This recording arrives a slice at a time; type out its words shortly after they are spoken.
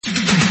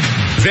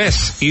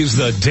This is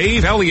the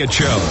Dave Elliott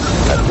Show.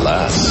 At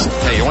last.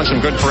 Hey, you want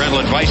some good parental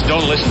advice?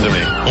 Don't listen to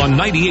me. On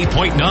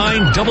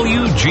 98.9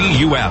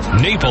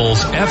 WGUF,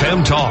 Naples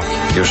FM Talk.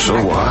 You're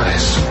so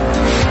wise.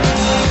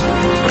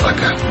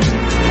 Like a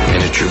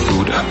miniature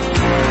Buddha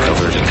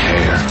covered in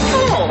hair.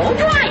 Oh,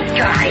 right,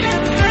 guy.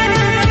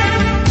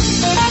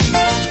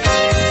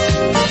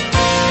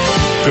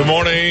 Good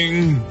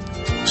morning.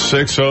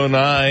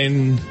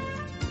 6:09.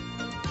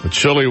 A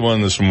chilly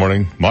one this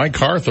morning. My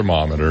car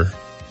thermometer,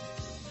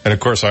 and of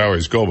course I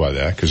always go by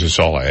that because it's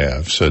all I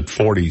have, said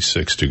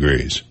 46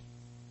 degrees.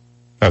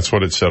 That's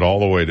what it said all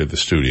the way to the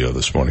studio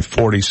this morning,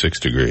 46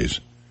 degrees.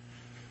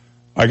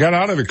 I got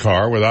out of the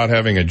car without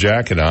having a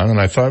jacket on, and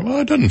I thought, well,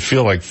 it doesn't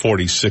feel like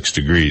 46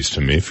 degrees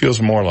to me. It feels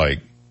more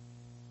like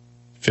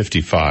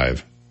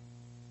 55.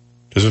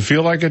 Does it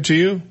feel like it to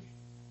you?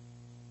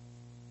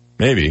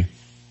 Maybe.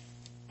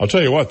 I'll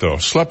tell you what, though,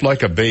 slept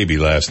like a baby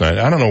last night.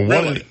 I don't know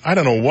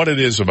what it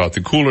is about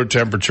the cooler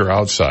temperature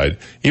outside,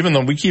 even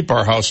though we keep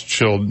our house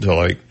chilled to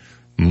like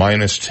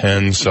minus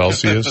 10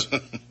 Celsius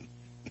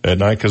at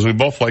night, because we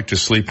both like to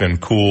sleep in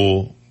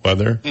cool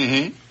weather.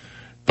 Mm-hmm.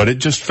 But it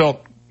just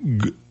felt,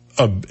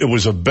 it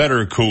was a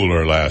better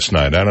cooler last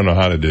night. I don't know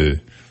how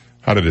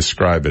to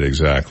describe it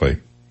exactly.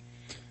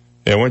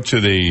 I went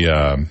to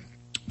the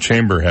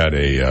chamber, had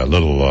a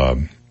little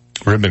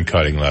ribbon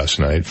cutting last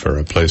night for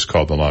a place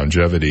called the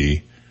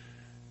Longevity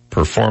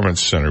Performance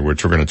Center,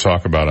 which we're going to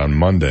talk about on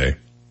Monday.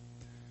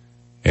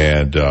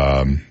 And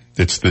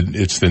it's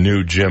the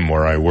new gym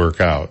where I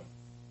work out.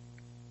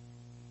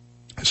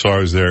 So I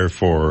was there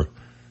for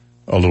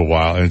a little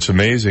while, and it's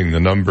amazing the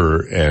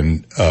number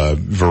and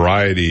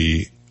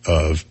variety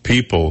of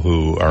people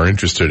who are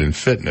interested in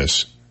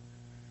fitness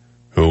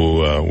who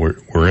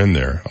were in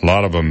there. A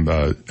lot of them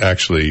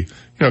actually,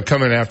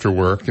 come in after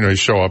work, you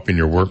show up in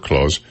your work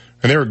clothes,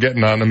 and they were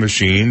getting on the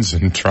machines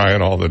and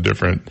trying all the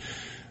different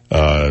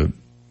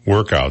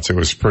workouts. It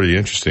was pretty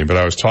interesting. But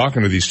I was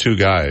talking to these two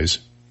guys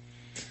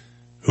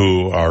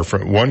who are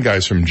one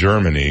guy's from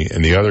Germany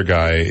and the other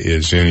guy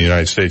is in the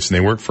United States, and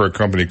they work for a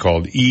company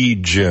called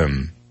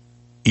E-Gym.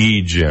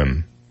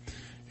 E-Gym.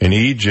 And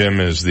E-Gym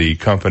is the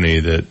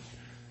company that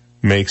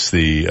makes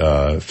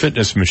the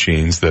fitness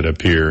machines that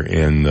appear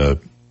in the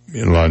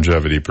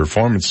Longevity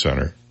Performance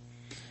Center.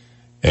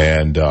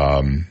 And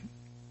I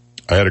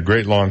had a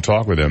great long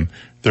talk with them.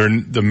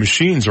 The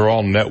machines are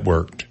all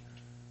networked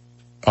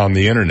on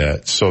the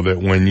internet, so that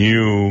when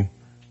you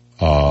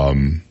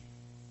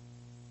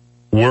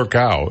work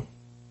out,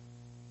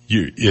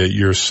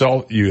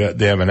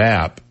 they have an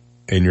app,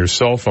 and your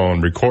cell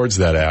phone records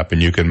that app,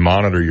 and you can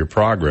monitor your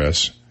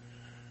progress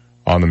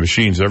on the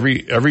machines. Every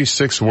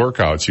 6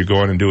 workouts, you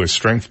go in and do a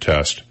strength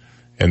test,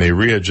 and they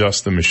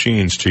readjust the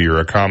machines to your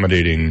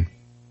accommodating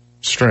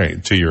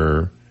strength, to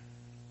your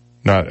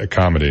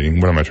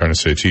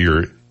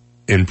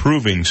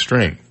improving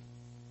strength.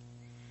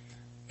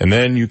 And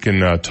then you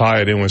can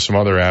tie it in with some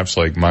other apps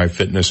like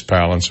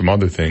MyFitnessPal and some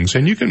other things,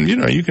 and you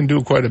can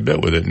do quite a bit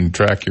with it and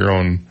track your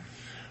own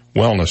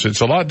wellness.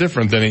 It's a lot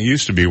different than it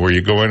used to be, where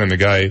you go in and you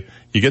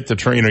get the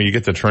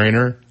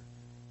trainer,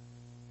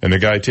 and the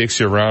guy takes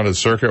you around the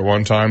circuit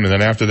one time, and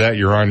then after that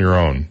you're on your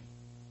own.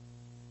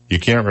 You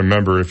can't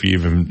remember if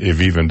you've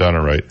even done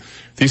it right.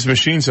 These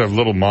machines have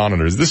little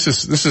monitors. This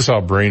is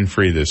how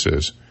brain-free this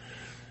is.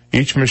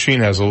 Each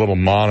machine has a little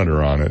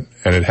monitor on it,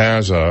 and it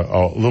has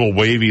a little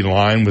wavy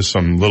line with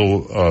some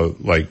little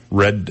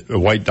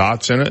white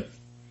dots in it.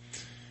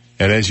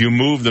 And as you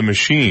move the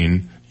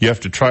machine, you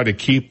have to try to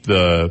keep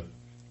the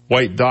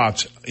white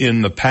dots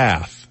in the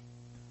path.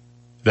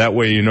 That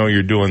way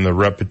you're doing the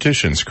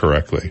repetitions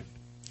correctly.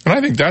 And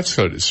I think that's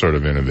sort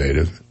of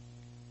innovative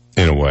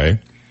in a way.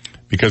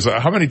 Because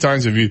how many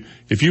times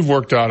if you've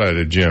worked out at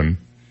a gym,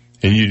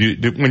 and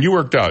when you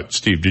worked out,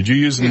 Steve, did you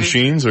use the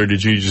machines, or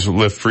did you just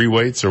lift free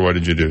weights, or what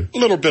did you do? A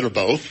little bit of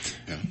both.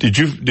 Yeah.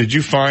 Did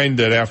you find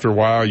that after a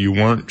while you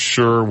weren't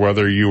sure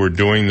whether you were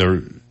doing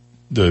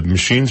the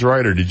machines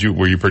right, or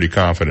were you pretty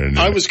confident in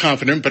it? I was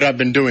confident, but I've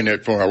been doing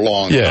it for a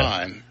long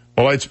time.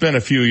 Well, it's been a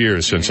few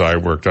years since I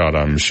worked out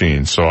on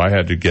machines, so I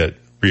had to get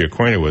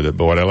reacquainted with it.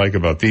 But what I like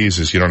about these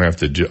is you don't have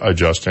to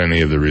adjust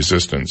any of the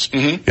resistance.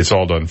 Mm-hmm. It's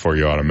all done for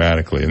you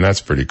automatically, and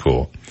that's pretty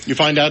cool. You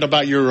find out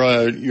about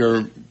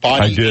your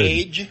body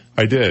age?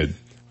 I did.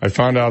 I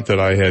found out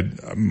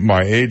that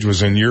my age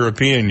was in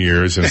European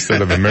years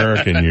instead of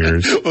American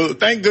years. Well,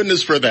 thank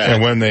goodness for that.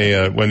 And when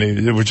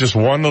it was just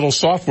one little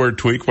software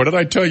tweak. What did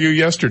I tell you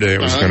yesterday?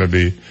 It was going to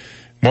be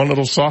one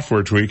little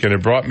software tweak, and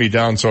it brought me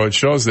down. So it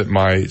shows that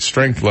my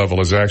strength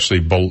level is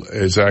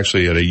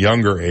actually at a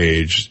younger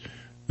age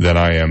than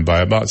I am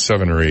by about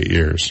 7 or 8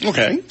 years.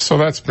 Okay. So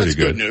that's pretty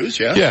good. Good news,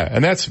 yeah. Yeah,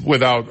 and that's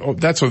with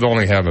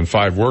only having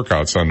 5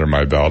 workouts under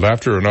my belt.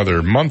 After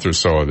another month or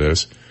so of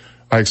this,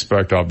 I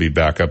expect I'll be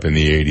back up in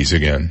the 80s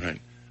again. Right.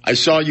 I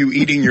saw you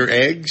eating your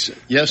eggs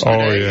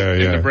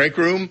yesterday in the break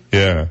room.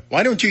 Yeah.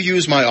 Why don't you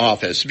use my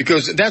office?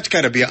 Because that's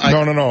got to be...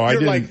 No, I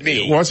didn't. Like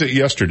me. It wasn't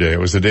yesterday. It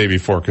was the day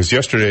before, because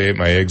yesterday I ate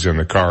my eggs in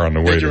the car on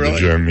the way to the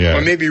gym. Yeah.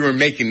 Or maybe you were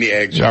making the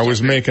eggs. I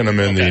was making them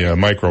in the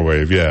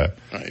microwave, yeah.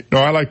 Right. No,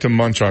 I like to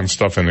munch on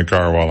stuff in the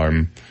car while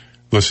I'm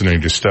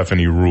listening to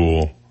Stephanie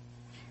Rule.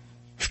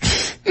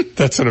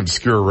 That's an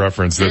obscure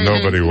reference that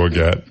nobody will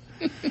get.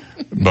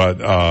 But,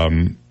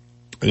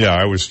 yeah,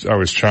 I was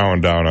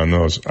chowing down on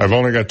those. I've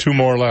only got 2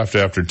 more left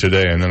after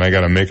today, and then I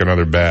gotta make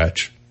another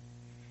batch.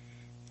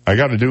 I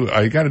gotta do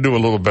a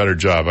little better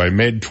job. I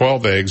made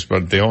 12 eggs,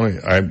 but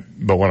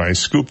when I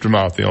scooped them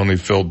out, they only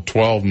filled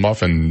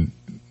 10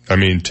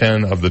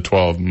 of the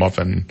 12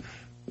 muffin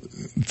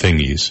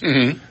thingies.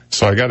 Mm-hmm.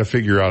 So I gotta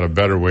figure out a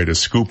better way to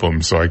scoop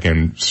them so I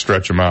can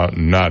stretch them out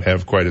and not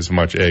have quite as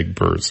much egg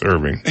per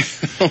serving.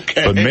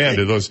 Okay. But man,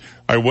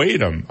 I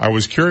weighed them. I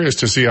was curious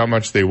to see how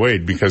much they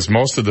weighed, because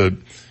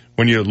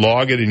when you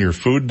log it in your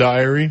food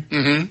diary,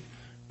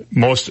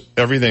 most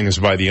everything is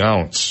by the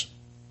ounce.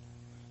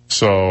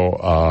 So,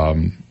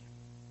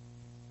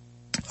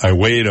 I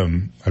weighed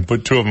them. I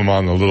put 2 of them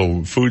on the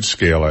little food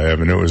scale I have,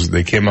 and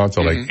they came out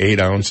to like 8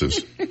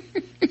 ounces.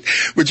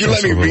 Would you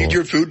let me read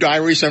your food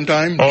diary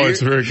sometime? Oh,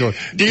 it's very cool.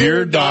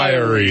 Dear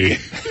Diary,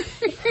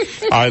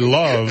 I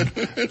love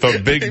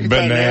the big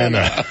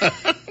banana.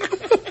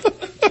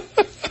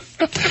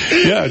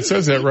 Yeah, it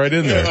says that right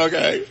in there.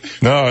 Okay.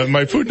 No,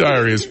 my food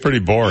diary is pretty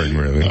boring,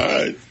 really. All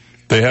right.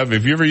 Have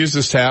you ever used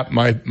this app,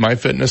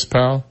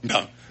 MyFitnessPal?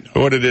 No.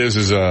 What it is,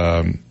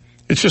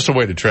 it's just a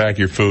way to track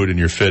your food and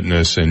your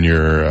fitness and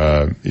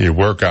your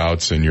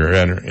workouts and your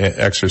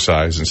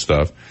exercise and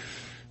stuff.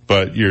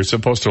 But you're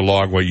supposed to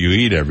log what you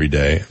eat every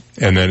day.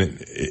 And then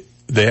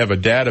they have a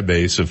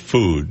database of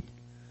food,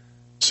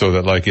 so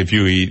that like if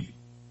you eat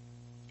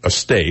a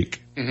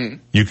steak,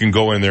 you can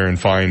go in there and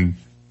find,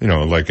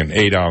 like an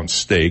 8-ounce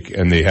steak,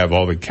 and they have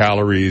all the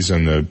calories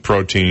and the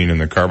protein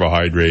and the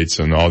carbohydrates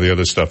and all the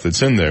other stuff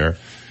that's in there.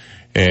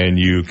 And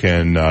you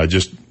can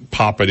just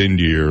pop it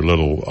into your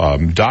little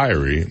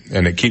diary,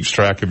 and it keeps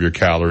track of your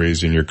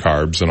calories and your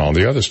carbs and all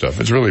the other stuff.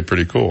 It's really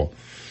pretty cool.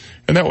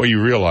 And that way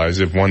you realize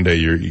if one day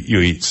you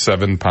eat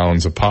 7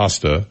 pounds of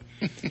pasta,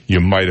 you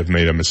might have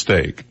made a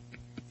mistake.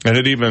 And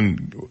it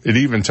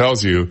even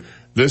tells you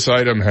this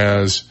item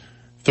has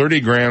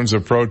 30 grams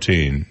of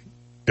protein.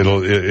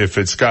 If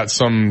it's got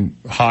some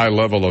high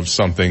level of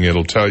something,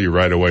 it'll tell you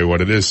right away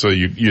what it is, so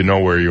you know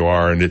where you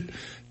are, and it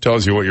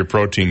tells you what your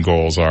protein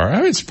goals are. I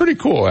mean, it's a pretty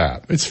cool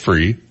app. It's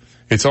free.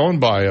 It's owned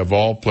by, of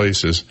all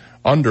places,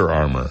 Under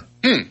Armour.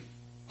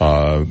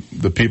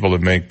 The people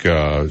that make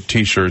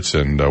T-shirts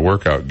and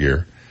workout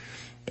gear.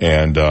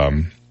 And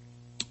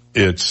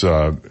it's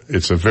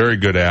a very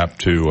good app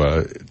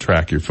to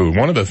track your food.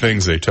 One of the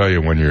things they tell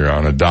you when you're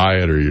on a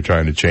diet or you're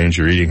trying to change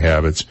your eating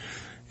habits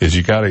is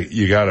you gotta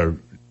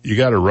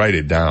write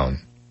it down,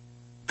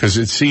 because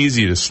it's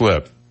easy to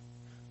slip.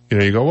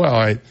 You go,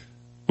 well, it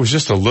was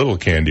just a little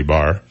candy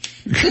bar.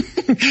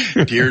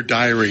 Dear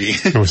Diary.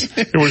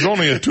 It was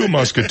only a 2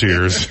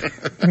 Musketeers,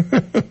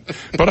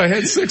 but I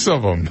had 6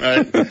 of them,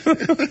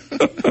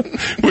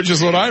 which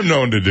is what I'm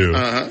known to do.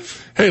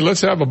 Hey,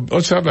 let's have a,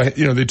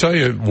 they tell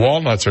you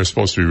walnuts are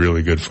supposed to be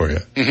really good for you.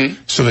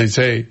 So they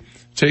say,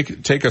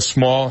 take a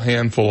small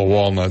handful of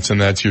walnuts and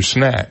that's your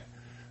snack.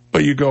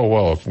 But you go,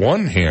 well, if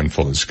 1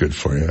 handful is good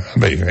for you, I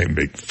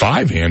mean,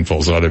 5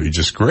 handfuls ought to be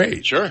just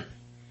great. Sure.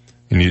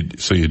 And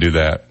so you do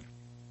that.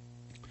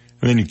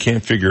 And then you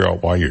can't figure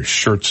out why your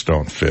shirts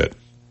don't fit.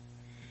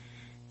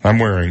 I'm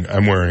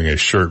wearing a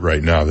shirt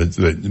right now that's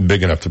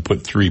big enough to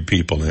put 3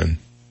 people in.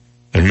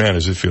 And man,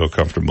 does it feel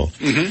comfortable.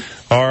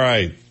 All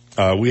right.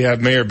 We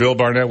have Mayor Bill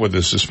Barnett with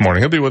us this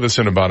morning. He'll be with us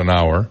in about an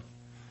hour.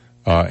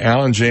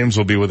 Alan James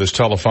will be with us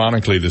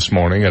telephonically this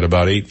morning at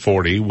about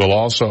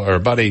 8:40.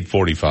 About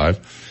 8:45.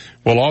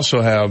 We'll also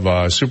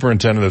have,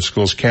 Superintendent of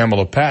Schools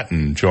Kamela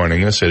Patton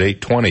joining us at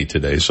 8:20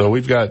 today. So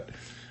we've got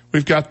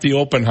the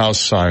open house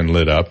sign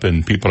lit up,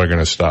 and people are going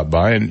to stop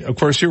by. And of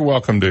course, you're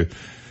welcome to,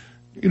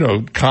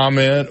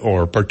 comment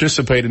or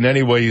participate in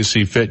any way you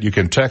see fit. You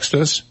can text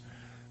us.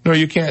 No,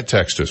 you can't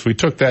text us. We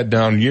took that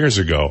down years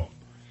ago.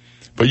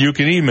 But you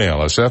can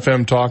email us.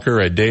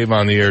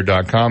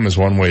 fmtalker@daveontheair.com is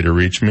one way to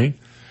reach me.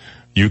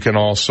 You can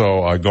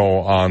also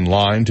go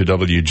online to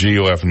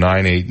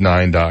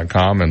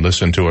WGOF989.com and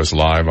listen to us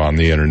live on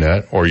the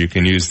internet. Or you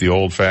can use the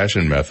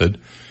old-fashioned method.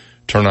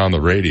 Turn on the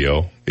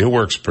radio. It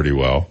works pretty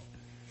well.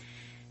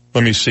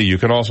 Let me see. You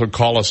can also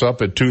call us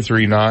up at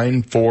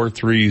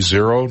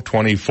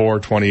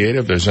 239-430-2428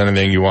 if there's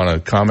anything you want to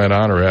comment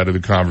on or add to the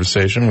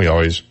conversation. We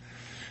always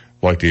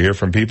like to hear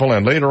from people.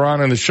 And later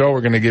on in the show,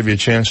 we're going to give you a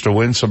chance to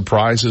win some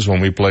prizes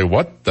when we play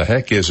What the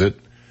Heck Is It?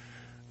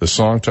 The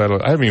song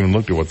title. I haven't even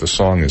looked at what the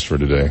song is for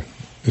today.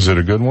 Is it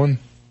a good one?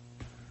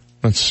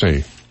 Let's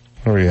see.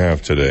 What do we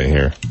have today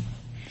here?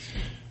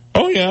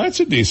 Oh, yeah,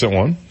 it's a decent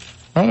one.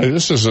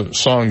 This is a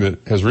song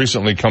that has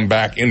recently come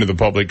back into the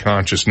public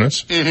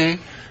consciousness.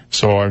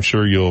 So I'm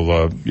sure you'll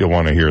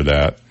want to hear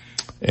that.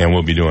 And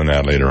we'll be doing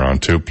that later on,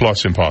 too,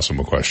 plus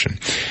Impossible Question.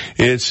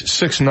 It's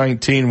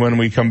 6:19 when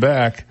we come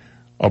back.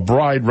 A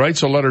bride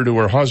writes a letter to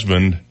her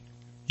husband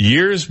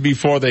years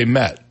before they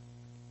met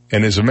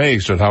and is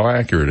amazed at how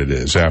accurate it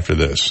is after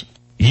this.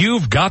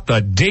 You've got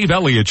the Dave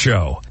Elliott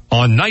Show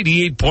on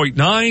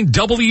 98.9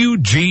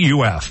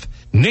 WGUF,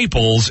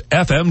 Naples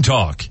FM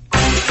Talk.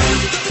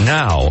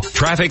 Now,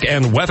 traffic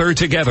and weather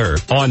together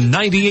on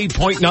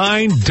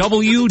 98.9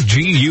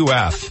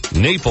 WGUF,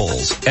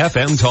 Naples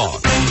FM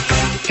Talk.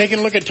 Taking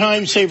a look at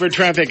time-saver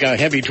traffic,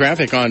 heavy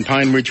traffic on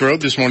Pine Ridge Road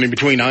this morning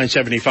between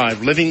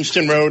I-75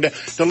 Livingston Road.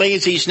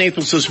 Delays East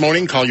Naples this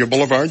morning, Collier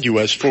Boulevard,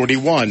 US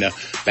 41.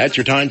 That's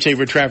your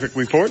time-saver traffic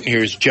report.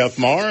 Here's Jeff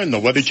Marr and the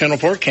Weather Channel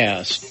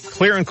forecast.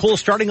 Clear and cool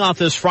starting off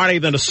this Friday,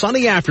 then a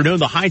sunny afternoon.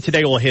 The high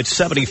today will hit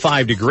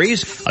 75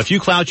 degrees. A few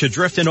clouds should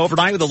drift in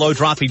overnight with the low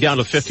dropping down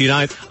to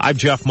 59. I'm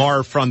Jeff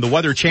Marr from the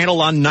Weather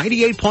Channel on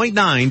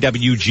 98.9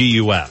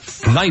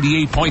 WGUF.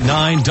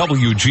 98.9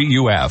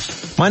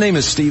 WGUF. My name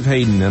is Steve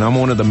Hayden, and I'm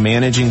one of the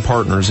managing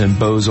partners in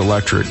Bose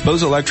Electric.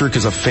 Bose Electric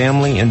is a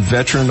family and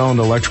veteran-owned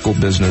electrical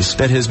business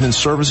that has been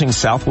servicing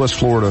Southwest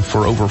Florida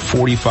for over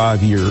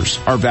 45 years.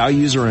 Our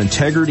values are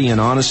integrity and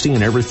honesty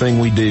in everything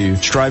we do,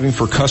 striving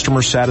for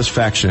customer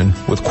satisfaction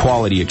with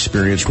quality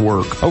experienced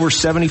work. Over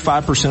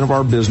 75% of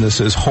our business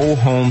is whole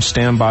home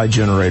standby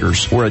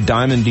generators. We're a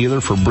diamond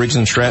dealer for Briggs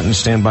 & Stratton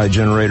standby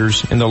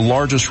generators and the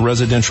largest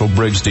residential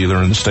Briggs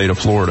dealer in the state of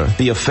Florida.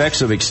 The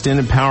effects of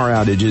extended power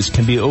outages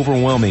can be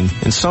overwhelming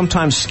and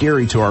sometimes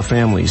scary to our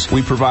families.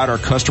 We provide our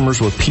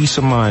customers with peace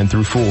of mind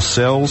through full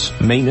sales,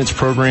 maintenance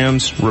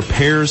programs,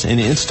 repairs, and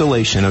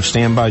installation of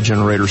standby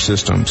generator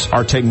systems.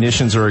 Our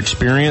technicians are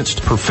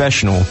experienced,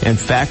 professional, and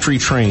factory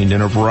trained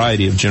in a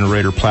variety of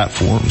generator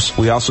platforms.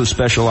 We also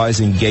specialize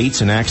in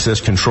gates and access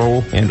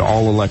control and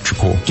all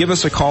electrical. Give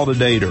us a call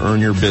today to earn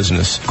your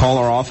business. Call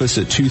our office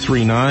at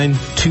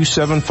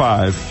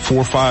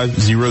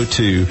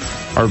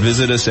 239-275-4502 or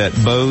visit us at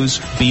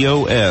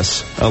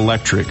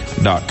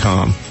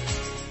boselectric.com.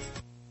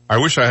 I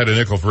wish I had a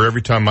nickel for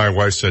every time my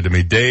wife said to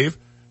me, Dave,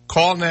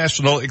 call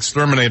National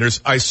Exterminators.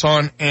 I saw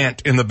an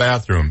ant in the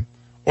bathroom.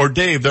 Or,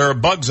 Dave, there are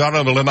bugs out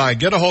on the lanai.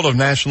 Get a hold of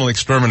National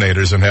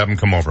Exterminators and have them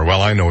come over.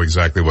 Well, I know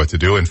exactly what to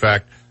do. In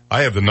fact,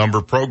 I have the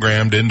number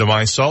programmed into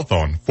my cell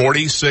phone,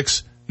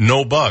 46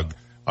 no bug.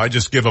 I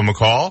just give them a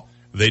call.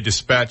 They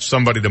dispatch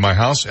somebody to my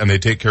house and they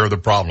take care of the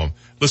problem.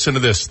 Listen to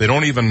this. They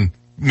don't even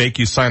make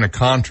you sign a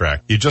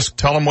contract. You just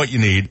tell them what you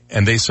need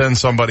and they send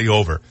somebody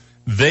over.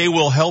 They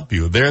will help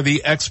you. They're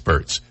the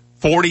experts.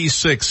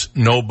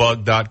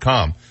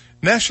 46nobug.com.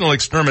 National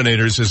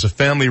Exterminators is a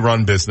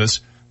family-run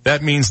business.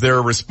 That means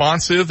they're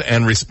responsive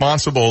and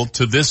responsible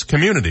to this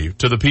community,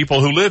 to the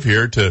people who live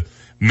here, to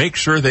make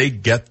sure they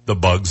get the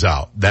bugs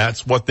out.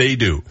 That's what they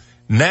do.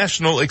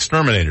 National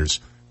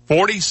Exterminators,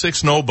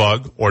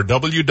 46nobug or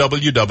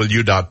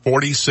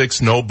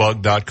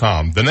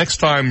www.46nobug.com. The next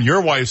time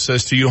your wife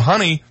says to you,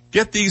 honey,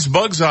 get these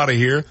bugs out of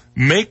here,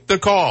 make the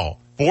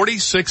call.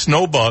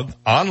 46nobug,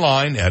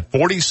 online at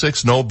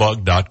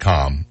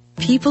 46nobug.com.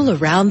 People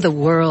around the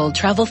world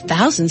travel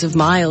thousands of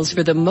miles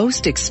for the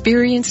most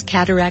experienced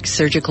cataract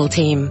surgical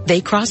team.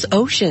 They cross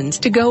oceans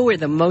to go where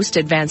the most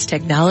advanced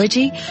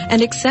technology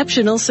and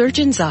exceptional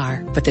surgeons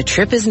are. But the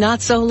trip is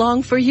not so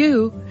long for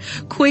you.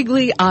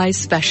 Quigley Eye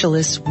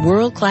Specialists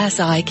World-Class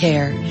Eye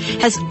Care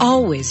has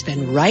always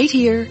been right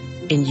here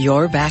in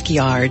your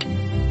backyard.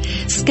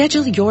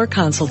 Schedule your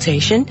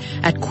consultation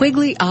at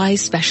Quigley Eye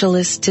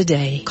Specialists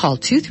today. Call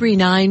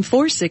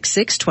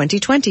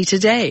 239-466-2020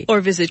 today or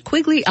visit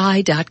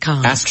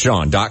QuigleyEye.com.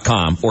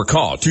 AskSean.com or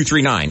call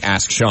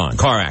 239-ASK-SEAN.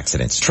 Car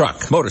accidents,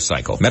 truck,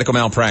 motorcycle, medical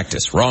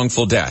malpractice,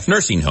 wrongful death,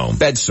 nursing home,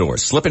 bed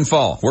sores, slip and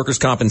fall, workers'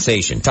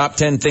 compensation. Top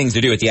 10 things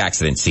to do at the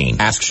accident scene.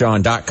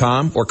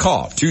 AskSean.com or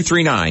call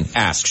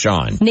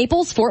 239-ASK-SEAN.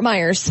 Naples, Fort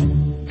Myers.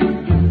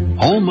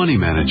 All money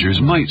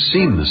managers might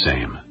seem the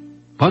same.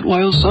 But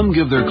while some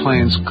give their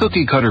clients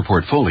cookie-cutter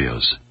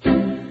portfolios,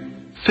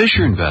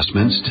 Fisher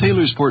Investments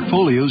tailors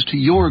portfolios to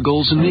your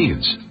goals and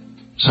needs.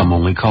 Some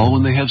only call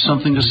when they have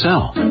something to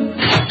sell.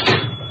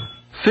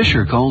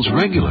 Fisher calls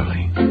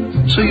regularly,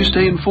 so you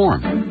stay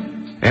informed.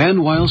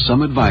 And while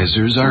some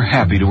advisors are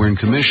happy to earn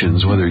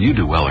commissions whether you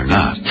do well or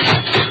not,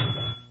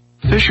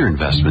 Fisher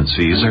Investments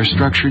fees are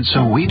structured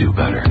so we do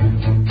better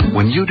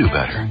when you do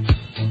better.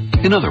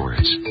 In other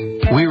words,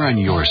 we're on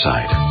your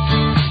side.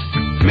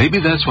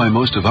 Maybe that's why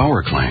most of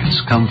our clients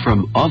come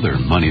from other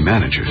money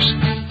managers.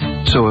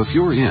 So if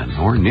you're in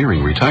or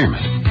nearing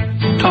retirement,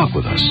 talk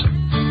with us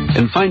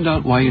and find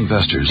out why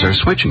investors are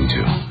switching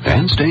to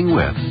and staying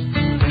with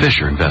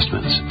Fisher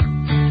Investments.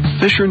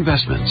 Fisher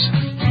Investments.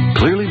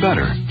 Clearly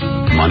better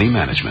money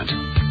management.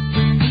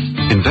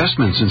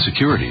 Investments in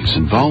securities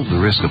involve the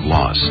risk of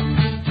loss.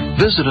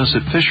 Visit us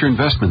at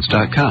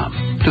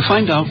FisherInvestments.com to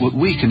find out what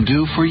we can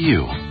do for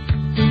you.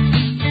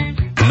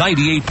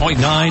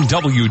 98.9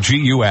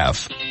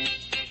 WGUF.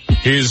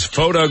 His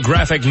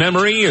photographic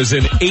memory is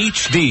in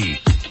HD.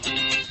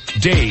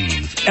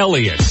 Dave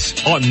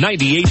Elliott on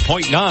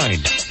 98.9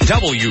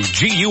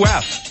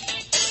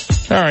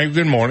 WGUF. All right,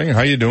 good morning.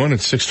 How you doing?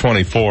 It's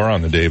 6:24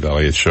 on the Dave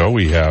Elliott Show.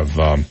 We have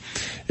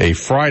a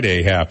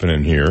Friday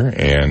happening here,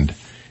 and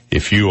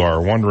if you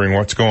are wondering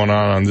what's going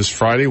on this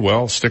Friday,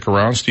 well, stick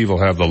around. Steve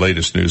will have the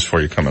latest news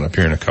for you coming up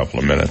here in a couple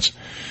of minutes.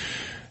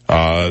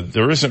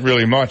 There isn't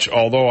really much,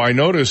 although I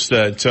noticed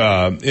that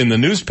in the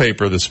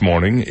newspaper this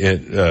morning,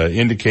 it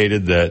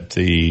indicated that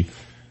the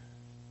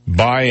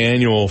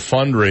biannual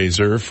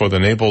fundraiser for the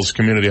Naples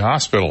Community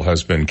Hospital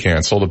has been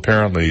canceled.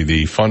 Apparently,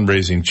 the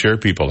fundraising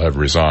chairpeople have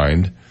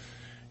resigned,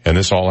 and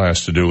this all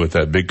has to do with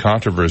that big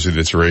controversy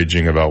that's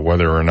raging about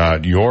whether or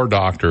not your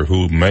doctor,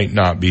 who might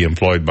not be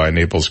employed by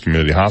Naples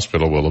Community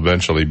Hospital, will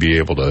eventually be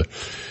able to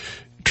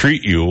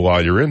treat you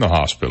while you're in the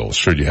hospital,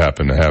 should you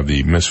happen to have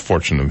the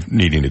misfortune of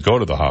needing to go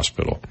to the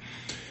hospital.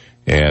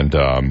 And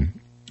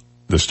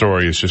the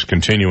story is just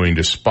continuing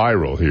to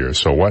spiral here.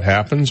 So what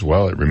happens?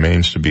 Well, it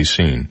remains to be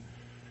seen.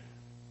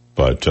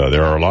 But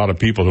there are a lot of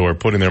people who are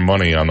putting their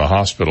money on the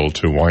hospital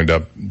to wind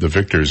up the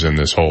victors in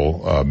this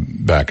whole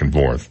back and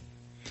forth.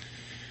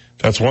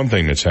 That's one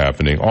thing that's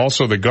happening.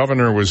 Also, the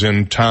governor was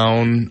in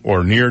town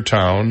or near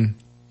town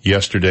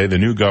yesterday, the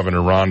new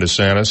governor, Ron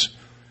DeSantis.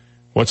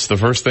 What's the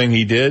first thing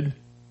he did?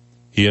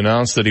 He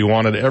announced that he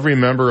wanted every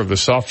member of the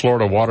South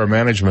Florida Water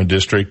Management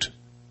District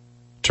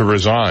to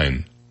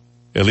resign.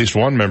 At least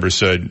one member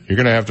said, "You're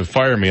going to have to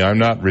fire me. I'm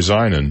not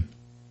resigning."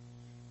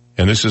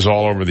 And this is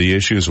all over the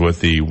issues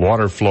with the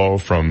water flow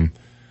from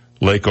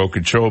Lake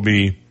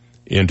Okeechobee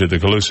into the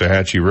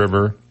Caloosahatchee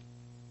River,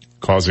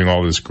 causing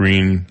all this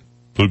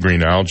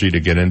blue-green algae to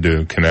get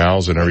into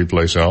canals and every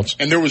place else.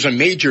 And there was a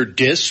major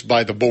diss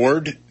by the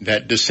board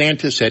that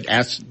DeSantis had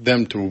asked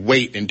them to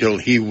wait until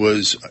he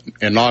was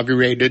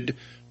inaugurated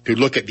to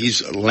look at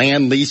these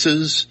land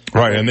leases.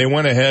 Right, and they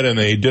went ahead and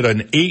they did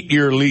an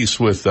 8-year lease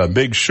with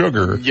Big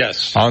Sugar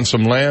on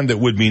some land that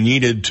would be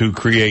needed to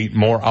create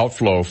more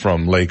outflow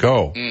from Lake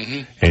O.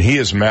 Mm-hmm. And he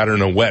is mad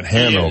in a wet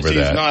hen over that.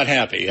 He's not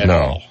happy at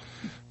all.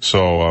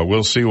 So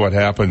we'll see what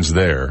happens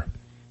there,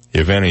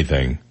 if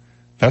anything.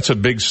 That's a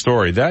big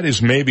story. That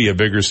is maybe a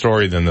bigger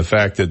story than the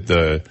fact that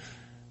the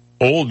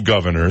old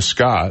governor,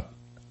 Scott,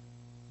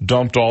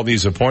 dumped all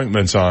these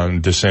appointments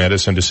on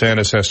DeSantis, and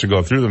DeSantis has to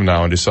go through them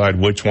now and decide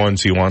which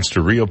ones he wants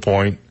to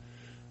reappoint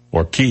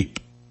or keep.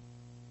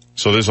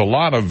 So there's a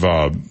lot of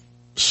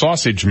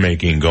sausage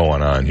making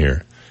going on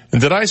here.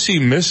 And did I see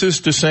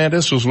Mrs.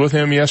 DeSantis was with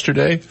him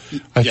yesterday?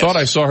 I thought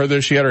I saw her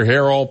there. She had her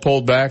hair all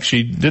pulled back.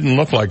 She didn't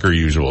look like her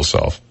usual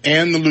self.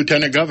 And the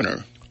lieutenant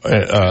governor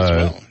as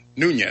well.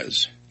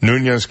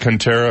 Nunez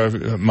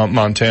Quintero,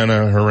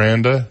 Montana,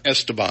 Heranda?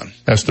 Esteban.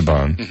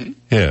 Mm-hmm.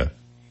 Yeah.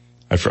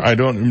 I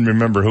don't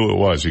remember who it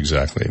was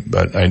exactly,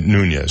 but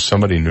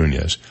somebody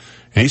Nunez.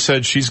 He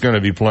said she's going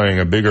to be playing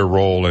a bigger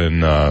role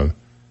in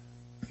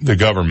the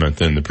government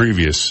than the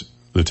previous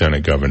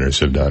lieutenant governors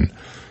have done.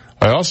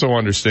 I also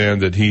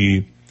understand that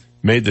he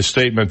made the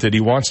statement that he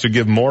wants to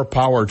give more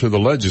power to the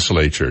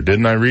legislature.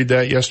 Didn't I read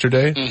that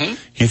yesterday? Mm-hmm.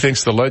 He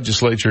thinks the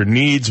legislature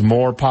needs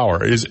more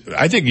power.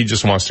 I think he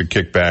just wants to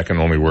kick back and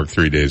only work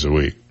 3 days a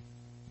week.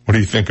 What do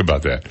you think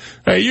about that?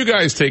 Hey, you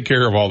guys take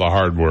care of all the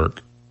hard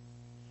work.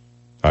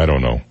 I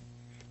don't know.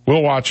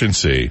 We'll watch and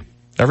see.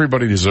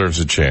 Everybody deserves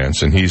a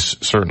chance, and he's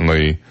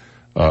certainly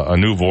a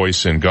new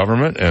voice in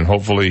government, and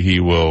hopefully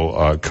he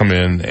will come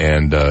in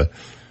and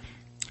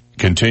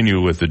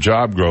continue with the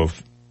job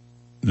growth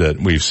that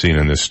we've seen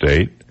in this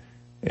state,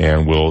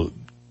 and will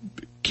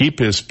keep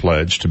his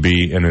pledge to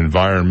be an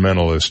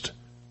environmentalist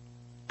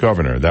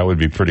governor. That would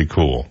be pretty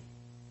cool.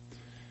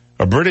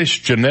 A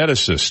British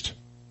geneticist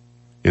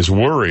is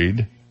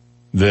worried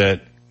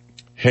that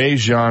He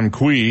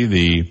Jiankui,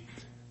 the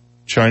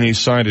Chinese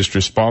scientist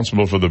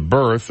responsible for the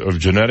birth of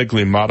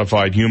genetically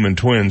modified human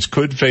twins,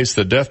 could face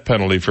the death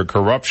penalty for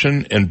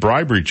corruption and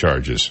bribery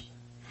charges.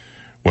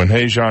 When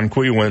He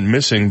Jiankui went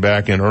missing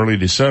back in early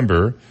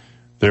December,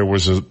 there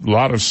was a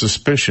lot of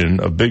suspicion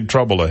of big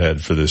trouble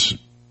ahead for this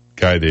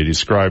guy they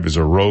describe as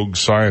a rogue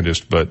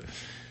scientist, but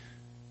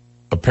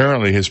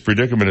apparently his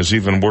predicament is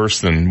even worse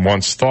than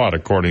once thought,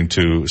 according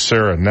to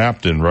Sarah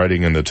Napton,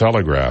 writing in The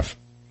Telegraph.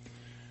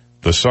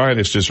 The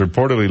scientist is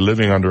reportedly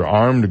living under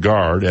armed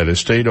guard at a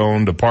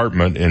state-owned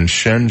apartment in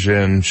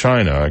Shenzhen,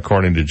 China,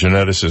 according to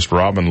geneticist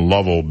Robin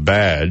Lovell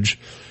Badge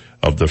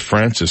of the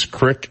Francis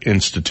Crick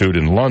Institute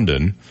in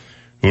London,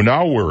 who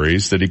now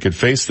worries that he could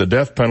face the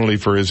death penalty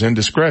for his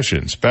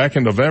indiscretions. Back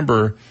in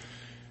November,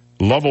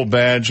 Lovell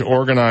Badge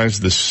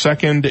organized the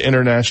second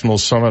International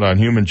Summit on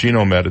Human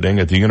Genome Editing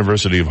at the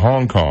University of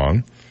Hong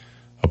Kong.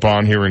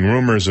 Upon hearing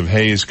rumors of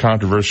Hay's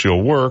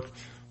controversial work,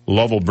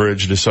 Lovell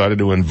Bridge decided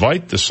to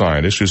invite the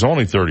scientist, who's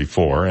only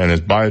 34 and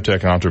is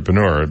biotech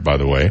entrepreneur, by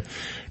the way,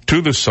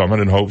 to the summit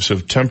in hopes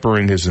of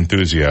tempering his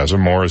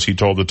enthusiasm, or as he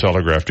told the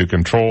Telegraph, to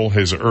control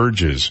his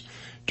urges.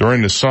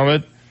 During the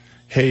summit,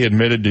 Hay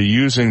admitted to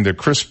using the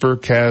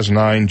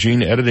CRISPR-Cas9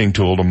 gene editing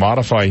tool to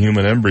modify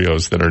human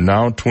embryos that are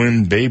now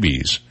twin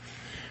babies.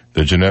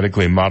 The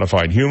genetically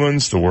modified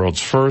humans, the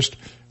world's first,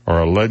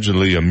 are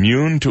allegedly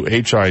immune to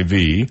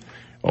HIV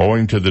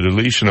owing to the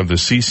deletion of the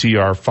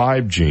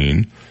CCR5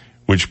 gene,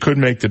 which could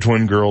make the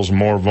twin girls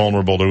more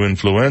vulnerable to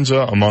influenza,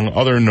 among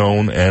other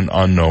known and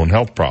unknown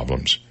health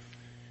problems.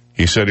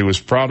 He said he was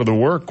proud of the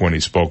work when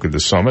he spoke at the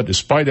summit,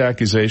 despite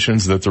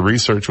accusations that the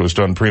research was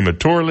done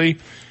prematurely,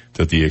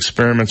 that the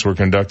experiments were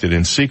conducted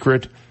in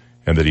secret,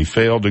 and that he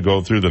failed to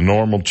go through the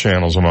normal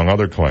channels, among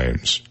other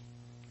claims.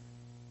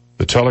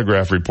 The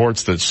Telegraph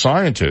reports that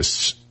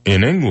scientists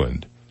in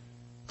England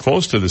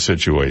close to the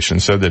situation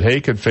said that Hay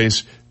could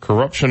face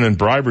corruption and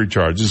bribery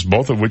charges,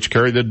 both of which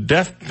carry the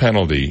death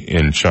penalty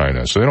in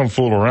China, so they don't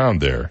fool around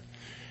there.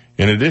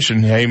 In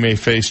addition, Hay may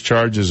face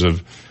charges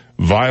of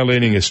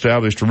violating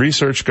established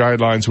research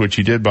guidelines, which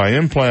he did by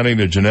implanting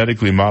the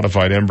genetically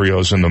modified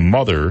embryos in the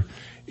mother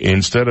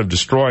instead of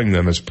destroying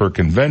them as per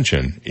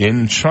convention.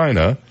 In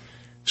China,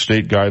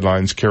 state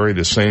guidelines carry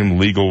the same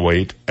legal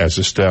weight as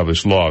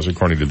established laws,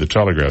 according to the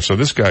Telegraph. So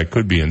this guy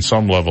could be in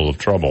some level of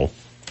trouble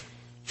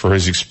for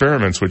his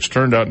experiments, which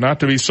turned out not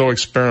to be so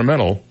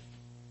experimental,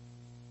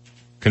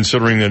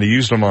 considering that he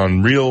used them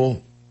on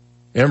real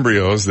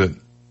embryos that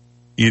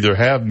either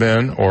have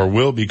been or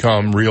will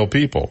become real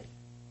people.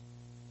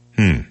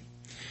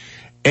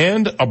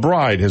 And a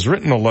bride has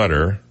written a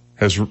letter,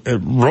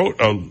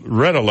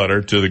 read a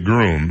letter to the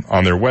groom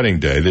on their wedding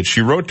day that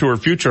she wrote to her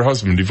future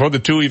husband before the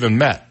two even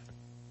met.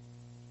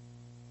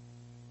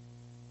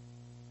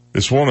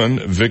 This woman,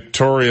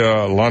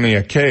 Victoria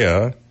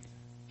Laniakea,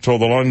 told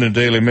the London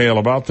Daily Mail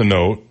about the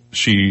note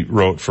she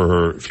wrote for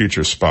her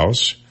future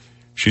spouse.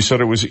 She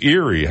said it was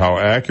eerie how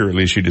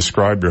accurately she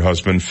described her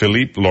husband,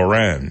 Philippe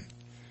Laurent.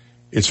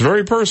 It's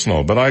very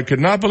personal, but I could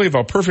not believe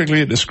how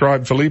perfectly it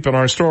described Philippe in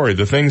our story.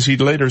 The things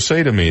he'd later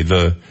say to me,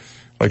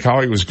 like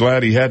how he was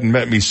glad he hadn't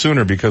met me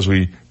sooner because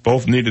we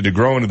both needed to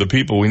grow into the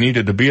people we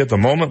needed to be at the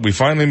moment we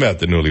finally met,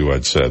 the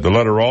newlywed said. The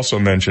letter also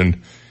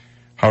mentioned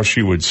how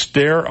she would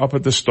stare up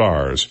at the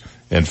stars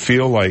and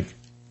feel like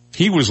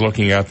he was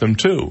looking at them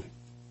too.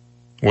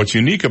 What's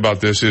unique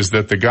about this is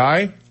that the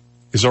guy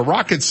is a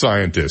rocket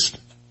scientist,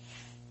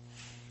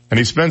 and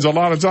he spends a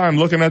lot of time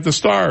looking at the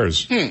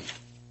stars.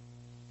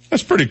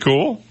 That's pretty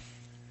cool.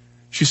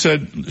 She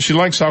said she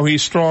likes how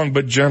he's strong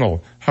but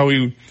gentle, how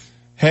he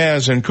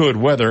has and could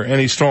weather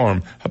any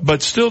storm,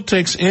 but still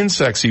takes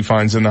insects he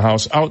finds in the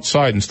house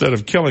outside instead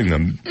of killing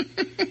them.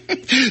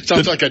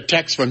 Sounds like a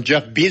text from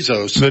Jeff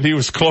Bezos. That he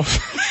was close.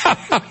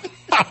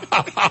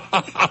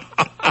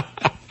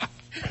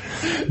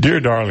 Dear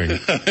darling,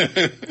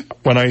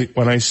 when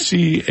I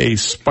see a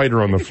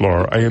spider on the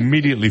floor, I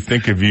immediately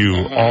think of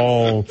you,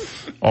 all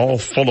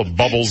full of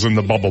bubbles in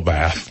the bubble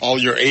bath. All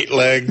your 8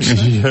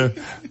 legs. Yeah.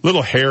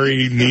 Little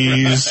hairy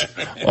knees,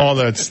 all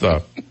that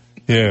stuff.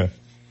 Yeah.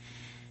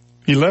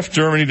 He left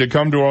Germany to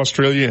come to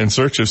Australia in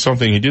search of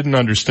something he didn't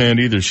understand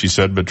either, she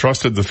said, but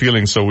trusted the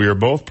feeling, so we are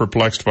both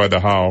perplexed by the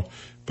how,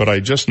 but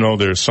I just know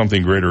there's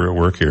something greater at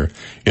work here.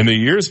 In the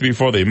years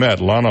before they met,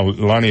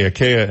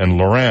 Laniakea and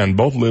Laurent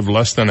both lived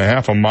less than a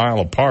half a mile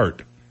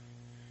apart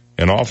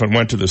and often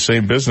went to the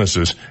same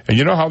businesses. And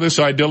you know how this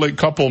idyllic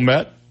couple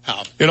met?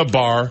 How? In a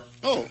bar.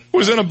 Oh. It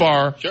was in a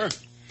bar. Sure.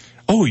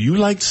 Oh, you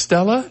like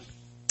Stella?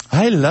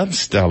 I love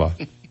Stella.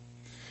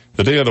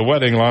 The day of the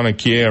wedding,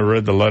 Laniakea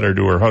read the letter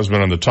to her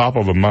husband on the top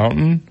of a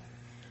mountain.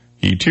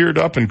 He teared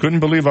up and couldn't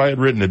believe I had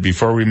written it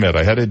before we met.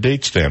 I had a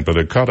date stamp with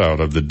a cutout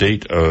of the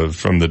date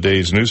from the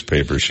day's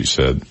newspaper, she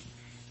said.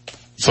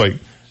 It's like,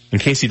 in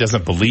case he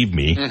doesn't believe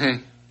me,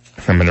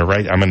 I'm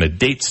going to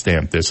date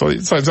stamp this. So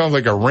it sounds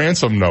like a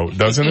ransom note,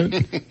 doesn't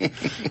it?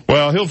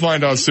 Well, he'll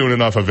find out soon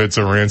enough if it's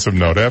a ransom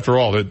note. After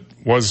all, it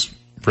was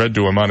read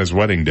to him on his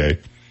wedding day.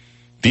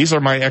 These are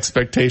my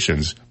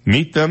expectations.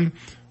 Meet them,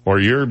 or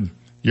you're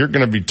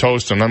going to be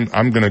toast, and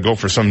I'm going to go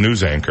for some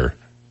news anchor.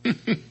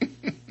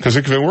 Because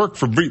if it worked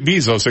for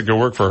Bezos, it could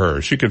work for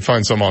her. She could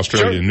find some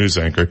Australian news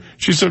anchor.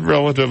 She's a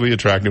relatively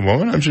attractive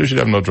woman. I'm sure she'd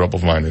have no trouble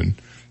finding,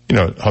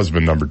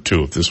 husband number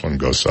 2 if this one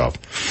goes south.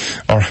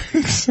 All right.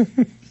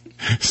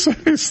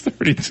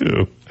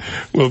 6:32.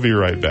 We'll be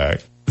right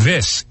back.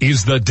 This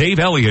is the Dave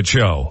Elliott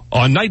Show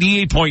on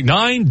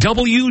 98.9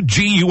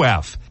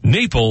 WGUF,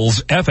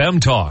 Naples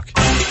FM Talk.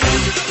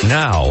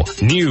 Now,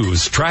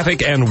 news,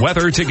 traffic, and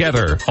weather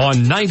together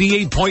on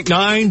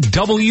 98.9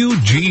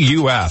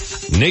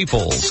 WGUF,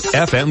 Naples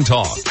FM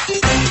Talk.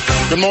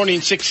 Good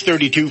morning,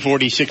 6:32,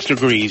 46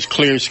 degrees.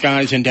 Clear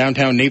skies in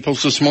downtown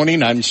Naples this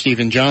morning. I'm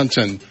Stephen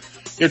Johnson.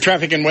 Your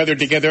traffic and weather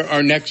together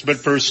are next, but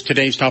first,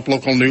 today's top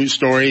local news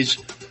stories.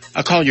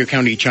 A Collier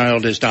County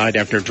child has died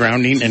after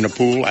drowning in a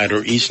pool at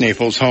her East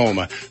Naples home.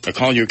 The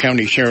Collier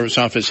County Sheriff's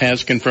Office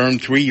has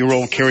confirmed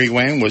 3-year-old Carrie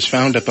Wang was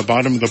found at the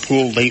bottom of the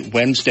pool late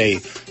Wednesday.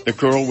 The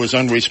girl was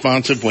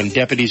unresponsive when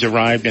deputies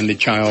arrived and the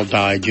child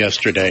died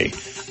yesterday.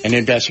 An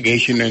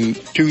investigation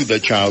into the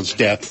child's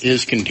death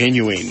is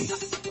continuing.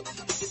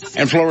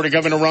 And Florida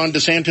Governor Ron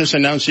DeSantis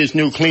announced his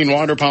new clean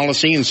water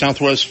policy in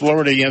Southwest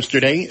Florida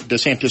yesterday.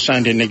 DeSantis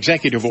signed an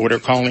executive order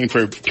calling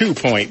for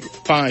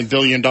 $2.5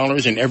 billion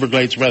in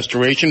Everglades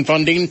restoration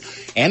funding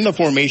and the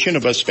formation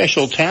of a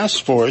special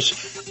task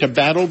force to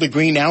battle the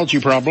green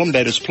algae problem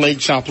that has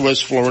plagued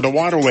Southwest Florida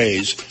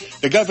waterways.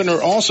 The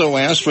governor also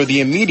asked for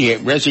the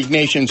immediate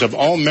resignations of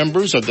all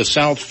members of the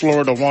South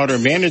Florida Water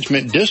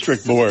Management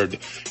District Board.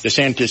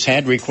 DeSantis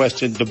had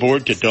requested the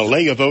board to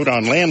delay a vote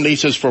on land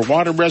leases for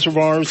water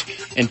reservoirs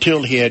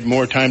until he had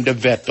more time to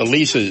vet the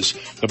leases.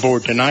 The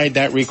board denied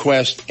that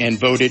request and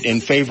voted in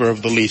favor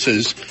of the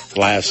leases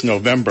last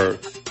November.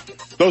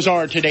 Those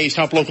are today's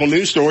top local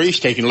news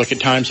stories. Taking a look at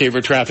time-saver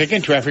traffic,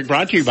 and traffic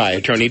brought to you by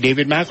Attorney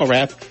David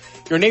McElrath.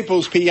 Your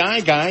Naples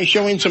PI guy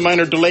showing some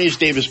minor delays.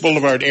 Davis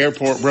Boulevard,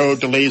 Airport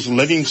Road, delays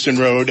Livingston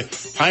Road,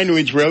 Pine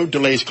Ridge Road,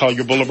 delays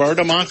Collier Boulevard,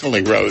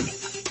 Immokalee Road.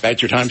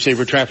 That's your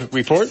time-saver traffic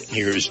report.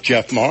 Here's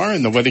Jeff Marr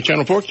and the Weather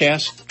Channel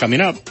forecast coming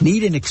up.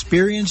 Need an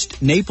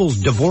experienced Naples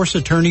divorce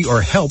attorney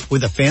or help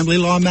with a family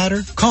law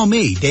matter? Call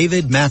me,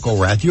 David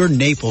McElrath, your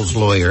Naples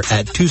lawyer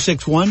at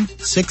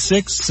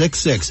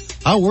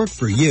 261-6666. I'll work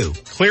for you.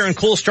 Clear and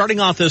cool starting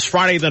off this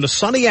Friday, then a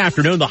sunny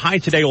afternoon. The high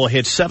today will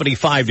hit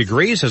 75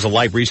 degrees as a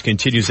light breeze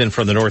continues in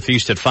from the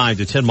northeast at 5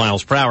 to 10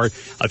 miles per hour.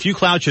 A few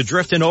clouds should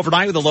drift in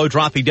overnight with a low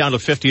dropping down to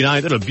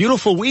 59. Then a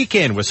beautiful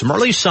weekend with some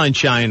early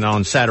sunshine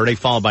on Saturday,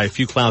 followed by a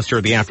few clouds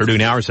during the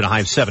afternoon hours at a high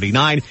of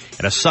 79,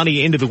 and a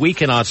sunny into the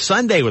weekend on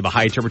Sunday with a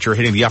high temperature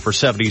hitting the upper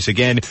 70s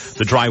again.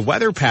 The dry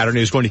weather pattern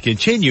is going to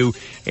continue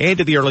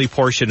into the early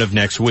portion of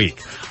next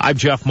week. I'm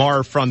Jeff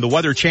Marr from the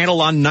Weather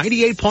Channel on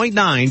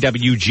 98.9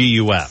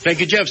 WGUF. Thank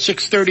you, Jeff.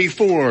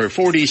 634,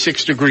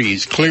 46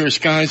 degrees, clear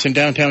skies in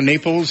downtown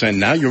Naples, and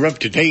now you're up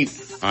to date.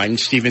 I'm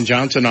Stephen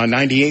Johnson on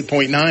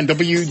 98.9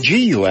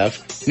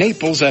 WGUF,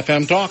 Naples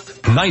FM Talk.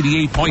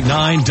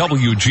 98.9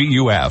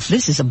 WGUF.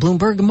 This is a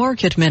Bloomberg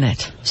Market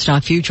Minute.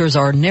 Stock futures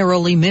are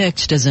narrowly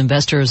mixed as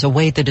investors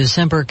await the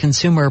December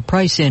Consumer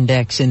Price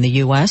Index in the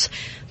U.S.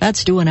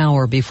 That's due an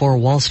hour before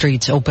Wall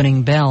Street's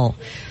opening bell.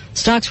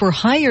 Stocks were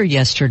higher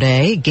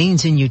yesterday.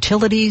 Gains in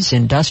utilities,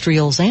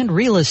 industrials, and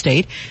real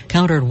estate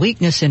countered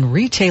weakness in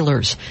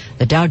retailers.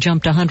 The Dow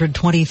jumped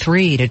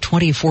 123 to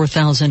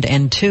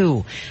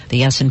 24,002.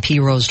 The S&P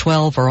rose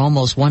 12, or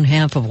almost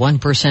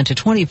 0.5% to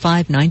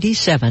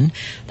 2597.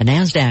 The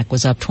Nasdaq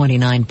was up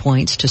 29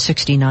 points to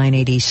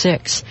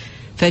 6986.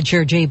 Fed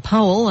Chair Jay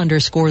Powell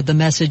underscored the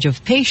message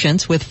of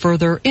patience with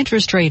further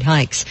interest rate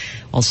hikes,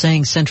 while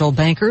saying central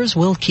bankers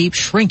will keep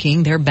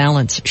shrinking their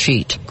balance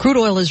sheet. Crude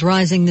oil is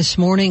rising this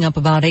morning, up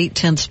about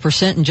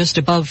 0.8% and just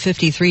above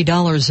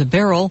 $53 a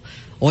barrel.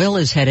 Oil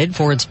is headed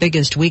for its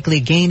biggest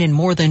weekly gain in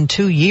more than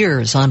 2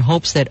 years on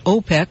hopes that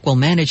OPEC will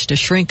manage to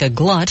shrink a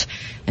glut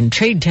and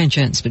trade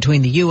tensions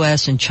between the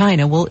U.S. and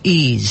China will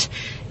ease.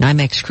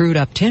 NYMEX crude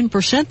up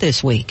 10%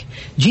 this week.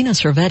 Gina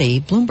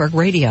Cervetti, Bloomberg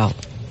Radio.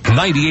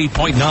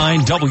 98.9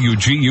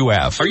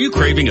 WGUF. Are you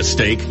craving a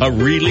steak, a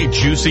really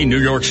juicy New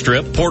York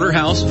strip,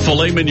 porterhouse,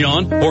 filet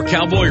mignon, or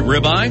cowboy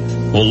ribeye?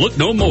 Well, look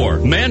no more.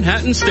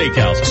 Manhattan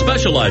Steakhouse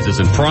specializes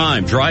in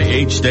prime,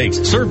 dry-aged steaks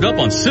served up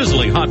on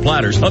sizzling hot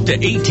platters up to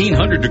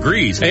 1,800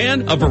 degrees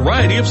and a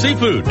variety of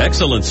seafood.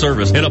 Excellent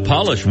service in a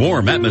polished,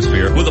 warm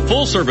atmosphere with a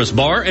full-service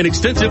bar and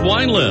extensive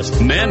wine list.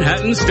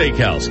 Manhattan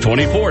Steakhouse,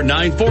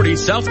 24940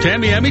 South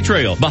Tamiami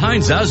Trail,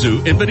 behind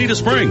Zazu in Bonita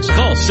Springs.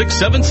 Call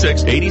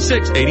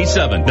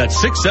 676-8687. That's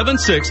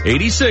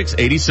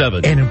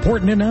 676-8687. An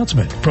important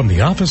announcement from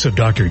the office of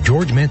Dr.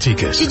 George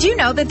Mantzoukas. Did you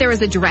know that there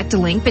is a direct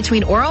link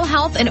between oral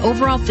health and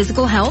overall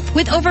physical health?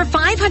 With over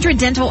 500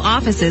 dental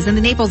offices in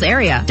the Naples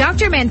area,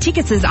 Dr.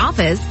 Mantzoukas'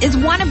 office is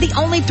one of the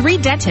only 3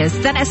 dentists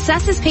that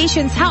assesses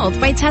patients' health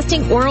by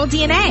testing oral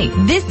DNA.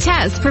 This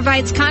test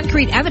provides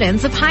concrete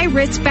evidence of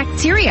high-risk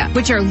bacteria,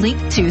 which are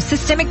linked to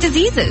systemic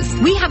diseases.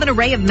 We have an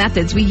array of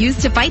methods we use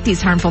to fight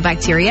these harmful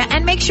bacteria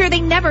and make sure they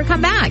never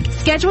come back.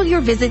 Schedule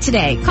your visit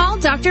today. Call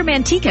Dr.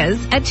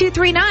 Mantzoukas at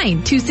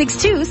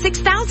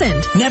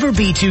 239-262-6000. Never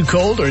be too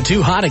cold or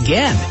too hot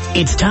again.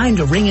 It's time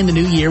to ring in the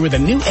new year with a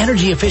new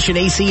energy-efficient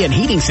AC and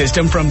heating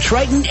system from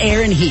Triton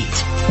Air and Heat.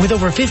 With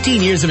over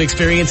 15 years of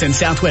experience in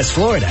Southwest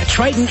Florida,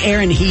 Triton Air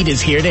and Heat is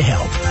here to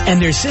help.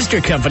 And their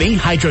sister company,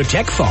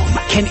 Hydrotech Foam,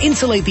 can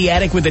insulate the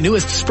attic with the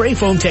newest spray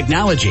foam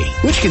technology,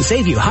 which can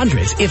save you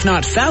hundreds, if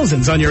not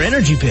thousands, on your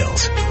energy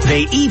bills.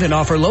 They even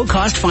offer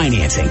low-cost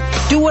financing.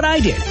 Do what I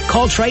did.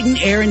 Call Triton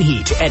Air and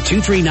Heat at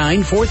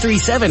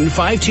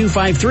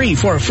 239-437-5253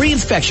 for a free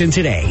inspection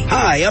today.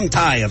 Hi, I'm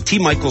Ty of T.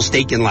 Michael's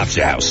Steak and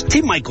Lobster House.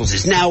 T. Michael's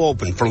is now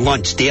open for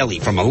lunch daily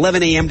from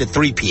 11 a.m. to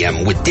 3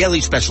 p.m. with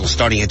daily specials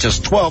starting at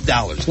just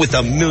 $12 with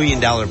 $1 million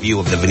view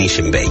of the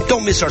Venetian Bay.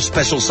 Don't miss our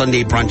special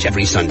Sunday brunch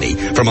every Sunday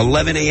from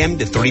 11 a.m.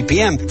 to 3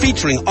 p.m.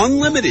 featuring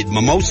unlimited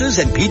mimosas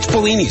and peach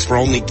bellinis for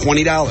only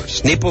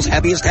 $20. Naples'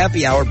 happiest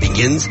happy hour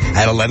begins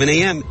at 11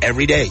 a.m.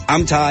 every day.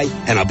 I'm Ty,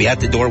 and I'll be at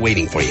the door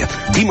waiting for you.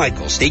 T.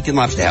 Michael's Steak and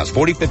Lobster House,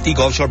 4050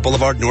 Gulf Shore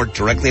Boulevard North,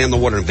 directly on the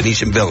water in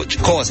Venetian Village.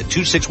 Call us at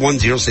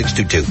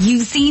 261-0622.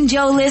 You've seen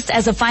Joe List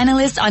as a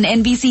finalist on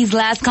NBC's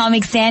Last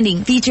Comic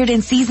Standing, featured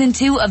in season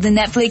 2 of the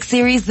Netflix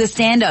series The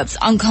Stand-Ups,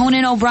 on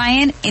Conan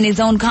O'Brien, in his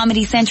own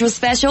Comedy Central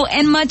special,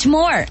 and much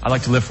more. I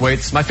like to lift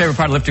weights. My favorite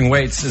part of lifting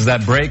weights is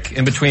that break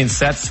in between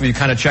sets where you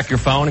kind of check your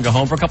phone and go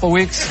home for a couple of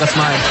weeks. That's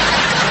my...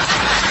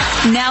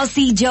 Now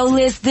see Joe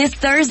List this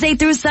Thursday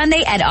through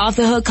Sunday at Off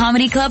the Hook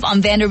Comedy Club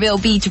on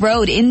Vanderbilt Beach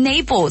Road in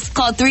Naples.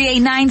 Call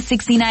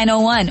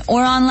 389-6901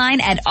 or online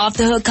at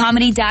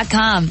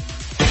offthehookcomedy.com.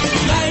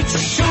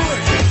 Life's short.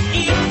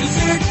 Eat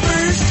dessert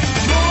first.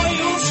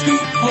 Royal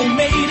Scoop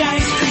homemade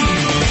ice cream.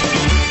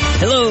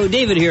 Hello,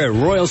 David here at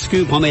Royal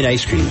Scoop Homemade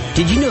Ice Cream.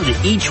 Did you know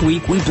that each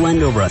week we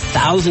blend over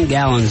 1,000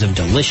 gallons of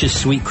delicious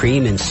sweet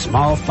cream in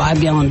small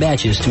 5-gallon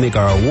batches to make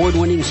our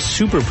award-winning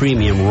super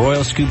premium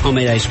Royal Scoop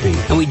Homemade Ice Cream?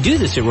 And we do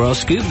this at Royal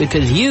Scoop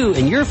because you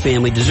and your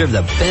family deserve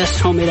the best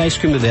homemade ice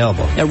cream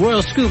available. At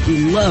Royal Scoop,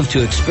 we love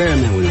to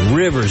experiment with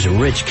rivers of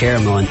rich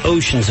caramel and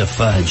oceans of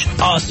fudge,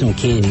 awesome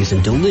candies,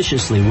 and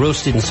deliciously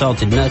roasted and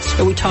salted nuts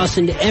that we toss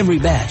into every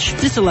batch.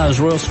 This allows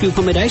Royal Scoop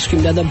Homemade Ice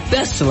Cream to have the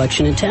best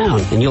selection in town,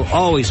 and you'll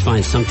always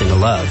find something to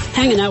love.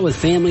 Hanging out with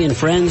family and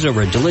friends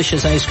over a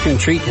delicious ice cream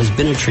treat has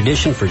been a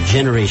tradition for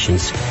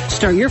generations.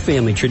 Start your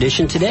family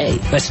tradition today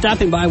by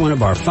stopping by one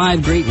of our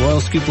 5 great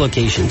Royal Scoop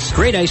locations.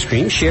 Great ice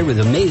cream shared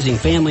with amazing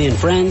family and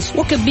friends.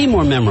 What could be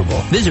more memorable?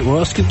 Visit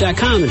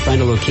royalscoop.com and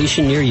find a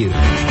location near you.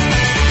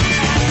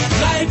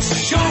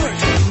 Life's short.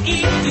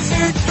 Eat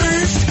dessert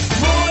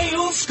first.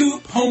 Royal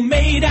Scoop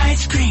homemade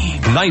ice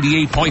cream.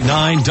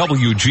 98.9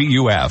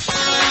 WGUF.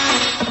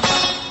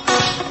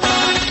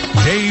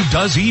 Dave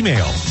does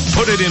email.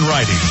 Put it in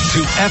writing to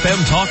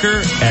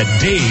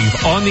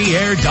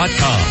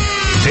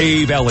fmtalker@daveontheair.com.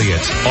 Dave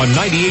Elliott on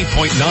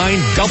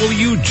 98.9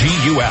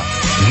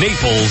 WGUF,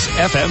 Naples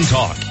FM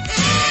Talk.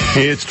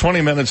 It's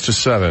 20 minutes to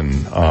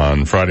 7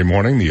 on Friday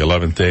morning, the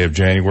 11th day of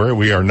January.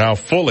 We are now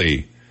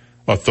fully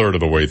a third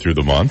of the way through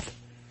the month.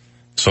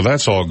 So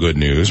that's all good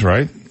news,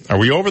 right? Are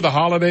we over the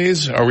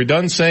holidays? Are we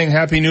done saying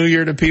Happy New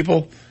Year to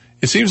people?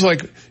 It seems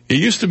like it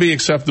used to be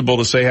acceptable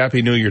to say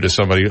Happy New Year to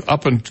somebody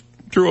up and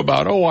through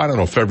about,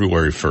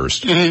 February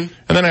 1st. Mm-hmm.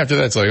 And then after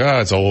that, it's like,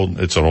 it's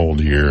an old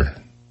year.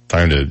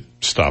 Time to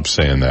stop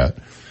saying that.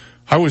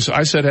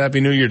 I said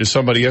Happy New Year to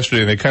somebody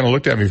yesterday, and they kind of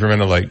looked at me for a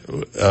minute like,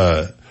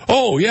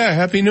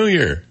 Happy New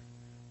Year.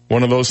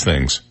 One of those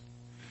things.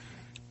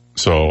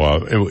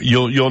 So,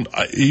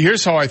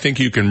 here's how I think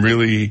you can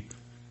really,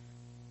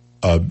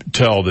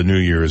 tell the New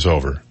Year is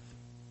over.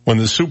 When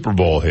the Super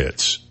Bowl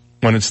hits.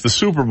 When it's the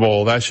Super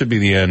Bowl, that should be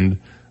the end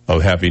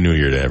of Happy New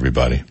Year to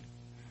everybody.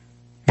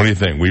 What do you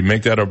think? We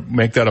make that a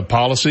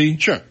policy?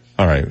 Sure.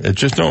 All right. It's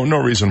just no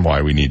reason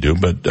why we need to,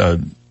 but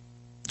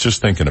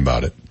just thinking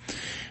about it.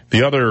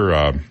 The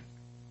other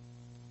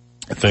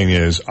thing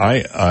is,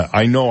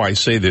 I know I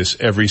say this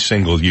every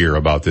single year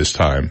about this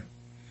time,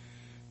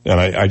 and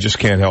I just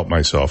can't help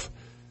myself.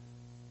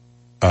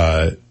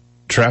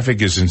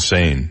 Traffic is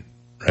insane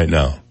right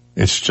now.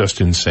 It's just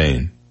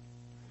insane.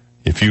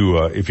 If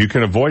you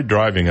can avoid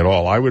driving at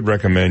all, I would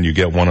recommend you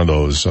get one of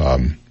those.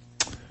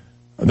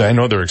 I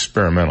know they're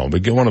experimental,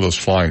 but get one of those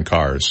flying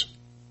cars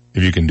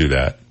if you can do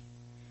that.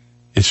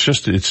 It's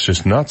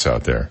just nuts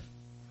out there.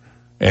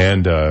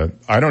 And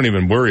I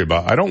don't worry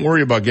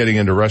about getting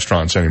into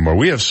restaurants anymore.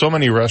 We have so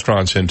many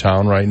restaurants in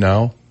town right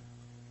now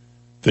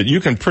that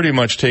you can pretty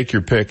much take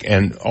your pick,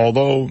 and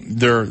although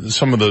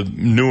some of the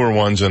newer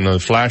ones and the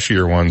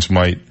flashier ones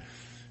might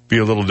be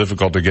a little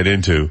difficult to get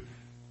into,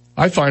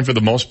 I find for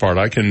the most part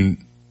I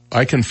can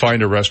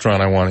find a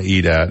restaurant I want to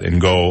eat at and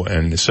go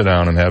and sit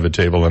down and have a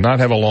table and not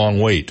have a long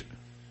wait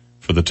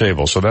for the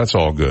table. So that's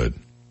all good.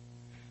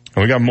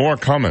 And we got more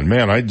coming.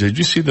 Man, did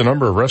you see the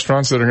number of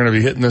restaurants that are going to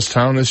be hitting this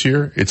town this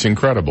year? It's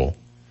incredible.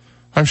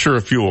 I'm sure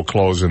a few will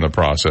close in the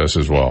process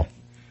as well.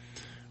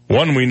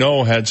 One we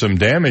know had some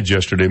damage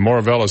yesterday,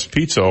 Moravella's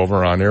Pizza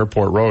over on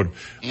Airport Road.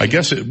 I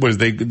guess it was,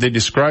 they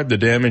described the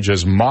damage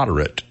as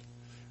moderate.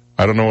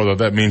 I don't know whether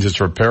that means it's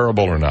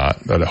repairable or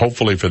not, but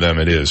hopefully for them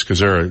it is, because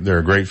they're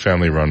a great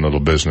family-run little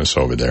business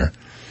over there.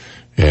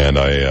 And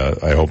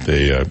I hope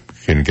they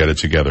can get it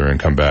together and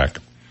come back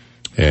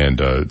and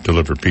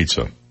deliver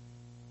pizza.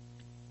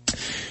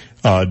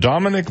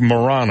 Dominic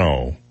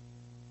Morano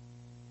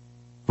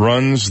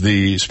runs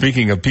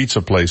speaking of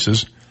pizza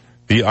places,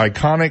 the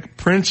iconic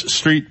Prince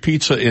Street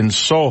Pizza in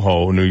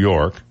Soho, New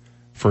York,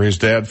 for his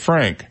dad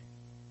Frank,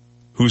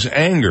 whose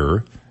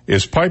anger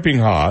is piping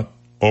hot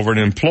over an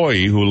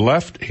employee who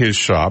left his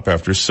shop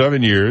after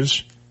 7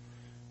 years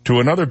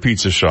to another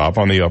pizza shop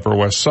on the Upper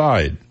West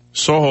Side.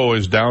 Soho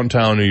is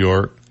downtown New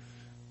York,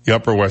 the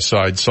Upper West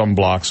Side some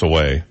blocks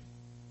away.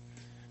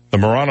 The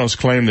Moranos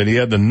claim that he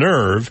had the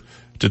nerve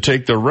to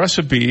take the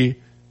recipe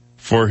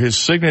for his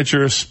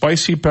signature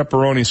spicy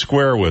pepperoni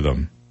square with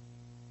him.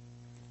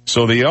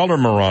 So the elder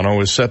Morano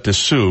is set to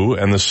sue,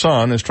 and the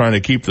son is trying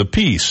to keep the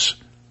peace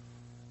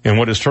in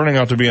what is turning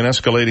out to be an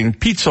escalating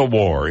pizza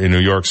war in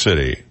New York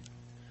City.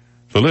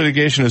 The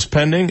litigation is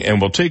pending and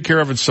will take care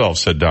of itself,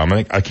 said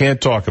Dominic. I can't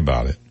talk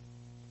about it.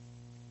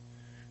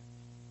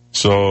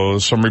 So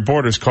some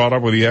reporters caught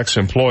up with the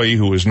ex-employee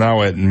who is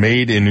now at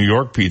Made in New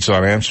York Pizza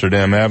on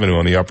Amsterdam Avenue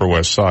on the Upper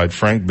West Side.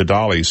 Frank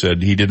Badali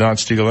said he did not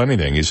steal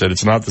anything. He said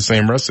it's not the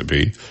same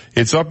recipe.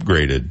 It's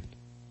upgraded.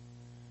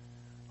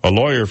 A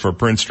lawyer for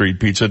Prince Street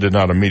Pizza did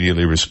not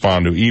immediately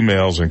respond to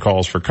emails and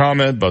calls for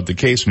comment, but the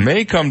case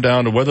may come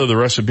down to whether the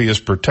recipe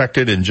is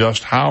protected and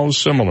just how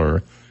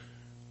similar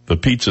the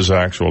pizzas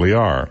actually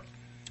are.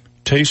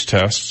 Taste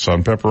tests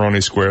on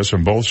pepperoni squares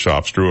from both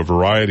shops drew a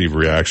variety of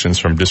reactions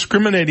from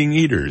discriminating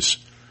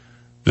eaters.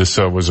 This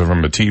was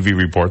from a TV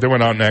report. They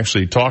went out and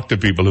actually talked to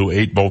people who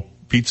ate both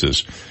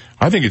pizzas.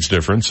 I think it's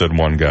different, said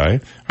one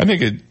guy.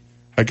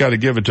 I got to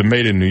give it to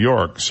Made in New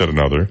York, said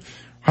another.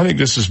 I think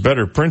this is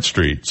better Prince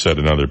Street, said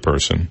another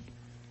person.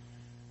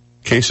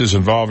 Cases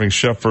involving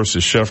chef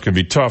versus chef can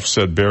be tough,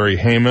 said Barry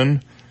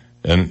Heyman,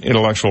 an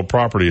intellectual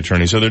property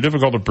attorney. So they're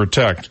difficult to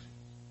protect.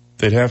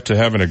 They'd have to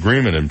have an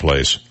agreement in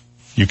place.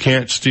 You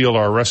can't steal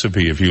our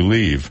recipe if you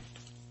leave.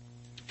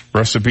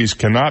 Recipes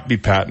cannot be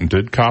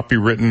patented,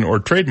 copywritten, or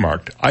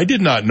trademarked. I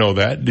did not know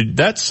that.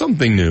 That's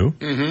something new.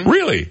 Mm-hmm.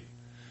 Really?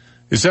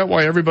 Is that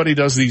why everybody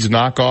does these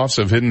knockoffs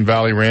of Hidden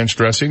Valley Ranch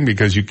dressing?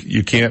 Because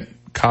you can't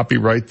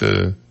copyright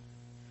the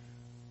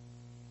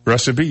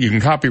recipe? You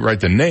can copyright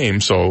the name,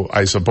 so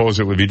I suppose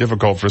it would be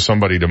difficult for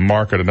somebody to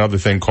market another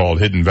thing called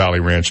Hidden Valley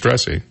Ranch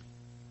dressing.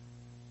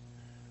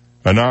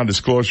 A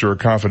non-disclosure or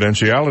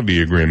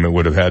confidentiality agreement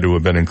would have had to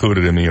have been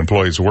included in the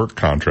employee's work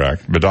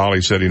contract.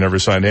 Badali said he never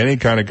signed any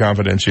kind of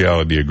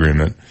confidentiality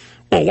agreement.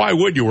 Well, why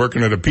would you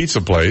working at a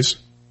pizza place?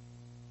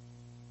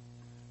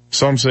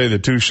 Some say the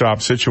two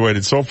shops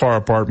situated so far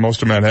apart,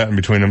 most of Manhattan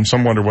between them,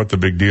 some wonder what the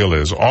big deal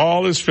is.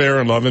 All is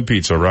fair in love and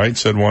pizza, right?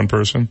 Said one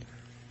person.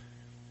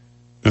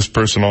 This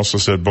person also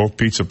said both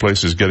pizza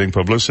places getting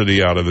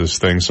publicity out of this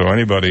thing, so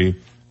any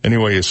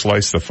way you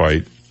slice the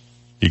fight,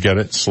 you get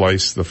it?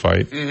 Slice the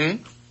fight.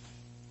 Mm-hmm.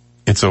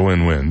 It's a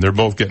win-win. They're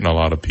both getting a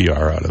lot of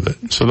PR out of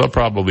it. So they'll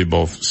probably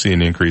both see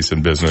an increase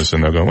in business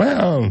and they'll go,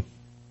 well,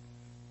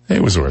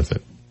 it was worth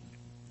it.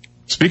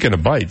 Speaking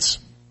of bites,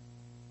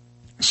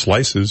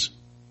 slices.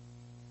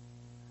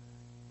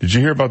 Did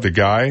you hear about the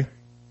guy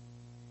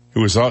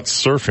who was out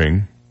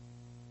surfing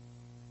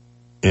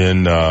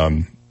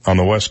on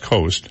the West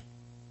Coast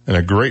and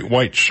a great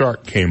white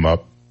shark came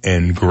up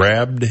and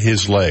grabbed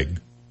his leg?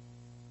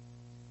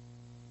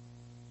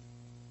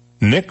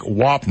 Nick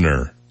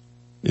Wapner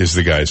is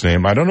the guy's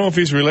name. I don't know if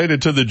he's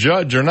related to the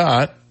judge or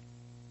not,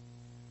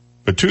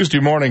 but Tuesday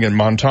morning in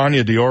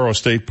Montaña de Oro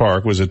State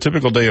Park was a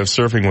typical day of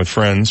surfing with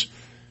friends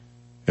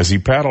as he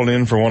paddled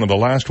in for one of the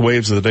last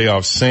waves of the day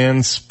off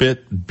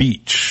Sandspit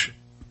Beach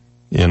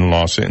near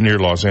Los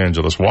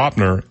Angeles.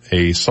 Wapner,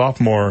 a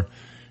sophomore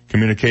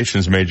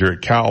communications major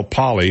at Cal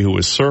Poly who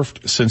has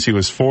surfed since he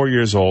was 4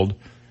 years old,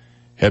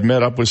 had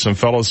met up with some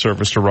fellow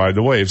surfers to ride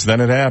the waves. Then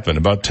it happened.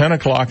 About 10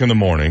 o'clock in the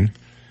morning,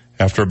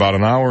 after about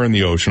an hour in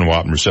the ocean,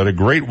 Wapner said, a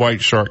great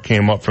white shark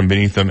came up from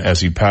beneath him as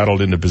he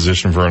paddled into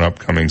position for an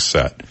upcoming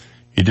set.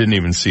 He didn't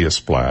even see a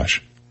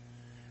splash.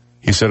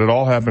 He said, it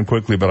all happened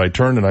quickly, but I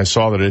turned and I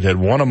saw that it had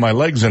one of my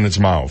legs in its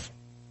mouth.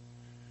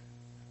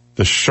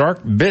 The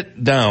shark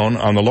bit down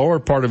on the lower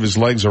part of his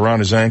legs around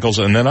his ankles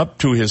and then up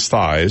to his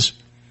thighs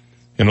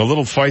in a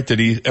little fight that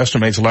he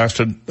estimates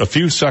lasted a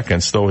few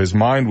seconds, though his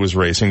mind was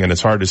racing and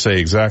it's hard to say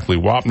exactly.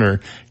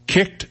 Wapner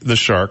kicked the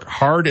shark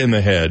hard in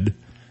the head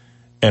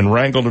and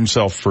wrangled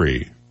himself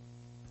free.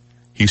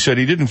 He said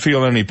he didn't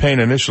feel any pain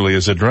initially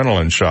as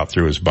adrenaline shot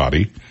through his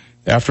body.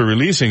 After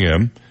releasing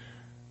him,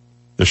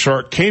 the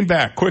shark came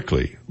back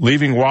quickly,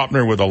 leaving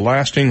Wapner with a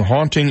lasting,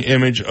 haunting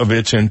image of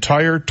its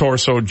entire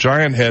torso,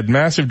 giant head,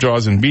 massive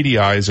jaws, and beady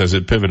eyes as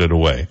it pivoted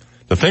away.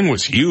 The thing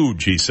was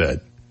huge, he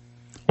said.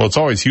 Well, it's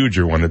always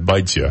huger when it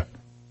bites you.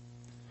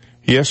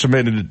 He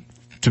estimated it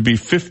to be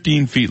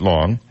 15 feet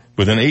long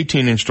with an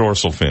 18-inch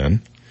dorsal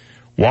fin.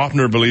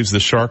 Wapner believes the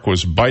shark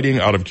was biting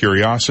out of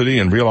curiosity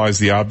and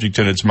realized the object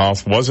in its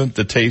mouth wasn't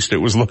the taste it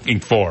was looking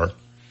for.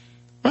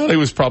 Well, he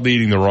was probably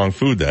eating the wrong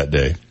food that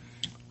day.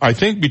 I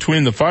think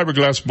between the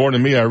fiberglass board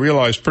and me, I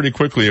realized pretty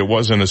quickly it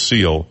wasn't a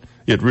seal.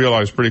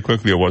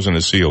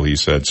 He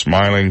said,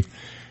 smiling,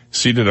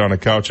 seated on a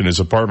couch in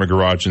his apartment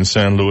garage in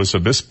San Luis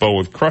Obispo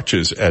with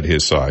crutches at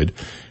his side.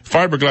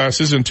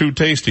 Fiberglass isn't too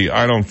tasty,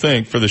 I don't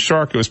think. For the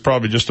shark, it was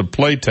probably just a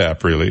play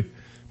tap, really.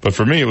 But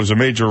for me, it was a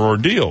major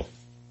ordeal.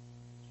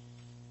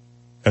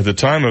 At the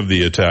time of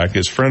the attack,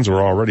 his friends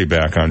were already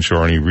back on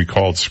shore, and he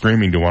recalled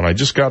screaming to one, I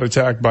just got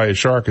attacked by a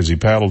shark as he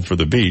paddled for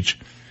the beach.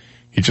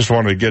 He just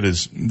wanted to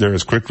get there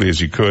as quickly as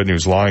he could, and he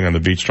was lying on the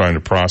beach trying to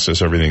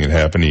process everything that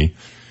happened. He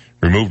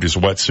removed his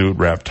wetsuit,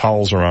 wrapped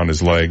towels around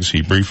his legs.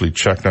 He briefly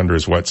checked under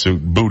his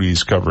wetsuit,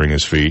 booties covering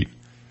his feet.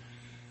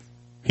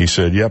 He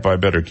said, yep, I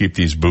better keep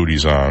these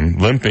booties on.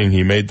 Limping,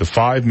 he made the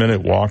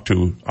 5-minute walk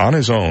on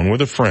his own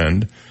with a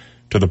friend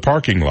to the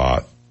parking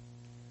lot.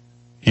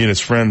 He and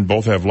his friend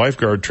both have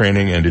lifeguard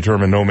training and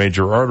determined no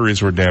major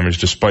arteries were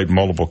damaged despite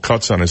multiple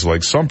cuts on his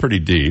legs, some pretty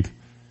deep.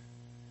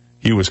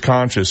 He was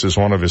conscious as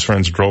one of his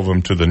friends drove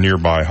him to the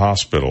nearby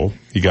hospital.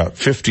 He got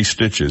 50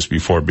 stitches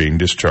before being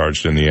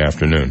discharged in the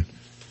afternoon.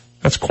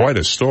 That's quite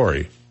a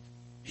story.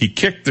 He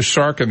kicked the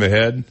shark in the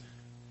head,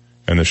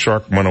 and the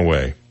shark went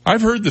away.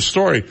 I've heard the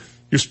story.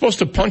 You're supposed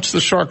to punch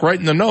the shark right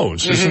in the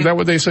nose. Mm-hmm. Isn't that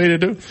what they say to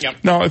do? Yep.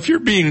 Now, if you're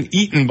being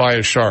eaten by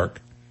a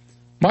shark,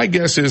 my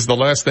guess is the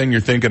last thing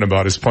you're thinking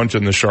about is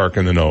punching the shark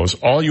in the nose.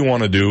 All you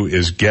want to do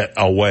is get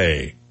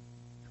away.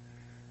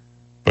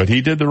 But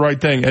he did the right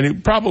thing, and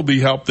it probably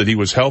helped that he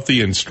was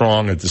healthy and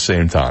strong at the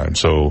same time.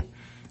 So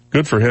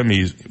Good for him.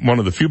 He's one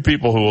of the few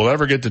people who will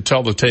ever get to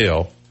tell the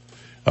tale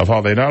of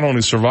how they not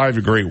only survived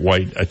a great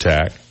white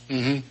attack,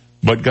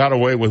 but got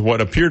away with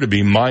what appear to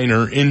be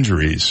minor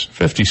injuries.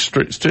 50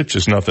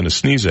 stitches, nothing to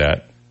sneeze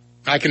at.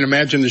 I can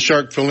imagine the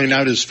shark filling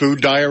out his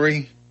food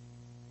diary.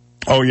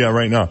 Oh, yeah,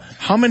 right now.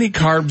 How many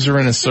carbs are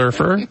in a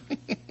surfer?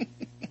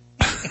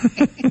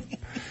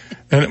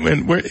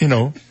 and where, you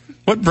know,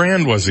 what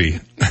brand was he?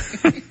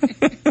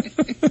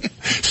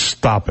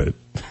 Stop it.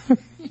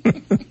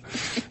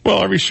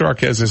 Well, every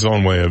shark has his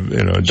own way of,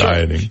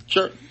 dieting.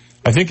 Sure.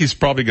 I think he's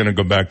probably going to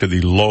go back to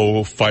the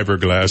low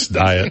fiberglass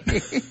diet.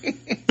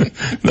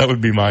 That would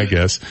be my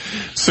guess.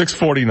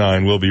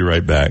 6:49. We'll be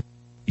right back.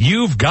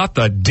 You've got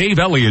the Dave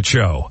Elliott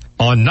Show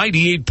on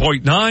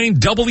 98.9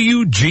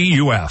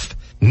 WGUF,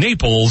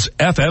 Naples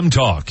FM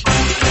Talk.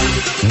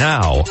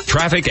 Now,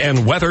 traffic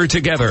and weather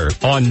together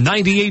on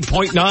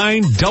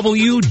 98.9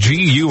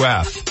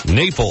 WGUF,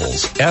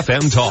 Naples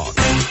FM Talk.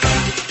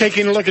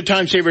 Taking a look at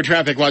time-saver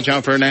traffic, watch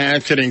out for an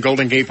accident in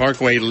Golden Gate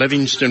Parkway,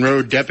 Livingston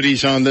Road.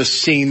 Deputies on the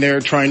scene there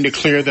trying to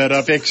clear that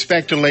up.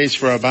 Expect delays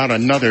for about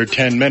another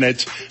 10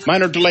 minutes.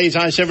 Minor delays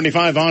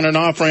I-75 on and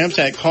off ramps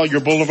at Collier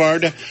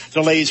Boulevard.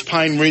 Delays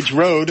Pine Ridge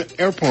Road,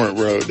 Airport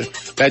Road.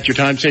 That's your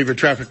time-saver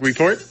traffic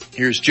report.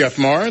 Here's Jeff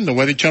Marr and the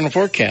Weather Channel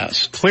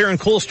forecast. Clear and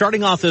cool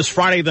starting off this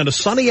Friday, then a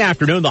sunny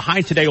afternoon. The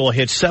high today will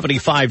hit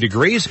 75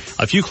 degrees.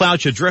 A few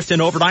clouds should drift in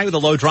overnight with the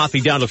low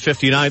dropping down to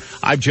 59.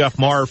 I'm Jeff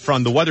Marr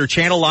from the Weather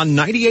Channel on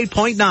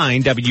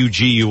 98.9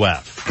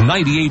 WGUF.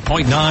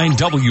 98.9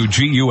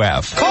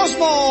 WGUF.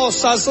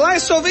 Cosmos, a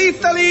slice of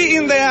Italy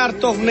in the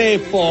heart of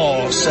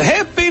Naples.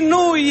 Happy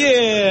New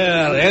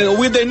Year! And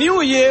with the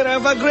New Year, I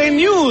have a great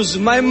news.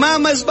 My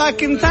mama is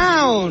back in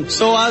town.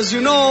 So as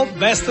you know,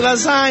 best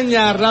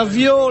lasagna,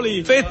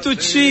 ravioli,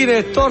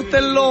 fettuccine,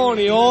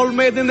 tortelloni, all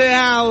made in the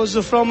house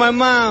from my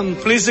mom.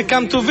 Please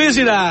come to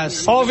visit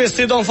us.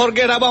 Obviously, don't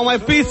forget about my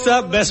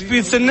pizza. Best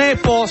pizza in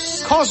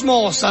Naples.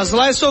 Cosmos, a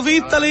slice of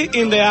Italy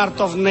in the heart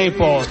of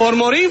Naples. For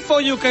more info,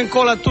 you can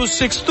call at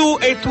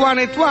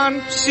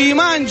 262-8181. Si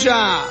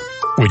mangia!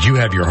 Would you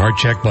have your heart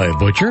checked by a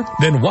butcher?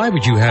 Then why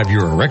would you have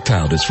your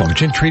erectile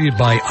dysfunction treated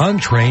by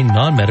untrained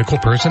non-medical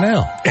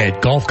personnel?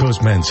 At Gulf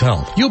Coast Men's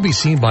Health, you'll be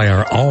seen by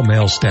our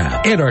all-male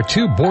staff and our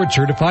 2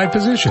 board-certified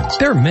physicians.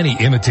 There are many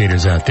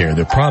imitators out there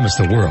that promise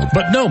the world,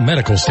 but no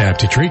medical staff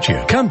to treat you.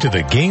 Come to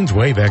the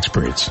Gainswave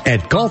experts.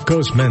 At Gulf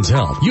Coast Men's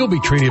Health, you'll be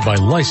treated by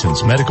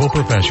licensed medical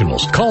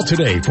professionals. Call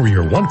today for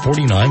your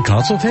 $149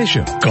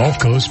 consultation. Gulf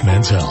Coast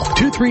Men's Health,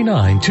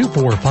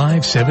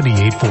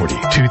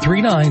 239-245-7840.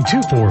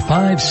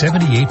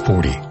 239-245-7840.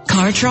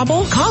 Car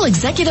trouble? Call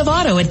Executive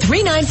Auto at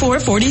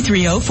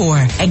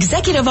 394-4304.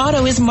 Executive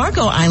Auto is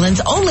Marco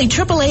Island's only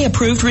AAA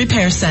approved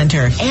repair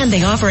center, and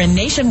they offer a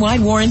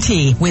nationwide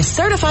warranty. With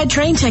certified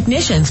trained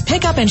technicians,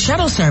 pickup and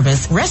shuttle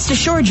service, rest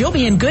assured you'll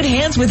be in good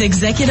hands with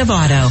Executive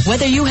Auto.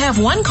 Whether you have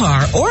one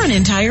car or an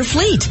entire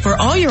fleet, for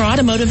all your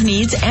automotive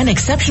needs and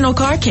exceptional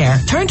car care,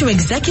 turn to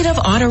Executive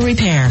Auto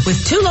Repair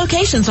with 2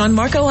 locations on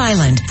Marco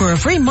Island. For a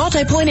free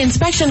multi-point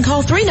inspection,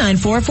 call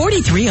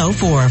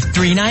 394-4304.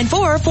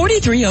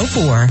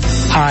 394-4304.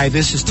 Hi,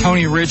 this is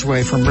Tony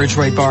Ridgway from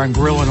Ridgway Bar and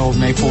Grill in Old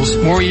Naples.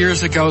 More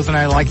years ago than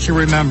I like to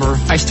remember,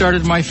 I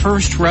started my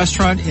first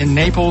restaurant in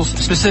Naples,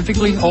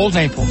 specifically Old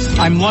Naples.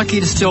 I'm lucky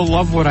to still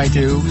love what I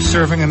do,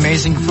 serving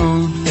amazing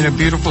food in a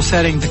beautiful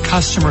setting to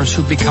customers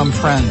who become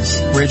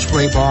friends.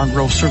 Ridgway Bar and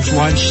Grill serves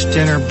lunch,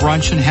 dinner,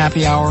 brunch, and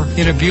happy hour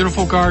in a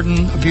beautiful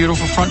garden, a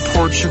beautiful front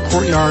porch, a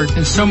courtyard,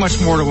 and so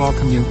much more to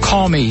welcome you.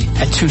 Call me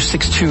at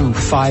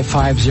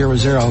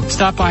 262-5500.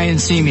 Stop by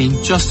and see me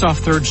just off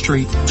 3rd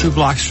Street, 2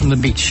 blocks from the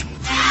beach.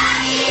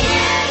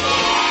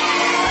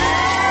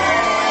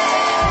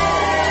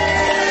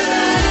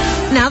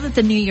 Now that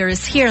the new year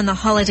is here and the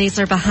holidays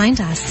are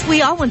behind us,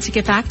 we all want to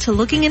get back to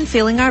looking and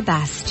feeling our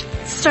best.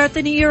 Start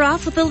the new year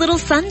off with a little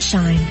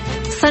sunshine.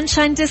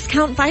 Sunshine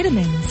Discount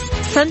Vitamins.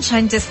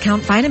 Sunshine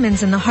Discount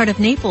Vitamins in the heart of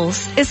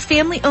Naples is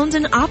family owned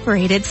and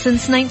operated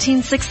since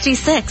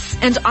 1966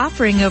 and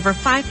offering over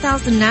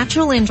 5,000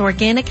 natural and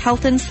organic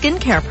health and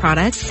skincare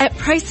products at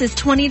prices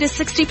 20 to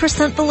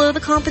 60% below the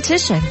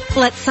competition.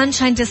 Let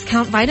Sunshine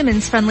Discount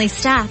Vitamins friendly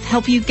staff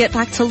help you get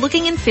back to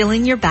looking and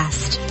feeling your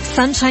best.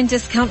 Sunshine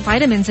Discount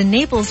Vitamins in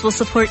Naples will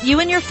support you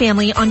and your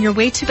family on your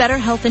way to better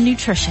health and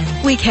nutrition.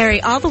 We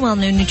carry all the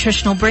well-known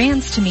nutritional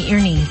brands to meet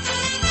your needs.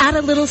 Add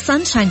a little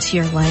sunshine to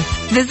your life.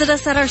 Visit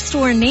us at our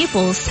store in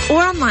Naples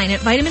or online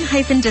at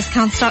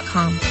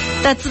vitamin-discounts.com.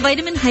 That's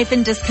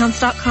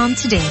vitamin-discounts.com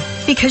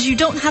today, because you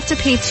don't have to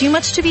pay too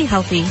much to be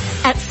healthy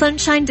at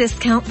Sunshine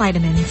Discount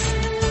Vitamins.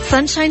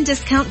 Sunshine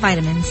Discount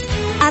Vitamins.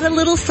 Add a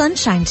little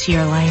sunshine to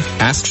your life.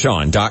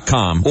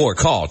 AskSean.com or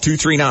call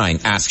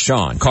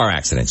 239-ASK-SEAN. Car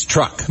accidents,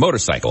 truck,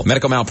 motorcycle,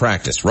 medical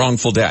malpractice,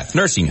 wrongful death,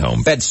 nursing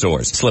home, bed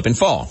sores, slip and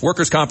fall,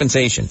 workers'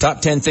 compensation. Top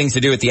 10 things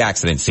to do at the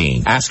accident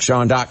scene.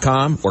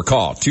 AskSean.com or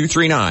call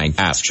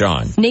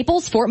 239-ASK-SEAN.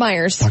 Naples, Fort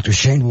Myers. Dr.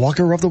 Shane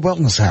Walker of the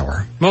Wellness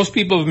Hour. Most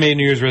people have made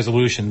New Year's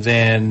resolutions,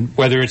 and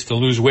whether it's to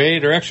lose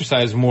weight or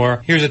exercise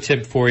more, here's a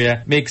tip for you.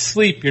 Make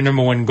sleep your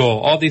number one goal.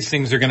 All these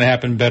things are going to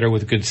happen better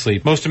with good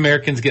sleep. Most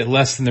Americans get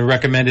less than the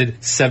recommended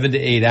 7 to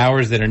 8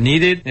 hours that are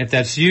needed. And if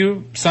that's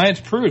you, science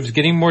proves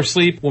getting more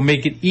sleep will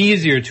make it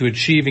easier to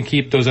achieve and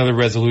keep those other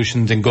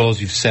resolutions and goals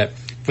you've set.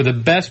 For the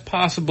best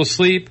possible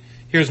sleep,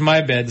 here's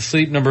my bed, the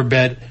Sleep Number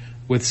bed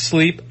with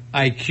Sleep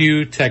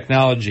IQ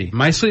technology.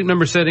 My sleep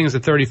number setting is a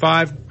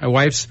 35. My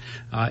wife's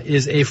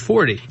is a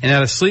 40. And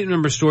at a Sleep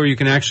Number store, you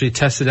can actually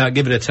test it out,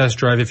 give it a test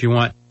drive if you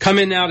want. Come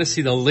in now to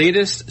see the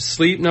latest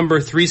Sleep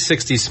Number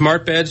 360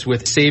 smart beds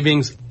with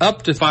savings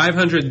up to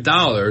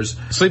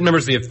 $500. Sleep Number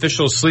is the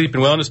official sleep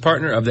and wellness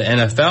partner of the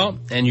NFL,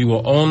 and you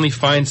will only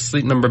find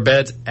Sleep Number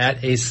beds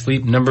at a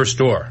Sleep Number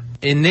store.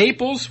 In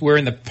Naples, we're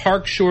in the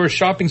Park Shore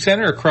Shopping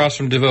Center across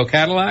from DeVoe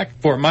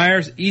Cadillac. Fort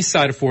Myers, east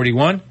side of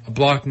 41, a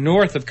block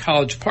north of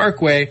College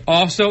Parkway.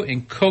 Also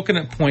in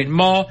Coconut Point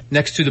Mall,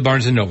 next to the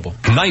Barnes & Noble.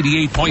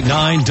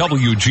 98.9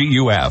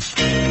 WGUF.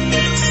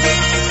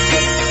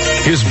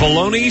 His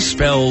baloney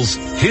spells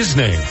his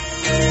name.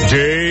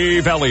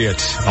 Dave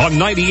Elliott on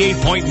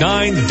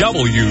 98.9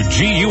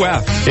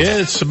 WGUF.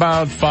 It's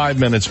about 5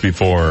 minutes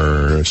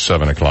before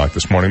 7 o'clock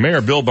this morning. Mayor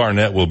Bill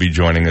Barnett will be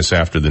joining us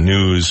after the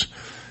news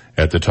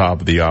at the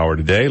top of the hour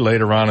today.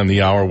 Later on in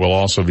the hour, we'll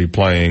also be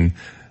playing,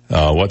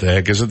 what the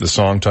heck is it? The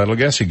song title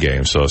guessing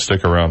game. So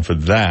stick around for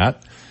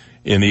that.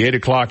 In the 8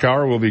 o'clock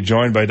hour, we'll be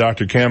joined by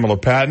Dr. Kamela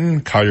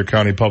Patton, Collier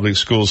County Public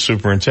Schools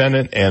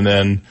Superintendent, and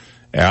then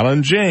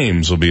Alan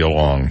James will be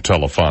along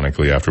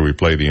telephonically after we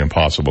play the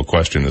impossible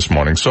question this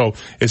morning. So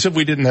as if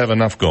we didn't have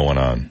enough going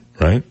on,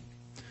 right?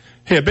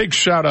 Hey, a big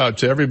shout out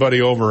to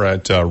everybody over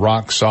at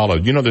Rock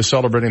Solid. You know, they're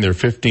celebrating their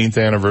 15th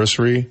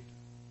anniversary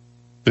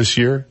this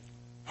year.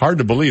 Hard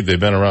to believe they've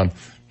been around.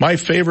 My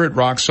favorite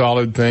Rock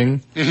Solid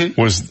thing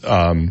was,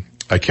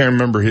 I can't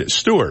remember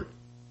Stuart.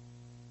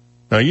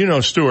 Now, you know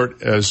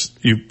Stuart, as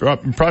you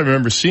probably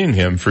remember seeing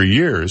him for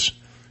years.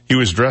 He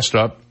was dressed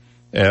up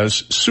as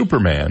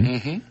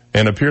Superman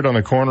and appeared on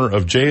the corner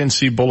of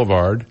J&C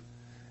Boulevard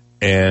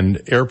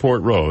and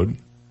Airport Road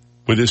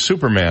with his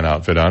Superman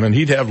outfit on. And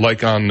he'd have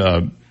like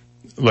on,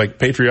 like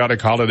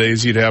patriotic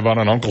holidays, he'd have on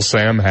an Uncle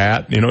Sam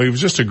hat. You know, he was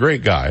just a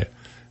great guy.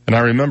 And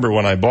I remember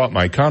when I bought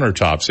my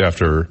countertops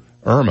after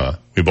Irma,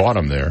 we bought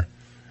them there.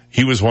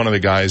 He was one of the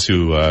guys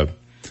who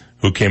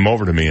came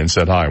over to me and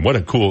said hi. What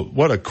a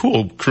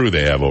cool crew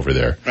they have over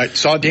there. Right.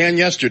 Saw Dan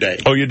yesterday.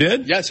 Oh, you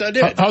did? Yes, I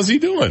did. How's he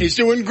doing? He's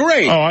doing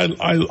great. Oh,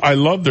 I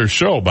love their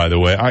show, by the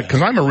way.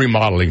 Cause I'm a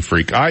remodeling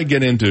freak. I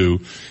get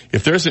into,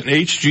 if there's an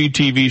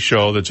HGTV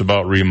show that's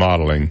about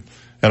remodeling,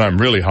 and I'm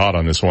really hot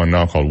on this one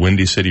now called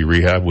Windy City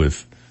Rehab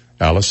with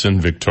Allison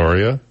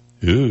Victoria.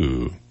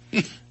 Ooh.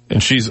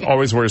 And she's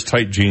always wears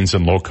tight jeans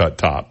and low-cut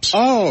tops.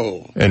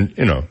 Oh. And,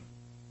 you know,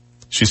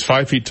 she's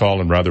 5 feet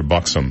tall and rather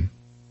buxom.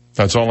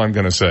 That's all I'm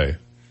going to say.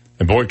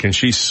 And boy, can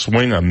she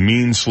swing a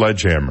mean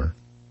sledgehammer.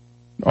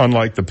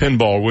 Unlike the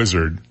Pinball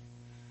Wizard.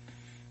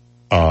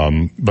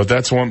 But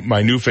that's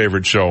my new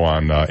favorite show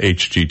on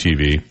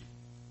HGTV.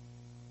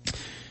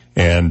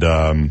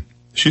 And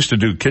she used to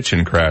do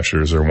Kitchen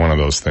Crashers or one of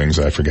those things.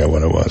 I forget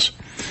what it was.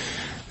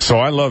 So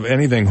I love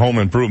anything home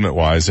improvement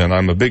wise, and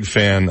I'm a big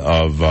fan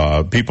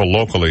of people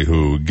locally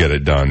who get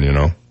it done, you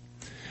know.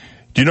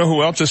 Do you know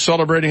who else is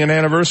celebrating an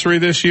anniversary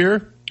this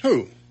year?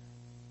 Who?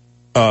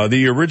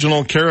 The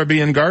original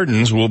Caribbean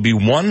Gardens will be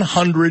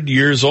 100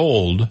 years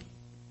old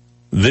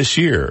this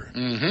year.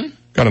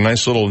 Got a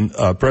nice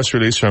little press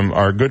release from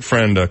our good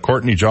friend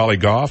Courtney Jolly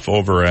Goff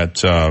over at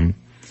the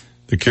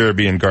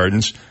Caribbean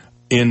Gardens.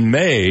 In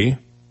May,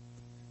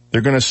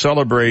 they're going to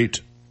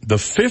celebrate the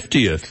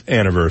 50th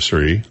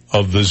anniversary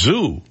of the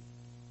zoo,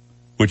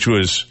 which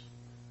was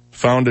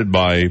founded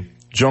by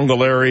Jungle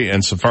Larry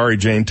and Safari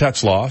Jane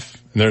Tetzloff.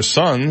 And their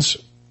sons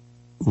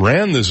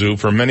ran the zoo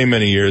for many,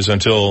 many years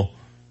until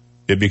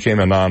it became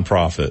a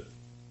nonprofit.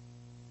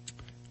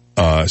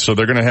 So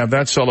they're going to have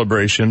that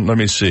celebration. Let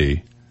me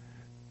see.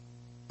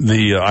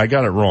 I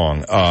got it wrong.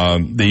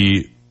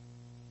 The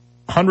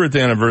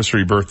 100th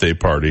anniversary birthday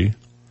party,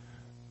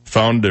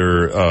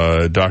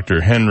 founder, Dr.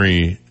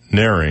 Henry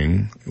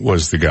Naring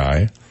was the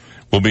guy,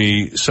 will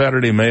be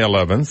Saturday, May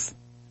 11th.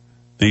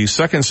 The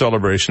second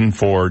celebration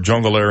for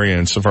Jungle Larry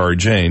and Safari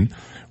Jane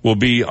will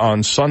be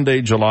on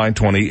Sunday, July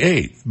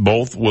 28th.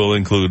 Both will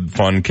include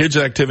fun kids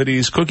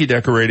activities, cookie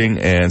decorating,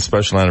 and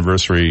special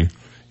anniversary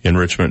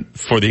enrichment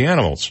for the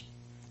animals.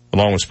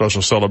 Along with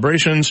special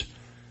celebrations,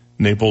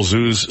 Naples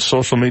Zoo's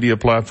social media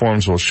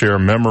platforms will share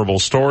memorable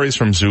stories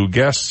from zoo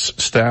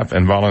guests, staff,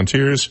 and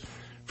volunteers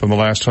from the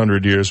last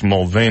 100 years.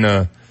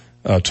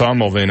 Tom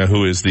Mulvaney,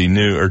 who is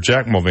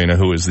Jack Mulvaney,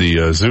 who is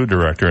the zoo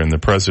director and the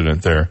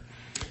president there,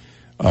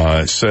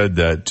 said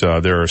that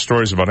there are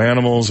stories about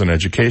animals and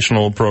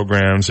educational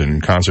programs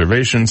and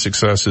conservation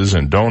successes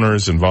and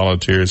donors and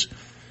volunteers.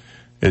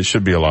 It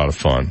should be a lot of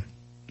fun.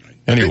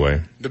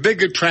 Anyway. The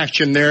big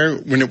attraction there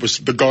when it was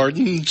the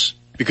gardens,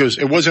 because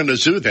it wasn't a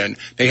zoo then,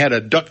 they had a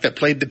duck that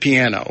played the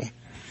piano.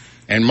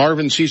 And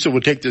Marvin Cecil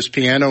would take this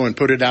piano and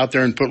put it out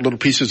there and put little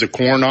pieces of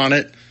corn on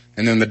it.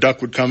 And then the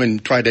duck would come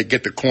and try to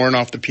get the corn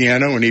off the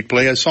piano and he'd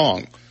play a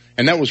song.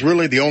 And that was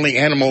really the only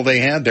animal they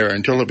had there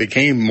until it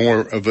became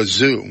more of a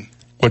zoo.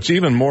 What's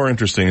even more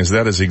interesting is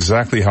that is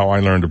exactly how I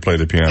learned to play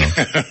the piano.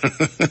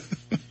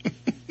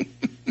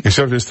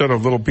 Except instead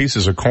of little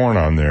pieces of corn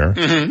on there,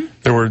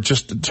 there were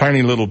just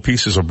tiny little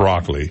pieces of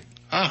broccoli.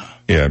 Ah.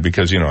 Yeah,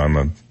 because, I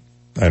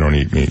don't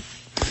eat meat.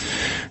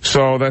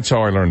 So that's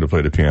how I learned to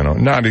play the piano.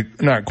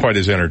 Not quite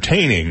as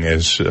entertaining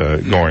as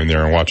going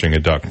there and watching a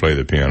duck play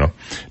the piano.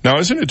 Now,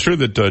 isn't it true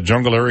that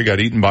Jungle Larry got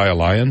eaten by a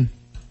lion?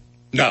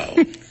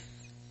 No.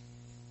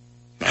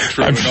 Not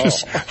true at all.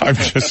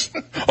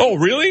 Oh,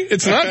 really?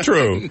 It's not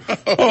true.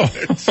 No,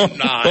 it's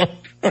not.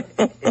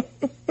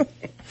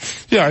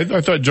 Yeah,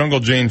 I thought Jungle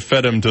Jane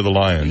fed him to the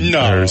lion.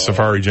 No. Or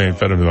Safari Jane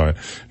fed him to the lion.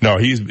 No,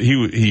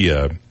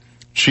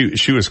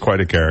 she was quite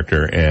a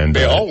character, and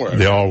they all were.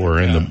 They all were,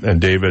 and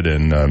David,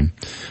 and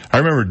I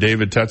remember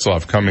David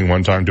Tetzloff coming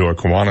one time to a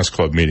Kiwanis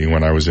Club meeting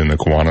when I was in the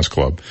Kiwanis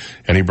Club,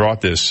 and he brought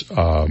this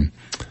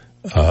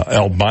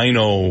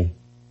albino,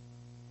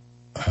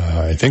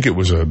 I think it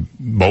was a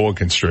boa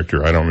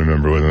constrictor, I don't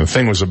remember, and the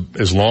thing was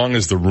as long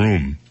as the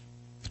room.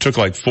 It took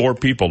like 4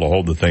 people to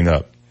hold the thing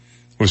up.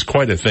 It was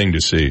quite a thing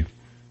to see.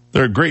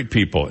 They're great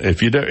people.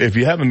 If you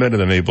haven't been to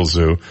the Naples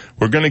Zoo,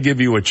 we're going to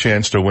give you a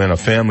chance to win a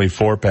family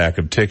 4-pack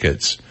of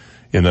tickets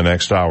in the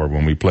next hour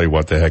when we play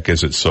What the Heck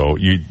Is It? So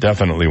you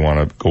definitely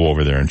want to go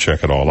over there and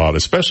check it all out,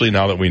 especially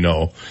now that we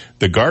know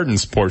the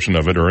gardens portion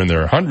of it are in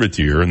their 100th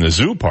year and the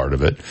zoo part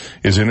of it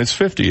is in its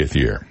 50th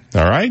year.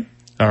 All right?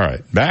 All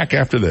right. Back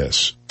after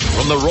this.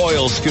 From the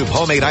Royal Scoop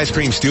Homemade Ice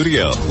Cream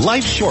Studio,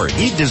 life's short,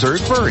 eat dessert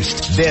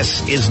first.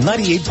 This is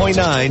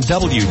 98.9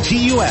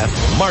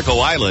 WGUF, Marco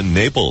Island,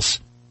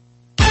 Naples.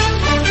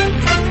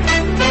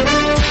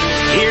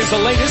 Here's the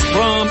latest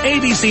from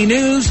ABC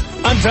News.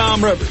 I'm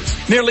Tom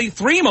Rivers. Nearly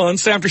 3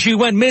 months after she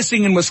went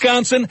missing in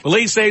Wisconsin,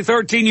 police say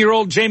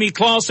 13-year-old Jamie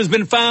Kloss has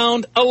been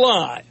found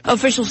alive.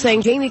 Officials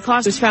saying Jamie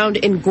Kloss was found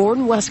in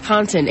Gordon,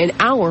 Wisconsin, an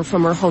hour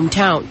from her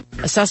hometown.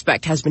 A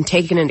suspect has been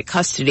taken into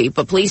custody,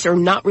 but police are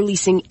not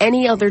releasing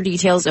any other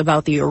details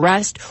about the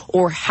arrest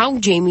or how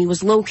Jamie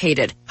was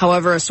located.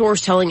 However, a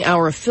source telling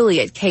our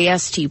affiliate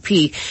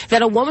KSTP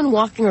that a woman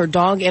walking her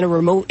dog in a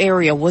remote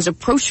area was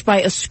approached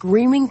by a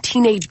screaming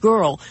teenage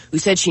girl who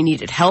said she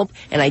needed help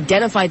and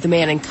identified the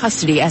man in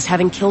custody as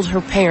having killed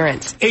her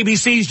parents.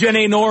 ABC's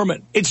Jenée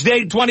Norman. It's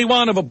day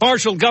 21 of a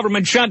partial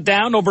government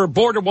shutdown over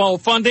border wall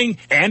funding,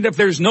 and if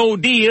there's no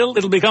deal,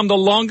 it'll become the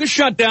longest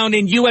shutdown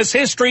in U.S.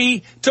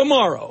 history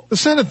tomorrow. The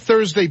Senate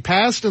Thursday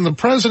passed, and the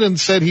president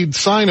said he'd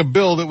sign a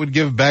bill that would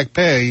give back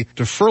pay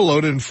to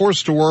furloughed and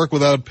forced to work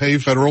without pay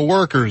federal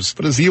workers.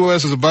 But as the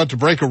U.S. is about to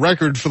break a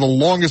record for the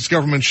longest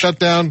government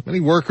shutdown, many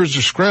workers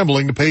are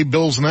scrambling to pay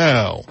bills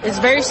now. It's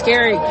very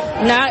scary,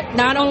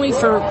 not only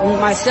for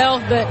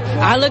myself, but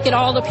I look at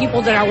all the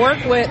people that I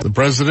work with. The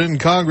president and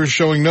Congress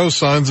showing no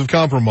signs of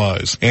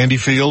compromise. Andy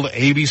Field,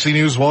 ABC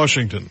News,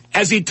 Washington.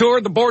 As he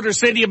toured the border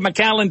city of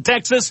McAllen,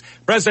 Texas,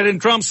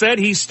 President Trump said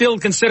he's still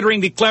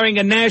considering declaring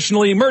a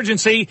national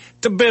emergency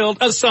to build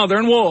a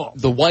southern wall.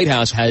 The White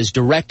House has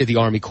directed the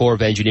Army Corps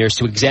of Engineers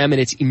to examine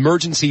its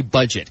emergency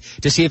budget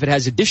to see if it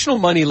has additional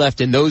money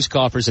left in those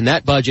coffers in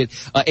that budget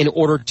in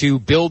order to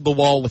build the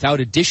wall without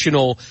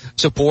additional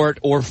support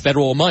or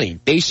federal money,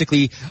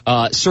 basically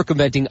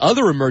circumventing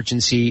other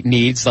emergency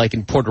needs like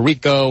in Puerto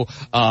Rico,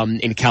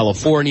 in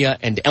California,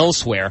 and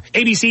elsewhere.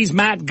 ABC's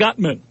Matt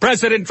Gutman.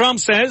 President Trump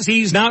says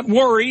he's not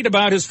worried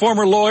about his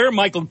former lawyer,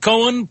 Michael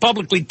Cohen,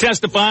 publicly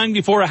testifying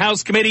before a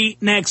House committee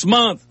next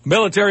month. A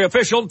military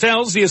official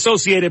tells the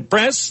Associated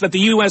Press that the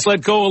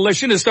U.S.-led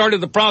coalition has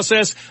started the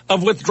process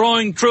of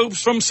withdrawing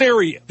troops from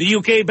Syria. The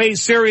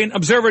UK-based Syrian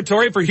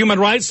Observatory for Human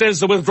Rights says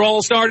the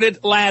withdrawal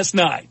started last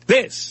night.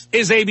 This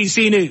is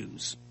ABC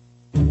News.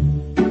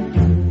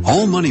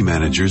 All money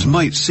managers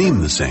might seem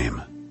the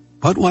same,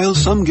 but while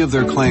some give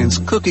their clients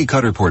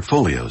cookie-cutter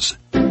portfolios,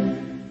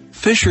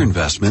 Fisher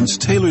Investments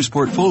tailors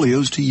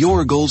portfolios to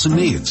your goals and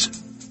needs.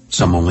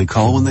 Some only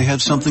call when they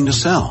have something to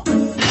sell.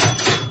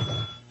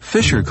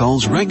 Fisher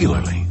calls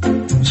regularly,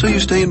 so you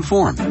stay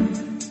informed.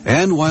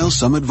 And while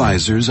some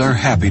advisors are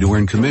happy to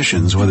earn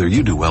commissions whether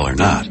you do well or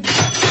not,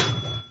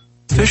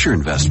 Fisher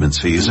Investments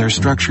fees are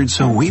structured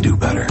so we do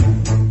better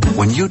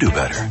when you do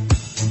better.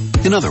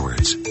 In other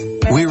words,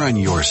 we're on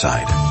your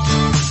side.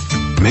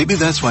 Maybe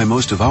that's why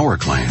most of our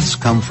clients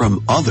come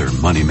from other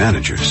money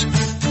managers.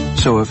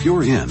 So if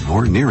you're in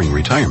or nearing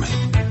retirement,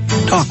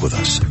 talk with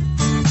us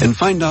and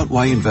find out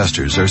why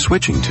investors are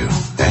switching to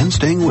and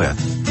staying with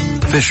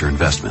Fisher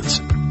Investments.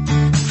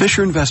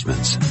 Fisher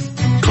Investments.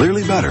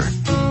 Clearly better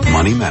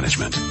money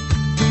management.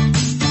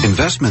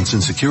 Investments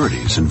in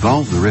securities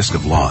involve the risk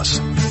of loss.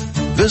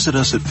 Visit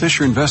us at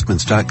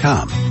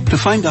FisherInvestments.com to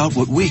find out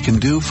what we can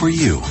do for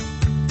you.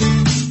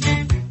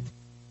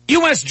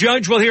 U.S.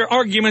 judge will hear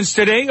arguments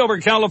today over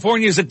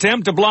California's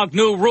attempt to block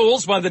new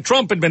rules by the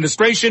Trump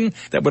administration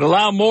that would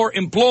allow more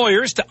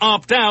employers to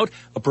opt out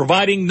of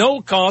providing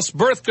no-cost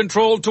birth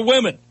control to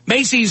women.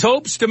 Macy's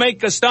hopes to make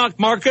the stock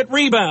market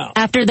rebound.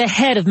 After the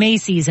head of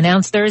Macy's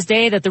announced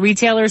Thursday that the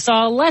retailer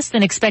saw less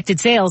than expected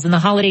sales in the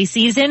holiday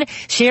season,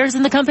 shares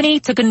in the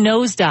company took a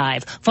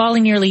nosedive,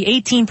 falling nearly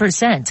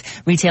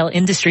 18%. Retail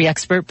industry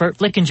expert Bert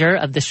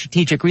Flickinger of the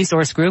Strategic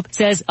Resource Group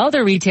says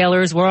other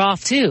retailers were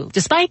off too,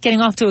 despite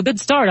getting off to a good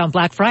start on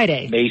Black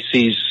Friday.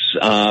 Macy's,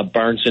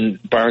 Barnes and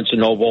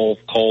Noble,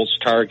 Kohl's,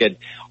 Target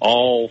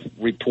all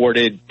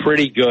reported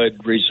pretty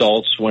good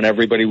results when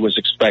everybody was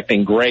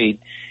expecting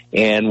great.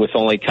 And with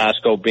only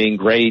Costco being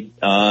great,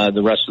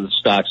 the rest of the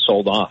stock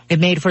sold off. It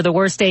made for the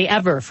worst day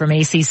ever for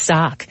Macy's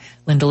stock.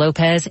 Linda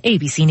Lopez,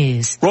 ABC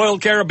News. Royal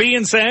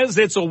Caribbean says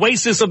its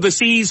Oasis of the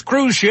Seas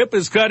cruise ship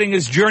is cutting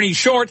its journey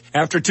short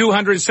after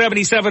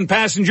 277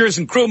 passengers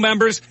and crew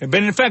members have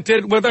been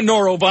infected with a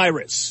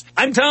norovirus.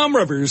 I'm Tom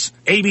Rivers,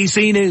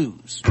 ABC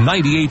News.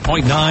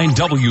 98.9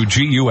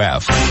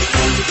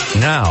 WGUF.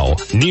 Now,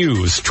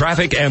 news,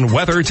 traffic, and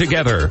weather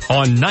together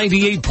on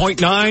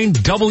 98.9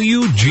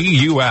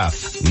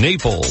 WGUF.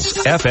 Naples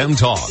FM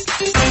Talk.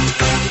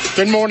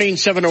 Good morning,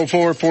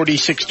 7:04,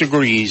 46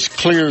 degrees.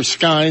 Clear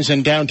skies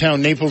in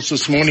downtown Naples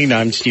this morning.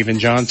 I'm Stephen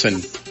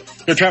Johnson.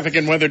 Your traffic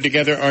and weather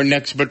together are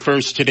next, but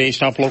first, today's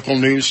top local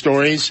news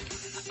stories.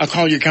 A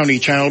Collier County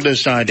child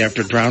has died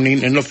after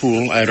drowning in a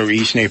pool at her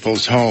East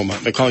Naples home.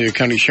 The Collier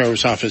County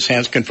Sheriff's Office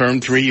has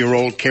confirmed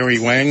 3-year-old Carrie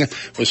Wang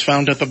was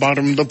found at the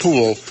bottom of the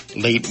pool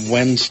late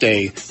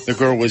Wednesday. The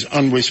girl was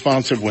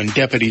unresponsive when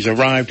deputies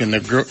arrived, and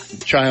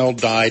the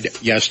child died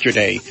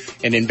yesterday.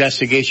 An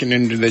investigation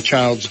into the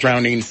child's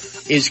drowning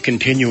is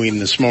continuing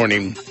this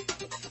morning.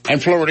 And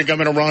Florida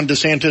Governor Ron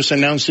DeSantis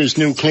announced his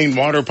new clean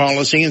water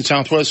policy in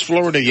Southwest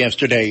Florida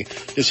yesterday.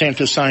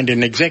 DeSantis signed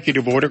an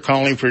executive order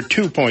calling for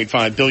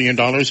 $2.5 billion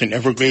in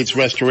Everglades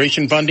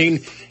restoration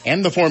funding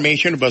and the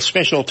formation of a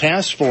special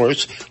task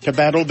force to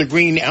battle the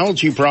green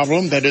algae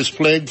problem that has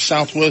plagued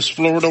Southwest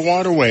Florida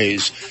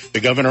waterways.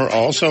 The governor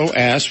also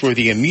asked for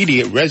the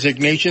immediate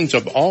resignations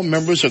of all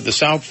members of the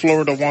South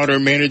Florida Water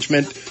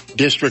Management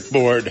District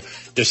Board.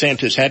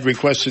 DeSantis had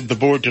requested the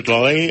board to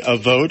delay a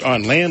vote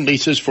on land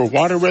leases for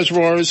water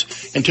reservoirs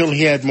until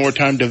he had more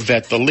time to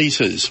vet the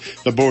leases.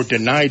 The board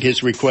denied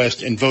his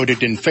request and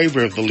voted in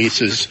favor of the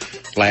leases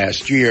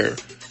last year.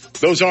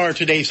 Those are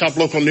today's top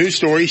local news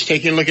stories.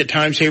 Taking a look at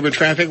time-saver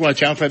traffic.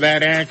 Watch out for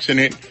that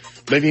accident.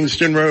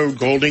 Livingston Road,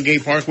 Golden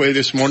Gate Parkway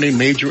this morning,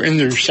 major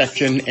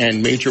intersection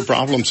and major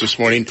problems this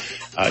morning.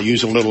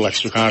 Use a little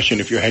extra caution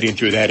if you're heading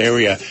through that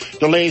area.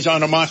 Delays on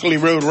Immokalee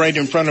Road right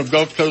in front of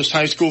Gulf Coast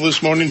High School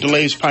this morning.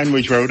 Delays Pine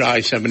Ridge Road,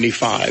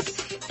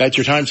 I-75. That's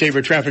your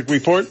time-saver traffic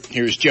report.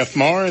 Here's Jeff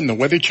Marr and the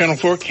Weather Channel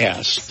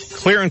forecast.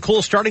 Clear and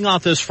cool starting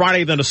off this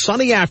Friday, then a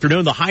sunny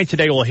afternoon. The high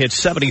today will hit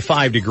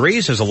 75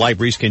 degrees as a light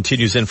breeze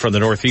continues in from the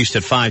northeast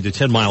at 5 to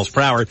 10 miles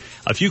per hour.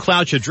 A few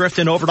clouds should drift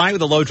in overnight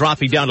with a low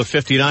dropping down to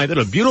 59. Then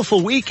a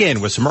beautiful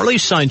weekend with some early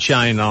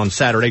sunshine on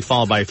Saturday,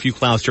 followed by a few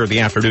clouds during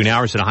the afternoon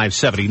hours and a high of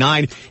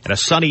 79. And a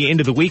sunny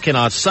into the weekend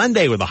on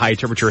Sunday with a high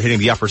temperature hitting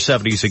the upper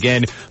 70s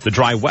again. The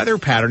dry weather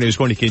pattern is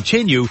going to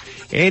continue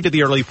into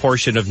the early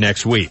portion of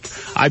next week.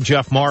 I'm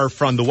Jeff Marr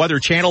from the Weather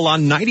Channel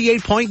on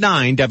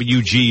 98.9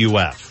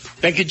 WGUF.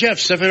 Thank you, Jeff.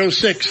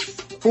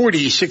 7:06,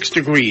 46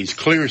 degrees.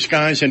 Clear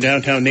skies in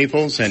downtown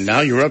Naples, and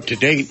now you're up to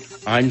date.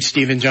 I'm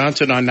Stephen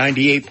Johnson on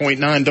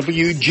 98.9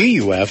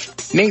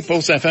 WGUF,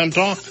 Naples FM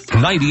Talk.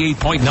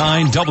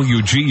 98.9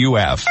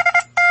 WGUF.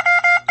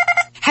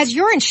 Has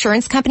your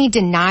insurance company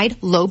denied,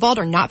 lowballed,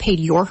 or not paid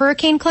your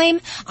hurricane claim?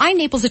 I'm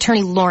Naples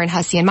attorney Lauren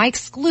Hussey, and my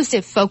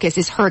exclusive focus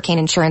is hurricane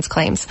insurance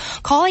claims.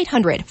 Call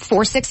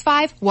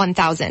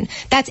 800-465-1000.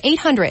 That's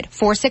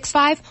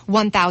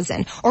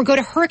 800-465-1000. Or go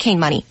to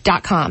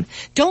hurricanemoney.com.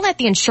 Don't let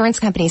the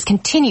insurance companies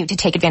continue to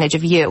take advantage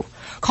of you.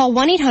 Call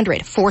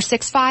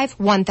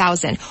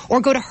 1-800-465-1000 or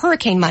go to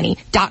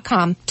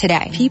hurricanemoney.com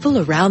today. People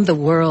around the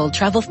world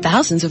travel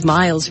thousands of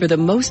miles for the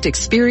most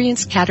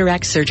experienced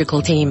cataract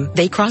surgical team.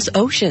 They cross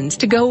oceans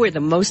to go where the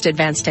most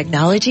advanced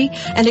technology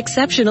and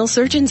exceptional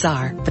surgeons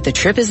are. But the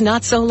trip is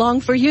not so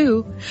long for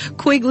you.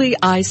 Quigley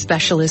Eye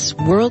Specialists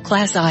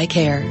World-Class Eye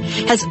Care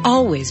has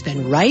always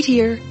been right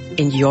here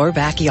in your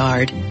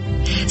backyard.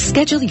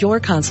 Schedule your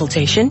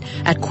consultation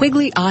at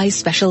Quigley Eye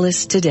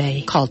Specialists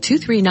today. Call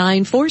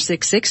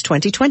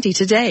 239-466-2020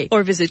 today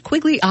or visit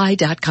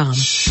QuigleyEye.com.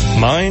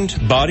 Mind,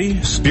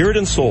 body, spirit,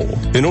 and soul.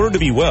 In order to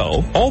be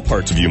well, all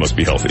parts of you must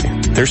be healthy.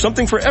 There's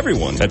something for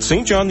everyone at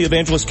St. John the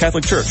Evangelist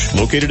Catholic Church,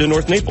 located in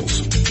North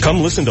Naples.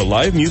 Come listen to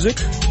live music,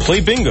 play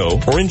bingo,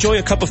 or enjoy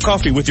a cup of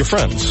coffee with your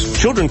friends.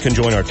 Children can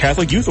join our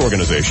Catholic Youth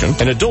Organization,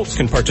 and adults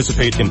can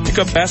participate in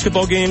pickup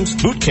basketball games,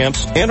 boot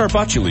camps, and our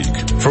bocce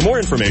league. For more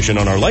information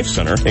on our Life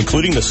Center,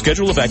 including the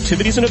schedule of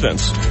activities and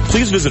events,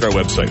 please visit our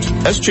website,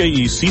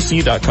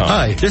 sjecc.com.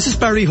 Hi, this is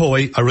Barry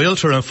Hoy, a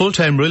realtor and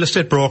full-time real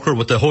estate broker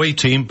with the Hoy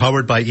team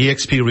powered by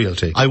eXp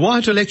Realty. I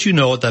wanted to let you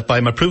know that by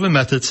my proven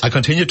methods, I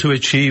continue to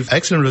achieve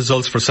excellent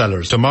results for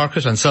sellers to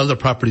market and sell their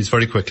properties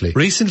very quickly.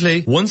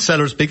 Recently, one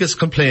seller's biggest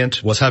complaint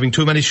was having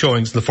too many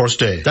showings the first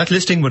day. That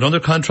listing went under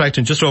contract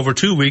in just over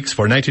 2 weeks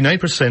for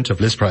 99% of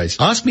list price.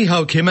 Ask me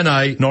how Kim and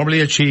I normally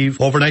achieve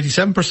over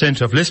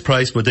 97% of list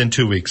price within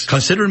 2 weeks.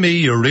 Consider me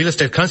your real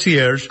estate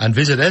concierge and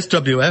visit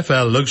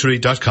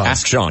swflluxury.com.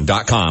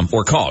 AskSean.com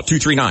or call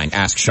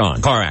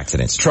 239-ASK-SEAN. Car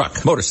accidents,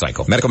 truck,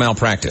 motorcycle, medical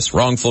malpractice,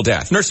 wrongful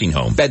death, nursing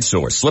home, bed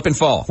sores, slip and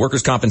fall,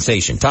 workers'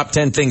 compensation. Top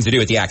 10 things to do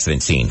at the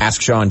accident scene.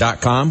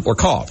 AskSean.com or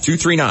call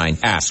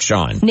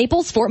 239-ASK-SEAN.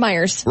 Naples, Fort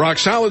Myers. Rock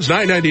Solid's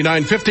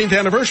 $9.99 15th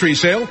anniversary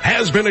sale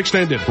has been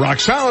extended.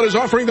 Rock Solid is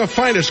offering the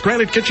finest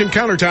granite kitchen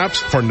countertops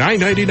for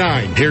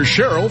 $9.99. Here's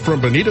Cheryl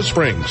from Bonita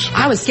Springs.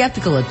 I was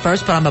skeptical at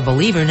first, but I'm a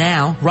believer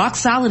now. Rock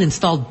Solid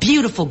installed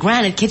beautiful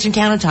granite kitchen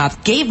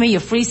countertops, gave me a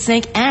free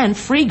sink and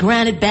free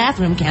granite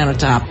bathroom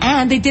countertop,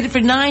 and they did it for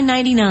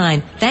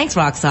 $9.99. Thanks,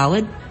 Rock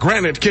Solid.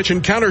 Granite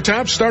kitchen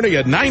countertops starting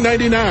at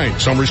 $9.99.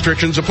 Some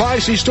restrictions apply.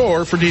 See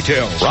store for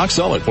details. Rock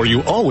Solid, where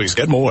you always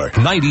get more.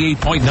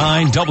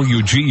 98.9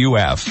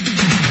 WGUF.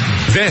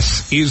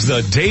 This is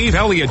the Dave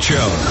Elliott Show.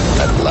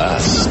 At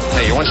last.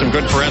 Hey, you want some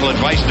good parental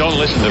advice? Don't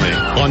listen to me.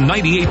 On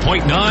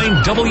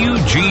 98.9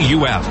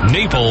 WGUF,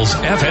 Naples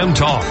FM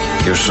Talk.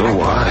 You're so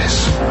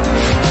wise.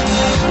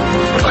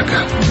 Like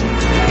a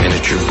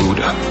miniature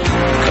Buddha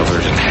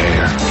covered in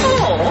hair.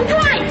 Oh,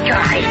 right,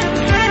 guy.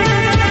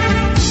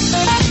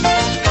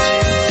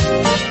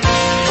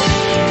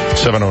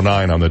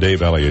 7:09 on the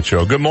Dave Elliott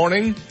Show. Good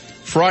morning.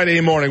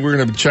 Friday morning, we're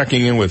going to be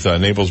checking in with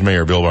Naples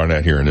Mayor Bill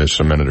Barnett here in just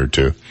a minute or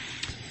two.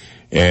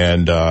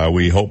 And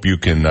we hope you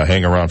can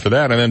hang around for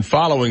that. And then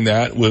following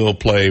that, we'll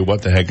play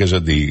What the Heck Is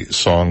It, the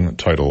song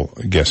title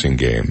guessing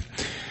game.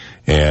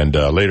 And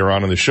later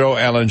on in the show,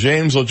 Alan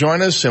James will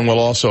join us, and we'll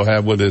also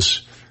have with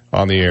us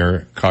on the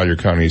air Collier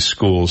County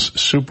Schools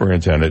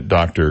Superintendent,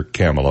 Dr.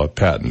 Kamela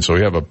Patton. So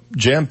we have a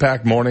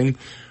jam-packed morning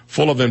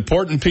full of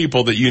important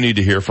people that you need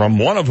to hear from,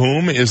 one of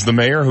whom is the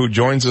mayor who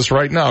joins us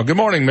right now. Good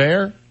morning,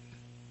 Mayor.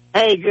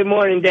 Hey, good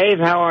morning, Dave.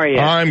 How are you?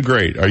 I'm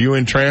great. Are you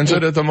in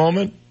transit at the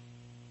moment?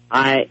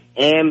 I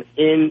am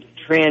in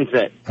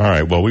transit. All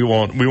right. Well, we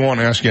won't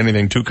ask you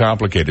anything too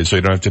complicated, so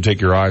you don't have to take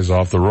your eyes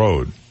off the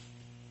road.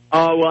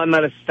 Oh, well, I'm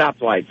at a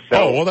stoplight,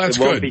 so that's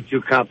it won't good. be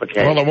too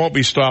complicated. Well, it won't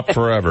be stopped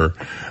forever.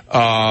 Or,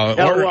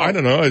 I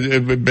don't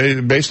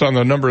know, based on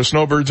the number of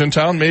snowbirds in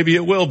town, maybe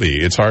it will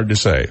be. It's hard to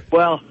say.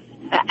 Well,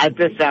 at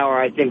this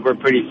hour, I think we're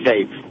pretty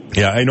safe.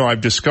 Yeah, I know. I've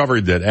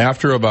discovered that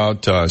after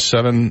about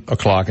 7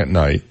 o'clock at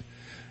night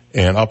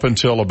and up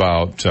until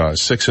about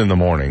 6 in the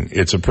morning,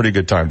 it's a pretty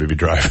good time to be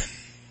driving.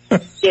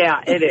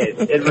 Yeah, it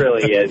is. It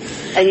really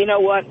is. And you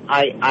know what?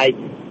 I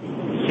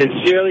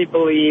sincerely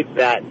believe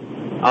that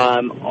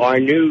our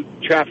new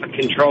traffic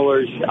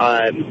controllers,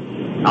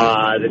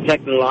 the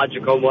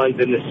technological ones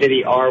in the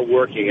city, are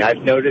working.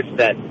 I've noticed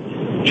that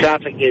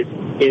traffic is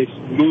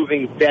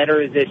moving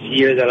better this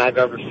year than I've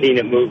ever seen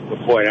it move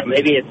before. Now,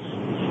 maybe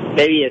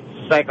it's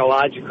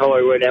psychological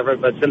or whatever,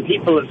 but some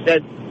people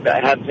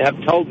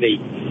have told me,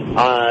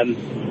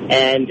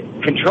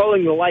 and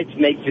controlling the lights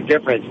makes a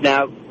difference.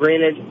 Now,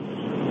 granted,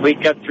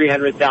 we've got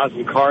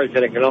 300,000 cars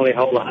and it can only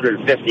hold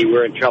 150.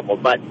 We're in trouble,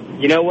 but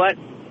you know what?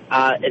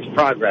 It's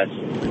progress.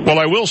 Well,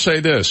 I will say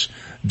this: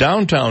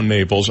 downtown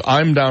Naples,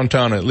 I'm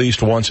downtown at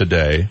least once a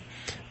day,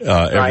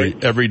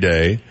 every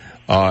day.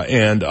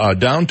 And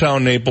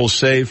downtown Naples,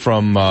 say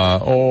from,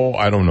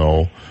 I don't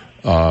know,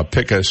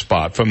 pick a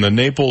spot, from the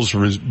Naples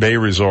Bay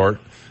Resort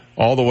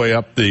all the way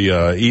up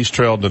the East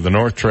Trail to the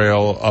North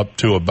Trail up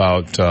to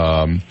about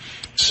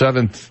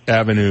 7th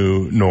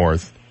Avenue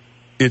North.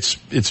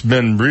 It's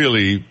been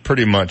really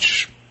pretty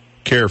much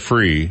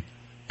carefree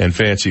and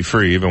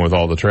fancy-free, even with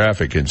all the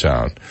traffic in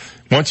town.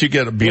 Once you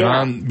get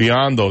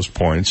beyond those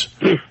points,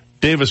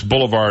 Davis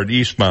Boulevard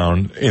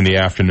eastbound in the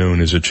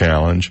afternoon is a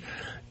challenge.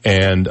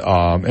 And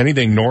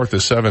anything north of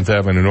 7th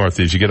Avenue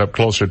North, as you get up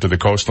closer to the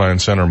Coastline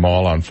Center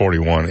Mall on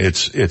 41,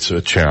 it's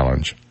a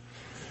challenge.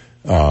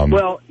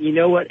 Well, you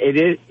know what?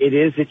 It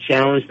is a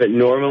challenge, but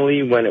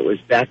normally when it was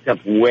backed up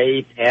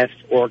way past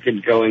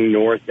Orchid going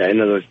north,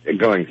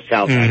 going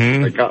south,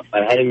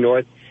 but heading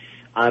north,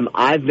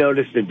 I've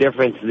noticed a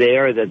difference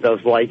there, that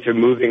those lights are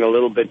moving a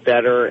little bit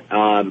better.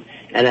 And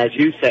as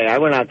you say, I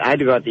had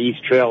to go out the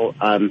East Trail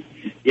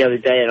the other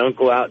day. I don't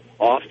go out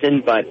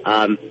often, but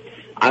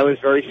I was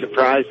very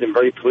surprised and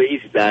very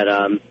pleased that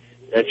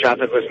that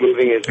traffic was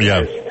moving as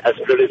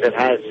good as it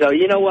has. So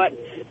you know what?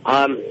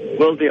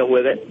 We'll deal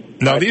with it.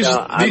 Now,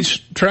 these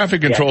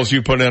traffic controls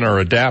you put in are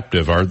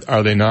adaptive,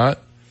 are they not?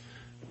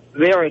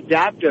 They're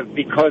adaptive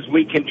because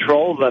we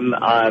control them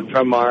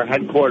from our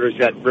headquarters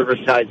at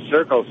Riverside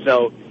Circle.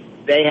 So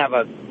they have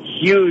a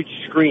huge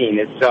screen.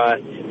 It's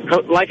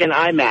like an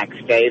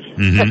IMAX, Dave.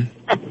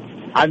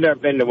 Mm-hmm. I've never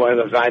been to one of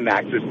those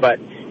IMAXs, but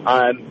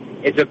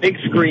it's a big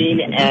screen,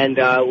 and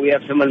we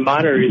have someone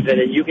monitors it,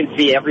 and you can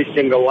see every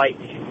single light.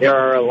 There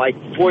are like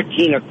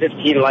 14 or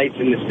 15 lights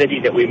in the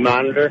city that we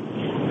monitor,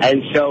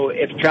 and so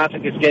if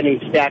traffic is getting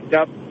stacked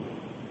up,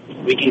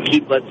 we can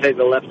keep, let's say,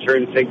 the left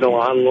turn signal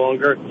on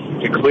longer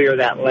to clear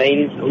that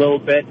lane a little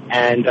bit,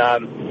 and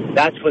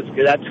that's what's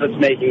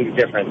making the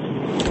difference.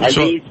 And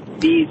so,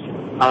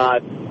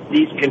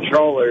 these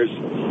controllers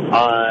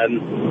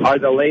are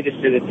the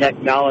latest in the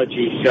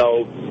technology,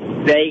 so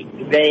they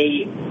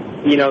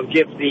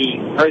give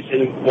the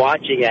person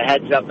watching a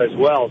heads up as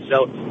well.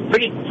 So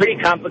pretty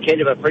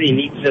complicated, but pretty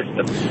neat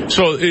system.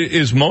 So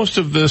is most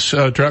of this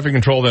traffic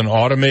control then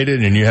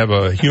automated, and you have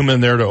a human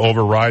there to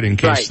override in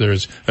case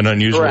there's an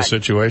unusual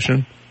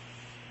situation?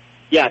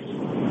 Yes.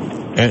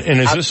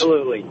 And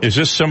absolutely. Is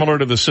this similar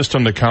to the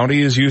system the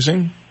county is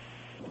using?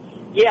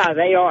 Yeah,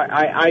 they are.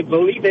 I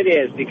believe it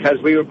is, because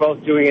we were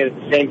both doing it at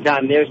the same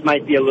time. Theirs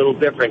might be a little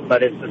different,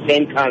 but it's the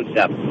same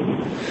concept.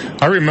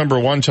 I remember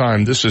one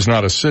time, this is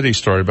not a city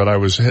story, but I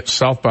was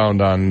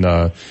southbound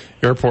on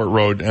Airport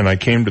Road, and I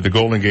came to the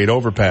Golden Gate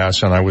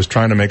overpass, and I was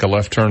trying to make a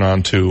left turn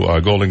onto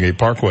Golden Gate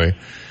Parkway,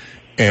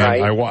 and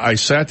I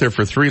sat there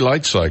for 3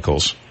 light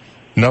cycles.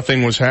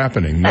 Nothing was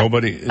happening.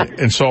 Nobody,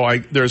 and so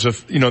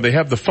they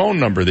have the phone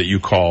number that you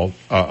call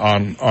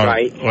on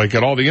like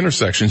at all the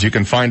intersections. You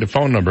can find a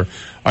phone number.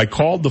 I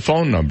called the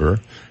phone number.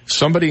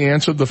 Somebody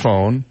answered the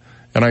phone,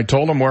 and I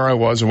told them where I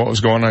was and what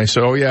was going on. I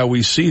said, "Oh yeah,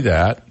 we see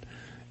that."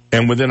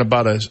 And within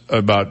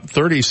about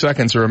 30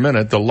 seconds or a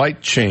minute, the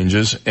light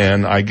changes,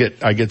 and I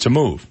get to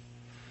move.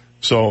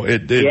 So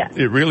it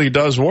really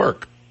does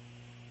work.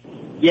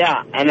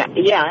 Yeah, and I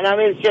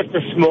mean it's just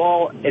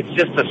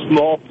a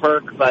small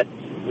perk, but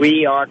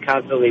we are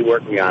constantly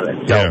working on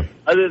it. So,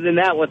 Other than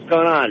that, what's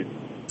going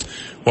on?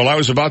 Well, I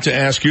was about to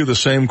ask you the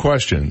same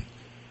question.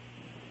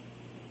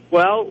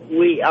 Well,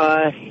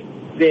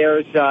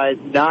 there's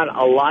not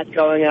a lot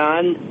going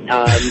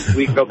on.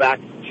 We go back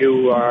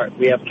to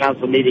we have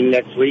council meeting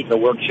next week, a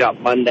workshop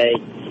Monday,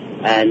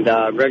 and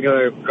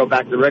go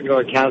back to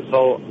regular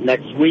council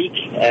next week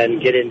and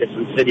get into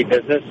some city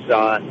business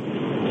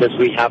since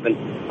we haven't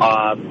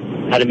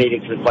had a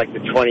meeting since like the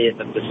 20th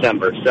of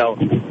December. So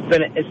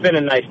it's been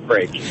a nice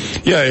break.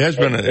 Yeah, it has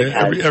been.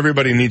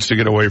 Everybody needs to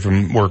get away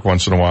from work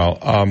once in a while.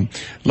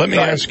 Let me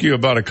ask you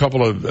about a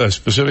couple of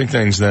specific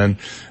things then.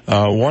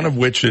 One of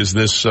which is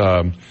this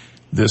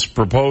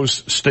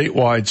proposed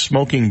statewide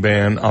smoking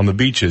ban on the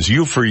beaches.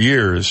 You, for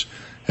years,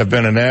 have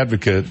been an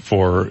advocate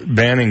for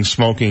banning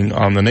smoking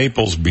on the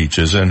Naples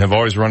beaches and have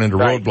always run into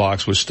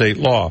roadblocks with state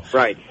law.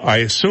 Right. I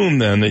assume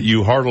then that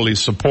you heartily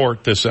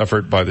support this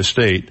effort by the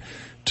state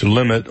to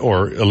limit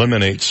or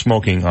eliminate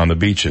smoking on the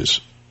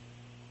beaches.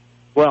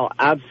 Well,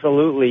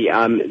 absolutely.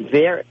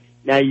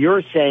 Now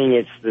you're saying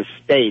it's the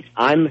state.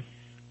 I'm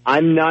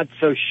not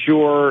so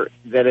sure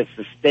that it's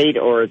the state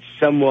or it's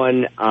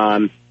someone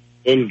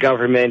in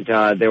government.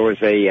 There was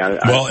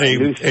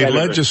a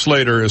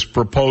legislator is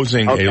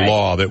proposing a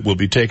law that will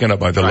be taken up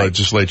by the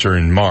legislature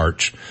in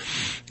March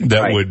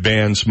that would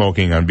ban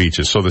smoking on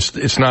beaches. So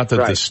it's not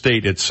that the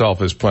state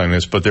itself is planning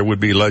this, but there would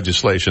be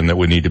legislation that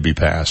would need to be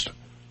passed.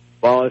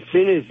 Well, as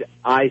soon as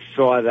I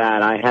saw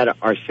that, I had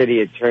our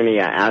city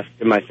attorney. I asked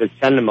him. I said,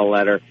 "Send him a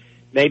letter.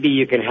 Maybe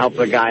you can help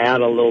the guy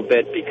out a little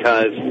bit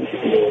because,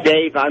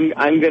 Dave,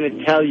 I'm going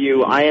to tell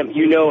you,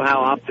 you know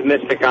how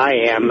optimistic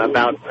I am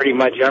about pretty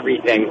much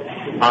everything.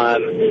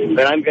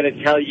 But I'm going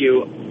to tell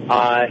you,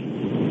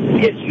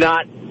 it's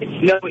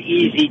no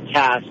easy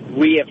task.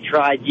 We have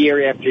tried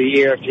year after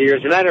year after year.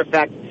 As a matter of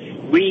fact,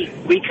 we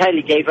kind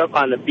of gave up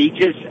on the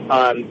beaches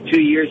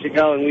 2 years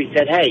ago, and we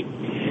said, hey,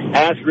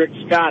 I asked Rick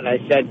Scott, I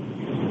said,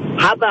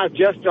 how about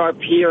just our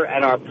pier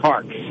and our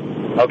parks,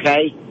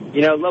 okay?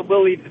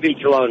 We'll leave the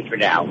beach alone for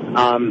now.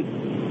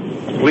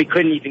 We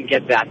couldn't even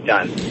get that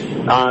done.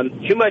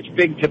 Too much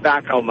big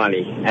tobacco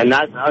money, and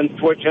that's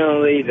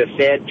unfortunately the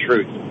sad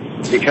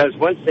truth. Because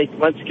once it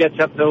gets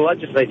up to the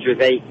legislature,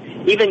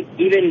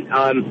 even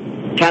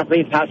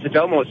Kathleen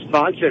Pasadomo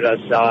sponsored us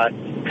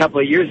a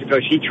couple of years ago.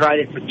 She tried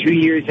it for 2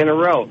 years in a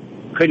row,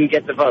 couldn't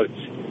get the votes.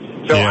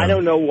 So I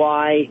don't know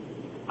why.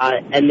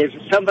 And there's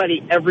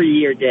somebody every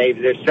year, Dave.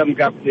 There's some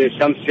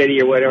city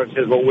or whatever that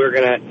says, well, we're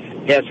going to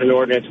pass an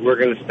ordinance. We're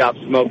going to stop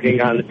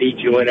smoking on the beach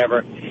or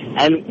whatever.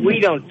 And we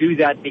don't do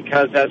that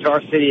because, as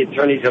our city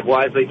attorneys have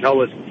wisely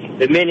told us,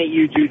 the minute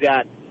you do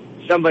that,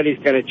 somebody's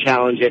going to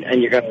challenge it,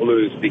 and you're going to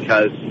lose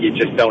because you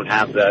just don't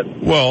have the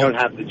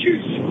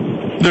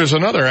juice. There's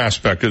another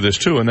aspect of this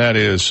too, and that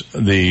is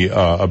the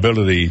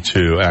ability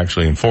to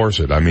actually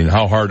enforce it. I mean,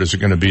 how hard is it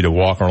going to be to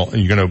walk around?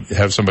 You're going to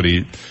have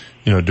somebody,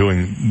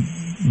 doing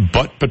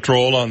butt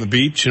patrol on the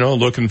beach,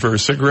 looking for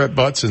cigarette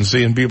butts and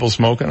seeing people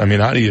smoking. I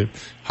mean, how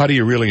do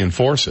you really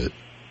enforce it?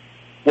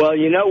 Well,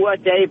 you know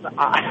what, Dave?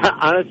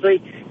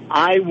 Honestly,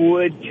 I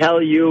would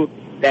tell you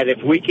that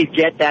if we could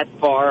get that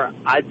far,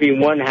 I'd be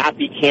one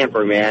happy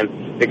camper,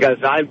 man, because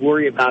I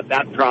worry about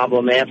that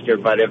problem after.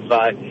 But if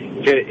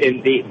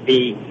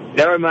the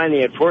Never mind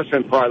the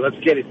enforcement part.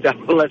 Let's get it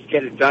done. Let's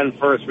get it done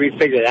first. We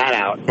figure that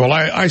out. Well,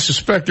 I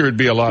suspect there would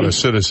be a lot of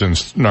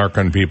citizens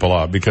narking people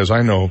out because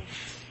I know,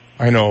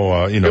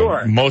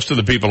 Sure. most of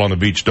the people on the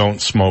beach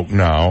don't smoke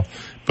now,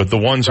 but the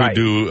ones who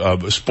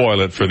do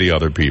spoil it for the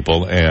other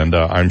people, and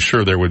I'm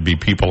sure there would be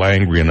people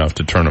angry enough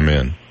to turn them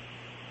in.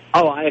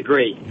 Oh, I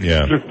agree.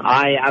 Yeah.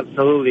 I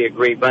absolutely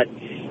agree. But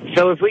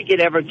so if we could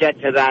ever get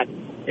to that,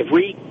 if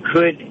we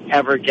could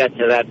ever get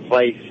to that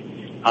place,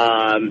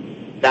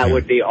 that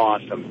would be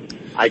awesome.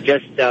 I'm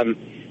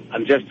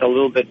just a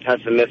little bit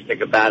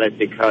pessimistic about it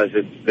because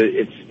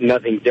it's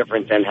nothing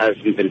different than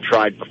hasn't been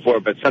tried before.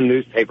 But some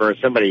newspaper or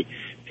somebody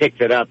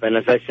picked it up, and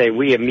as I say,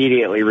 we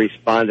immediately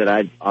responded.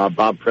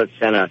 Bob Pritt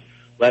sent a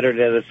letter to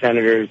the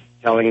senators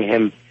telling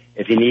him,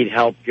 if you need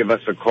help, give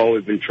us a call.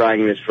 We've been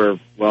trying this for,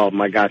 well,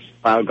 my gosh,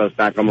 the file goes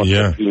back almost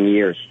 15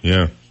 years.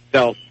 Yeah.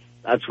 So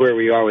that's where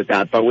we are with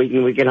that. But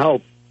we can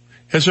hope.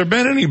 Has there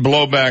been any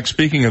blowback,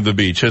 speaking of the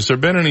beach, has there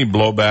been any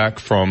blowback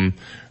from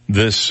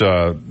this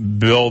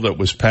bill that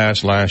was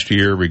passed last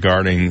year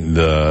regarding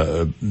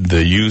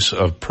the use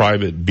of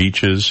private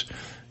beaches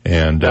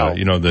and,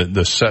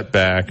 the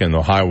setback and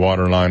the high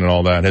water line and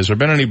all that? Has there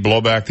been any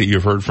blowback that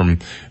you've heard from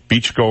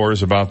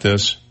beachgoers about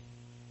this?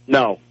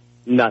 No,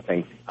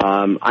 nothing.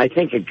 I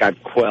think it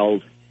got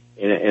quelled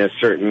in a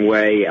certain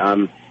way.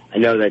 I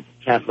know that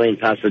Kathleen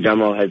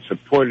Pasadomo had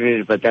supported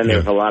it, but then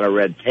there's a lot of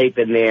red tape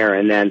in there,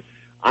 and then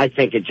I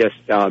think it just,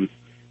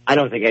 I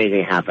don't think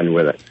anything happened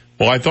with it.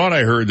 Well, I thought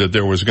I heard that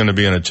there was going to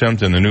be an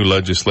attempt in the new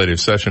legislative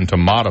session to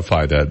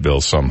modify that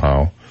bill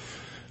somehow,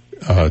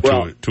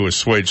 to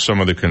assuage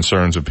some of the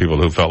concerns of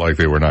people who felt like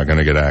they were not going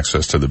to get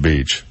access to the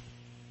beach.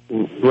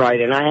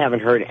 Right, and I haven't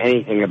heard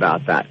anything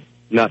about that.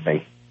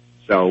 Nothing.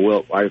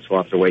 So I just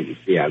will have to wait and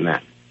see on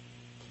that.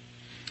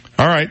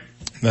 All right.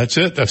 That's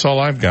it. That's all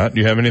I've got.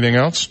 Do you have anything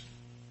else?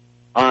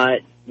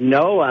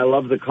 No, I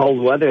love the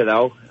cold weather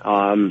though.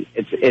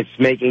 It's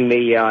making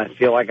me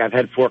feel like I've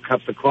had 4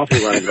 cups of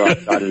coffee when I go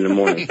outside in the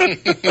morning.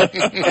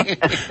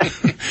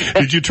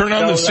 Did you turn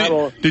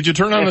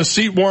on the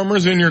seat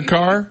warmers in your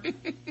car?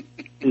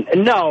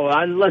 No,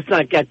 let's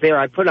not get there.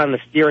 I put on the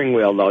steering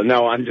wheel though.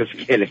 No, I'm just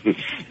kidding.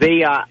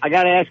 I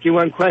got to ask you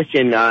one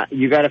question.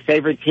 You got a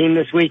favorite team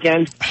this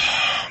weekend?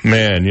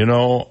 Man,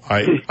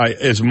 I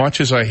as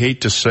much as I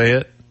hate to say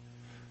it,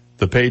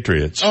 the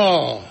Patriots.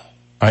 Oh.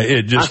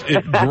 It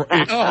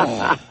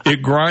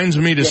grinds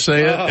me to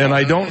say it, and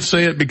I don't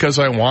say it because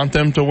I want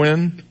them to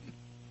win.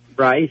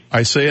 Right.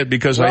 I say it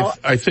because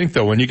I think,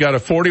 though, when you got a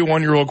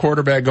 41-year-old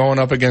quarterback going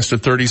up against a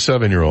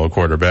 37-year-old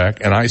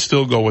quarterback, and I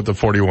still go with the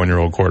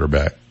 41-year-old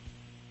quarterback.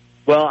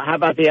 Well, how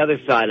about the other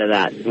side of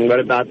that? And what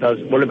about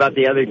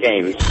the other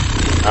games?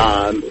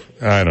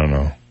 I don't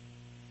know.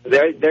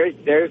 There's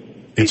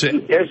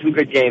some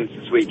good games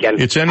this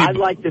weekend. I'd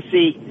like to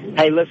see,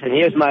 hey, listen,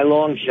 here's my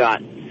long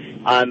shot.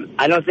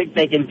 I don't think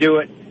they can do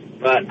it,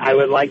 but I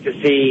would like to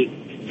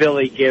see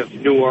Philly give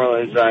New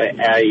Orleans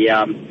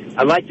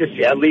I'd like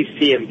to at least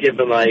see him give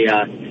them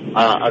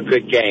a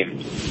good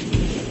game.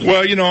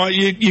 Well,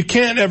 you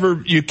can't ever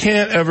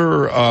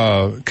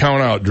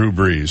count out Drew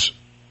Brees.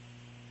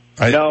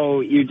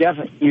 No, you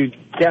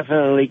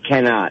definitely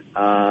cannot.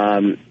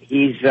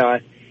 He's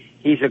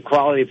a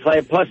quality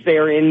player. Plus,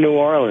 they're in New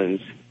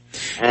Orleans.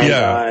 And,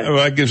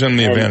 that gives them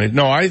the advantage.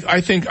 No, I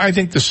think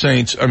the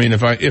Saints. I mean,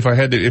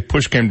 if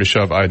push came to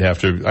shove, I'd have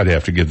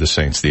to give the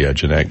Saints the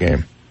edge in that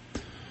game.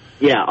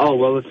 Yeah. Oh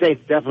well, the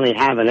Saints definitely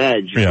have an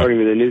edge, according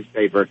to the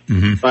newspaper.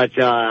 Mm-hmm. But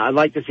I'd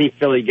like to see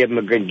Philly give them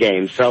a good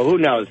game. So who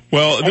knows?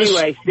 Well,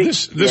 anyway,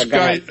 this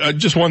guy.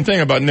 Just one thing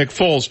about Nick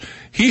Foles.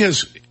 He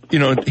has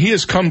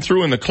come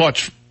through in the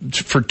clutch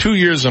for 2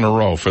 years in a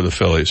row for the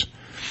Phillies.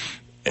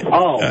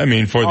 I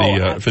mean, for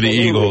the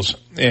Eagles.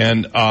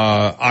 And,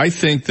 I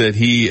think that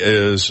he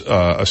is,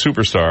 a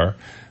superstar,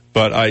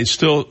 but I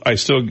still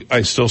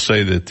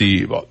say that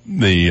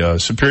the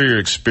superior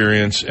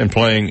experience in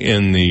playing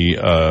in the,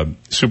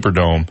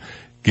 Superdome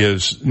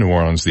gives New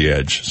Orleans the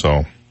edge.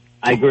 So.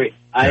 I agree.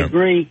 I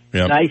agree.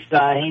 Yep. Nice,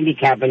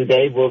 handicapping,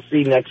 Dave. We'll see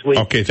you next week.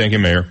 Okay. Thank you,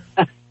 Mayor.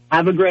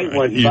 Have a great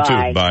one. You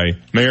too. Bye.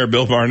 Mayor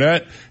Bill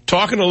Barnett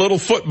talking a little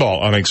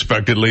football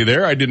unexpectedly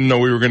there. I didn't know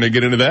we were going to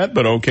get into that,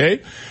 but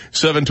okay.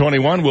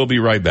 7:21. We'll be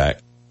right back.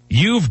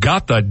 You've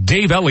got the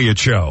Dave Elliott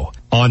Show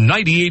on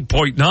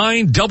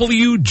 98.9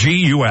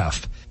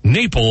 WGUF,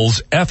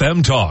 Naples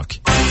FM Talk.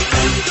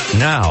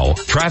 Now,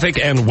 traffic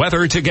and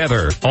weather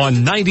together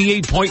on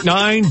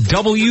 98.9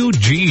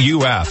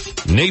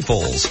 WGUF,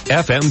 Naples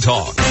FM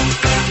Talk.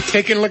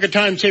 Taking a look at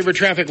time-saver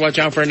traffic. Watch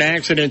out for an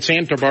accident.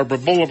 Santa Barbara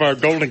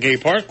Boulevard, Golden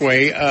Gate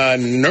Parkway.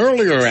 An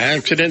earlier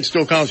accident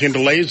still causing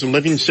delays.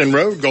 Livingston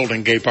Road,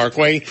 Golden Gate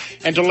Parkway.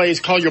 And delays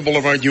Collier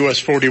Boulevard, US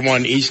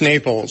 41, East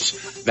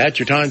Naples. That's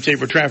your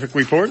time-saver traffic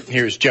report.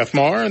 Here's Jeff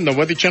Marr and the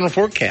Weather Channel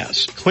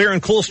forecast. Clear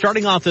and cool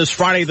starting off this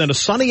Friday, then a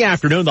sunny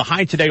afternoon. The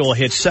high today will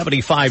hit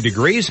 75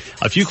 degrees.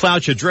 A few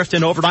clouds should drift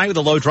in overnight with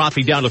the low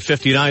dropping down to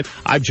 59.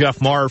 I'm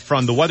Jeff Marr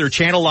from the Weather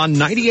Channel on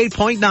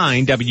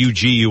 98.9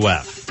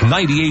 WGUF.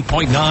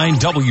 98.9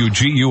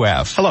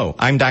 WGUF. Hello,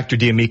 I'm Dr.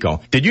 D'Amico.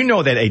 Did you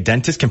know that a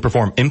dentist can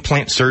perform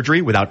implant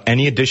surgery without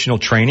any additional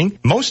training?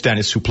 Most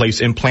dentists who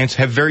place implants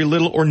have very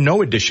little or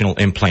no additional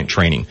implant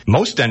training.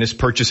 Most dentists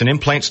purchase an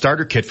implant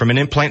starter kit from an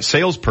implant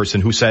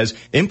salesperson who says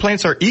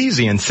implants are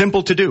easy and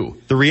simple to do.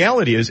 The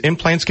reality is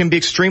implants can be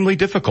extremely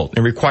difficult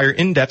and require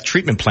in-depth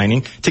treatment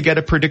planning to get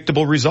a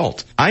predictable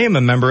result. I am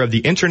a member of the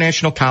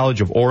International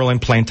College of Oral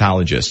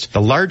Implantologists,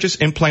 the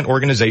largest implant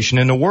organization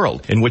in the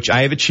world, in which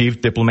I have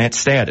achieved diplomat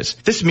status.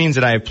 This means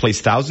that I have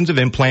placed thousands of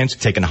implants,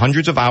 taken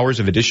hundreds of hours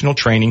of additional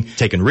training,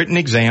 taken written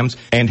exams,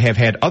 and have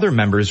had other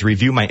members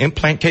review my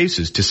implant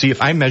cases to see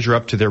if I measure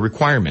up to their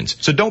requirements.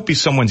 So don't be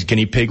someone's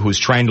guinea pig who's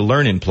trying to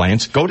learn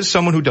implants. Go to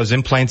someone who does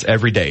implants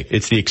every day.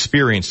 It's the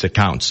experience that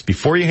counts.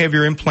 Before you have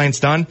your implants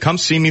done, come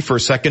see me for a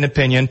second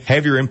opinion.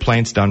 Have your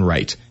implants done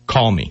right.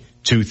 Call me.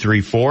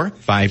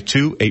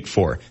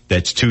 234-5284.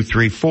 That's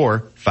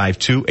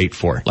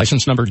 234-5284.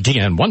 License number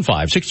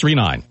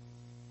DN15639.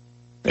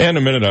 And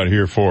a minute out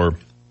here for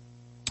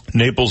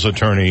Naples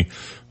attorney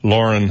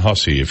Lauren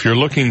Hussey. If you're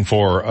looking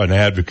for an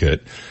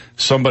advocate,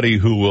 somebody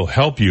who will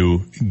help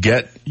you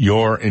get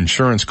your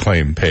insurance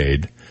claim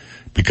paid,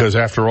 because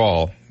after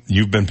all,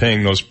 you've been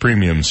paying those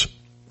premiums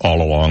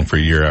all along for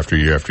year after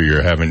year after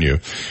year, haven't you?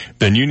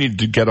 Then you need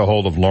to get a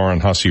hold of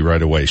Lauren Hussey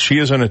right away. She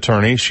is an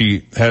attorney.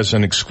 She has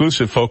an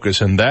exclusive focus,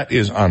 and that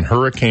is on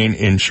hurricane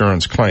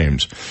insurance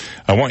claims.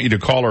 I want you to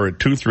call her at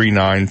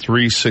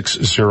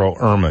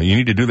 239-360-IRMA. You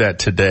need to do that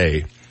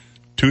today.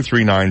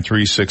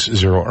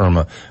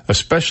 239-360-IRMA,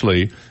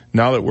 especially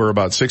now that we're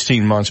about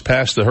 16 months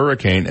past the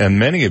hurricane, and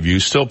many of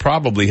you still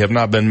probably have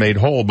not been made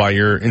whole by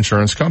your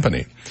insurance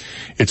company.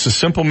 It's a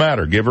simple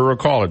matter. Give her a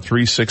call at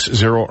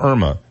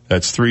 360-IRMA.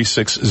 That's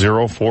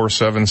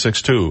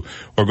 360-4762.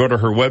 Or go to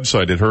her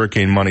website at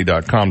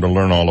hurricanemoney.com to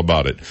learn all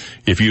about it.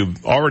 If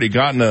you've already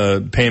gotten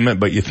a payment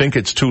but you think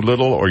it's too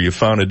little or you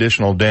found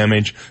additional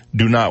damage,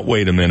 do not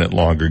wait a minute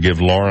longer. Give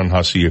Lauren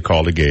Hussey a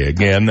call today.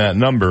 Again, that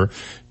number,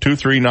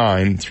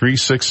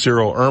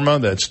 239-360-IRMA.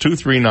 That's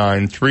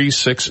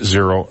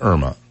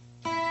 239-360-IRMA.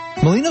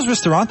 Molino's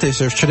Ristorante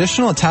serves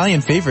traditional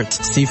Italian favorites,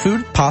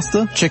 seafood,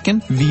 pasta,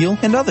 chicken, veal,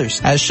 and others.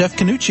 As Chef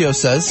Canuccio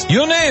says,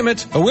 you name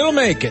it, we'll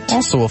make it.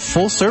 Also a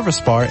full-service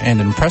bar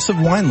and an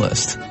impressive wine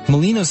list.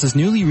 Molino's is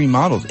newly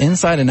remodeled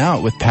inside and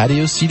out with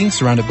patio seating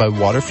surrounded by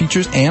water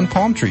features and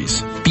palm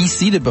trees. Be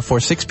seated before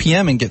 6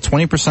 p.m. and get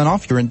 20%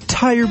 off your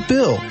entire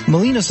bill.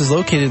 Molino's is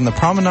located in the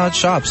Promenade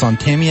Shops on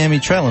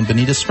Tamiami Trail in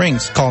Bonita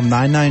Springs. Call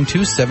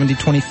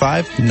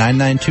 992-7025,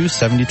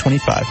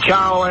 992-7025.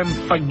 Ciao and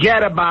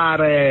forget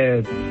about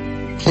it.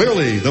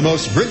 Clearly, the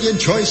most brilliant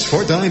choice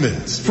for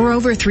diamonds. For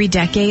over 3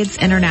 decades,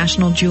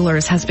 International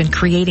Jewelers has been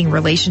creating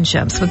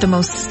relationships with the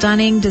most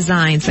stunning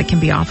designs that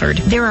can be offered.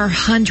 There are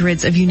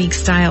hundreds of unique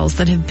styles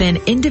that have been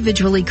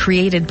individually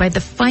created by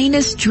the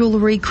finest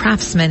jewelry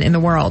craftsmen in the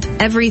world.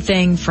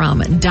 Everything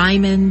from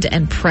diamond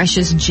and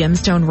precious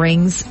gemstone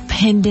rings,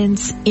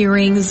 pendants,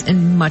 earrings,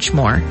 and much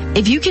more.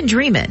 If you can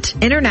dream it,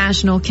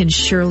 International can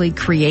surely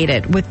create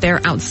it with their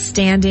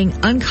outstanding,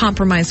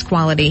 uncompromised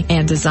quality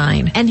and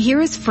design. And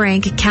here is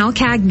Frank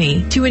Calcagney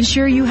to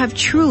ensure you have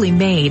truly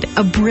made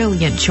a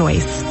brilliant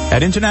choice.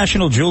 At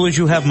International Jewelers,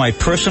 you have my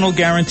personal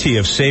guarantee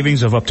of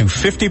savings of up to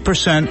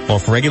 50%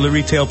 off regular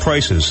retail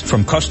prices,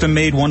 from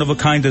custom-made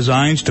one-of-a-kind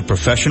designs to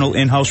professional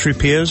in-house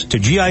repairs to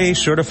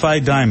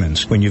GIA-certified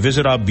diamonds. When you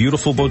visit our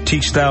beautiful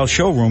boutique-style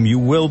showroom, you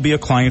will be a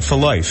client for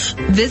life.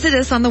 Visit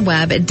us on the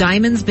web at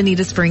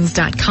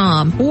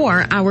diamondsbonitasprings.com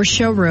or our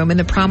showroom in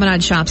the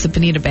Promenade Shops at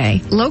Bonita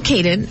Bay,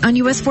 located on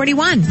US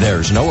 41.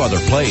 There's no other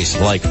place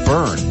like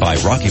Burn by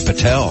Rocky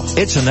Patel.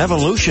 It's an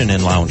evolution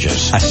in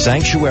lounges, a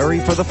sanctuary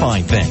for the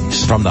fine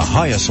things. From the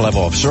highest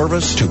level of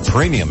service to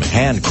premium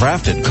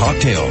handcrafted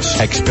cocktails.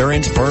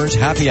 Experience Burn's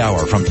happy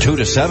hour from 2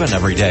 to 7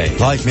 every day.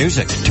 Live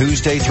music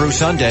Tuesday through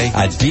Sunday,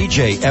 a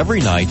DJ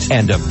every night,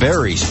 and a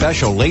very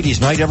special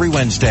ladies' night every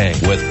Wednesday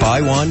with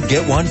buy one,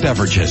 get one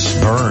beverages.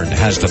 Burn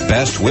has the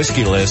best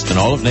whiskey list in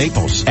all of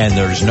Naples, and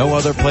there's no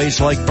other place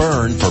like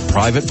Burn for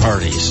private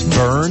parties.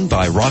 Burn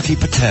by Rocky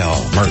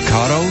Patel,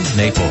 Mercado,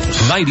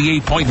 Naples.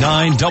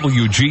 98.9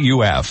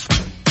 WGUF.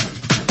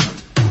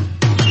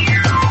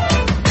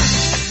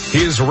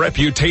 His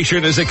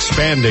reputation is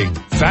expanding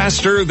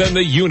faster than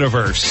the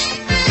universe.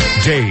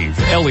 Dave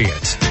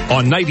Elliott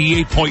on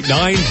 98.9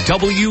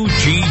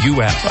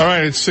 WGUF. All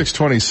right, it's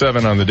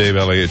 6:27 on the Dave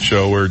Elliott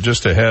Show. We're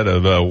just ahead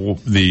of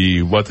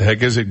the What the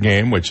Heck Is It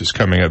game, which is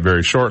coming up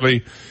very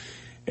shortly.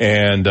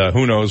 And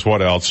who knows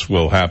what else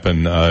will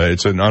happen.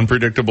 It's an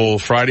unpredictable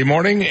Friday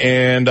morning,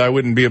 and I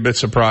wouldn't be a bit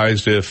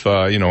surprised if,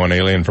 an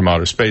alien from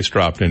outer space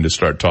dropped in to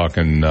start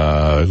talking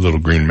little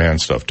green man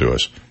stuff to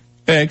us.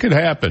 Yeah, it could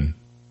happen.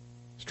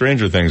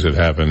 Stranger things have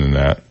happened than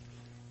that.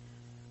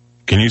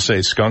 Can you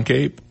say skunk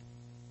ape?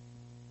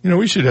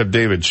 We should have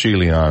David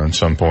Shealy on at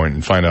some point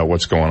and find out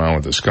what's going on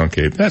with the skunk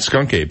ape. That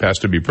skunk ape has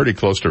to be pretty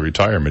close to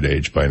retirement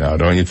age by now,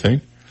 don't you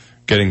think?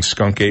 Getting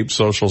skunk ape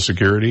Social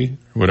Security,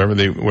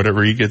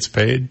 whatever he gets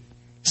paid,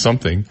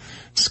 something.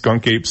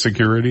 Skunk ape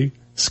security,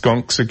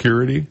 skunk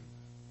security,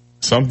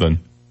 something.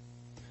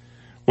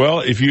 Well,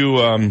 if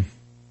you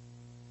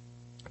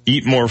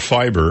eat more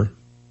fiber,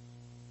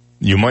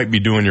 you might be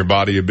doing your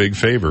body a big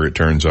favor, it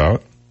turns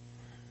out.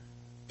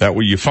 That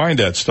way you find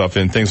that stuff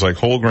in things like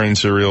whole grain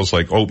cereals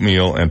like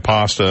oatmeal and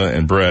pasta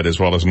and bread, as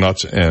well as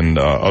nuts and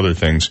other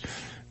things,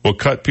 will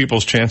cut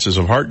people's chances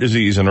of heart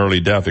disease and early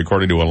death,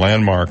 according to a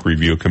landmark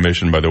review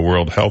commissioned by the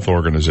World Health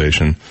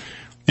Organization.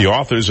 The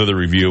authors of the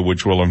review,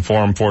 which will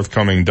inform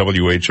forthcoming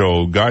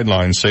WHO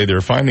guidelines, say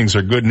their findings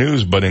are good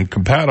news but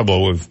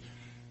incompatible with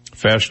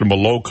fashionable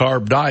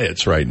low-carb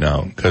diets right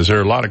now, because there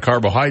are a lot of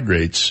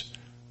carbohydrates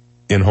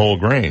in whole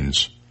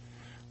grains.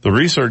 The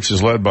research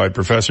is led by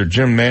Professor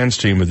Jim Mann's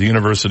team at the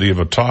University of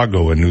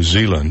Otago in New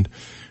Zealand,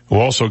 who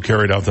also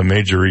carried out the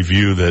major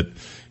review that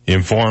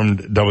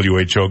informed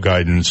WHO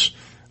guidance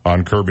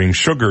on curbing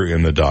sugar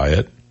in the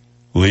diet,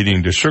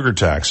 leading to sugar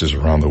taxes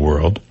around the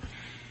world.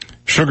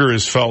 Sugar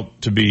is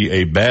felt to be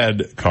a bad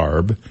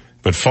carb,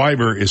 but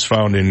fiber is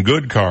found in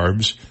good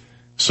carbs,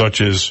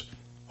 such as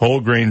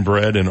whole grain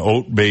bread and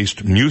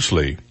oat-based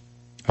muesli.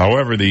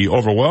 However, the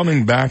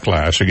overwhelming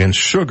backlash against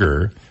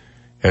sugar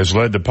has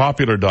led to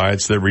popular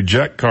diets that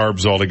reject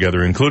carbs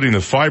altogether, including the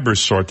fiber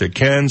sort that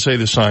can, say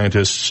the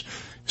scientists,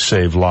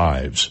 save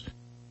lives.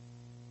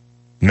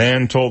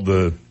 Mann told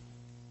the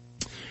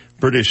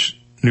British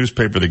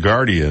newspaper The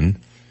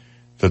Guardian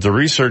that the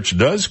research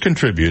does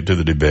contribute to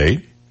the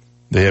debate.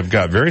 They have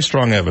got very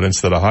strong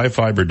evidence that a high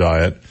fiber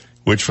diet,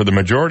 which for the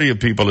majority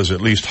of people is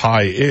at least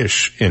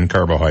high-ish in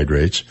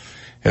carbohydrates,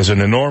 has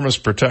an enormous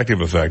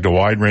protective effect. A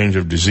wide range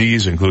of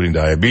disease, including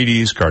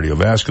diabetes,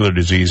 cardiovascular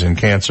disease, and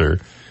cancer,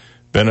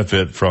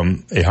 benefit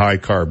from a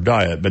high-carb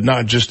diet. But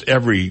not just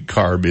every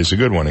carb is a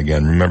good one,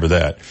 again, remember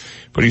that.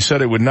 But he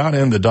said it would not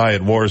end the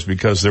diet wars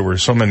because there were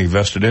so many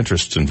vested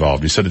interests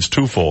involved. He said it's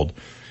twofold.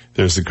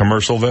 There's the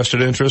commercial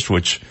vested interest,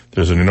 which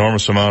there's an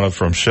enormous amount of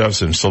from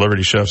chefs and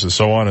celebrity chefs and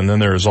so on, and then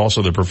there is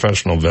also the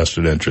professional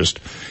vested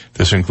interest.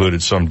 This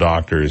included some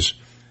doctors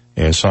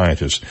and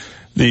scientists.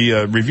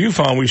 The review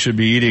found we should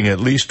be eating at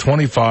least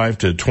 25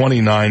 to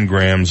 29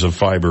 grams of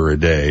fiber a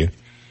day,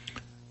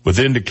 with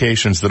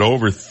indications that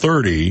over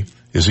 30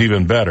 is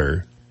even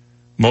better.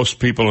 Most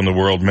people in the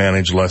world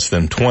manage less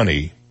than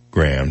 20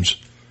 grams.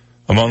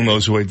 Among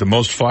those who ate the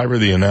most fiber,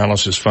 the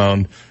analysis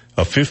found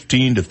a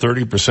 15 to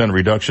 30%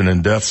 reduction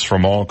in deaths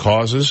from all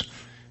causes,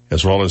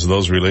 as well as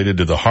those related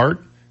to the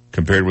heart,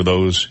 compared with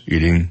those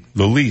eating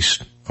the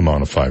least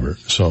amount of fiber.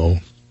 So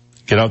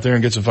get out there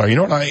and get some fiber. You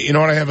know what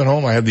I have at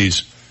home? I have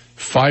these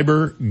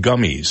fiber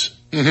gummies.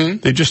 Mm-hmm.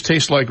 They just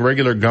taste like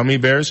regular gummy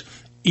bears.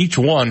 Each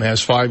one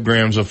has 5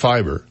 grams of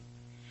fiber.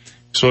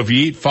 So if you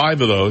eat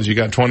 5 of those, you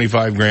got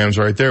 25 grams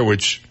right there,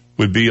 which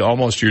would be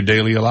almost your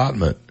daily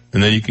allotment.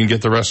 And then you can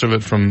get the rest of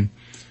it from,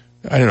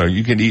 I don't know,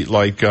 you can eat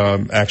like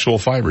actual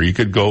fiber. You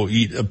could go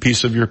eat a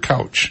piece of your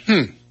couch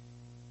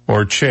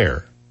or a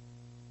chair,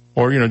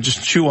 or,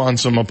 just chew on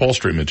some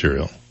upholstery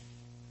material.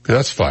 'Cause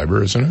that's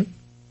fiber, isn't it?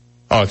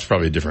 Oh, it's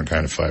probably a different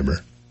kind of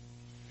fiber.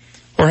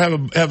 Or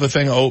have a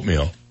thing of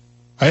oatmeal.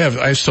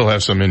 I still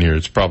have some in here.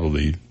 It's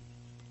probably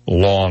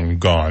long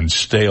gone,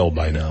 stale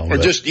by now. Or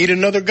just eat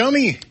another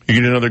gummy. You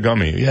eat another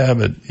gummy. Yeah,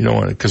 but you don't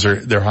want it because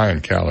they're high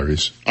in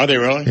calories. Are they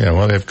really? Yeah,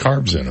 well, they have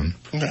carbs in them.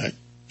 Okay.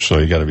 So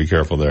you got to be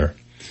careful there.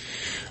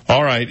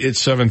 All right, it's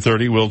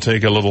 7:30. We'll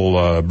take a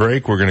little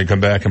break. We're going to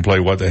come back and play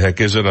What the Heck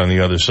Is It on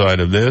the other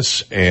side of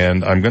this.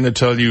 And I'm going to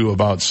tell you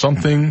about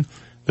something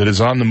that is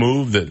on the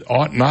move that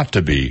ought not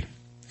to be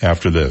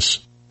after this.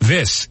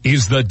 This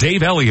is the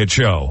Dave Elliott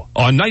Show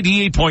on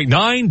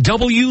 98.9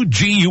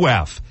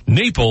 WGUF,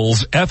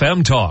 Naples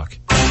FM Talk.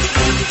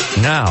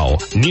 Now,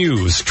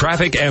 news,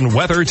 traffic, and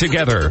weather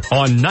together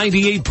on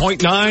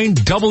 98.9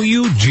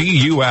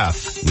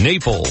 WGUF,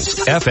 Naples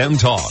FM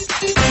Talk.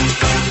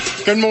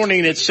 Good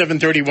morning. It's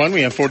 7:31.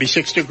 We have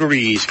 46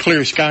 degrees.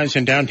 Clear skies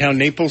in downtown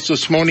Naples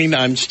this morning.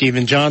 I'm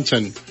Stephen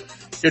Johnson.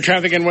 Your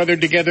traffic and weather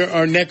together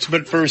are next,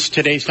 but first,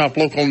 today's top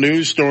local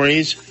news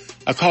stories.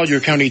 A Collier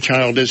County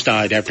child has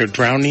died after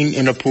drowning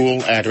in a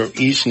pool at her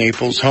East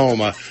Naples home.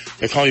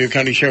 The Collier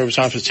County Sheriff's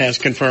Office has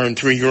confirmed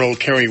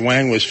 3-year-old Carrie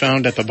Wang was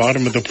found at the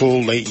bottom of the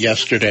pool late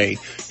yesterday.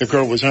 The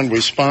girl was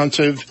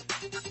unresponsive,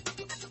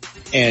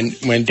 and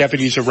when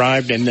deputies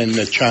arrived, and then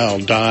the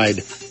child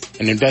died.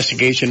 An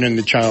investigation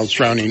into the child's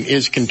drowning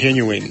is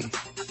continuing.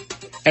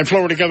 And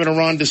Florida Governor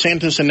Ron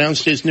DeSantis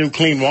announced his new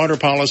clean water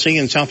policy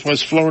in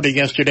Southwest Florida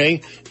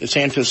yesterday.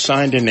 DeSantis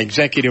signed an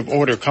executive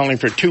order calling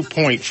for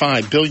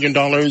 $2.5 billion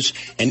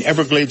in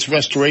Everglades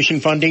restoration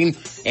funding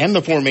and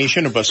the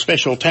formation of a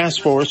special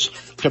task force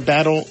to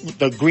battle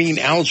the green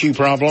algae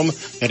problem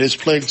that has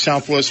plagued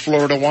Southwest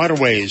Florida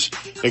waterways.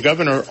 The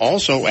governor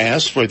also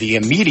asked for the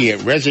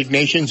immediate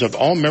resignations of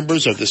all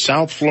members of the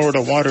South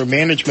Florida Water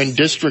Management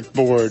District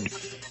Board.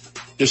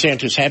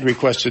 DeSantis had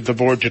requested the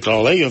board to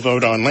delay a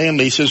vote on land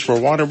leases for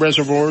water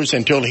reservoirs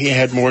until he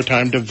had more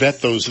time to vet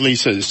those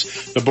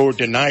leases. The board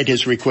denied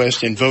his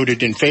request and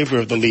voted in favor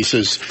of the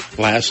leases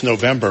last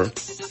November.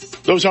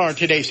 Those are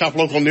today's top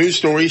local news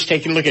stories.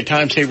 Taking a look at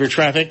time-saver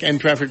traffic, and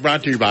traffic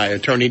brought to you by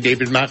attorney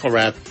David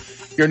McElrath.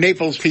 Your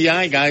Naples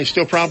PI guys,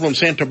 still problem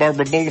Santa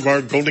Barbara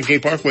Boulevard, Golden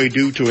Gate Parkway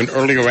due to an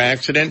earlier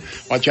accident.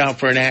 Watch out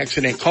for an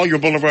accident. Collier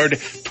Boulevard,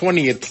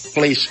 20th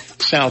Place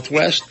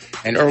Southwest.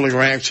 An earlier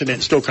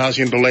accident still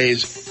causing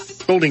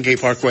delays. Golden Gate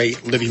Parkway,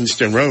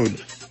 Livingston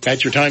Road.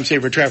 That's your Time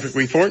Saver Traffic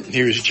Report.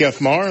 Here's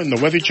Jeff Marr and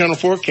the Weather Channel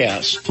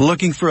forecast.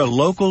 Looking for a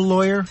local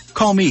lawyer?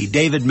 Call me,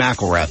 David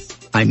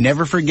McElrath. I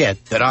never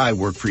forget that I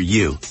work for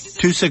you.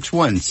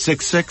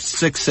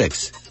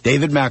 261-6666.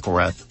 David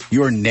McElrath,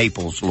 your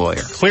Naples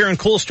lawyer. Clear and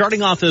cool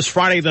starting off this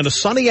Friday, then a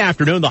sunny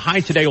afternoon. The high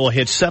today will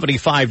hit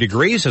 75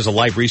 degrees as a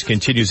light breeze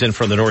continues in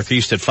from the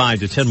northeast at 5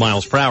 to 10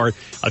 miles per hour.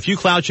 A few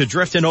clouds should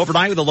drift in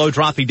overnight with a low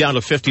dropping down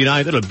to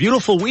 59. Then a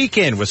beautiful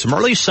weekend with some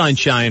early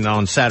sunshine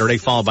on Saturday,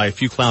 followed by a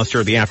few clouds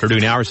during the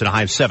afternoon hours at a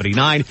high of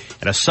 79.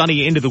 And a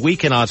sunny into the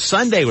weekend on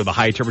Sunday with a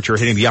high temperature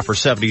hitting the upper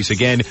 70s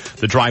again.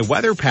 The dry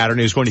weather pattern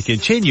is going to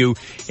continue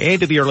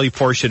into the early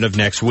portion of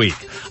next week.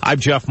 I'm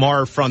Jeff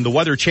Marr from the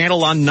Weather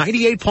Channel on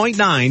 98.9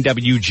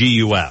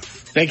 WGUF.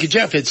 Thank you,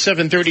 Jeff. It's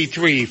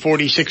 7:33,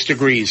 46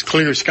 degrees,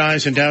 clear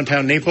skies in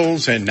downtown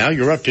Naples, and now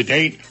you're up to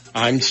date.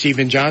 I'm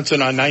Stephen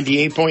Johnson on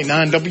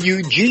 98.9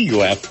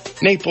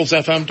 WGUF, Naples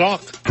FM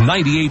Talk.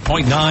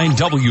 98.9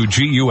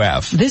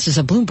 WGUF. This is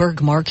a Bloomberg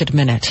Market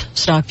Minute.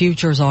 Stock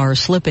futures are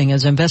slipping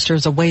as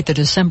investors await the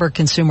December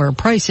Consumer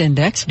Price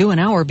Index due an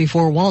hour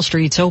before Wall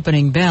Street's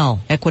opening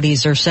bell.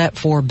 Equities are set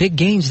for big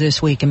gains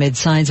this week amid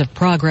signs of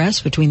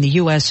progress between the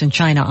U.S. and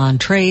China on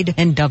trade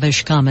and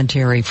dovish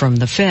commentary from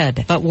the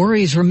Fed. But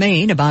worries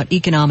remain about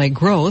economic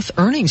growth,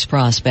 earnings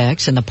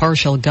prospects, and the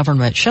partial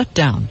government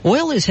shutdown.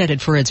 Oil is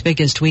headed for its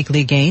biggest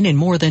weekly gain in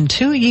more than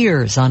 2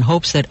 years on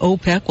hopes that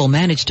OPEC will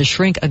manage to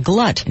shrink a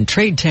glut and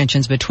trade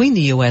tensions between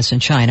the U.S. and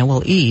China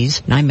will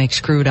ease.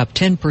 NYMEX crude up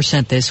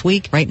 10% this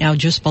week, right now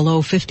just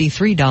below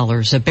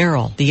 $53 a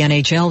barrel. The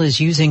NHL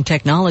is using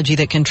technology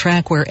that can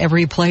track where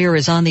every player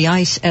is on the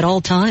ice at all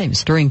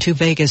times. During 2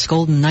 Vegas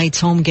Golden Knights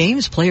home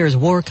games, players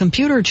wore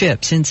computer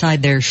chips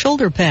inside their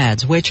shoulder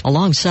pads, which,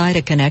 alongside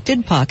a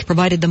connected puck,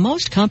 provided the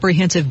most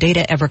comprehensive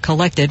data ever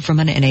collected from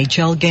an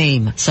NHL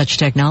game. Such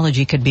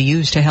technology could be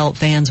used to help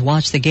fans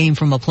watch the game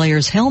from a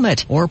player's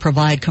helmet or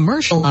provide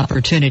commercial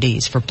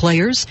opportunities for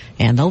players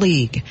and the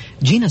league.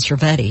 Gina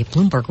Cervetti,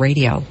 Bloomberg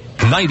Radio.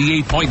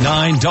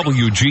 98.9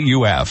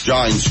 WGUF.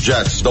 Giants,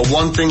 Jets. The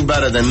one thing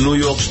better than New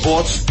York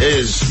sports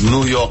is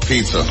New York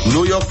pizza.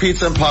 New York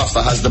Pizza and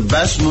Pasta has the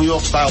best New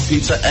York style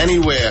pizza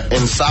anywhere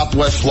in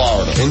Southwest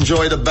Florida.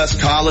 Enjoy the best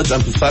college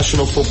and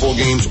professional football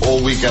games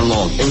all weekend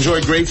long.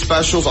 Enjoy great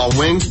specials on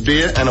wings,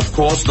 beer, and of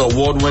course the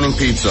award-winning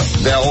pizza.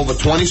 There are over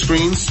 20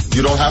 screens.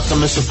 You don't have to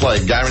miss a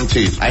play,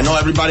 guaranteed. I know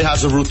everybody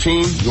has a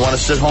routine. You want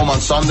to sit home on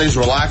Sundays,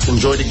 relax,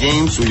 enjoy the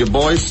games with your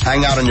boys,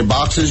 hang out in your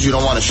boxes. You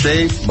don't want to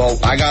shave. Well,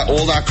 I got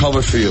all that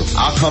covered for you.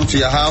 I'll come to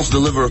your house,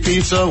 deliver a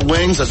pizza,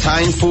 wings,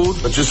 Italian food,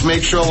 but just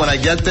make sure when I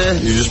get there,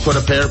 you just put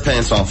a pair of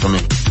pants on for me.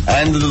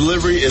 And the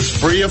delivery is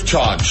free of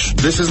charge.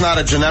 This is not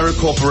a generic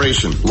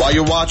corporation. While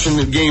you're watching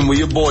the game with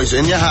your boys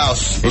in your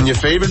house, in your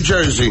favorite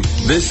jersey,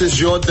 this is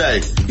your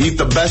day. Eat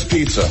the best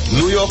pizza.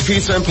 New York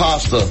Pizza and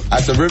Pasta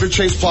at the River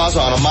Chase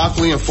Plaza on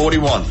Immokalee and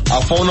 41.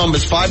 Our phone number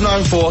is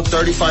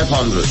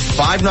 594-3500.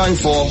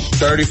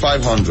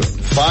 594-3500.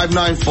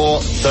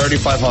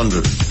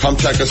 594-3500. Come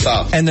check us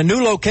out. And the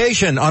new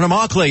location on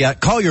Immokalee at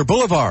Collier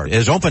Boulevard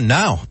is open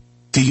now.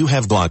 Do you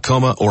have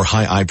glaucoma or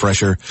high eye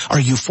pressure? Are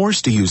you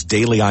forced to use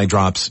daily eye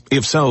drops?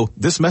 If so,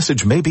 this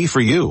message may be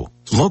for you.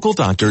 Local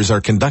doctors are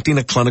conducting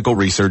a clinical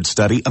research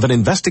study of an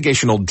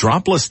investigational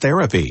dropless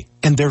therapy,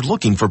 and they're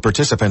looking for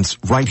participants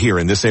right here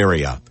in this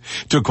area.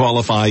 To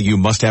qualify, you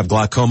must have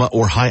glaucoma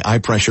or high eye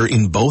pressure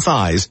in both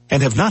eyes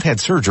and have not had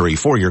surgery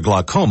for your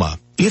glaucoma.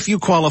 If you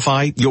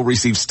qualify, you'll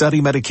receive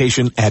study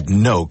medication at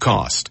no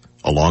cost,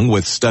 along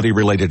with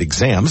study-related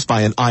exams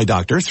by an eye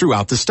doctor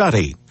throughout the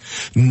study.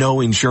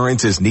 No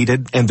insurance is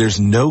needed, and there's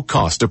no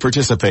cost to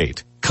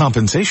participate.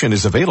 Compensation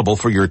is available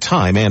for your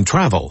time and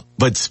travel,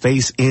 but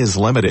space is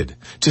limited.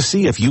 To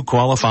see if you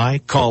qualify,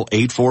 call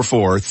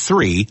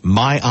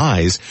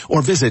 844-3-MY-EYES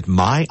or visit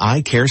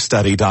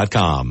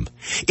myeyecarestudy.com.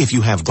 If you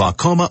have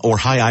glaucoma or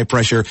high eye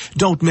pressure,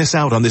 don't miss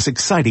out on this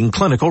exciting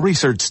clinical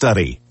research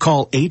study.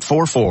 Call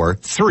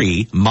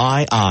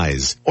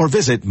 844-3-MY-EYES or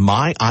visit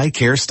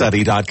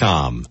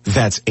myeyecarestudy.com.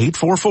 That's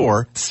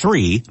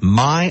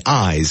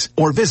 844-3-MY-EYES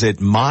or visit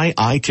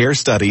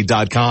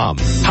myeyecarestudy.com.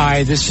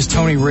 Hi, this is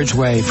Tony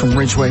Ridgway from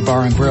Ridgway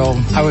Bar and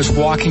Grill. I was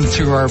walking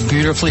through our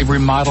beautifully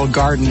remodeled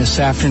garden this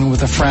afternoon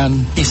with a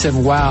friend. He said,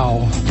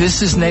 wow,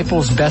 this is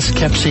Naples' best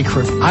kept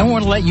secret. I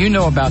want to let you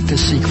know about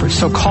this secret,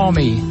 so call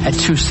me at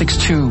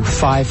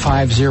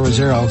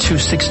 262-5500,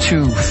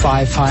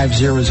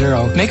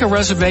 262-5500. Make a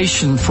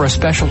reservation for a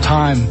special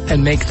time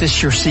and make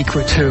this your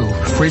secret too.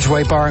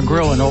 Ridgway Bar and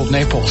Grill in Old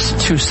Naples,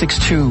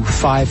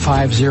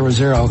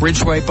 262-5500.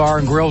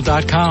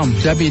 RidgwayBarandGrill.com,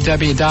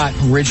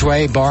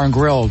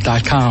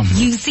 www.RidgwayBarandGrill.com.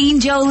 You've seen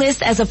Joe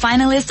List as a financial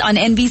panelist on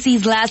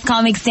NBC's Last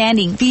Comic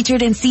Standing,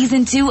 featured in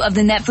season 2 of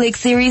the Netflix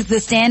series The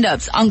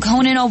Stand-Ups, on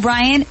Conan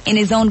O'Brien, in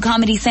his own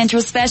Comedy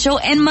Central special,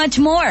 and much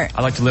more.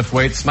 I like to lift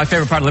weights. My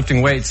favorite part of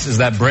lifting weights is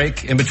that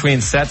break in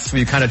between sets where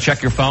you kind of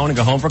check your phone and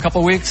go home for a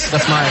couple of weeks.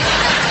 That's my...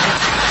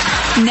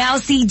 Now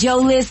see Joe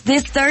List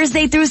this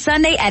Thursday through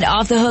Sunday at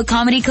Off the Hook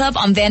Comedy Club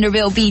on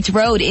Vanderbilt Beach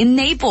Road in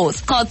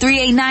Naples. Call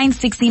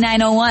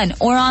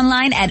 389-6901 or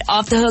online at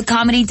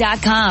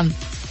offthehookcomedy.com.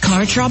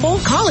 Car trouble?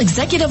 Call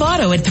Executive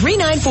Auto at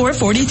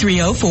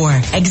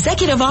 394-4304.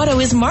 Executive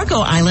Auto is Marco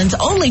Island's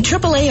only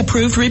AAA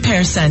approved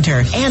repair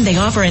center, and they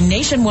offer a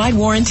nationwide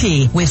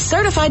warranty. With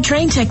certified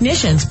trained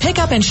technicians,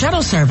 pickup and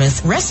shuttle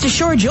service, rest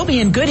assured you'll be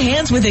in good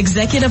hands with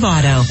Executive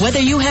Auto. Whether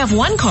you have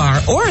one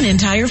car or an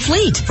entire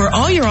fleet, for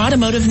all your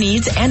automotive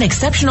needs and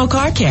exceptional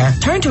car care,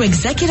 turn to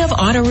Executive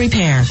Auto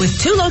Repair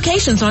with 2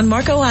 locations on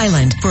Marco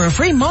Island. For a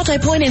free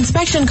multi-point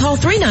inspection, call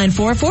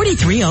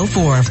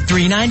 394-4304.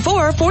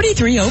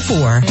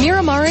 394-4304.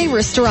 Miramare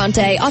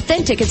Ristorante,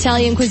 authentic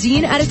Italian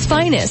cuisine at its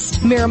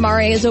finest.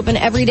 Miramare is open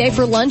every day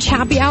for lunch,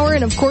 happy hour,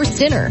 and of course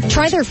dinner.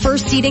 Try their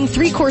first seating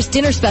 3-course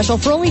dinner special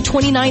for only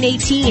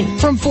 $29.18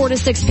 from 4 to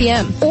 6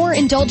 p.m. Or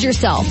indulge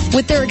yourself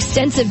with their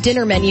extensive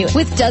dinner menu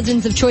with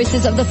dozens of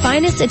choices of the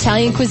finest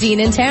Italian cuisine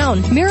in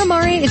town.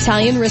 Miramare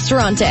Italian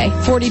Ristorante,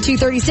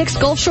 4236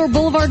 Gulf Shore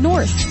Boulevard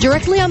North,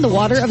 directly on the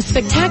water of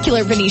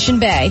spectacular Venetian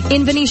Bay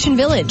in Venetian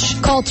Village.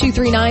 Call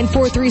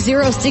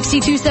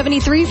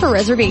 239-430-6273 for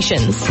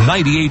reservations.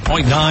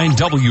 98.9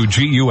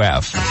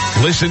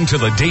 WGUF. Listen to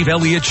the Dave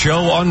Elliott Show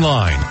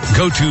online.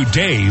 Go to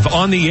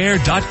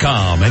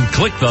DaveOnTheAir.com and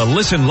click the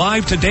Listen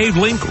Live to Dave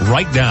link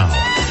right now.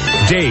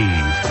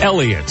 Dave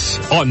Elliott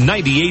on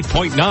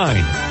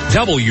 98.9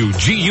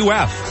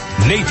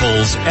 WGUF.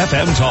 Naples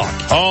FM Talk.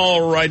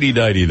 All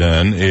righty-dighty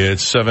then.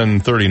 It's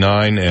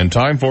 7:39 and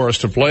time for us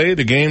to play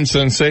the game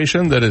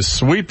sensation that is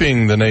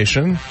sweeping the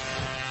nation.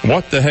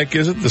 What the heck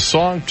is it? The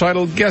song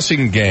titled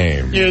Guessing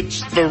Game.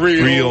 It's the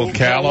Real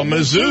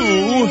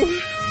Kalamazoo.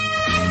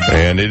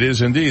 And it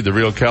is indeed the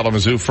Real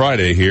Kalamazoo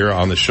Friday here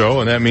on the show,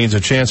 and that means a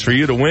chance for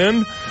you to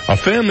win a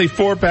family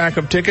 4-pack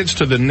of tickets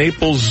to the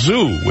Naples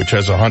Zoo, which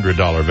has a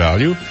 $100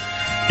 value.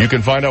 You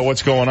can find out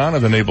what's going on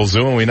at the Naples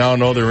Zoo, and we now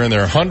know they're in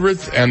their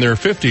 100th and their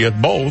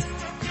 50th, both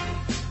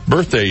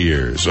birthday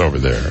years over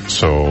there.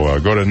 So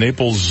go to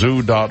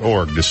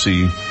napleszoo.org to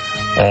see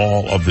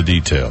all of the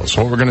details.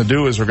 What we're going to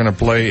do is we're going to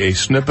play a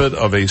snippet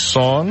of a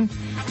song.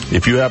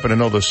 If you happen to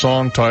know the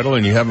song title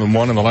and you haven't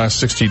won in the last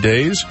 60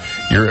 days,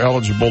 you're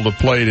eligible to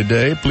play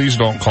today. Please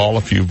don't call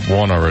if you've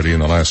won already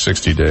in the last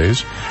 60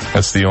 days.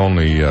 That's the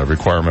only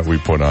requirement we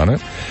put on it.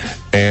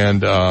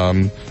 And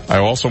I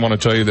also want to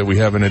tell you that we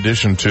have, in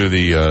addition to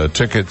the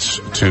tickets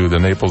to the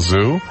Naples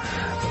Zoo,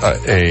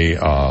 a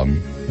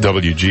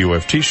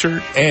WGUF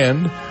t-shirt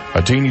and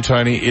a teeny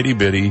tiny itty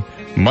bitty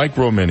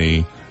micro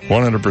mini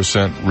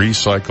 100%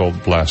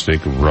 recycled plastic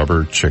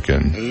rubber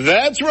chicken.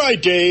 That's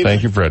right, Dave.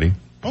 Thank you, Freddie.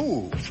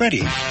 Oh,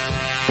 Freddie.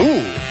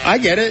 Ooh, I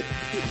get it.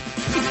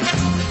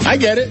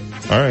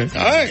 All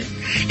right.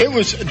 It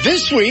was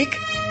this week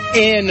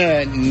in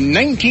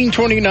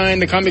 1929,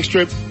 the comic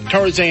strip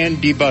Tarzan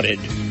debuted.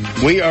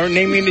 We are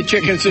naming the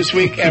chickens this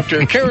week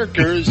after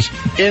characters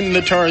in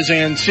the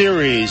Tarzan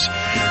series.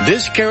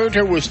 This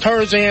character was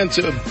Tarzan's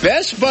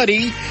best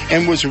buddy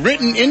and was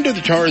written into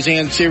the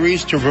Tarzan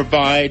series to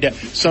provide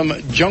some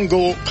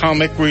jungle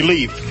comic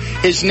relief.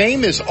 His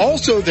name is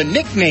also the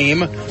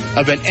nickname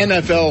of an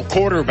NFL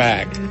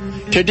quarterback.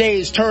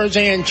 Today's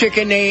Tarzan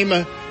chicken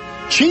name,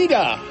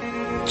 Cheetah.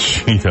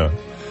 Cheetah.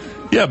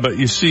 Yeah, but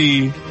you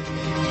see,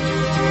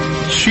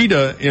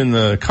 Cheetah in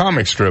the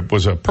comic strip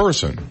was a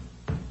person,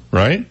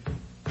 right?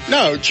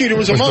 No, Cheetah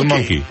was a monkey. The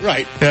monkey.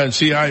 Right. Yeah,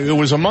 see, it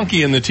was a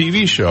monkey in the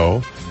TV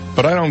show,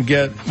 but I don't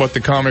get what the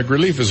comic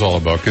relief is all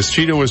about, because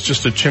Cheetah was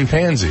just a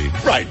chimpanzee.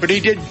 Right, but he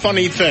did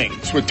funny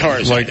things with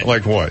Tarzan.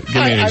 Like what? Give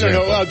me an example. I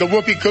don't know, the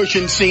whoopee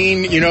cushion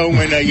scene,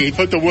 when he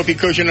put the whoopee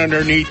cushion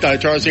underneath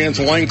Tarzan's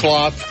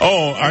loincloth.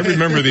 Oh, I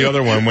remember the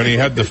other one, when he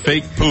had the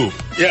fake poop.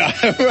 Yeah,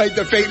 right,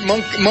 the fake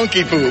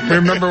monkey poop.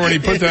 Remember when he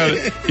put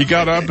that, he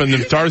got up and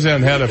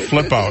Tarzan had a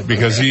flip out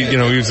because he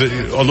was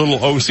a little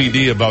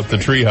OCD about the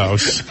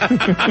treehouse.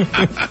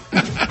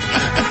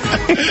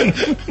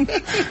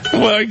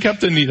 Well, he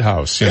kept a neat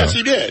house, Yes,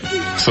 he did.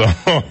 So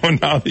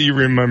now that you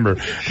remember,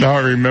 I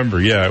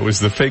remember. Yeah, it was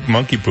the fake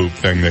monkey poop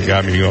thing that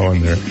got me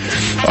going there.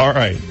 All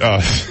right.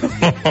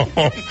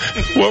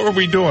 What were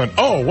we doing?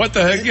 Oh, what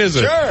the heck is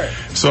it? Sure.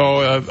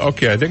 So,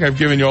 okay, I think I've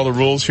given you all the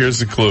rules. Here's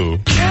the clue.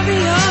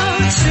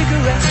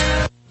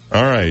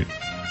 All right.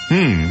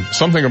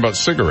 Something about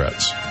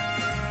cigarettes.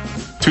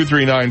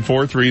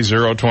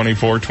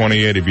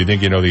 239-430-2428 if you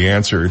think you know the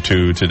answer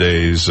to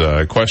today's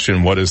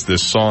question, what is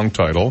this song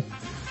title?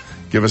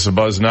 Give us a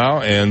buzz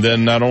now, and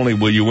then not only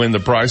will you win the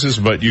prizes,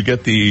 but you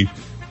get the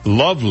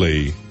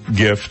lovely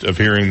gift of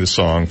hearing the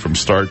song from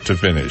start to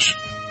finish.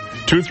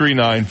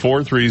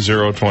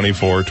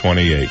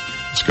 239-430-2428.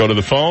 Let's go to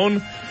the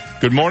phone.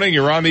 Good morning,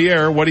 you're on the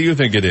air. What do you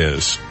think it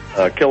is?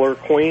 Killer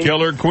Queen.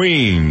 Killer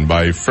Queen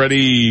by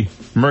Freddie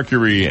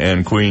Mercury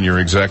and Queen. You're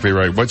exactly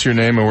right. What's your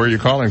name and where are you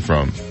calling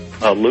from?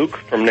 Luke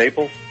from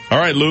Naples. All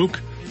right, Luke.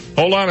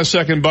 Hold on a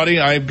second, buddy.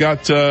 I've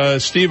got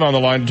Steve on the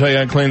line to tell you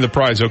I claimed the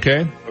prize,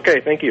 okay?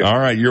 Okay, thank you. All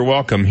right, you're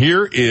welcome.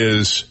 Here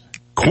is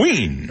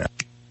Queen.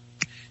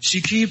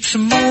 She keeps a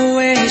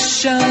Moet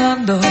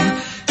Chandon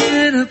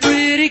in a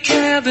pretty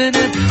cabinet.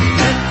 Let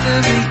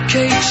there be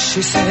cake,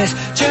 she says,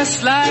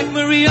 just like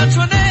Marie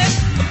Antoinette.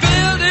 A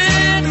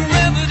building a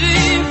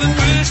remedy for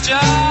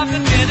Khrushchev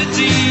and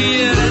Kennedy.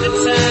 At any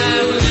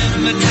time of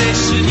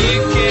invitation you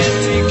can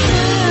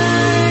decline.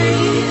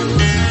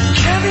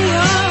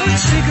 Caviar and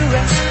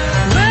cigarettes,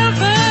 well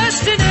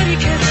versed in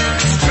etiquette,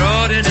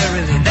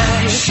 extraordinarily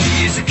nice.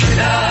 She's a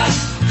killer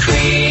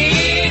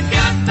queen,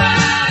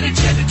 gunpowder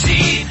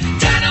gelatine,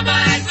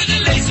 dynamite with a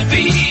laser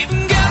beam,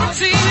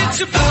 guaranteed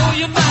to blow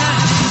your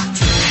mind.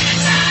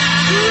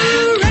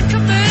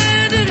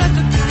 Recommended at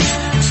the price,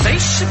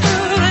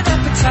 insatiable and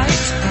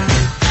appetite.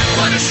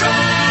 Wanna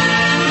try?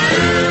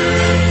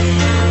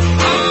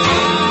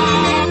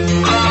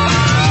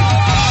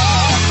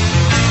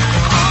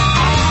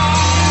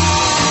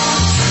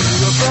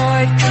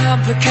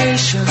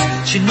 Complications.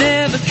 She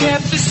never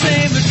kept the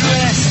same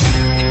address.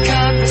 In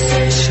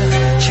conversation,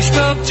 she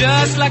spoke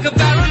just like a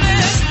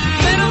baroness.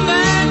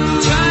 Middleman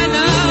from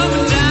China,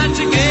 but down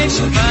to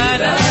Geisha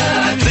Minor.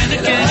 Then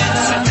again,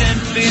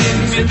 incidentally,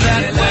 in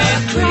that way,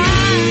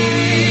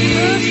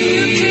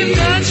 perfume came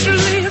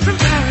naturally from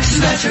Paris.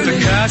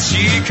 Because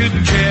she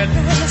couldn't care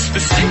less,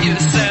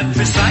 fastidious and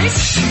precise.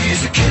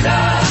 She's a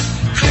killer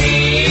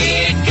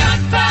queen,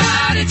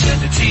 gunpowder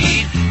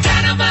gelatine,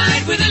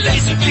 dynamite with a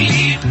laser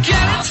beam,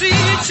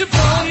 guaranteed to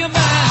blow your mind.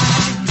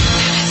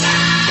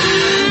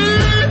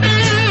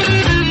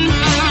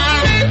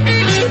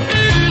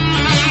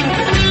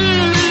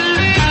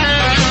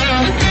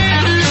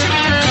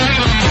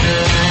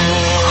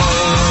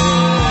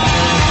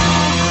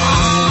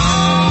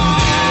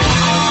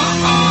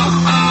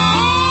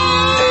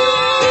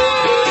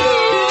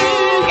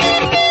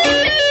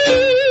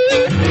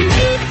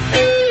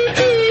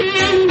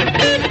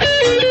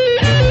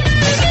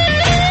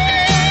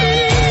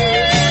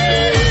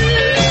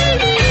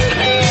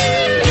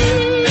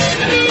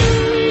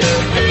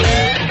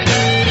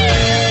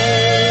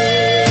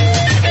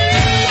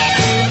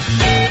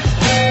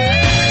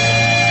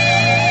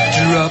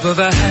 Of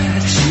a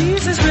hat,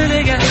 she's as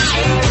really got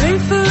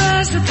grateful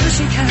as the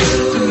pussycat,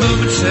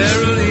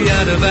 momentarily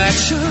out of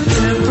action,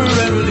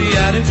 temporarily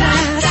out of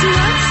gas,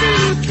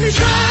 absolutely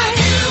dry.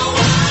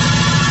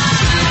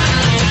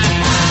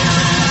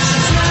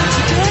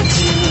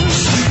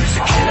 She's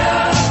a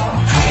killer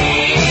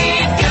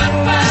queen,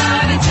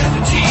 gunpowder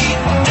gelatine,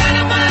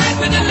 dynamite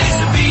with a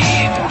laser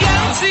beam,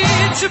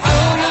 guaranteed to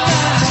blow your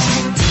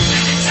mind.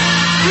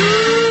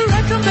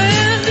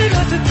 Recommended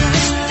at the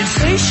price,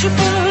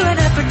 insatiable and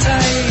appetite.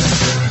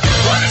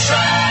 Wanna try?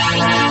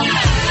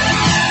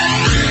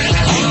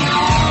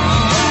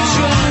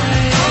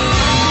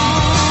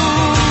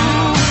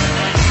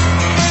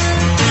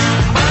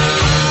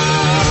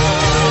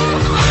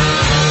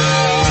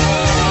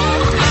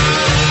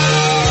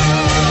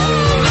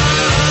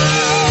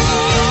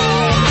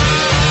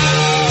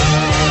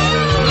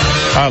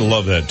 I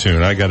love that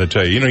tune, I gotta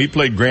tell you. You know, he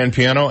played grand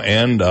piano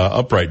and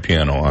upright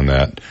piano on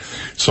that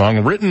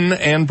song, written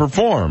and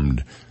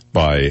performed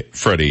by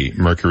Freddie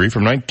Mercury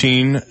from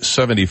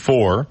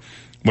 1974.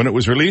 When it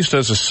was released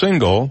as a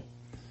single,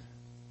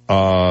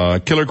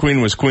 Killer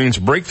Queen was Queen's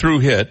breakthrough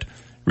hit,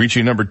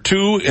 reaching number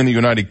 2 in the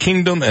United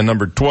Kingdom and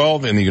number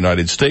 12 in the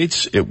United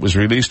States. It was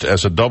released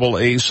as a double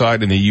A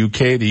side in the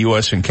UK, the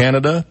US, and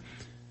Canada,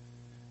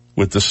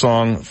 with the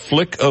song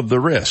Flick of the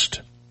Wrist.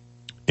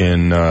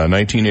 In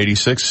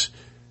 1986,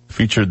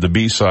 featured the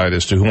B-side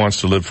as to Who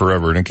Wants to Live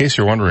Forever. And in case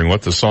you're wondering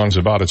what the song's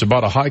about, it's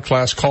about a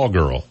high-class call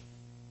girl.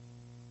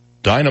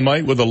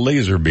 Dynamite with a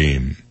laser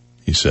beam,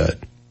 he said.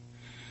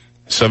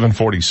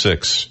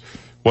 746.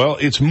 Well,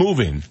 it's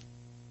moving,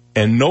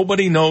 and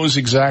nobody knows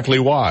exactly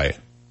why.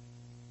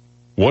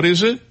 What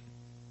is it?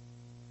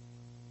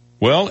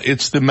 Well,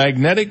 it's the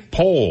magnetic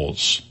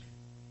poles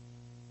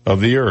of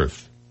the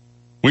Earth.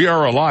 We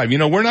are alive. You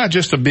know, we're not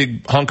just a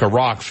big hunk of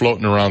rock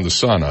floating around the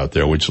sun out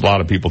there, which a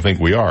lot of people think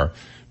we are.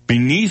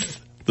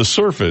 Beneath the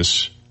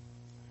surface,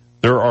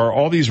 there are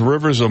all these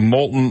rivers of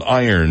molten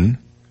iron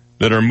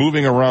that are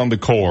moving around the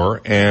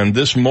core, and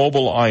this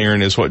mobile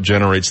iron is what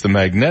generates the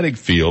magnetic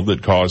field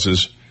that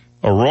causes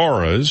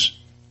auroras,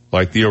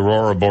 like the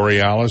aurora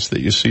borealis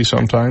that you see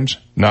sometimes.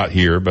 Not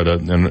here, but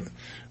up in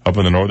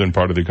the northern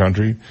part of the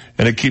country.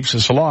 And it keeps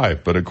us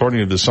alive. But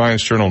according to the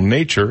science journal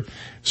Nature,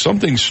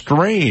 something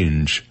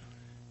strange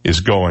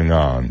is going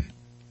on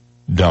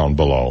down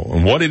below.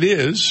 And what it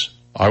is,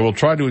 I will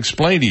try to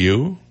explain to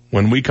you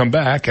when we come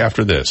back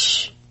after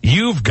this.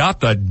 You've got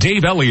the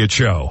Dave Elliott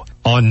Show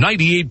on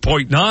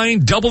 98.9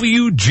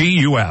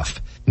 WGUF,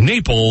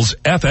 Naples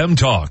FM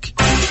Talk.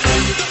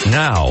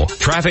 Now,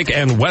 traffic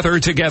and weather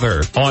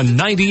together on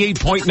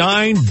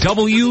 98.9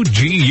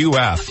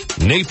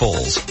 WGUF,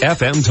 Naples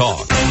FM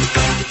Talk.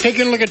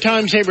 Taking a look at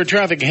time-saver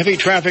traffic. Heavy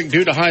traffic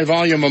due to high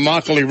volume of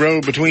Immokalee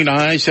Road between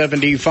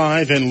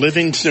I-75 and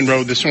Livingston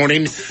Road this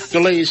morning.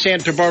 Delays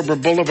Santa Barbara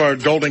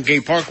Boulevard, Golden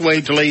Gate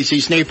Parkway. Delays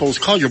East Naples,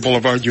 Collier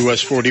Boulevard,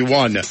 US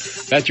 41.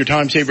 That's your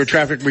time-saver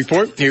traffic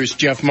report. Here's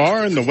Jeff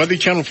Marr and the Weather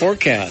Channel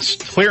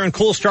forecast. Clear and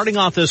cool starting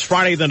off this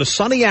Friday, then a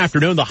sunny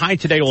afternoon. The high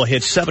today will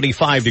hit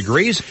 75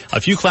 degrees. A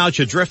few clouds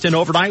should drift in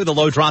overnight with the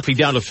low dropping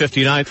down to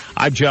 59.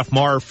 I'm Jeff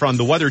Marr from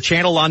the Weather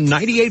Channel on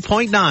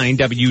 98.9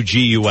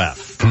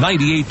 WGUF.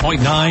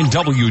 98.9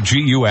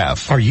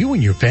 WGUF. Are you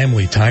and your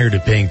family tired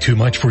of paying too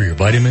much for your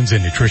vitamins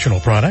and nutritional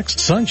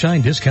products?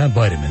 Sunshine Discount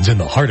Vitamins in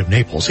the heart of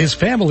Naples is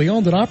family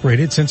owned and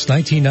operated since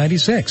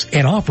 1996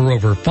 and offer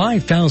over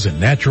 5,000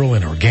 natural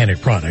and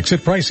organic products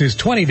at prices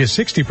 20 to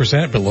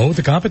 60% below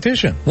the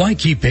competition. Why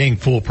keep paying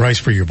full price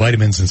for your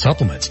vitamins and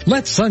supplements?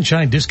 Let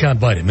Sunshine Discount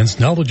Vitamins'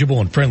 knowledgeable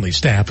and friendly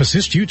staff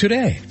assist you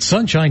today.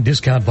 Sunshine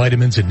Discount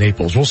Vitamins in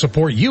Naples will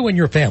support you and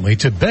your family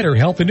to better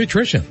health and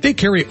nutrition. They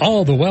carry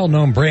all the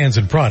well-known brands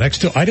and products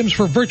to items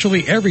for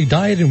virtually every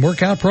diet and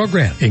workout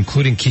program,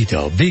 including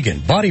keto, vegan,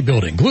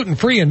 bodybuilding,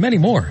 gluten-free, and many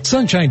more.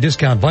 Sunshine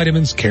Discount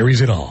Vitamins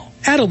carries it all.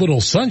 Add a little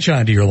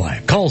sunshine to your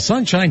life. Call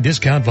Sunshine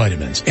Discount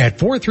Vitamins at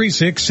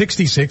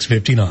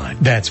 436-6659.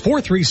 That's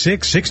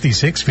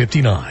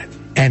 436-6659.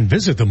 And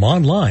visit them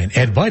online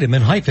at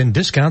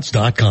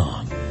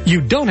vitamin-discounts.com.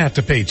 You don't have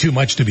to pay too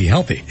much to be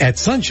healthy at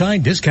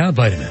Sunshine Discount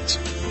Vitamins.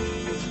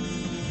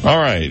 All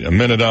right, a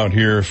minute out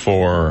here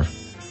for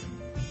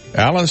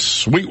Alice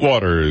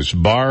Sweetwater's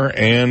Bar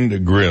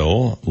and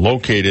Grill,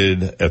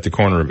 located at the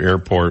corner of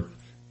Airport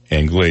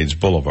and Glades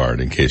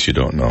Boulevard, in case you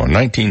don't know.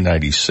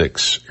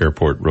 1996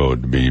 Airport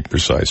Road, to be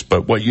precise.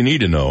 But what you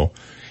need to know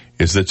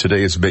is that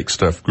today is Baked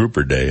Stuffed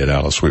Grouper Day at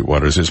Alice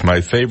Sweetwater's. It's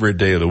my favorite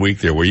day of the week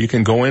there, where you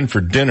can go in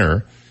for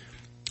dinner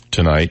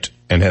tonight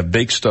and have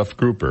baked stuffed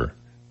grouper.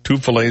 2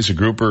 fillets of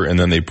grouper, and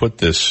then they put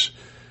this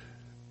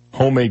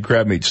homemade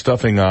crab meat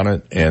stuffing on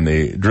it, and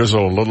they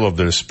drizzle a little of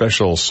their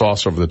special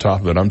sauce over the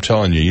top of it. I'm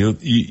telling you,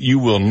 you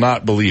will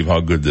not believe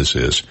how good this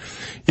is.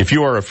 If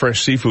you are a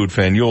fresh seafood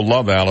fan, you'll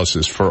love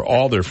Alice's for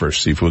all their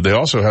fresh seafood. They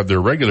also have their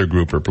regular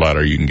grouper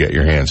platter you can get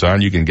your hands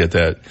on. You can get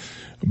that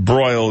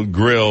broiled,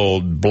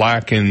 grilled,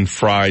 blackened,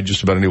 fried,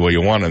 just about any way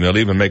you want, and they'll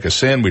even make a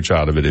sandwich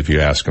out of it if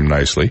you ask them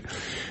nicely.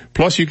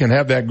 Plus, you can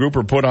have that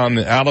grouper put on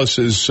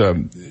Alice's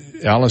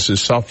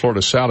South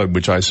Florida salad,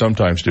 which I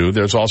sometimes do.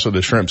 There's also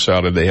the shrimp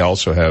salad. They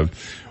also have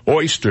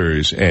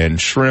oysters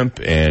and shrimp,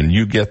 and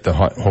you get the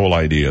whole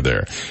idea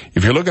there.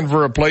 If you're looking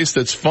for a place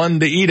that's fun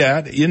to eat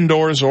at,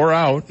 indoors or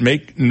out,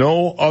 make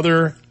no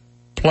other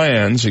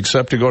plans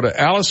except to go to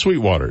Alice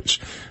Sweetwater's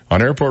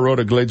on Airport Road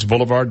at Glades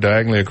Boulevard,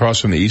 diagonally across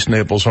from the East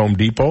Naples Home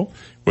Depot,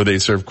 where they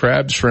serve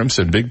crabs, shrimps,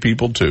 and big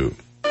people too.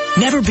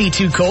 Never be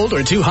too cold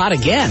or too hot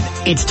again.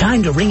 It's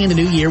time to ring in the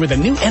new year with a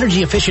new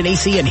energy-efficient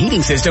AC and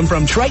heating system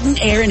from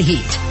Triton Air and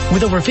Heat.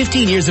 With over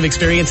 15 years of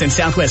experience in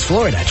Southwest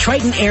Florida,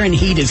 Triton Air and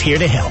Heat is here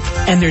to help.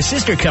 And their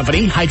sister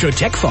company,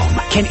 Hydrotech Foam,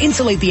 can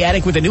insulate the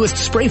attic with the newest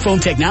spray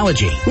foam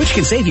technology, which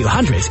can save you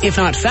hundreds, if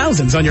not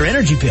thousands, on your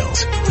energy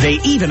bills. They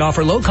even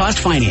offer low-cost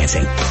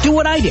financing. Do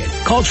what I did.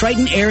 Call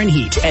Triton Air and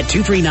Heat at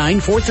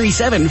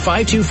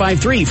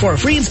 239-437-5253 for a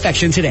free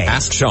inspection today.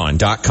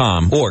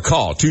 AskSean.com or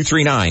call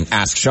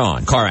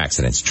 239-ASK-SEAN. Car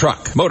accidents,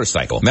 truck,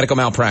 motorcycle, medical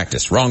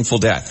malpractice, wrongful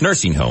death,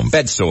 nursing home,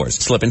 bed sores,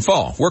 slip and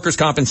fall, workers'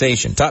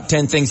 compensation. Top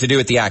 10 things to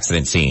do at the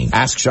accident scene.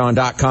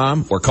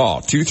 AskSean.com or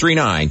call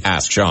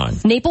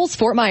 239-ASK-SEAN. Naples,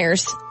 Fort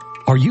Myers.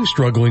 Are you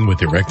struggling with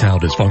erectile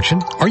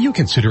dysfunction? Are you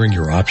considering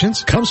your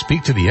options? Come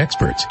speak to the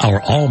experts, our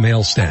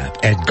all-male staff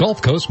at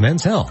Gulf Coast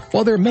Men's Health.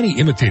 While there are many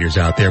imitators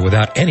out there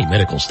without any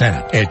medical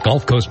staff, at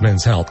Gulf Coast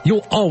Men's Health,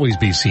 you'll always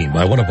be seen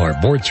by one of our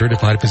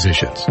board-certified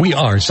physicians. We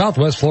are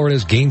Southwest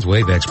Florida's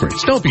Gainswave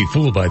experts. Don't be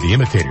fooled by the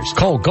imitators.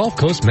 Call Gulf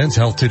Coast Men's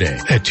Health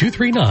today at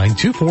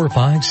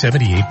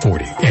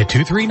 239-245-7840. At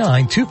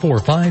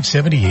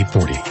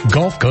 239-245-7840.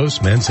 Gulf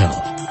Coast Men's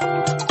Health.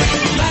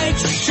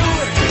 Life's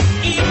short,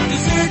 eat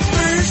dessert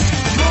first.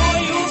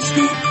 Royal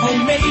Scoop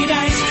homemade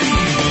ice cream.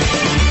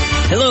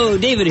 Hello,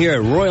 David here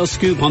at Royal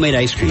Scoop Homemade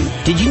Ice Cream.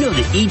 Did you know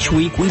that each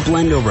week we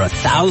blend over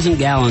 1,000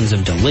 gallons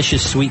of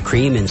delicious sweet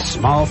cream in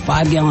small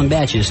 5-gallon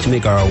batches to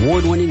make our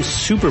award-winning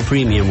super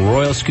premium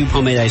Royal Scoop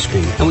Homemade Ice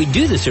Cream? And we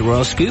do this at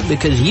Royal Scoop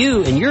because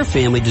you and your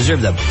family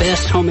deserve the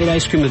best homemade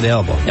ice cream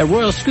available. At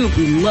Royal Scoop,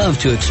 we love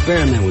to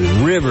experiment with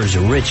rivers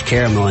of rich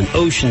caramel and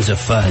oceans of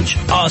fudge,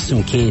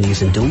 awesome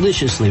candies, and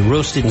deliciously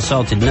roasted and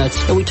salted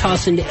nuts that we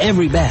toss into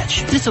every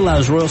batch. This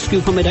allows Royal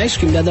Scoop Homemade Ice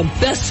Cream to have the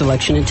best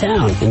selection in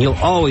town, and you'll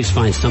always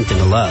find something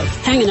to love.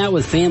 Hanging out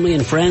with family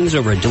and friends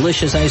over a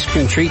delicious ice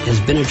cream treat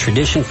has been a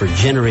tradition for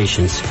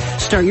generations.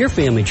 Start your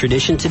family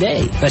tradition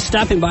today by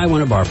stopping by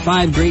one of our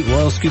 5 great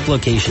Royal Scoop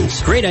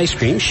locations. Great ice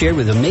cream shared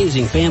with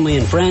amazing family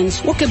and friends.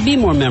 What could be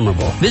more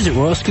memorable? Visit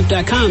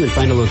RoyalScoop.com and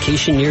find a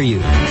location near you.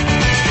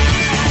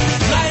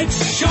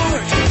 Life's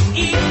short,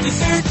 eat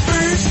dessert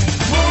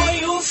first.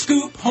 Royal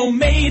Scoop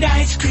homemade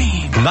ice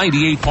cream.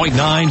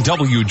 98.9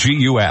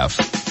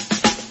 WGUF.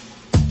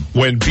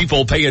 When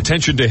people pay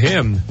attention to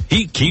him,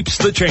 he keeps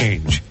the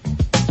change.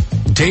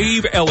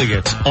 Dave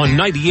Elliott on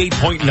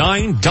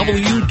 98.9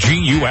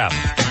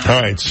 WGUF. All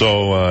right,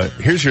 so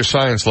here's your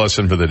science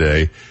lesson for the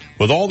day.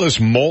 With all this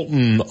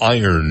molten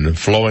iron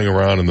flowing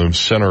around in the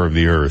center of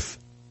the Earth,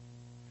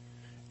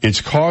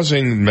 it's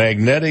causing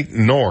magnetic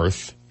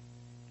north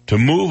to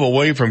move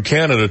away from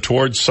Canada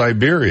towards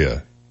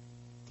Siberia.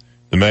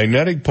 The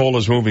magnetic pole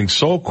is moving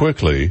so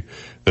quickly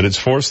that it's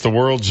forced the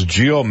world's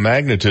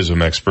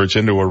geomagnetism experts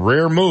into a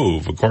rare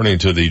move, according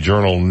to the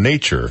journal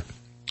Nature.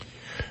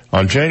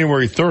 On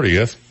January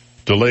 30th,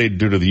 delayed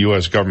due to the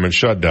U.S. government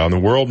shutdown, the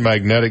World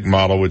Magnetic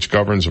Model, which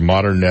governs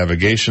modern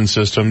navigation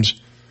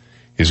systems,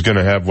 is going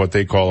to have what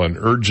they call an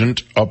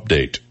urgent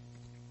update.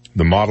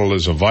 The model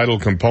is a vital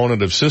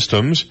component of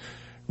systems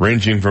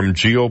ranging from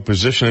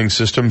geo-positioning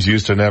systems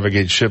used to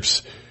navigate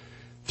ships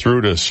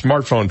through to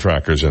smartphone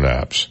trackers and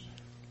apps.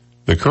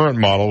 The current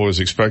model was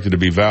expected to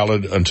be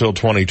valid until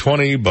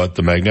 2020, but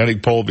the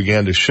magnetic pole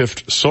began to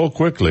shift so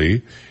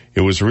quickly,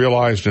 it was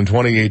realized in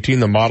 2018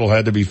 the model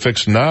had to be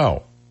fixed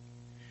now.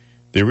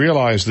 They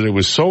realized that it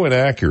was so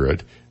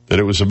inaccurate that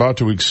it was about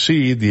to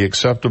exceed the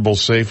acceptable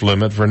safe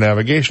limit for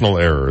navigational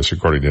errors,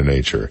 according to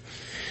Nature.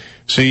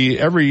 See,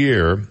 every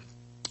year,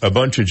 a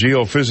bunch of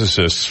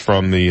geophysicists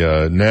from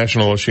the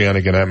National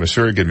Oceanic and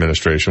Atmospheric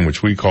Administration,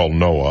 which we call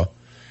NOAA,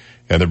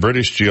 and the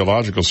British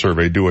Geological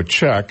Survey do a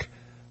check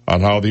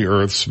on how the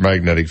Earth's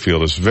magnetic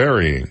field is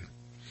varying.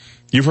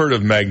 You've heard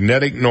of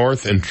magnetic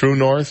north and true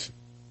north?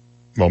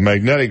 Well,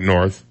 magnetic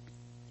north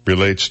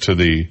relates to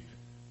the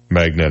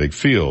magnetic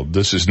field.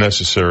 This is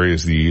necessary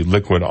as the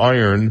liquid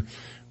iron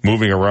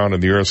moving around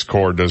in the Earth's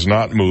core does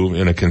not move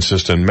in a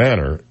consistent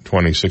manner.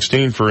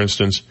 2016, for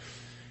instance,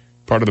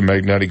 part of the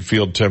magnetic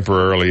field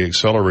temporarily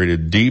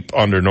accelerated deep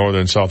under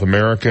northern South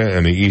America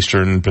and the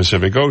eastern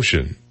Pacific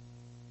Ocean.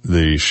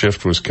 The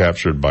shift was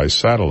captured by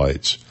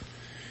satellites.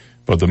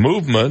 But the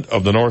movement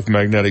of the North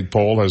Magnetic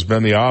Pole has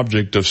been the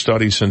object of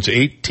study since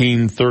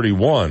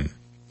 1831.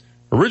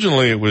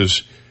 Originally, it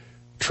was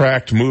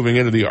tracked moving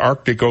into the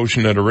Arctic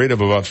Ocean at a rate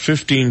of about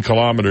 15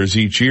 kilometers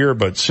each year,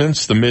 but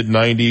since the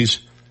mid-90s,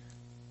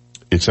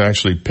 it's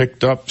actually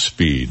picked up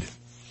speed.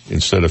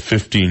 Instead of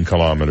 15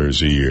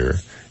 kilometers a year,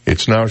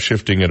 it's now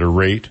shifting at a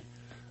rate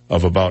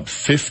of about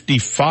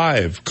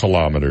 55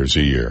 kilometers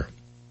a year.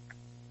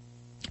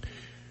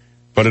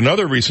 But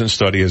another recent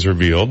study has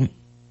revealed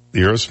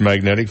the Earth's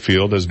magnetic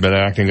field has been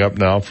acting up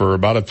now for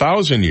about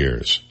 1,000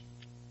 years.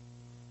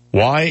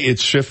 Why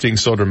it's shifting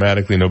so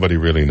dramatically, nobody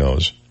really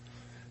knows.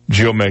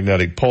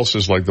 Geomagnetic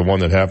pulses like the one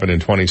that happened in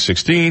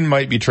 2016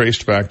 might be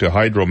traced back to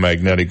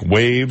hydromagnetic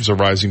waves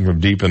arising from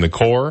deep in the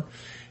core,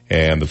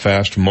 and the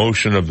fast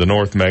motion of the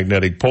North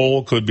Magnetic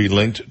Pole could be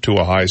linked to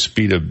a high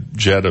speed of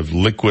jet of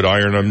liquid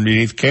iron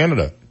underneath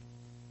Canada.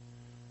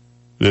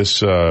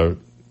 This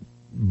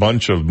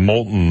bunch of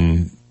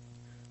molten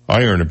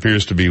iron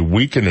appears to be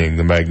weakening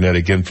the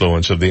magnetic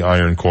influence of the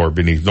iron core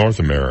beneath North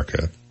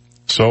America.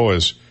 So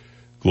as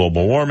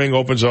global warming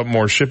opens up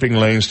more shipping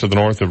lanes to the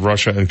north of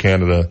Russia and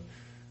Canada,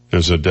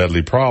 there's a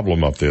deadly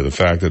problem up there. The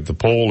fact that the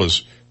pole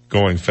is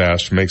going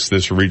fast makes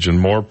this region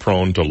more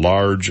prone to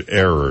large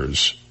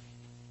errors.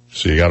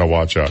 So you gotta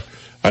watch out.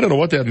 I don't know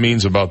what that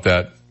means about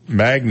that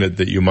magnet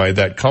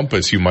that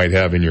compass you might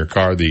have in your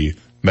car, the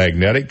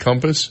magnetic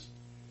compass.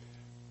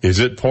 Is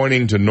it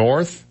pointing to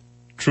north,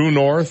 true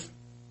north,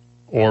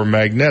 or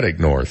magnetic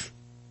north?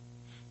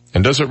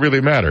 And does it really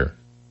matter?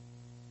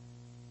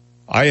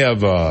 I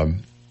have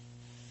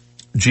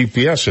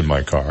GPS in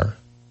my car,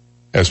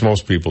 as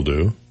most people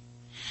do,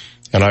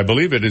 and I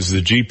believe it is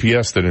the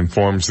GPS that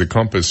informs the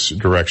compass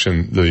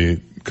direction,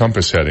 the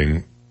compass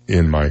heading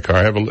in my car.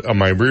 I have on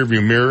my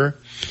rearview mirror,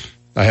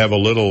 I have a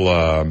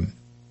little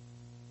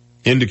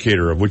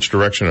indicator of which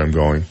direction I'm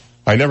going.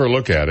 I never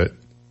look at it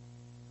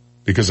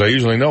because I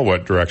usually know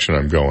what direction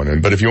I'm going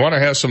in. But if you want to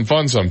have some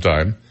fun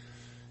sometime,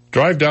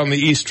 drive down the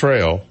East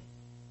Trail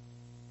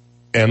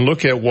and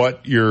look at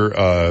what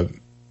your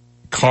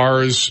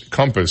car's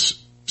compass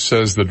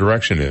says the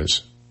direction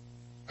is.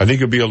 I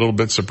think you'll be a little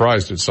bit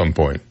surprised at some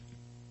point.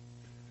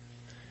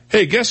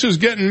 Hey, guess who's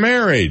getting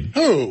married?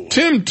 Who?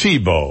 Tim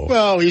Tebow.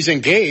 Well, he's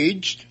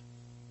engaged.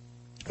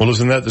 Well,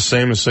 isn't that the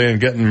same as saying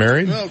getting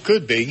married? Well,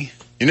 could be.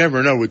 You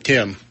never know with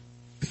Tim.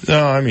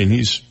 No, I mean,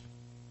 he's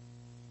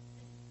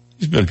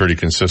been pretty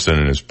consistent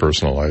in his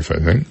personal life, I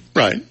think.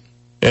 Right.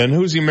 And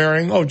who's he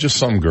marrying? Oh, just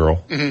some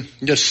girl.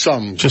 Mm-hmm.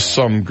 Just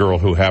some girl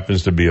who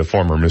happens to be a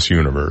former Miss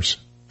Universe.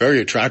 Very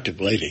attractive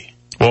lady.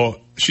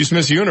 Well, she's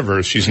Miss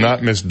Universe. She's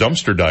not Miss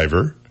Dumpster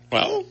Diver.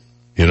 Well.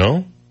 You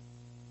know?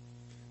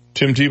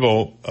 Tim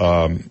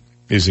Tebow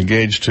is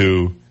engaged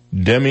to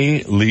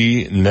Demi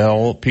Lee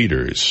Nell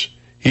Peters.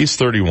 He's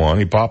 31.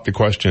 He popped the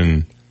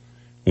question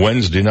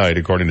Wednesday night,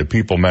 according to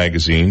People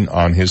magazine,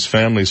 on his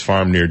family's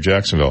farm near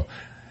Jacksonville.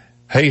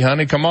 Hey,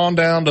 honey, come on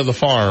down to the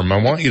farm.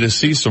 I want you to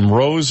see some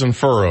rows and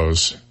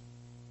furrows.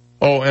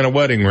 Oh, and a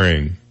wedding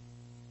ring.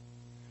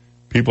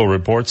 People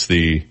reports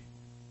the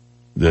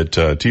that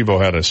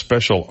Tebow had a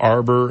special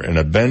arbor and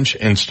a bench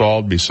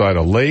installed beside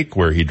a lake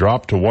where he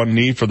dropped to one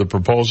knee for the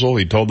proposal.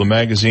 He told the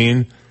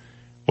magazine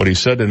what he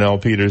said to Nell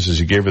Peters as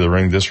he gave her the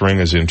ring. This ring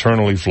is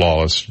internally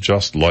flawless,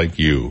 just like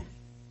you.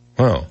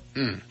 Well,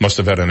 must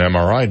have had an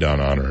MRI done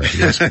on her, I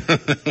guess,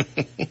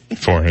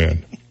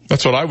 beforehand.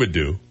 That's what I would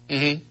do.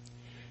 Mm-hmm.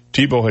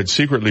 Tebow had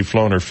secretly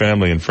flown her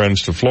family and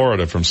friends to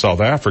Florida from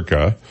South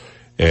Africa,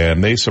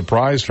 and they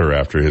surprised her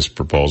after his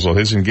proposal.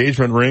 His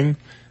engagement ring,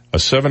 a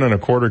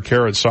 7¼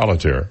 carat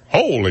solitaire.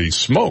 Holy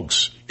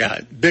smokes. Yeah,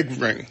 big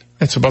ring.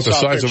 It's about the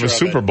size of a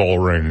Super Bowl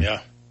ring.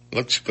 Yeah,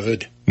 looks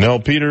good. Nell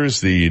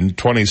Peters, the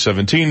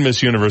 2017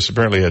 Miss Universe,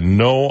 apparently had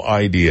no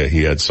idea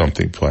he had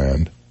something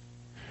planned.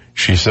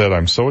 She said,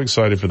 I'm so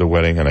excited for the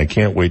wedding, and I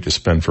can't wait to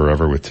spend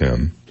forever with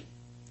Tim.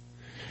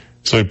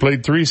 So he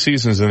played 3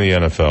 seasons in the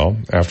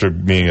NFL after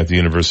being at the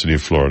University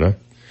of Florida,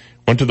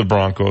 went to the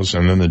Broncos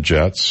and then the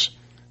Jets.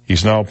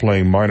 He's now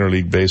playing minor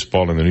league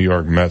baseball in the New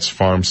York Mets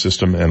farm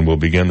system and will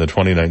begin the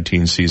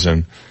 2019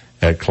 season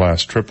at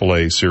Class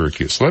AAA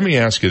Syracuse. Let me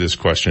ask you this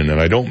question, and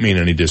I don't mean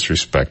any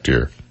disrespect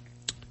here.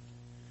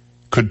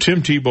 Could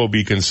Tim Tebow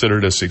be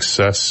considered a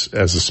success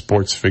as a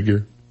sports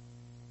figure?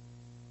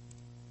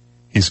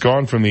 He's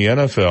gone from the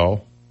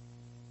NFL.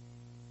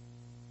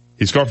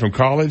 He's gone from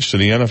college to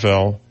the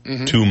NFL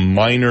to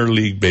minor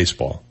league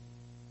baseball.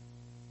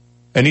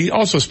 And he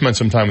also spent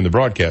some time in the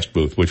broadcast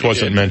booth, which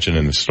wasn't mentioned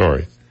in the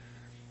story.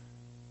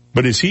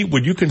 But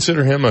would you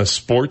consider him a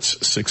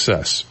sports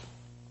success?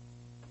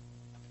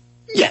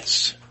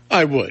 Yes,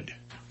 I would.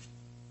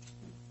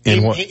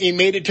 He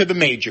made it to the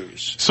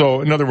majors.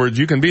 So, in other words,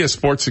 you can be a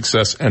sports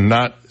success and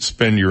not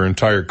spend your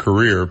entire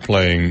career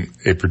playing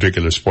a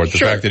particular sport. The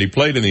fact that he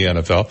played in the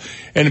NFL.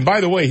 And by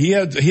the way, he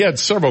had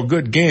several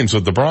good games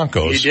with the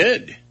Broncos. He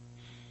did.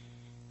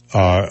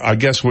 I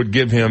guess would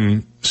give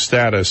him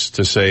status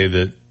to say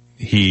that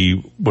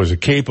he was a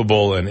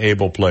capable and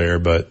able player,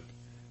 but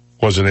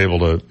wasn't able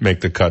to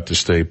make the cut to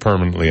stay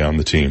permanently on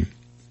the team.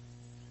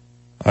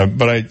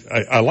 But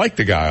I like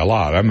the guy a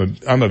lot.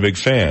 I'm a big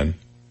fan.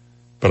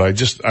 But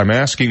I'm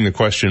asking the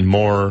question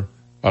more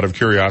out of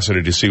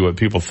curiosity to see what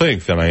people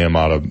think than I am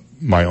out of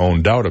my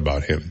own doubt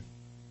about him.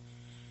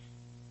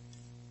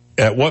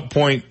 At what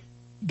point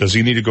does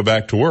he need to go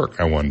back to work,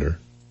 I wonder?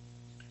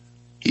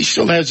 He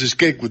still has his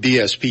gig with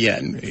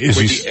ESPN. Is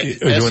he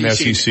doing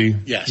SEC?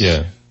 Yes.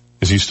 Yeah.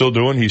 Is he still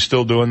doing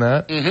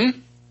that? Mm-hmm.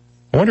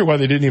 I wonder why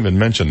they didn't even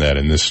mention that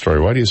in this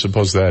story. Why do you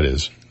suppose that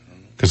is?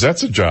 Because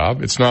that's a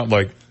job. It's not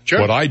like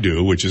what I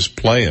do, which is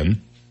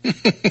playing.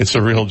 It's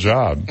a real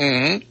job.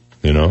 Mm-hmm.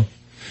 You know?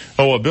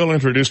 A bill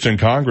introduced in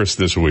Congress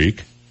this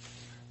week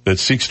that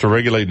seeks to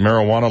regulate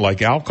marijuana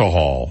like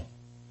alcohol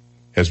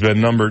has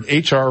been numbered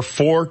H.R.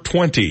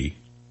 420.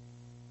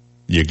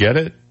 You get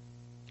it?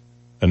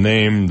 A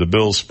name the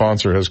bill's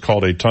sponsor has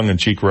called a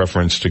tongue-in-cheek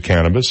reference to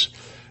cannabis.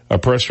 A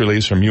press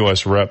release from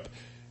U.S. Rep.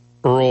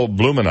 Earl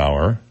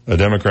Blumenauer, a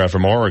Democrat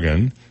from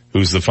Oregon,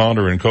 who's the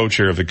founder and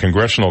co-chair of the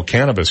Congressional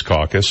Cannabis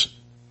Caucus,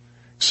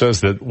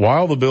 says that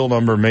while the bill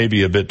number may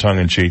be a bit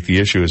tongue-in-cheek, the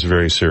issue is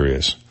very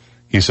serious.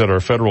 He said our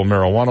federal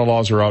marijuana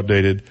laws are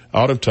outdated,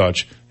 out of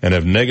touch, and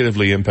have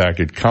negatively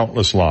impacted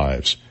countless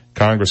lives.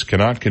 Congress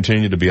cannot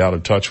continue to be out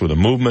of touch with a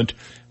movement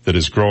that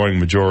is growing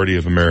majority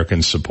of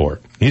Americans'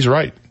 support. He's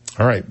right.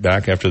 All right,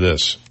 back after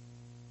this.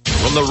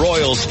 From the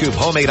Royal Scoop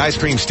Homemade Ice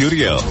Cream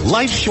Studio,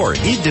 life's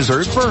short, eat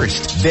dessert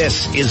first.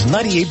 This is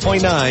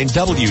 98.9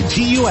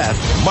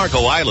 WGUF,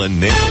 Marco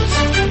Island, Naples.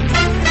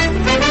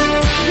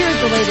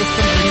 Here's the latest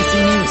from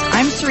ABC News.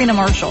 I'm Serena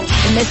Marshall.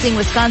 The missing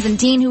Wisconsin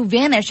teen who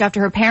vanished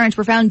after her parents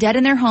were found dead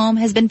in their home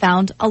has been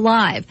found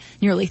alive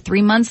nearly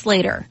 3 months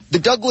later. The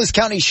Douglas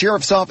County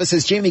Sheriff's Office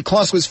says Jamie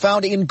Kloss was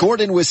found in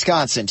Gordon,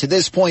 Wisconsin. To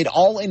this point,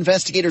 all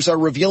investigators are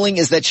revealing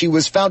is that she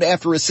was found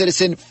after a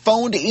citizen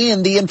phoned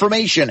in the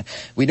information.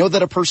 We know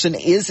that a person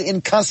is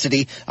in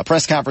custody. A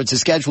press conference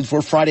is scheduled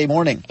for Friday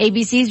morning.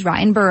 ABC's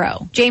Ryan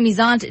Burrow. Jamie's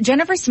aunt,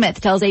 Jennifer Smith,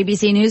 tells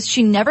ABC News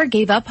she never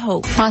gave up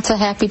hope. Lots of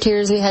happy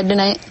tears we had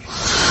tonight.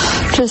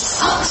 Just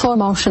so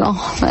emotional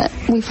that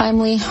we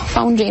finally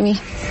found Jamie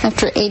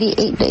after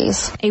 88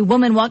 days. A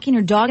woman walking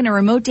her dog in a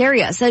remote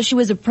area says she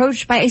was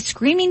approached by a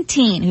screaming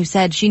teen who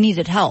said she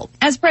needed help.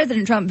 As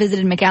President Trump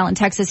visited McAllen,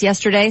 Texas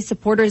yesterday,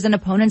 supporters and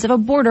opponents of a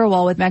border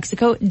wall with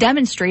Mexico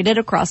demonstrated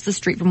across the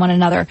street from one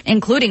another,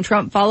 including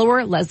Trump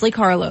follower Leslie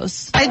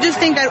Carlos. I just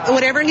think that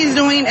whatever he's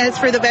doing is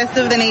for the best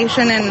of the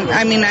nation, and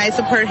I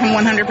support him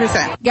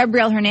 100%.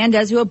 Gabrielle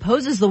Hernandez, who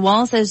opposes the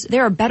wall, says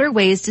there are better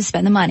ways to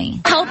spend the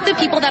money. Help the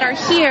people that are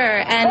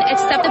here and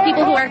accept the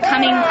people who are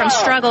coming from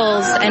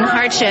struggles and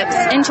hardships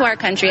into our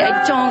country.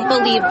 I don't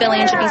believe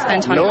billions should be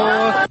spent on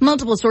war.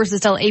 Multiple sources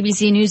tell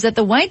ABC News that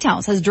the White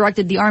House has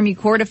directed the Army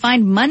Corps to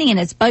find money in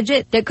its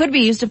budget that could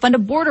be used to fund a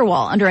border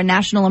wall under a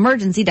national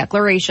emergency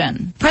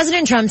declaration.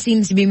 President Trump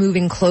seems to be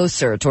moving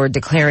closer toward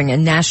declaring a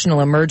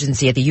national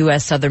emergency at the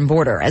U.S. southern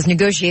border as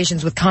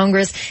negotiations with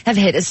Congress have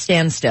hit a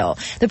standstill.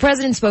 The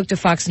president spoke to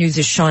Fox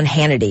News' Sean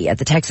Hannity at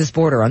the Texas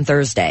border on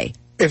Thursday.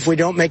 If we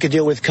don't make a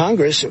deal with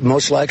Congress,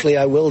 most likely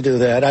I will do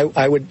that.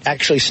 I would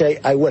actually say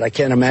I would. I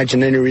can't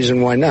imagine any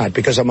reason why not,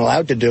 because I'm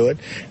allowed to do it.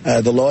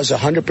 The law is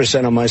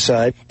 100% on my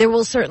side. There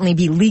will certainly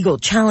be legal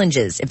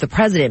challenges if the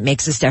president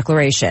makes this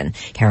declaration.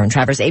 Karen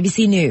Travers,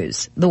 ABC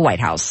News, the White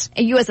House.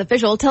 A U.S.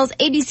 official tells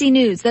ABC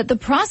News that the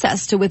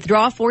process to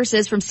withdraw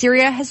forces from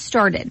Syria has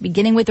started,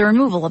 beginning with the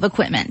removal of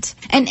equipment.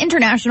 An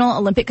International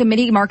Olympic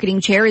Committee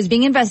marketing chair is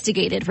being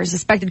investigated for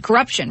suspected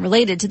corruption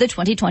related to the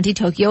 2020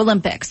 Tokyo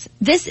Olympics.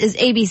 This is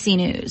ABC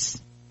News.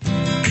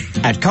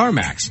 At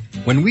CarMax,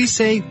 when we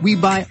say we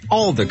buy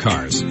all the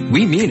cars,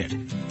 we mean it.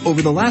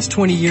 Over the last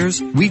 20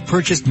 years, we've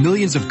purchased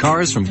millions of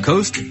cars from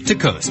coast to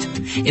coast.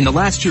 In the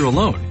last year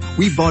alone,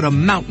 we bought a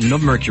mountain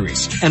of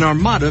Mercurys, an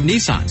armada of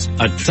Nissans,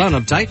 a ton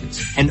of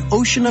Titans, an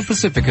ocean of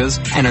Pacificas,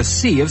 and a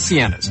sea of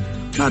Siennas.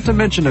 Not to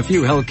mention a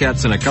few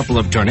Hellcats and a couple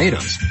of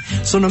Tornadoes.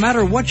 So no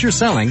matter what you're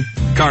selling,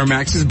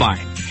 CarMax is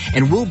buying.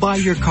 And we'll buy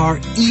your car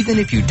even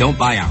if you don't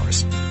buy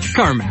ours.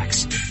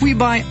 CarMax. We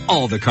buy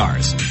all the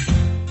cars.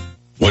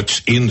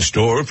 What's in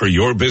store for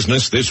your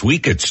business this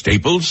week at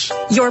Staples?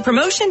 Your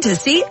promotion to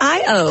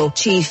CIO,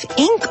 Chief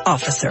Ink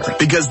Officer.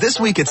 Because this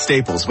week at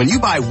Staples, when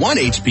you buy one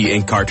HP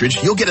ink cartridge,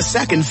 you'll get a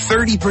second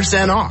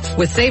 30% off.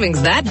 With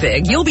savings that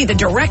big, you'll be the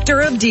Director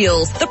of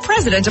Deals, the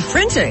President of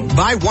Printing.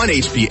 Buy one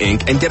HP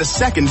ink and get a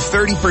second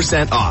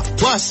 30% off.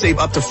 Plus, save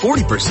up to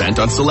 40%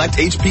 on select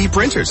HP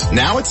printers.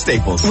 Now at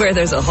Staples. Where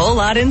there's a whole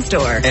lot in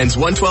store. Ends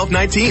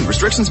 1/12/19.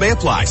 Restrictions may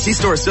apply. See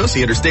store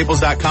associate or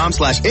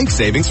staples.com/ink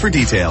savings for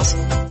details.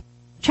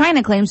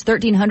 China claims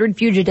 1,300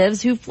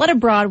 fugitives who fled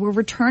abroad were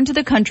returned to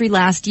the country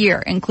last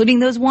year, including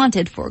those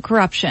wanted for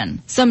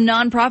corruption. Some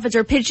nonprofits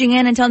are pitching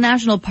in until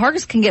national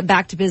parks can get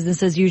back to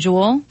business as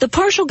usual. The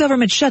partial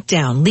government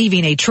shutdown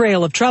leaving a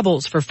trail of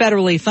troubles for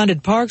federally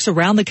funded parks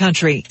around the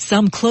country.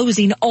 Some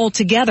closing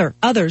altogether.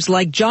 Others,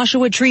 like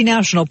Joshua Tree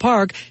National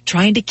Park,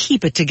 trying to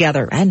keep it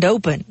together and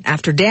open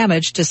after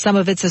damage to some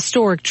of its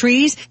historic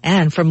trees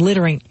and from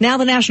littering. Now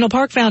the National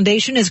Park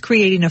Foundation is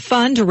creating a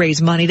fund to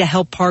raise money to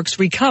help parks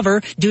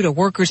recover due to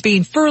workers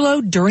being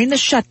furloughed during the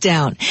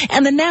shutdown.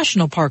 And the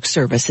National Park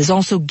Service is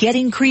also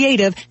getting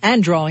creative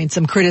and drawing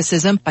some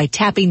criticism by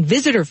tapping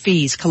visitor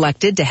fees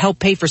collected to help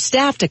pay for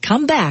staff to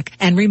come back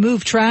and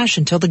remove trash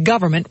until the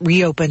government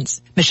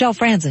reopens. Michelle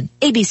Franzen,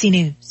 ABC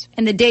News.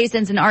 In the days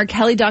since an R.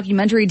 Kelly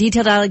documentary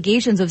detailed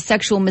allegations of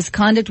sexual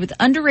misconduct with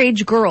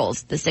underage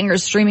girls, the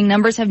singer's streaming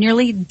numbers have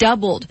nearly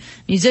doubled.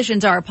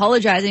 Musicians are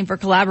apologizing for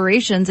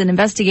collaborations, and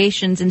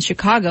investigations in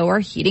Chicago are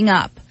heating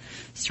up.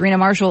 Serena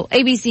Marshall,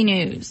 ABC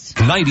News.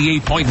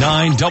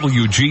 98.9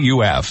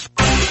 WGUF.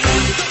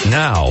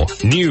 Now,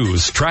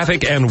 news,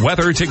 traffic, and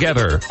weather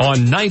together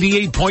on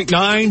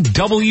 98.9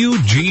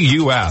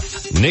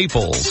 WGUF.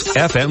 Naples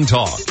FM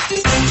Talk.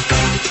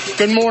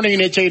 Good morning.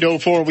 It's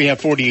 8:04. We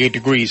have 48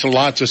 degrees.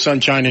 Lots of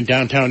sunshine in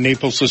downtown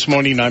Naples this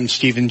morning. I'm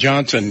Stephen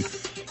Johnson.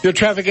 Your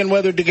traffic and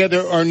weather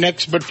together are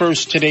next, but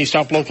first, today's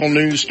top local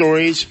news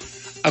stories.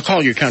 A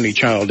Collier County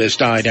child has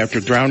died after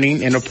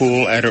drowning in a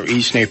pool at her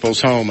East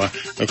Naples home.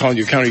 The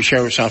Collier County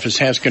Sheriff's Office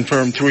has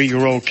confirmed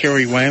 3-year-old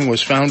Carrie Wang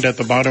was found at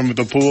the bottom of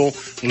the pool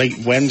late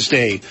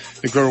Wednesday.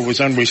 The girl was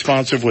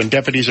unresponsive when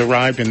deputies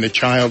arrived, and the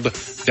child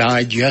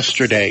died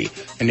yesterday.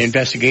 An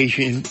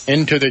investigation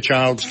into the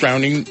child's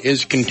drowning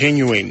is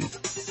continuing.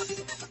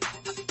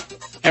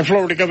 And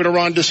Florida Governor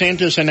Ron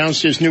DeSantis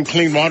announced his new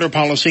clean water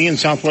policy in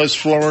Southwest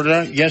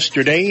Florida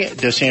yesterday.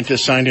 DeSantis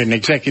signed an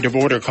executive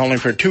order calling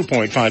for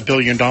 $2.5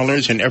 billion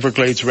in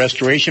Everglades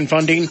restoration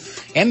funding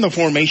and the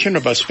formation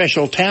of a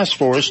special task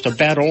force to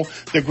battle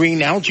the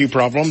green algae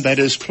problem that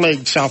has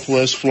plagued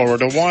Southwest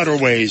Florida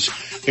waterways.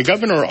 The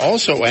governor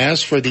also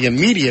asked for the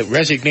immediate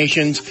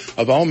resignations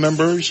of all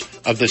members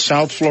of the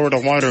South Florida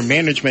Water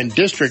Management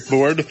District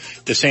Board.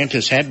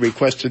 DeSantis had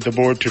requested the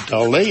board to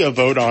delay a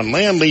vote on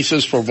land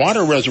leases for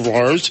water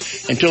reservoirs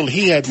until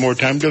he had more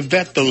time to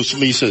vet those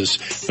leases.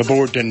 The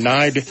board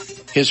denied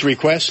his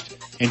request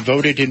and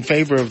voted in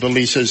favor of the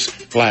leases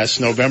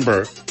last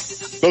November.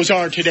 Those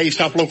are today's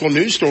top local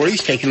news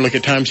stories. Taking a look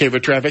at time-saver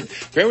traffic.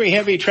 Very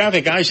heavy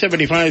traffic.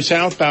 I-75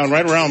 southbound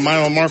right around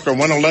mile marker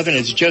 111.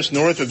 It's just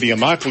north of the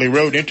Immokalee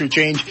Road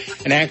interchange.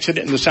 An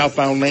accident in the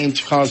southbound lanes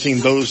causing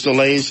those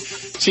delays.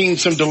 Seeing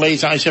some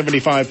delays.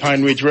 I-75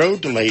 Pine Ridge Road.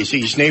 Delays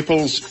East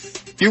Naples.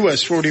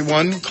 US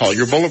 41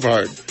 Collier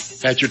Boulevard.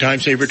 That's your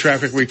time-saver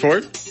traffic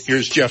report.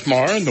 Here's Jeff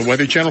Marr and the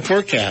Weather Channel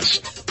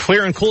forecast.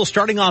 Clear and cool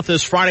starting off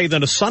this Friday,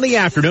 then a sunny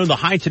afternoon. The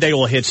high today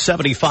will hit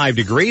 75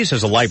 degrees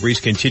as a light breeze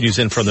continues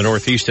in from the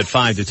northeast at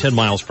 5 to 10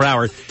 miles per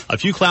hour. A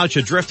few clouds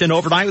should drift in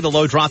overnight with a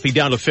low dropping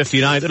down to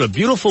 59. Then a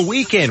beautiful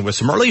weekend with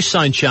some early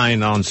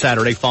sunshine on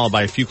Saturday, followed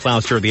by a few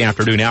clouds during the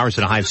afternoon hours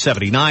and a high of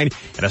 79.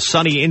 And a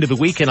sunny into the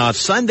weekend on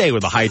Sunday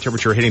with a high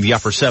temperature hitting the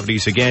upper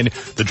 70s again.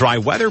 The dry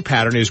weather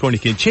pattern is going to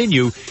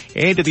continue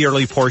into the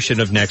early portion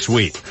of next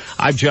week.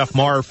 I'm Jeff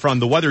Marr from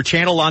the Weather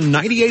Channel on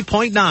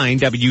 98.9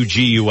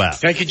 WGUF.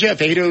 Thank you, Jeff.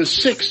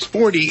 8:06,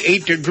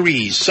 48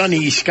 degrees,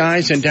 sunny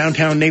skies in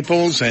downtown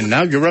Naples, and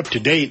now you're up to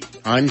date.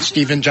 I'm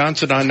Stephen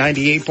Johnson on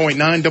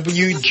 98.9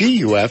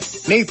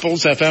 WGUF,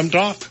 Naples FM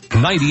Talk.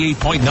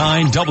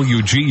 98.9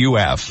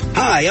 WGUF.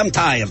 Hi, I'm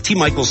Ty of T.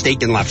 Michael's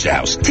Steak and Lobster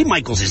House. T.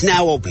 Michael's is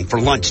now open for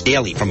lunch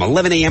daily from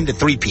 11 a.m. to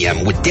 3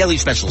 p.m. with daily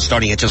specials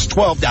starting at just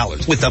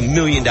 $12 with $1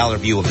 million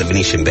view of the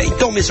Venetian Bay.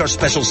 Don't miss our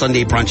special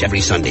Sunday brunch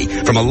every Sunday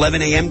from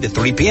 11 a.m. to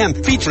 3 p.m.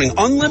 featuring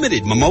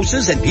unlimited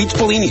mimosas and peach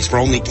bellinis for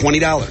only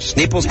 $20.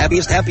 Naples'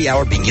 happiest happy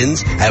hour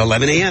begins at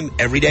 11 a.m.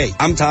 every day.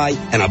 I'm Ty,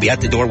 and I'll be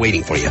at the door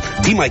waiting for you.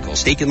 T.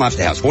 Michael's Steak and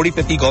Lobster House,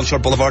 4050 Gulf Shore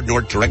Boulevard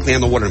North, directly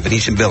on the water in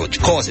Venetian Village.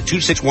 Call us at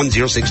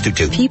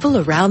 2610622. People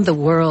around the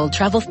world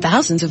travel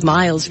thousands of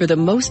miles for the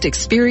most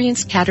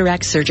experienced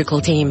cataract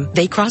surgical team.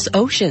 They cross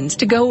oceans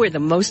to go where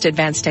the most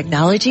advanced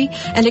technology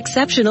and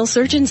exceptional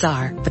surgeons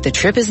are. But the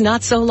trip is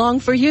not so long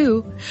for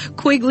you.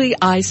 Quigley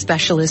Eye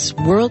Specialists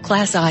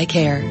world-class eye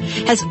care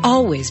has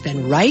always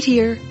been right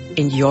here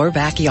in your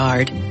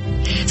backyard.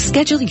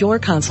 Schedule your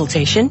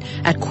consultation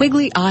at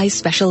Quigley Eye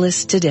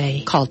Specialists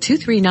today. Call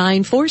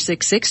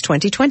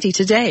 239-466-2020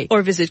 today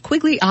or visit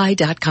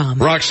QuigleyEye.com.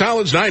 Rock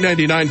Solid's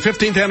 $9.99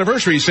 15th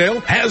anniversary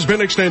sale has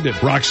been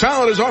extended. Rock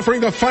Solid is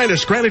offering the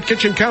finest granite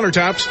kitchen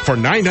countertops for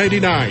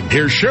 $9.99.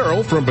 Here's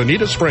Cheryl from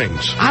Bonita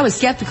Springs. I was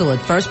skeptical at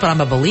first, but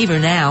I'm a believer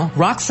now.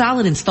 Rock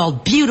Solid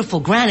installed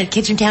beautiful granite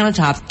kitchen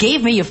countertops,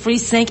 gave me a free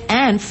sink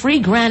and free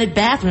granite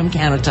bathroom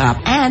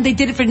countertop, and they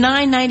did it for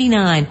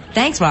 $9.99.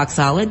 Thanks, Rock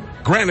Solid.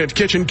 Granite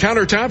kitchen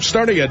countertops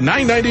starting at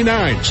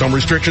 $9.99. Some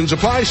restrictions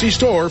apply. See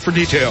store for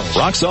details.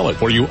 Rock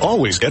Solid, where you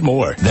always get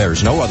more.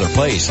 There's no other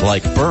place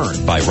like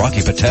Burn by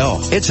Rocky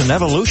Patel. It's an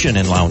evolution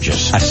in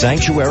lounges, a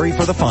sanctuary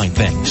for the fine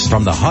things.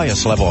 From the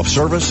highest level of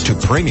service to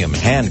premium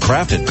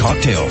handcrafted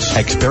cocktails.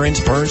 Experience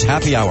Burn's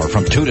happy hour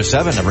from 2 to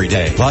 7 every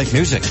day. Live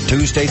music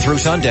Tuesday through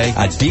Sunday,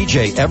 a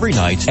DJ every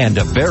night, and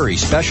a very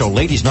special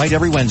ladies' night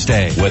every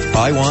Wednesday with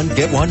buy one,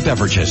 get one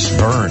beverages.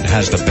 Burn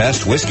has the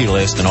best whiskey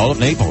list in all of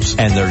Naples,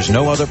 and there's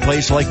no other place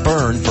like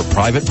Burn for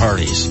private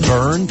parties.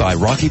 Burn by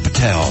Rocky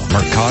Patel,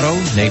 Mercado,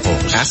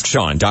 Naples.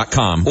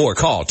 AskSean.com or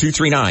call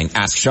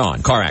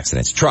 239-ASK-SEAN. Car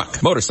accidents,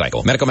 truck,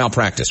 motorcycle, medical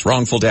malpractice,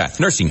 wrongful death,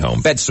 nursing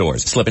home, bed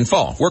sores, slip and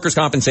fall, workers'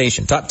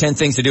 compensation. Top 10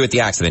 things to do at the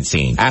accident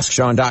scene.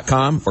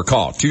 AskSean.com or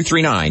call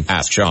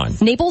 239-ASK-SEAN.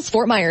 Naples,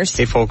 Fort Myers.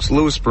 Hey folks,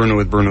 Louis Bruno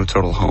with Bruno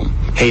Total Home.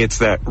 Hey, it's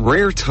that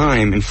rare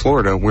time in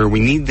Florida where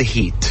we need the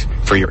heat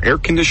for your air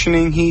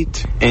conditioning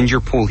heat and your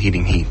pool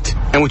heating heat.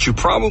 And what you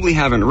probably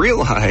haven't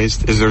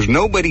realized is there's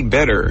nobody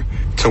better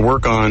to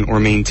work on or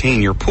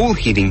maintain your pool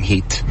heating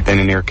heat than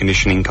an air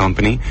conditioning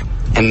company.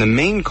 And the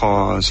main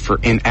cause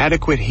for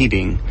inadequate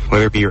heating,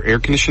 whether it be your air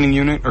conditioning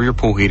unit or your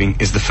pool heating,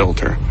 is the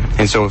filter.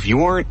 And so if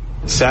you aren't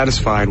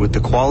satisfied with the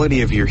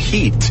quality of your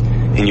heat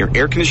in your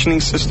air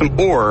conditioning system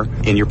or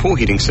in your pool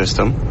heating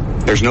system,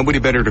 there's nobody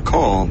better to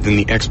call than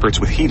the experts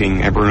with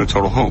heating at Bruno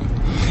Total Home.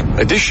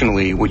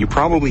 Additionally, what you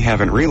probably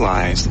haven't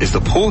realized is the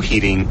pool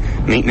heating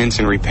maintenance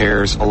and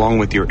repairs, along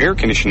with your air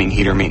conditioning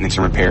heater maintenance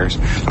and repairs,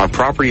 are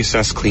property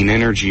assessed clean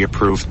energy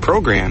approved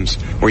programs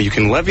where you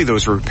can levy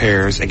those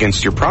repairs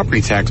against your property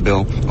tax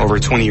bill over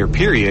a 20-year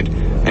period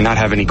and not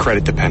have any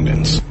credit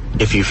dependence.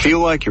 If you feel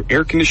like your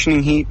air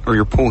conditioning heat or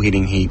your pool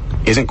heating heat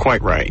isn't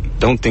quite right,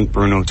 don't think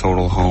Bruno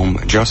Total Home,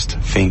 just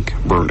think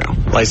Bruno.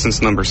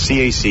 License number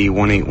CAC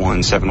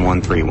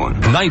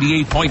 1817131.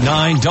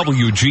 98.9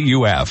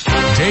 WGUF.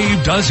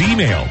 Dave does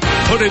email.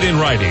 Put it in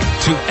writing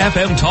to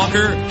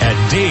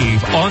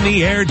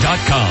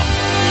fmtalker@daveontheair.com.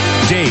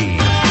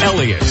 Dave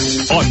Elliott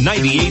on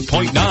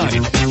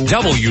 98.9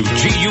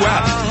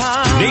 WGUF.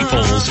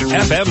 Naples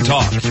FM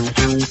Talk.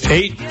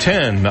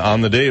 8:10 on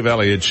the Dave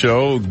Elliott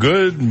Show.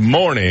 Good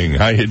morning.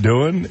 How you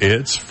doing?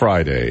 It's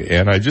Friday,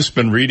 and I've just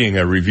been reading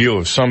a review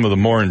of some of the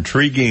more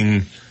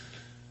intriguing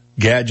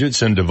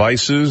gadgets and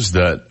devices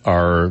that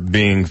are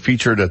being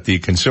featured at the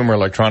Consumer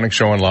Electronics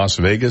Show in Las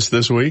Vegas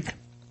this week.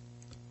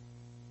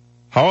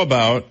 How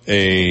about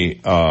a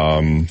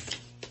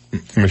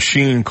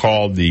machine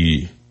called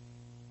the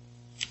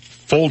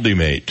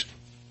Foldimate.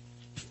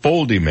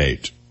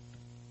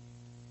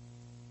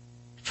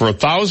 For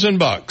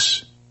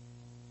 $1,000,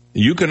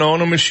 you can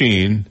own a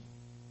machine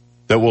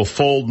that will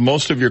fold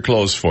most of your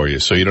clothes for you,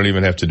 so you don't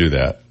even have to do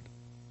that.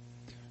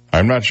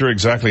 I'm not sure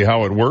exactly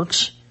how it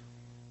works.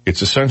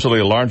 It's essentially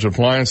a large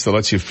appliance that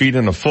lets you feed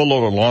in a full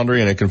load of laundry,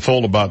 and it can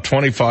fold about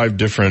 25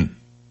 different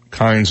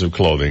kinds of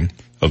clothing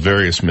of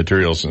various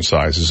materials and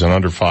sizes in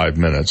under 5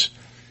 minutes.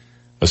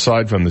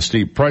 Aside from the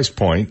steep price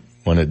point,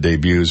 when it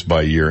debuts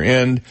by year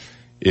end,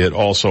 it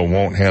also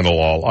won't handle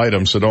all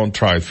items, so don't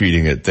try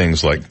feeding it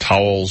things like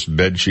towels,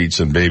 bed sheets,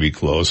 and baby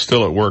clothes.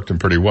 Still, it worked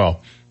pretty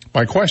well.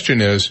 My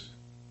question is,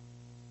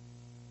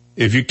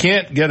 if you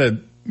can't get a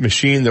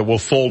machine that will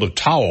fold a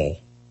towel,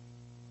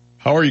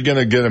 how are you going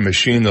to get a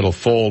machine that'll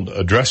fold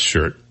a dress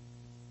shirt?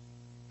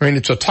 I mean,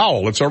 it's a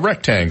towel. It's a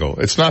rectangle.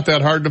 It's not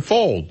that hard to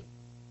fold.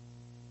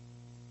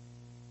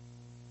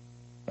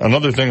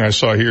 Another thing I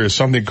saw here is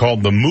something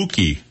called the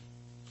Mookie.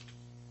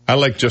 I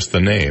like just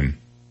the name.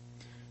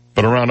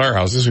 But around our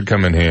house, this would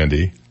come in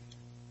handy.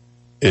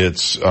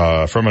 It's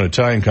from an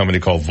Italian company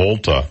called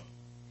Volta.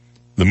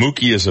 The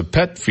Mookie is a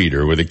pet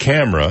feeder with a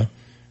camera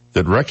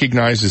that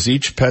recognizes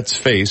each pet's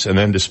face and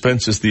then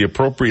dispenses the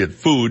appropriate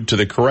food to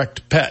the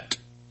correct pet.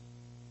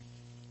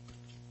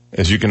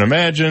 As you can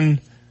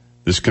imagine,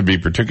 this could be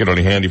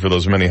particularly handy for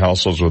those many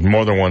households with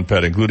more than one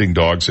pet, including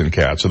dogs and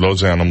cats, or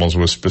those animals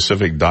with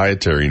specific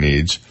dietary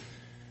needs.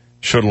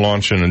 Should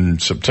launch in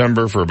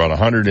September for about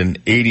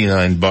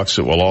 $189.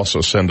 It will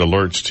also send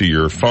alerts to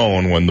your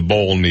phone when the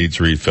bowl needs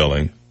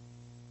refilling.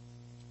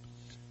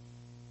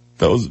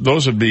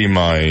 Those would be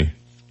my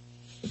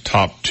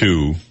top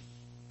 2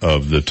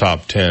 of the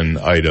top 10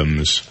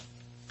 items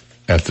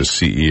at the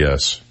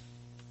CES.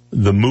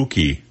 The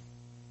Mookie.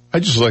 I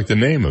just like the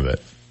name of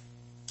it.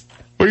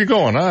 Where are you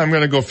going? I'm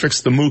going to go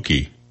fix the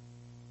Mookie.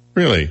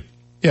 Really?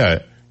 Yeah.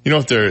 You know,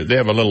 if they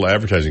have a little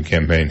advertising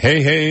campaign.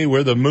 Hey,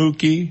 we're the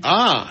Mookie.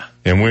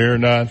 And we're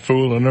not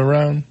fooling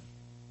around.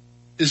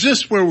 Is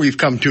this where we've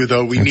come to,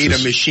 though? We need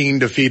a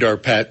machine to feed our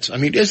pets. I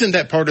mean, isn't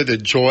that part of the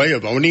joy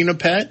of owning a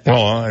pet?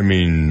 Well, I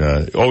mean,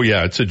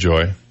 it's a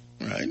joy.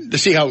 Right. To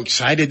see how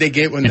excited they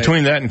get when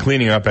Between that and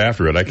cleaning up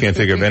after it, I can't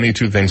think of any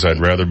 2 things I'd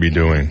rather be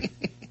doing.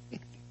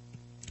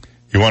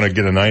 You want to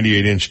get a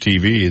 98-inch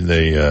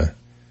TV,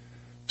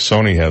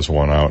 Sony has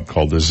one out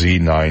called the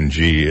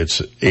Z9G.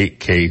 It's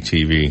 8K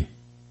TV,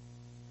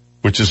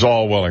 which is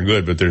all well and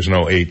good, but there's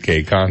no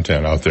 8K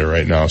content out there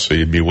right now, so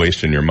you'd be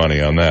wasting your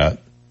money on that.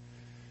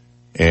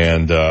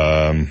 And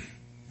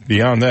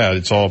beyond that,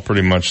 it's all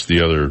pretty much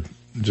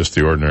just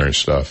the ordinary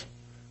stuff.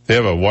 They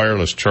have a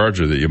wireless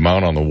charger that you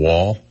mount on the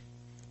wall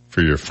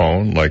for your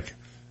phone. Like,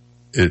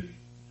 it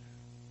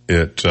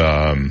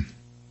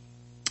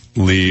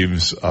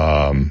leaves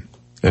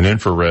an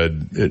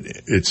infrared,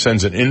 it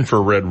sends an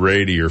infrared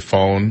ray to your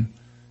phone.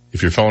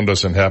 If your phone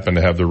doesn't happen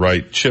to have the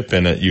right chip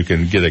in it, you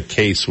can get a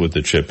case with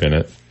the chip in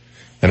it.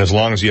 And as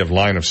long as you have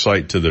line of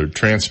sight to the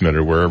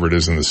transmitter, wherever it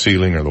is in the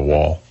ceiling or the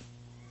wall,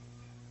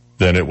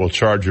 then it will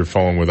charge your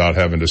phone without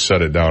having to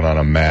set it down on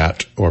a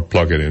mat or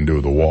plug it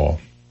into the wall.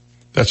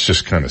 That's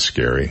just kind of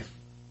scary.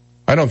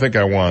 I don't think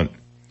I want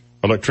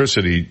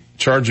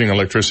charging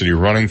electricity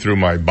running through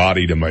my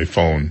body to my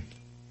phone.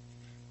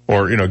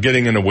 Or,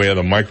 getting in the way of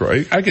the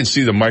microwave. I can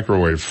see the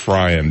microwave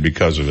frying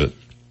because of it.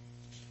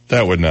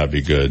 That would not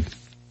be good.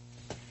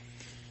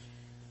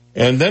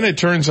 And then it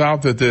turns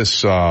out that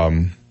this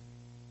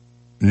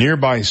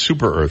nearby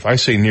super-Earth, I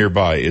say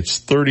nearby, it's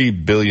 30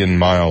 billion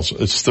miles,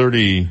 it's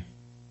 30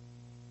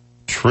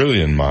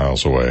 trillion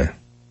miles away.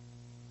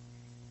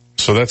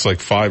 So that's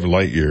like 5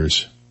 light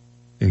years,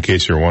 in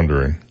case you're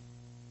wondering.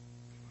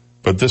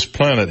 But this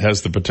planet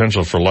has the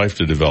potential for life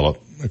to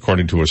develop,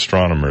 according to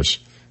astronomers.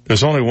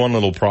 There's only one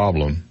little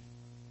problem.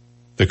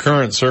 The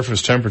current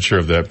surface temperature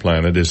of that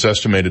planet is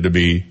estimated to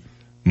be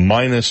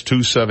minus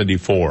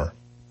 274.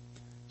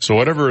 So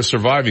whatever is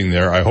surviving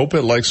there, I hope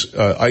it likes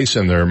ice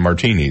in their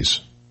martinis,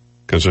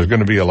 because there's going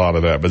to be a lot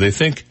of that. But they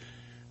think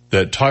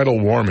that tidal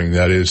warming,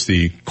 that is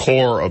the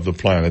core of the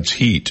planet's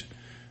heat,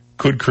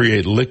 could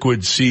create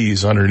liquid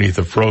seas underneath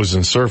a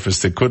frozen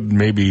surface that could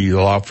maybe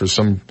allow for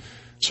some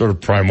sort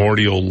of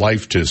primordial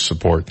life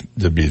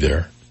to be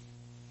there.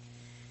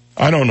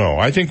 I don't know.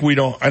 I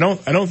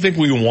don't think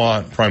we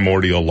want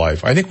primordial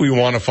life. I think we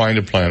want to find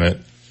a planet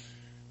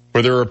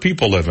where there are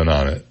people living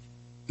on it,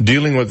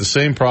 dealing with the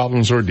same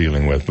problems we're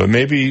dealing with, but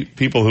maybe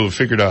people who have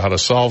figured out how to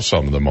solve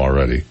some of them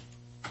already.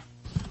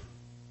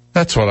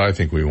 That's what I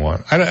think we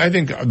want. I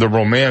think the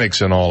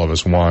romantics in all of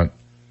us want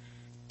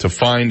to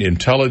find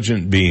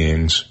intelligent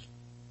beings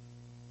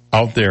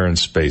out there in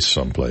space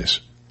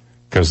someplace,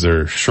 because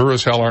there sure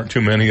as hell aren't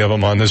too many of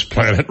them on this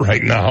planet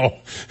right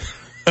now.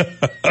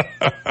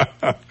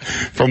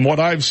 From what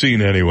I've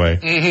seen anyway.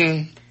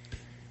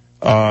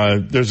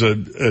 Mm-hmm. There's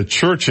a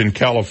church in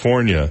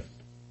California.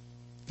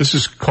 This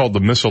is called the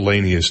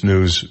miscellaneous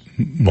news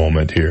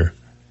moment here.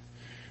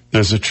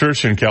 There's a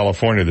church in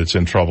California that's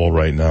in trouble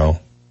right now.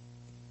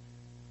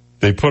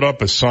 They put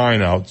up a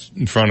sign out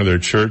in front of their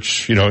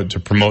church,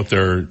 to promote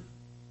their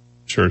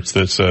church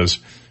that says,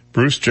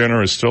 Bruce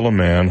Jenner is still a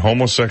man,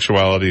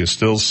 homosexuality is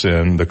still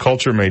sin, the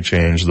culture may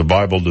change, the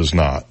Bible does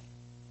not.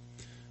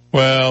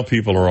 Well,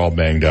 people are all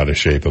banged out of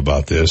shape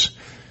about this.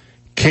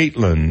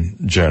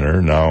 Caitlyn Jenner,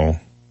 now,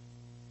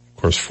 of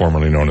course,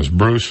 formerly known as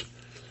Bruce,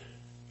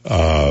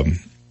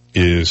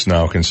 is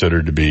now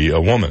considered to be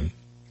a woman.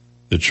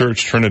 The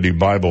church, Trinity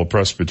Bible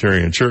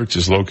Presbyterian Church,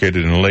 is located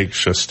in Lake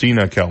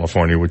Shastina,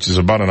 California, which is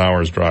about an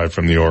hour's drive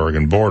from the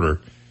Oregon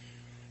border.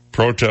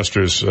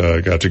 Protesters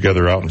got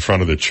together out in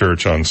front of the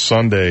church on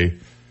Sunday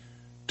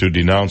to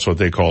denounce what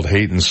they called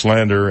hate and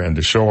slander and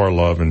to show our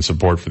love and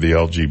support for the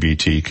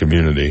LGBT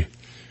community.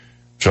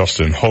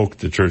 Justin Hoke,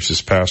 the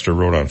church's pastor,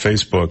 wrote on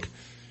Facebook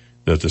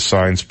that the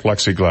sign's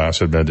plexiglass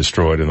had been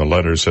destroyed and the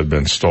letters had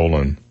been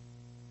stolen.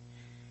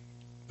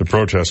 The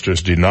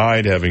protesters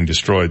denied having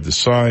destroyed the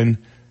sign.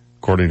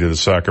 According to the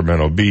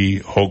Sacramento Bee,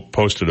 Hoke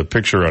posted a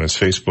picture on his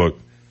Facebook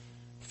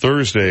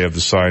Thursday of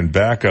the sign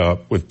back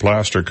up with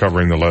plaster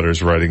covering the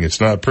letters, writing,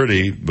 "It's not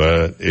pretty,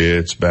 but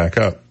it's back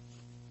up."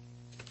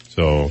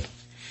 So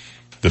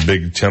the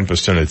big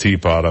tempest in a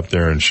teapot up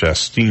there in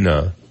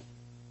Shastina,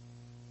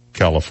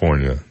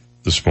 California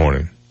this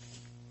morning.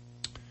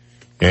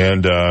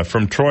 And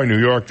from Troy,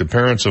 New York, the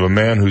parents of a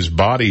man whose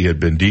body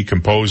had been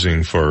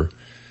decomposing for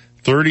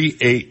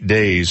 38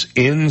 days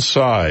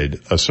inside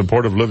a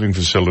supportive living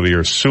facility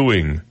are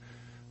suing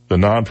the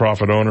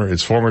nonprofit owner,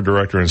 its former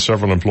director, and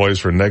several employees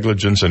for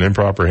negligence and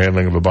improper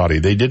handling of a body.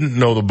 They didn't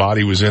know the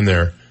body was in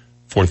there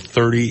for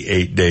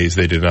 38 days.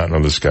 They did not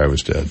know this guy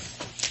was dead.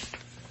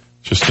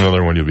 Just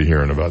another one you'll be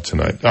hearing about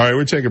tonight. All right,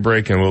 we'll take a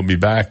break, and we'll be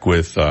back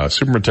with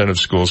Superintendent of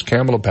Schools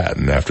Kamela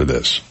Patton after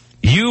this.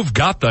 You've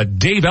got the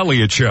Dave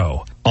Elliott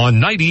Show on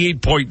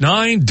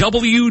 98.9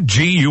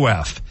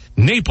 WGUF,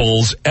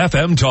 Naples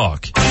FM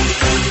Talk.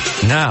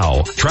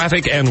 Now,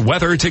 traffic and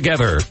weather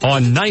together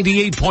on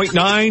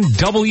 98.9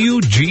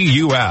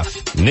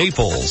 WGUF,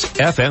 Naples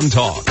FM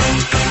Talk.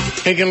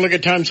 Taking a look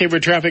at time-saver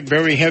traffic,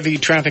 very heavy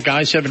traffic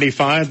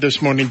I-75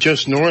 this morning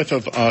just north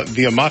of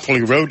the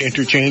Immokalee Road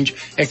interchange.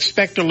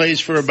 Expect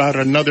delays for about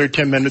another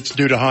 10 minutes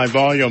due to high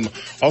volume.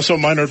 Also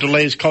minor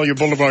delays, Collier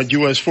Boulevard,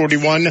 US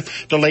 41.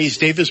 Delays,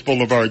 Davis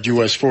Boulevard,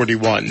 US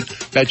 41.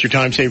 That's your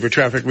time-saver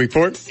traffic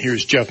report.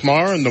 Here's Jeff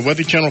Marr and the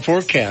Weather Channel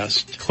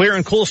forecast. Clear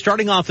and cool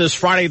starting off this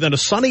Friday, then a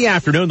sunny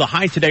afternoon. The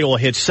high today will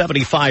hit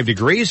 75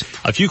 degrees.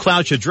 A few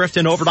clouds should drift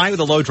in overnight with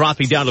a low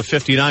dropping down to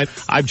 59.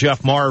 I'm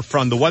Jeff Marr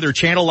from the Weather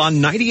Channel on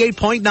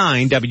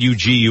 98.9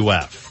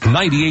 WGUF.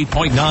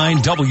 98.9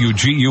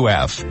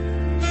 WGUF.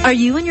 Are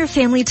you and your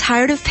family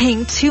tired of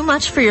paying too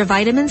much for your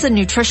vitamins and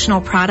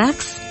nutritional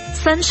products?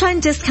 Sunshine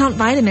Discount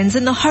Vitamins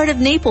in the heart of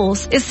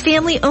Naples is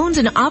family owned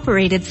and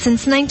operated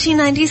since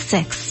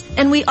 1996.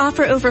 And we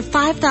offer over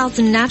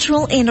 5,000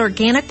 natural and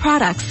organic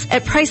products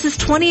at prices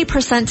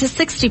 20% to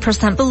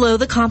 60% below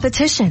the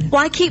competition.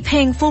 Why keep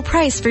paying full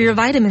price for your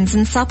vitamins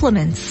and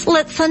supplements?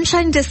 Let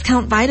Sunshine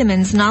Discount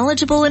Vitamins'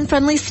 knowledgeable and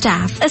friendly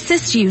staff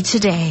assist you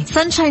today.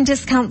 Sunshine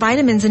Discount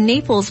Vitamins in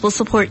Naples will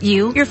support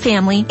you, your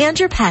family, and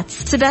your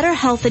pets to better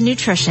health and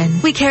nutrition.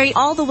 We carry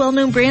all the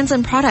well-known brands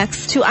and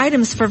products to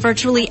items for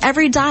virtually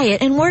every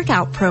diet and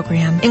workout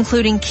program,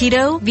 including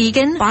keto,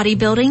 vegan,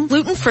 bodybuilding,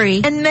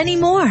 gluten-free, and many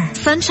more.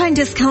 Sunshine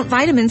Discount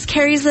Vitamins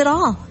carries it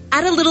all.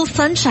 Add a little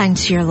sunshine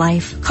to your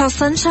life. Call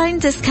Sunshine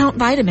Discount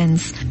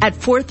Vitamins at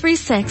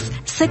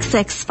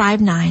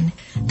 436-6659.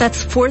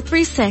 That's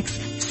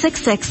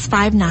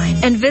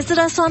 436-6659. And visit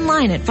us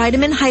online at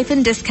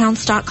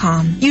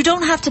vitamin-discounts.com. You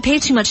don't have to pay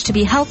too much to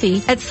be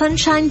healthy at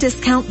Sunshine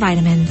Discount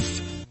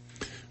Vitamins.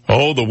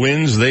 Oh, the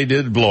winds, they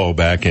did blow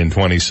back in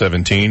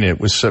 2017. It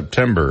was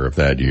September of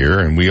that year,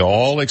 and we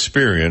all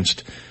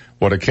experienced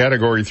what a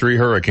Category 3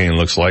 hurricane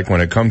looks like when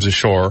it comes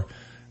ashore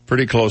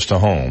pretty close to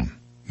home.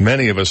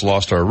 Many of us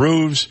lost our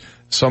roofs.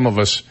 Some of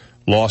us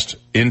lost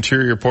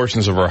interior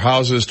portions of our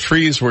houses.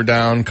 Trees were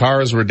down.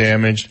 Cars were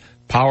damaged.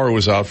 Power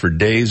was out for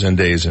days and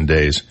days and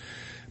days.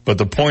 But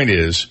the point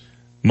is,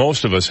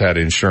 most of us had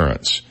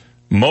insurance.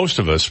 Most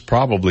of us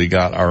probably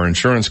got our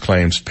insurance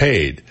claims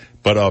paid.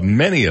 But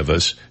many of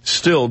us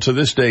still, to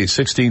this day,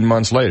 16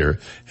 months later,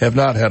 have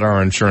not had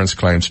our insurance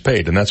claims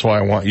paid. And that's why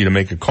I want you to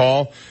make a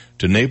call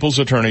to Naples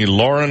attorney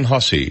Lauren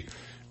Hussey,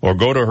 or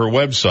go to her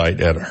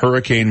website at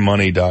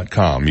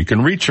hurricanemoney.com. You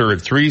can reach her at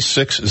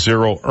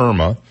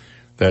 360-IRMA.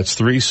 That's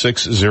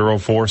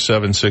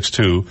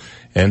 360-4762.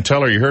 And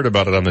tell her you heard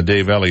about it on the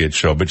Dave Elliott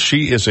Show. But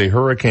she is a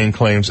hurricane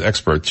claims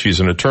expert. She's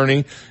an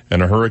attorney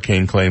and a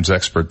hurricane claims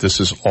expert. This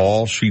is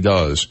all she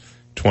does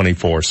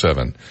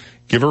 24/7.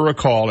 Give her a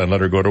call and let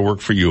her go to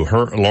work for you.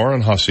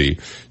 Lauren Hussey,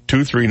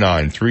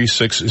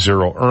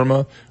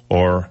 239-360-IRMA,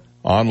 or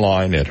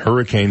online at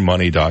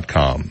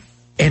hurricanemoney.com.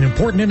 An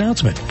important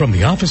announcement from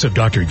the office of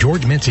Dr.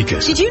 George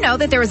Menzikas. Did you know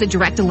that there is a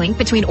direct link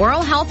between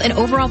oral health and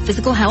overall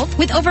physical health?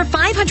 With over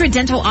 500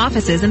 dental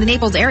offices in the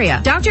Naples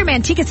area, Dr.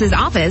 Menzikas'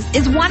 office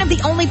is one of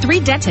the only 3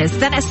 dentists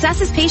that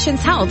assesses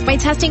patients' health by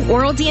testing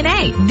oral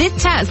DNA. This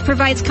test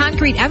provides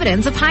concrete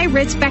evidence of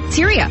high-risk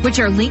bacteria, which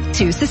are linked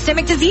to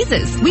systemic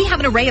diseases. We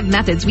have an array of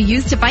methods we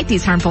use to fight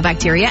these harmful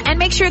bacteria and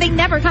make sure they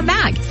never come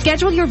back.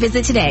 Schedule your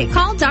visit today.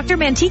 Call Dr.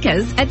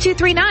 Menzikas at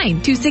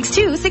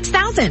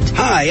 239-262-6000.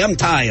 Hi, I'm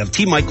Ty of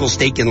T. Michael's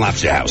Steak and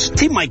Lobster House.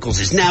 T. Michael's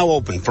is now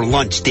open for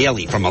lunch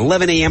daily from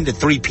 11 a.m. to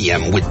 3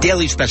 p.m. with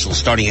daily specials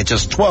starting at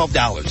just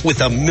 $12 with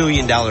 $1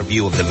 million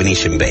view of the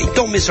Venetian Bay.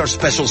 Don't miss our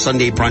special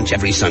Sunday brunch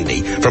every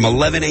Sunday from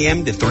 11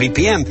 a.m. to 3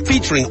 p.m.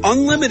 featuring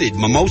unlimited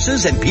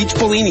mimosas and peach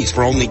bellinis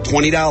for only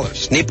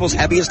 $20. Naples'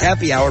 happiest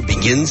happy hour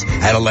begins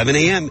at 11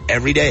 a.m.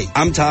 every day.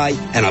 I'm Ty,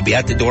 and I'll be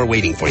at the door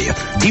waiting for you.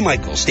 T.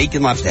 Michael's Steak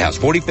and Lobster House,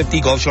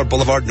 4050 Gulf Shore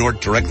Boulevard North,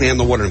 directly on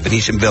the water in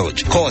Venetian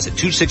Village. Call us at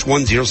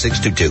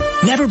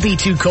 261-0622. Never be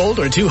too cold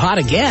or too hot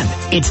again.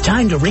 It's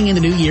time to ring in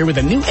the new year with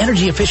a new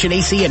energy-efficient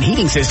AC and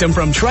heating system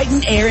from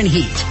Triton Air and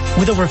Heat.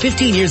 With over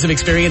 15 years of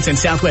experience in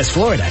Southwest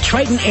Florida,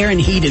 Triton Air and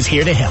Heat is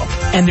here to help.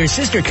 And their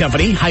sister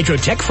company,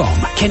 Hydrotech Foam,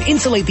 can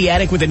insulate the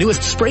attic with the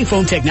newest spray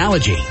foam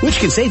technology, which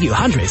can save you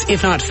hundreds,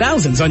 if not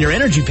thousands, on your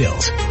energy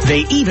bills. They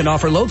even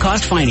offer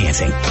low-cost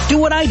financing. Do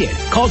what I did.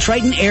 Call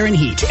Triton Air and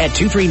Heat at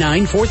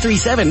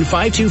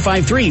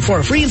 239-437-5253 for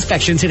a free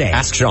inspection today.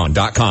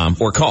 AskSean.com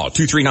or call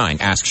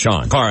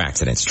 239-ASK-SEAN. Car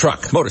accidents,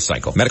 truck,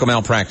 motorcycle, medical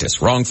malpractice,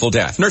 malpractice, wrongful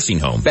death, nursing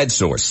home, bed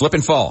sores, slip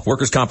and fall,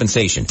 workers'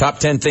 compensation. Top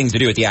 10 things to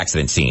do at the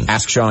accident scene.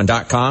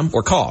 AskSean.com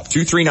or call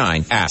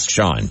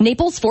 239-ASK-SEAN.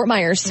 Naples, Fort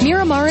Myers.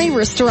 Miramare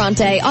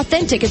Ristorante.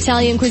 Authentic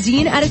Italian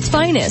cuisine at its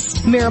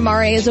finest.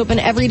 Miramare is open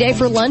every day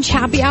for lunch,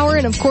 happy hour,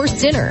 and of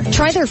course dinner.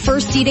 Try their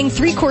first seating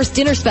 3-course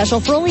dinner special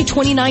for only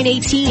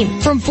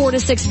 $29.18 from 4 to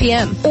 6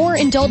 p.m. Or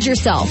indulge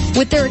yourself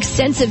with their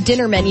extensive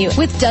dinner menu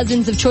with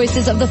dozens of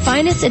choices of the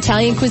finest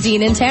Italian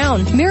cuisine in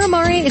town.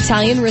 Miramare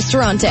Italian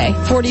Ristorante,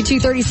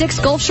 4236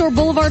 Gulf Shore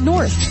Boulevard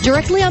North,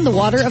 directly on the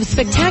water of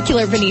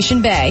spectacular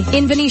Venetian Bay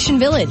in Venetian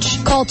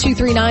Village. Call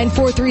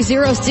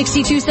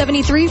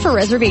 239-430-6273 for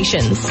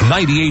reservations.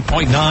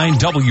 98.9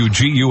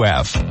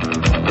 WGUF.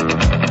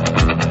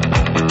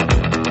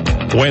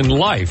 When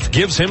life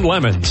gives him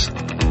lemons,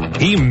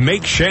 he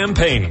makes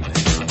champagne.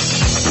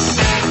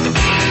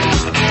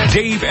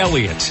 Dave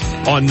Elliott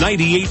on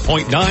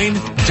 98.9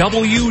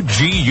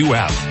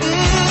 WGUF.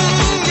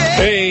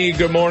 Hey,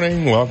 good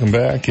morning. Welcome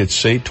back.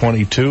 It's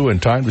 8:22 and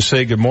time to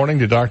say good morning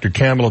to Dr.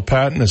 Kamela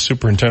Patton, the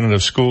Superintendent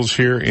of Schools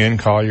here in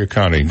Collier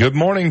County. Good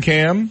morning,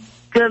 Cam.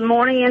 Good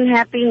morning and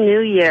Happy New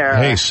Year.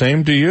 Hey,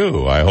 same to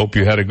you. I hope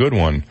you had a good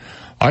one.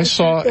 I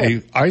saw a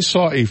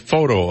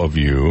photo of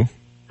you.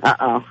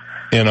 Uh-oh.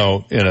 In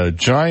a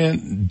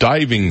giant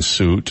diving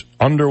suit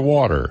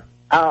underwater.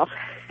 Oh.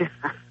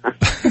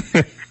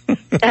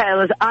 Yeah, it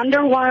was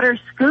underwater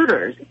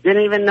scooters.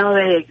 Didn't even know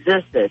they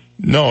existed.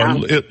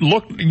 No, it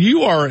looked,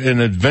 you are an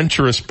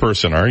adventurous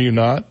person, are you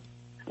not?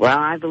 Well,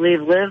 I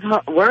believe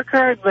work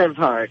hard, live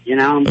hard, you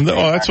know. Oh,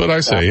 that's what I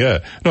say,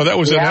 yeah. No, that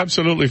was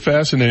absolutely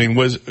fascinating.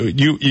 Was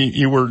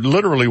you were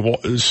literally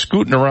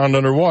scooting around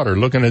underwater,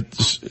 looking at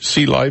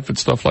sea life and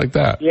stuff like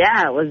that.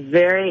 Yeah, it was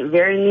very,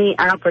 very neat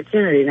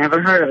opportunity.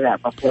 Never heard of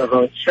that before,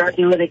 but sure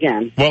do it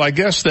again. Well, I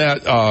guess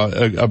that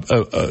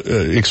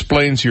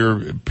explains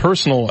your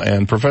personal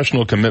and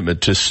professional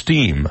commitment to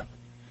STEAM.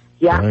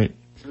 Yeah, right?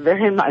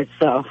 Very much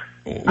so.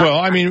 Well,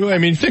 I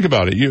mean, think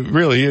about it.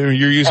 You're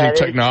using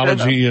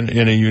technology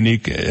in a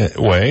unique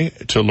way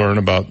to learn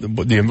about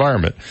the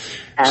environment.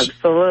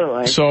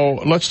 Absolutely. So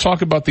let's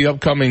talk about the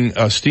upcoming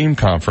STEAM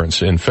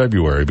conference in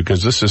February,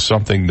 because this is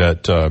something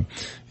that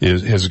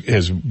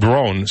has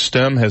grown.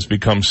 STEM has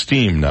become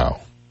STEAM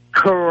now.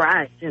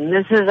 Correct, and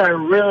this is our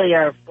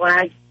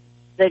flag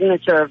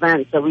signature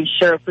event. So we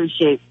sure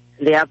appreciate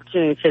the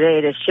opportunity today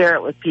to share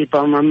it with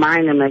people and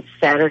remind them it's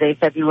Saturday,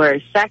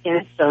 February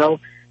 2nd. So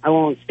I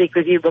won't speak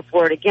with you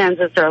before it again.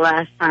 It's our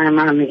last time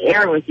on the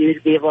air with you to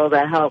be able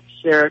to help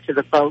share to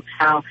the folks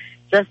how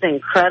just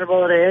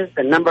incredible it is.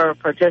 The number of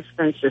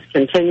participants just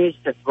continues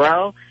to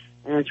grow,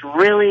 and it's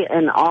really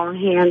an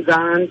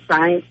all-hands-on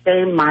science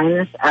day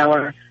minus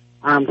our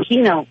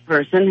keynote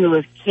person, who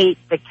is Kate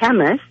the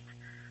chemist,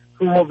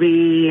 who will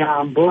be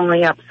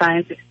blowing up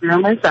science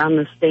experiments on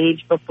the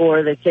stage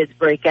before the kids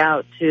break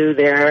out to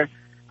their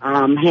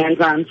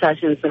hands-on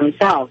sessions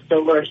themselves.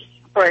 So we're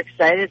super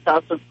excited. It's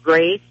also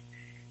great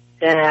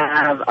to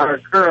have our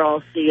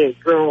girl see a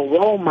girl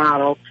role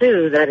model,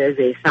 too, that is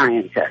a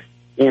scientist,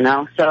 you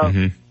know. So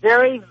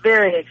very,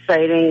 very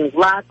exciting.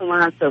 Lots and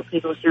lots of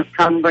people should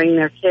come bring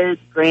their kids,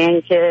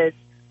 grandkids,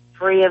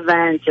 free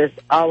event. Just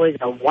always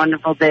a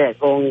wonderful day at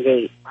Golden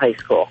Gate High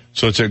School.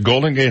 So it's at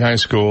Golden Gate High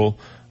School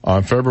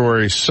on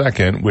February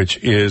 2nd, which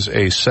is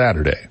a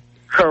Saturday.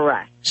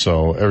 Correct.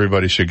 So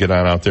everybody should get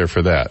on out there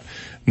for that.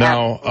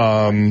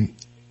 Now,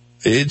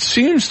 it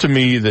seems to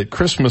me that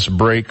Christmas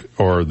break,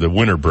 or the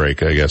winter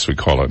break, I guess we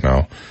call it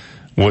now,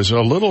 was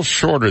a little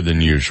shorter than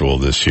usual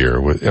this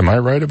year. Am I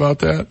right about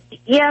that?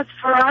 Yes,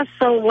 for us.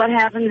 So what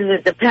happens is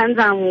it depends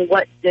on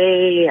what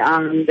day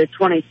the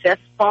 25th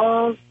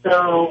falls.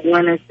 So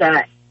when it's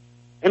that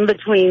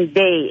in-between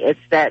date, it's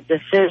that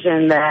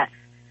decision that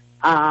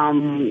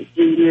do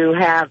you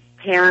have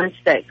parents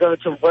that go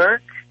to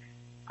work,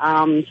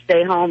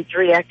 stay home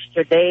 3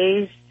 extra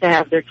days to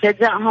have their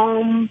kids at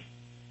home,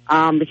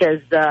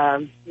 because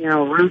the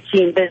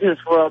routine business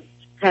world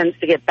tends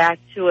to get back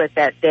to it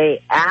that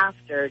day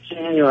after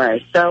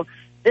January. So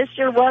this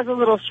year was a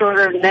little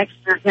shorter. Next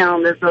year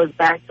calendar goes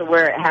back to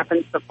where it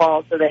happens to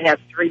fall, so they have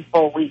 3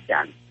 full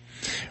weekends.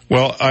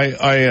 Well,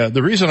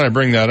 the reason I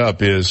bring that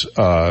up is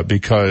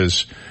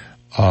because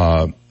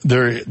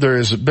there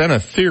has been a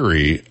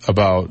theory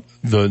about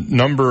the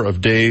number of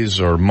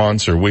days or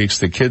months or weeks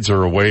the kids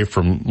are away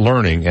from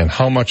learning, and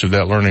how much of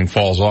that learning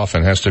falls off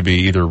and has to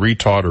be either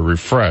retaught or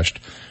refreshed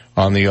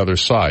on the other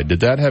side. Does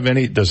that have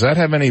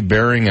any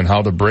bearing in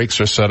how the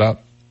breaks are set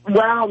up?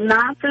 Well,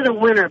 not for the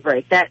winter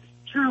break. That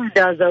truly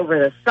does over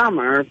the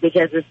summer,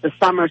 because it's the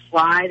summer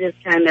slide is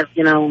kind of,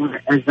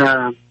 as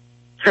a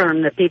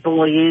term that people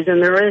will use,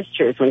 and there is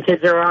truth. When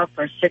kids are off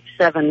for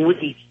 6-7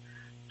 weeks,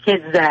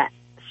 kids that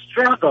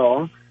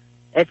struggle,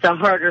 it's a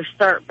harder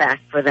start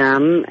back for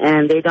them,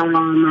 and they don't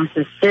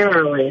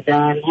necessarily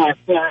then have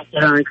parents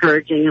that are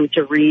encouraging them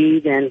to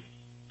read and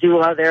do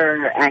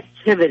other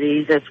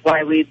activities. That's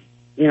why we,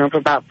 for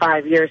about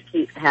 5 years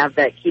keep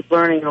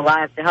learning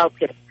alive to help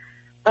kids.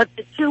 But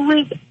the 2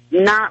 week,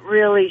 not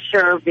really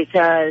sure,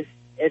 because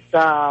it's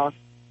a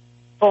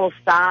full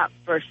stop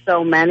for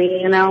so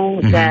many,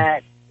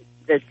 that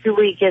the 2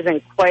 week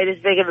isn't quite as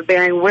big of a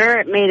bearing. Where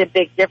it made a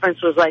big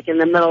difference was like in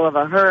the middle of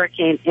a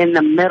hurricane, in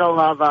the middle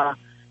of a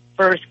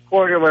first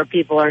quarter where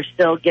people are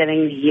still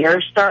getting the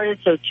year started.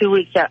 So 2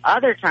 weeks at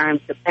other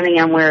times, depending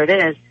on where it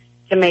is,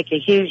 can make a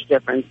huge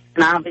difference.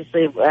 And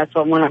obviously that's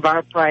what one of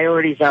our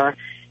priorities are,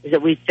 is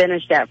that we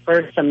finish that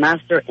first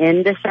semester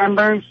in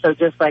December. So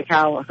just like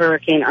how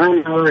Hurricane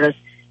Irma hurt us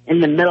in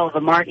the middle of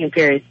the marking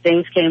period,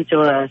 things came to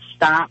a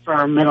stop for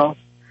our middle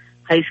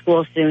high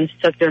school students,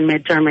 took their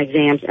midterm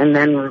exams, and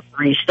then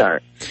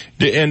restart.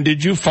 And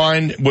did you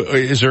find,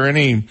 is there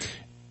any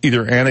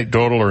either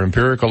anecdotal or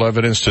empirical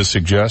evidence to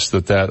suggest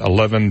that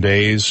 11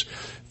 days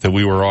that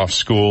we were off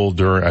school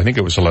during, I think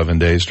it was 11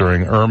 days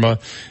during Irma,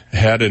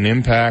 had an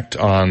impact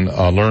on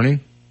learning?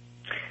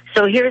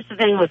 So here's the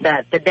thing with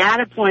that. The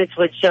data points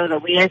would show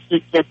that we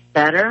actually did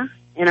better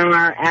in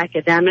our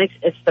academics.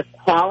 It's the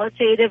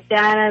qualitative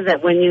data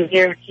that when you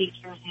hear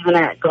teachers, even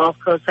at Gulf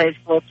Coast High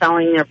School,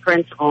 telling their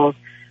principals,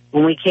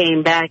 when we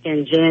came back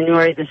in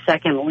January, the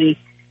second week,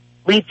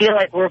 we feel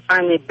like we're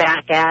finally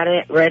back at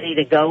it, ready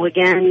to go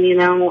again, you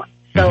know.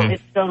 So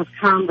it's those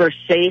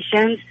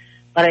conversations.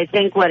 But I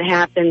think what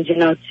happened, you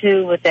know,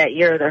 too, with that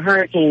year of the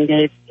hurricane,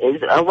 Dave,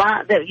 is a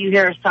lot that you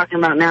hear us talking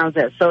about now is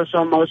that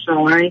social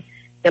emotional learning,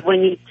 that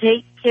when you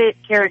take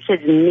care of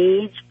kids'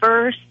 needs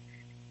first,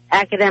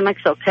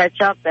 academics will catch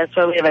up. That's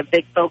why we have a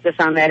big focus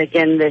on that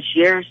again this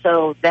year.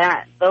 So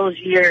those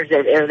years,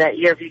 or that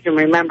year, if you can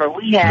remember,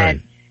 we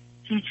had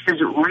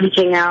teachers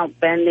reaching out,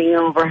 bending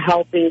over,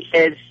 helping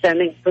kids,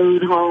 sending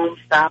food home,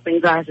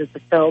 stopping classes to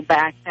fill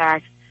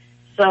backpacks.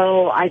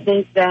 So I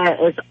think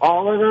that with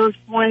all of those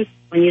points,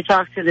 when you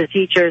talk to the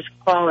teachers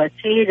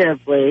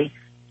qualitatively,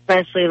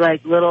 especially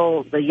like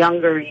the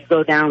younger you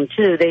go down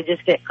to, they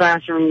just get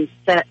classroom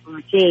set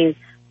routines.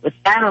 With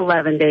that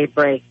 11-day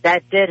break,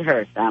 that did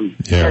hurt them.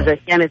 Yeah. Because,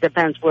 again, it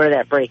depends where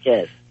that break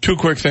is. Two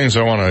quick things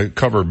I want to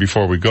cover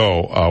before we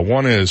go.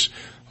 One is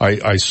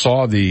I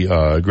saw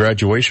the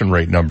graduation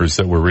rate numbers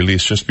that were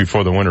released just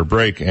before the winter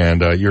break,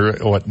 and you're at,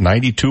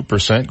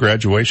 92%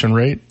 graduation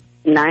rate?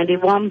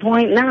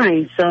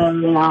 91.9.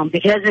 So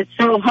because it's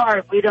so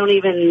hard, we don't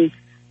even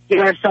give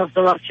ourselves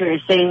the luxury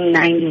of saying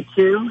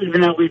 92,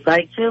 even though we'd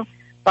like to.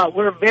 But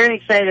we're very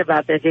excited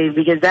about that, Dave,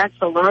 because that's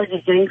the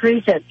largest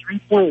increase at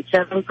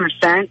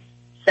 3.7%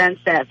 since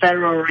that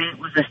federal rate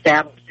was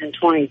established in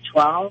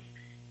 2012.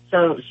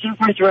 So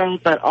super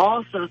thrilled, but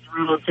also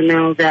thrilled to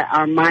know that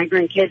our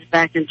migrant kids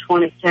back in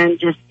 2010,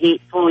 just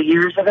 8 full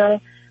years ago,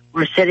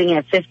 were sitting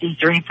at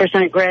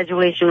 53%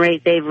 graduation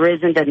rate. They've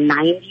risen to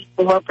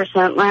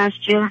 94%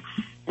 last year.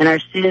 And our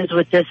students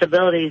with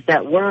disabilities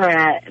that were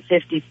at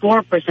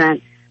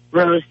 54%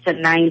 rose to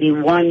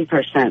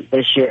 91%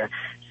 this year.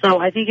 So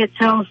I think it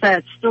tells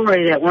that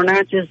story that we're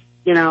not just,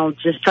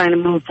 just trying to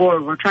move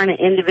forward. We're trying to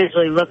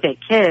individually look at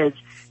kids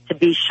to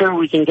be sure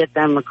we can get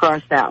them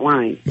across that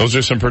line. Those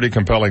are some pretty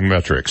compelling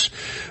metrics.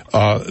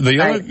 The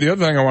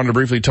other thing I wanted to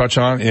briefly touch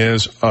on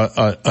is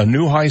a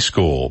new high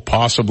school,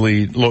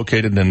 possibly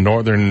located in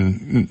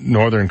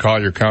northern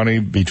Collier County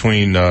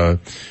between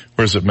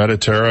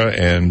Mediterra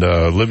and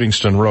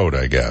Livingston Road,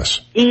 I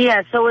guess.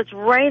 Yeah, so it's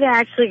right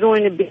actually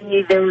going to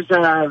be, there's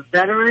a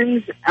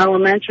Veterans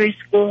Elementary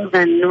School,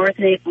 then North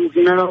Naples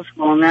Middle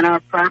School, and then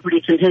our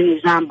property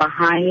continues on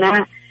behind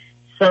that.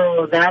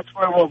 So that's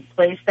where we'll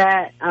place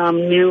that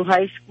new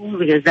high school,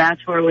 because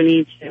that's where we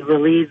need to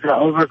relieve the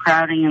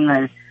overcrowding in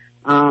the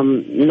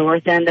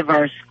north end of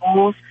our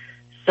schools.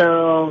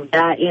 So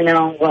that,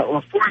 what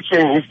we're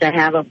fortunate is to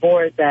have a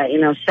board that,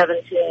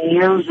 17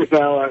 years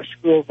ago, our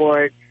school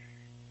board,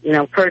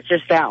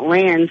 purchased that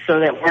land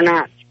so that we're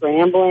not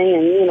scrambling.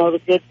 And,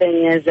 the good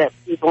thing is that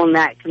people in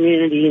that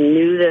community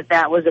knew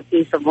that was a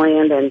piece of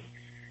land. And,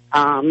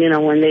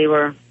 when they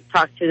were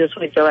talked to this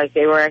week,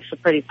 they were actually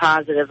pretty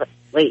positive,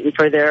 waiting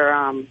for their,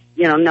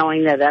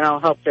 knowing that that'll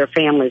help their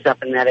families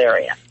up in that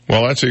area.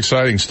 Well, that's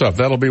exciting stuff.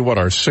 That'll be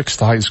our 6th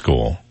high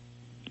school?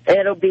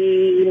 It'll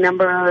be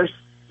number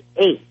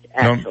 8,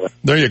 actually.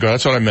 There you go.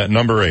 That's what I meant,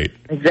 number 8.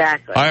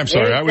 Exactly. I'm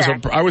sorry.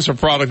 Exactly. I was a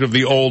product of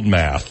the old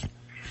math.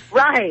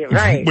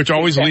 Right. Which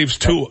always leaves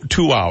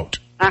two out.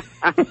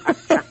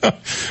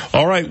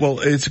 All right.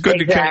 Well, it's good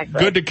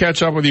to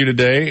catch up with you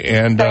today.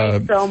 And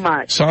thanks so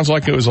much. Sounds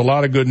like it was a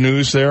lot of good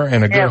news there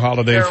and a good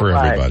holiday for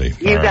everybody.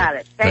 You got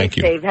it. Thank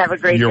you, Dave. Have a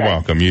great day. You're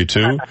welcome. You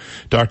too.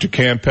 Dr.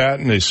 Cam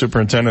Patton is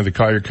Superintendent of the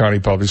Collier County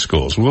Public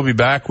Schools. We'll be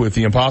back with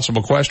the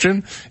impossible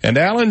question and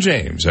Alan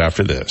James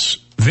after this.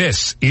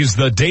 This is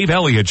the Dave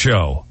Elliott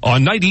Show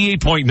on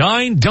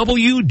 98.9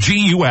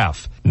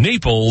 WGUF,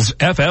 Naples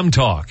FM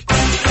Talk.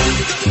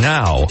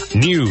 Now,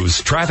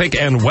 news, traffic,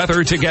 and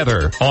weather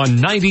together on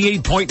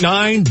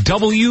 98.9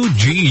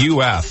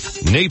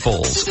 WGUF,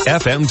 Naples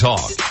FM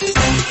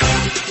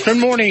Talk. Good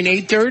morning,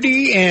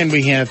 8:30, and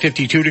we have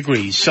 52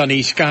 degrees.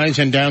 Sunny skies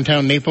in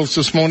downtown Naples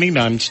this morning.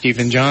 I'm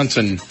Stephen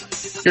Johnson.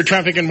 Your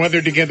traffic and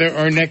weather together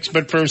are next,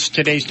 but first,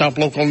 today's top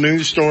local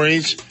news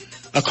stories.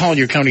 A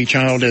Collier County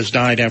child has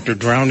died after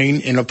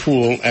drowning in a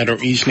pool at her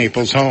East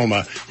Naples home.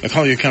 The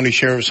Collier County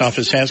Sheriff's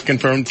Office has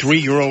confirmed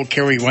 3-year-old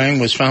Carrie Wang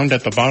was found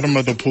at the bottom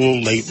of the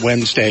pool late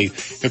Wednesday.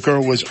 The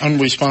girl was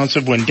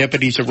unresponsive when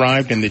deputies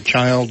arrived and the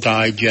child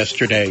died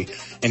yesterday.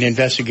 An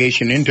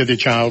investigation into the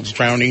child's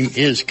drowning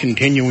is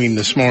continuing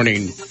this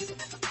morning.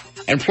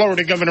 And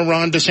Florida Governor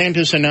Ron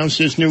DeSantis announced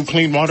his new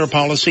clean water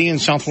policy in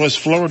Southwest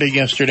Florida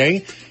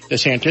yesterday.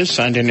 DeSantis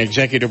signed an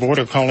executive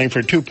order calling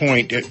for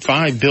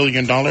 $2.5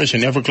 billion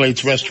in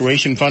Everglades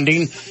restoration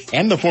funding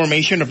and the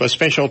formation of a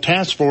special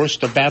task force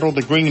to battle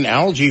the green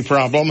algae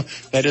problem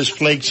that has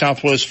plagued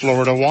Southwest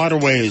Florida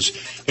waterways.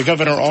 The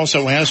governor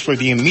also asked for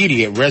the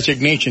immediate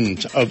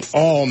resignations of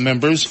all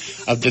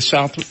members of the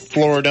South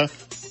Florida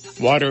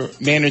Water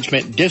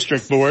Management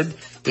District Board.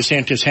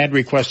 DeSantis had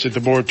requested the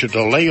board to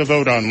delay a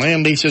vote on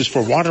land leases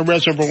for water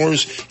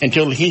reservoirs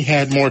until he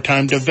had more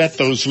time to vet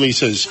those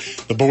leases.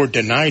 The board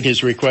denied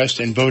his request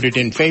and voted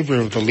in favor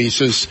of the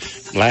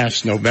leases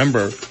last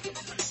November.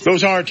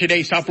 Those are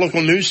today's top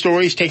local news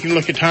stories. Taking a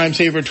look at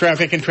time-saver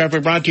traffic and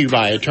traffic brought to you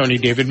by Attorney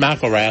David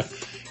McElrath.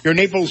 Your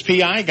Naples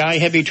PI guy,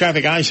 heavy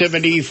traffic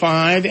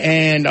I-75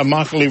 and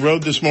Immokalee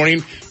Road this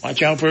morning.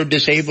 Watch out for a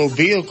disabled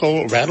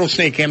vehicle,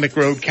 Rattlesnake Hammock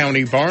Road,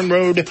 County Barn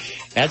Road.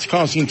 That's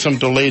causing some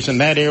delays in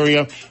that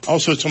area.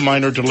 Also some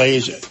minor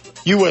delays,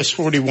 US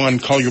 41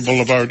 Collier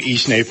Boulevard,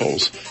 East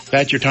Naples.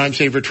 That's your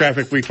time-saver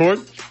traffic report.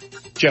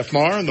 Jeff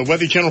Marr and the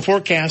Weather Channel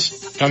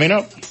forecast coming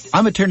up.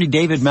 I'm Attorney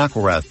David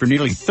McElrath. For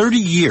nearly 30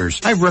 years,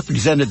 I've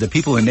represented the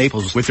people in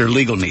Naples with their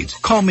legal needs.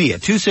 Call me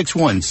at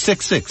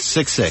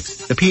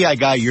 261-6666. The PI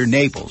Guy, your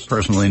Naples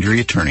personal injury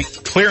attorney.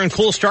 Clear and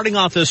cool starting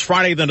off this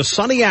Friday, then a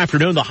sunny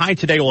afternoon. The high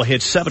today will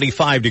hit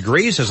 75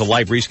 degrees as a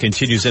light breeze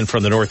continues in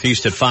from the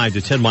northeast at 5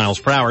 to 10 miles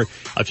per hour.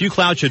 A few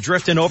clouds should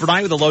drift in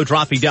overnight with a low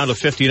dropping down to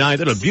 59.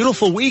 Then a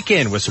beautiful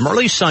weekend with some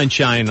early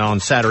sunshine on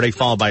Saturday,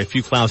 followed by a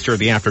few clouds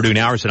during the afternoon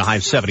hours at a high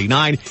of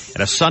 79.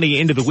 And a sunny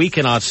into the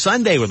weekend on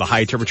Sunday with a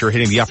high temperature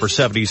hitting the upper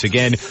 70s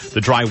again.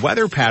 The dry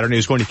weather pattern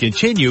is going to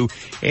continue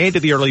into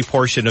the early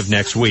portion of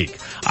next week.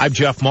 I'm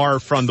Jeff Marr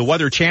from the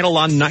Weather Channel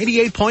on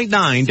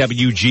 98.9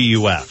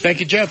 WGUF. Thank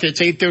you, Jeff. It's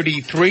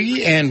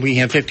 8:33 and we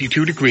have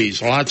 52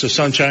 degrees. Lots of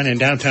sunshine in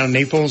downtown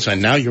Naples,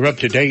 and now you're up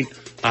to date.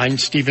 I'm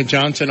Stephen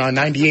Johnson on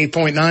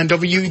 98.9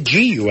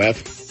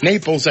 WGUF,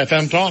 Naples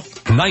FM Talk.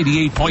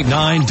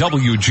 98.9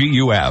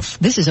 WGUF.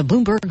 This is a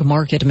Bloomberg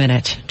Market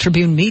Minute.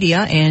 Tribune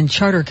Media and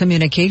Charter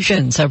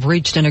Communications have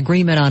reached an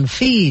agreement on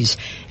fees,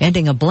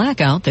 ending a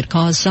blackout that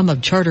caused some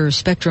of Charter's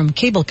Spectrum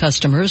cable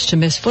customers to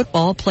miss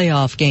football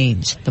playoff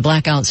games. The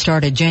blackout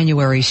started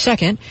January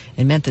 2nd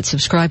and meant that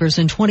subscribers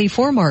in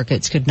 24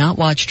 markets could not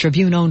watch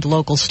Tribune-owned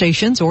local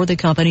stations or the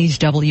company's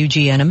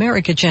WGN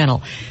America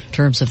channel.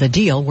 Terms of the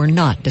deal were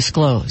not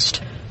disclosed.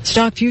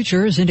 Stock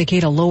futures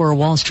indicate a lower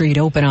Wall Street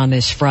open on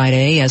this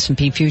Friday.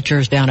 S&P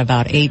futures down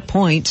about 8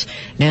 points.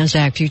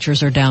 NASDAQ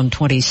futures are down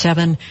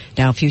 27.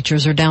 Dow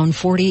futures are down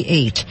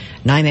 48.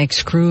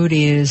 NYMEX crude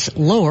is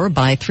lower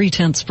by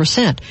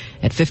 0.3%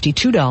 at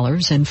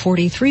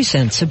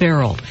 $52.43 a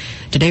barrel.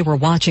 Today we're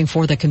watching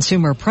for the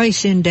Consumer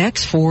Price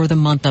Index for the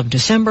month of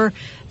December.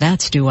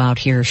 That's due out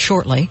here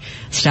shortly.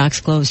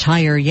 Stocks closed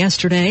higher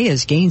yesterday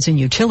as gains in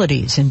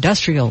utilities,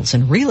 industrials,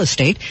 and real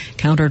estate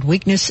countered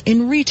weakness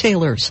in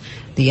retailers.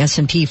 The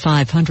S&P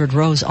 500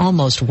 rose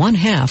almost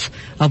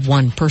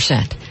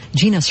 0.5%.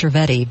 Gina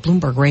Cervetti,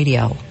 Bloomberg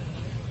Radio.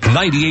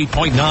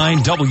 98.9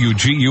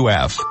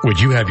 WGUF.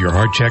 Would you have your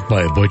heart checked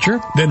by a butcher?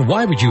 Then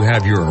why would you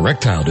have your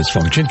erectile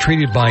dysfunction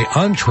treated by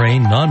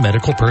untrained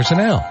non-medical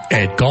personnel?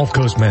 At Gulf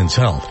Coast Men's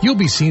Health, you'll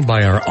be seen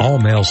by our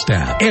all-male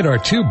staff and our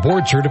 2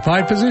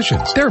 board-certified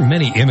physicians. There are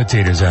many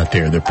imitators out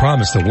there that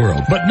promise the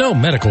world, but no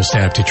medical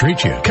staff to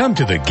treat you. Come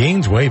to the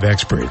Gainswave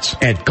experts.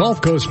 At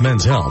Gulf Coast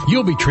Men's Health,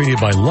 you'll be treated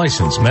by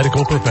licensed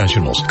medical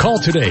professionals. Call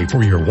today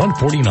for your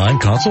 $149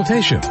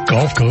 consultation.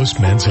 Gulf Coast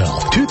Men's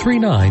Health,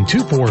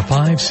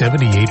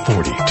 239-245-7840.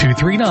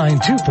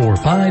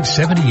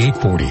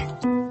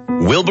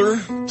 239-245-7840. Wilbur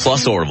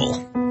plus Orville.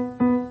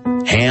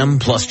 Ham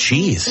plus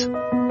cheese.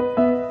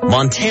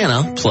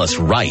 Montana plus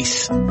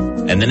rice.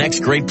 And the next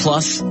great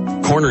plus,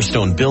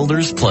 Cornerstone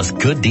Builders plus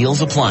Good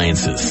Deals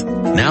Appliances.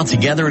 Now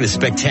together in a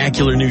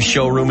spectacular new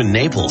showroom in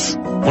Naples.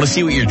 Want to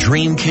see what your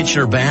dream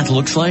kitchen or bath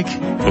looks like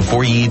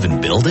before you even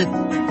build it?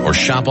 Or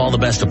shop all the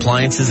best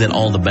appliances at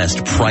all the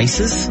best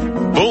prices?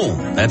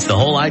 Boom! That's the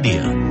whole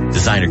idea.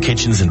 Designer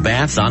kitchens and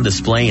baths on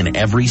display in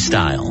every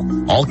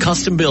style. All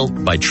custom built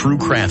by true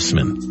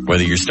craftsmen.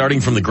 Whether you're starting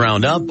from the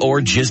ground up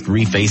or just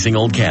refacing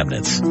old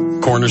cabinets.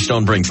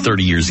 Cornerstone brings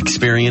 30 years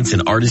experience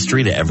and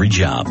artistry to every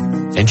job.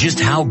 And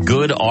just how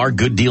good are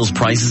Good Deals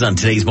prices on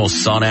today's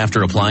most sought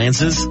after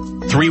appliances?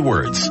 3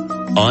 words.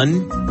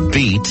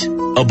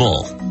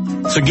 Unbeatable.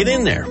 So get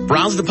in there.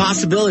 Browse the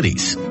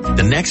possibilities.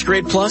 The next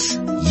great plus,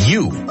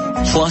 you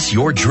plus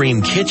your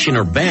dream kitchen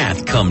or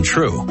bath come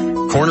true.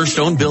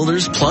 Cornerstone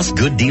Builders plus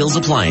Good Deals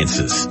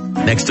Appliances.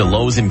 Next to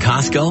Lowe's and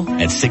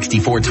Costco at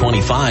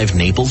 6425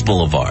 Naples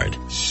Boulevard.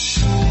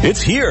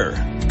 It's here.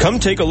 Come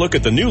take a look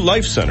at the new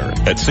Life Center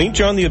at St.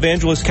 John the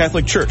Evangelist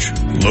Catholic Church,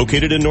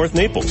 located in North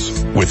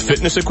Naples. With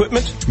fitness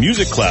equipment,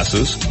 music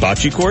classes,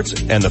 bocce courts,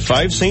 and the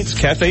Five Saints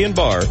Cafe and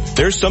Bar,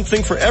 there's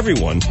something for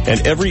everyone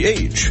and every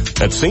age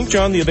at St.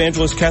 John the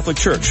Evangelist Catholic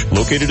Church,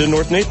 located in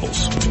North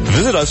Naples.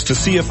 Visit us to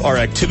see if our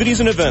activities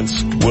and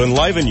events will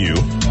enliven you,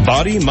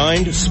 body,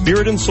 mind,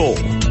 spirit, and soul.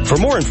 For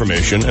more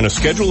information and a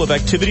schedule of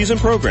activities and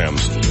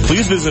programs,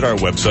 please visit our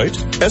website,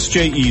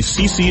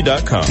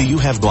 sjecc.com. Do you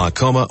have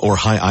glaucoma or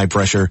high eye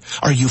pressure?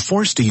 Are you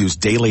forced to use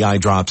daily eye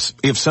drops?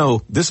 If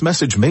so, this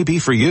message may be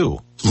for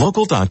you.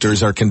 Local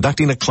doctors are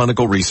conducting a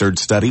clinical research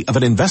study of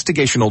an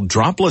investigational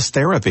dropless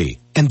therapy,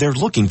 and they're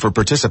looking for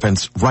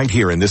participants right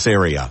here in this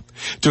area.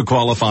 To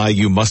qualify,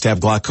 you must have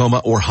glaucoma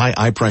or high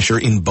eye pressure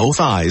in both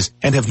eyes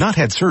and have not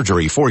had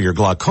surgery for your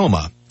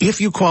glaucoma.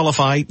 If you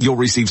qualify, you'll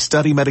receive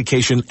study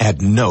medication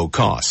at no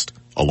cost,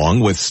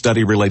 along with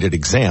study-related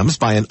exams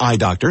by an eye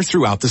doctor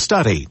throughout the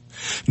study.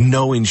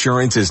 No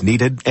insurance is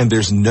needed, and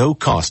there's no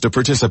cost to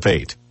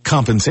participate.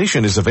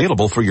 Compensation is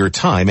available for your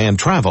time and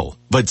travel,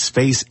 but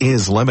space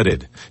is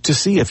limited. To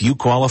see if you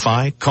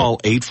qualify, call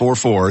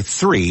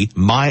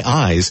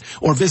 844-3-MY-EYES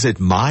or visit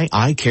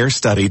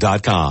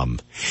myeyecarestudy.com.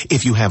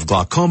 If you have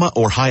glaucoma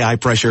or high eye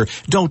pressure,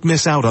 don't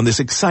miss out on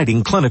this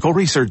exciting clinical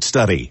research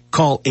study.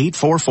 Call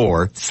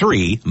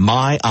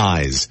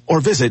 844-3-MY-EYES or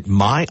visit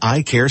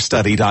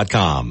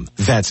myeyecarestudy.com.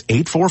 That's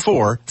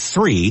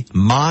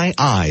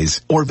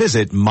 844-3-MY-EYES or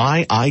visit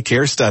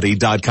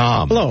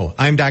myeyecarestudy.com. Hello,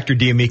 I'm Dr.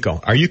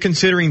 D'Amico. Are you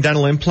considering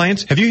dental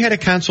implants? Have you had a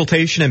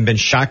consultation and been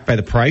shocked by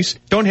the price?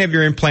 Don't have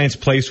your implants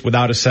placed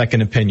without a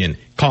second opinion.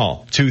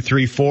 Call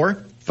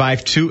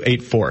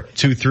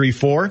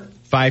 234-5284.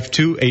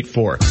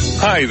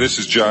 234-5284. Hi, this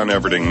is John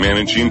Everding,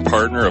 managing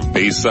partner of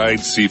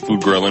Bayside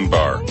Seafood Grill and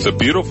Bar. The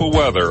beautiful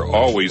weather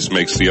always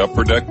makes the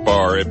Upper Deck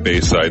Bar at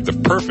Bayside the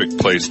perfect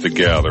place to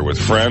gather with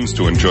friends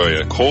to enjoy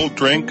a cold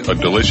drink, a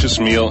delicious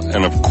meal,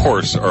 and of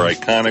course our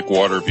iconic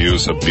water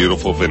views of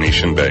beautiful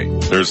Venetian Bay.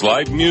 There's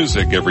live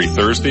music every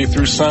Thursday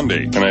through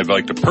Sunday, and I'd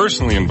like to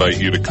personally invite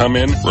you to come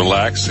in,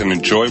 relax, and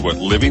enjoy what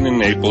living in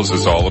Naples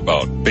is all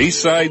about.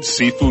 Bayside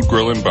Seafood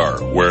Grill and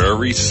Bar, where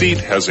every seat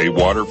has a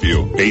water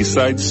view.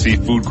 Bayside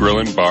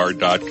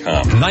SeafoodGrillAndBar.com.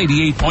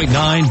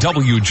 98.9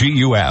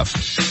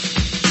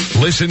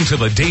 WGUF. Listen to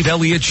the Dave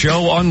Elliott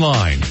Show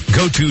online.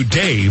 Go to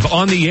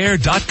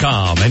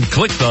DaveOnTheAir.com and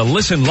click the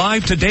Listen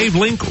Live to Dave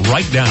link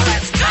right now.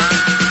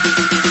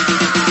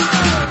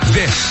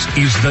 This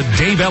is the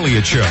Dave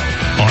Elliott Show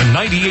on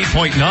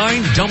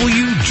 98.9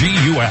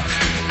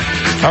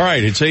 WGUF. All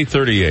right, it's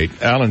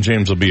 8:38. Alan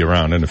James will be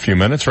around in a few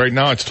minutes. Right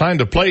now, it's time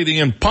to play the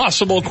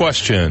impossible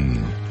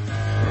question.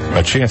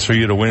 A chance for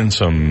you to win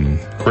some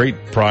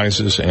great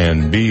prizes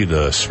and be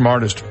the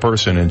smartest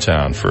person in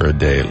town for a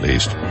day at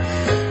least.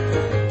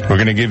 We're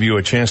going to give you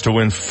a chance to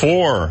win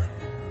 4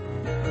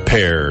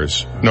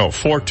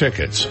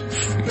 tickets.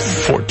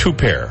 2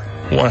 pair.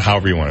 One,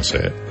 however you want to say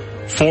it.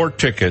 4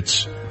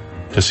 tickets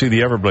to see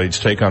the Everblades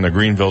take on the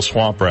Greenville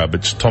Swamp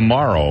Rabbits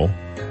tomorrow,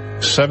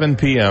 7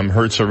 p.m.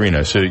 Hertz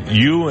Arena. So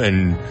you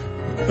and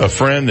a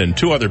friend and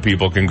 2 other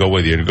people can go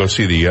with you to go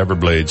see the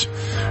Everblades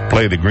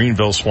play the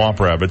Greenville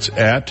Swamp Rabbits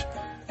at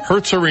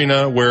Hertz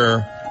Arena,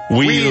 where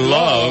we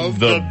love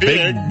the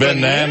big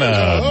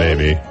banana,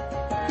 baby.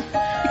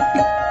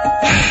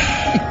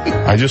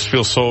 I just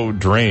feel so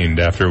drained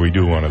after we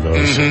do one of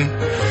those.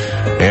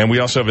 Mm-hmm. And we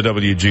also have a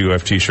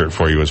WGUF t-shirt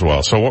for you as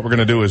well. So what we're going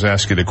to do is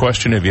ask you the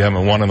question. If you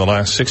haven't won in the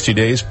last 60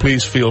 days,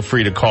 please feel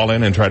free to call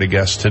in and try to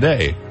guess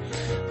today.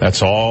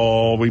 That's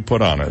all we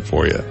put on it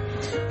for you.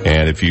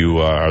 And if you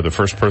are the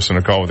first person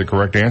to call with the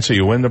correct answer,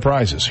 you win the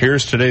prizes.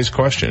 Here's today's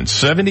question.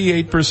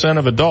 78%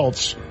 of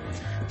adults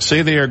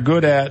say they are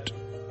good at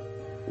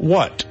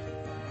what?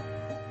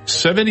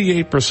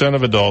 78%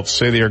 of adults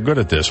say they are good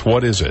at this.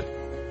 What is it?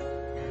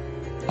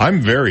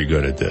 I'm very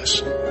good at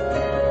this.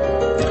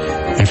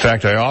 In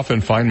fact, I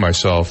often find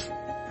myself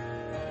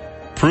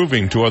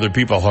proving to other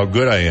people how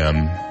good I am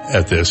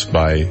at this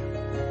by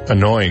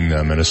annoying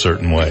them in a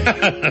certain way.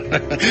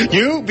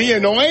 You be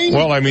annoying?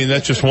 Well, I mean,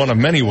 that's just one of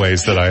many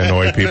ways that I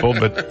annoy people,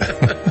 but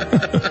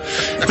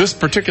this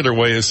particular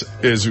way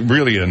is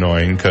really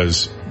annoying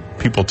because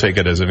people take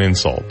it as an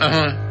insult.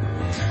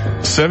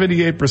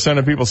 78%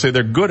 of people say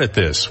they're good at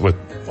this with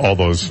all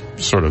those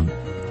sort of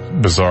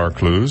bizarre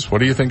clues. What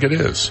do you think it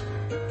is?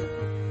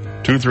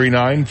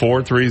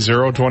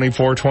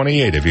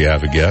 239-430-2428 if you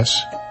have a guess.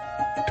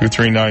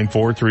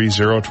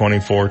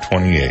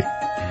 239-430-2428.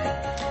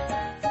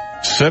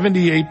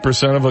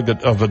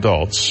 78% of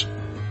adults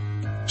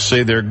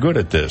say they're good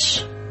at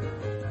this.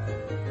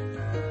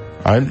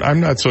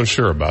 I'm not so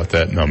sure about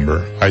that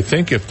number. I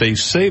think if they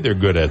say they're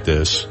good at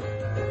this,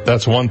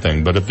 that's one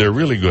thing, but if they're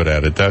really good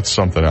at it, that's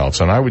something else.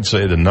 And I would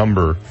say the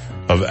number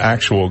of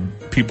actual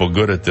people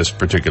good at this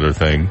particular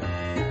thing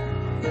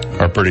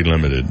are pretty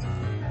limited.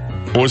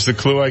 What was the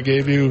clue I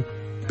gave you?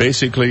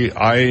 Basically,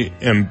 I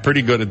am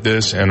pretty good at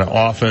this and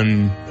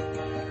often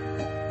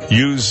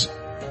use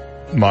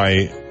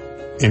my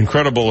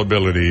incredible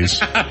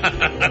abilities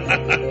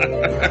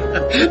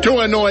To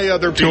annoy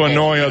other people. To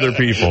annoy other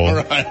people.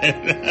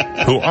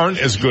 Right. Who aren't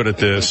as good at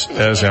this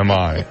as am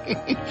I.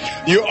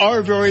 You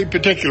are very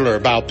particular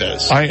about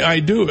this. I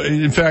do.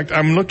 In fact,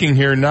 I'm looking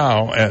here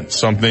now at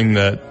something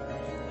that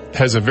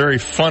has a very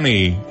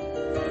funny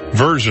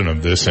version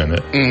of this in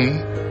it.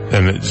 Mm-hmm.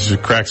 And it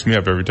just cracks me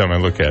up every time I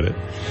look at it.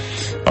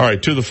 All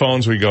right, to the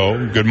phones we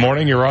go. Good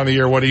morning, you're on the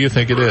air. What do you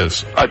think it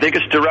is? I think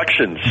it's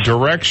directions.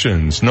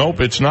 Directions.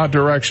 Nope, it's not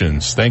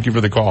directions. Thank you for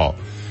the call.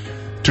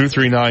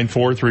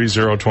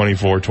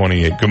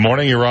 239-430-2428. Good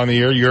morning, you're on the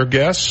air. Your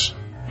guess?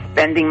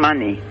 Spending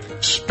money.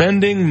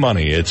 Spending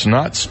money. It's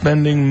not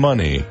spending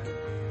money.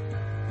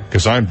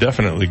 Because I'm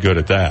definitely good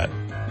at that.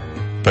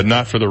 But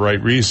not for the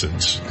right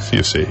reasons,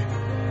 you see.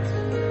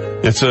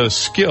 It's a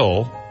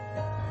skill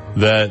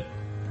that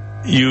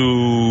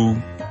you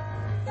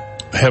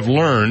have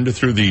learned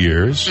through the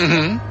years.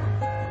 Mm-hmm.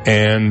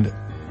 And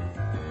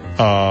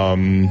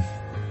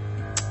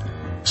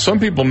some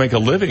people make a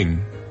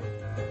living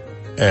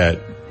at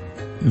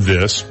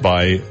this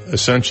by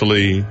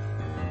essentially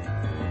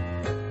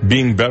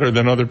being better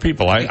than other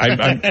people.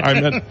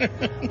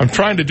 I'm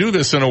trying to do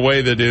this in a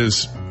way that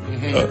is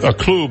a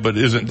clue, but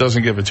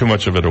doesn't give it too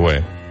much of it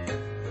away.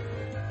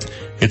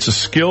 It's a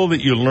skill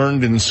that you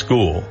learned in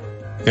school,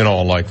 in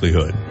all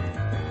likelihood.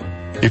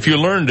 If you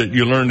learned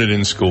it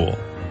in school.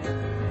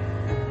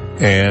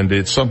 And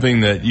it's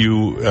something that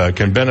you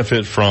can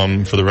benefit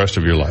from for the rest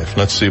of your life.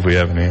 Let's see if we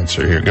have an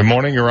answer here. Good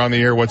morning, you're on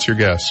the air. What's your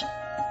guess?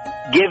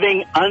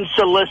 Giving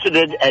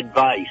unsolicited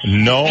advice.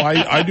 No,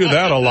 I do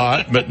that a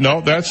lot, but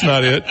no, that's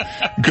not it.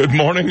 Good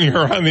morning,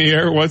 you're on the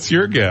air. What's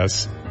your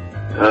guess?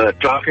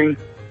 Talking.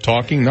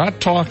 Talking,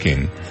 not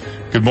talking.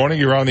 Good morning,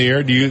 you're on the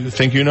air. Do you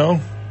think you know?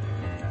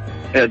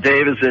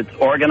 Dave, is it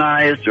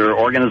organized or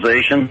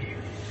organization?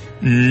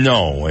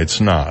 No, it's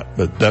not,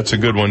 but that's a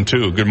good one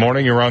too. Good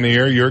morning, you're on the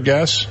air. Your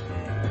guess?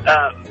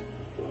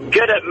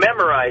 Good at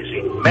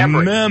memorizing.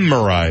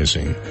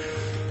 Memorizing.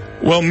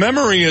 Well,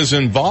 memory is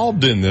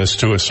involved in this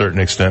to a certain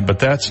extent, but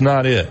that's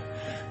not it.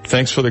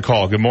 Thanks for the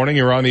call. Good morning,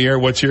 you're on the air.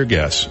 What's your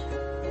guess?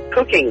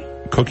 Cooking.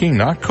 Cooking,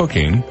 not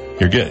cooking.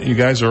 You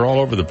guys are all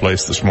over the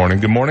place this morning.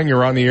 Good morning,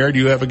 you're on the air. Do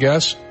you have a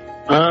guess?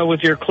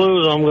 With your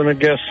clues, I'm going to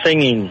guess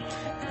singing.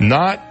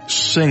 Not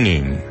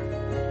singing.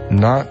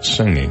 Not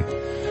singing.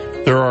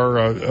 There are,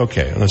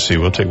 okay, let's see.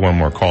 We'll take one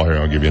more call here.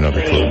 I'll give you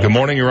another clue. Good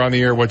morning, you're on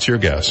the air. What's your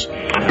guess?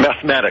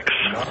 Mathematics.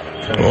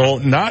 Well,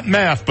 not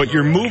math, but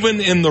you're moving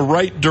in the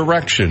right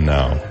direction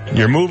now.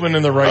 You're moving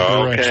in the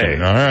right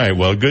direction. All right,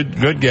 well,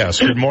 good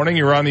guess. Good morning,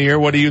 you're on the air.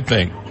 What do you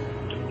think?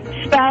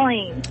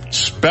 Spelling.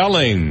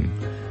 Spelling.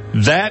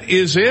 That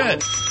is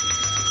it.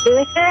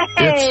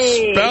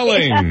 It's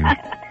spelling.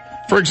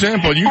 For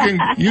example, you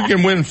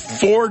can win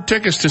 4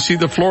 tickets to see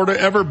the Florida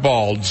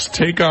Everballs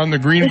take on the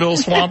Greenville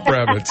Swamp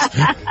Rabbits.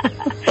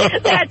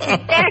 That's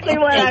exactly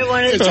what I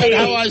wanted to see.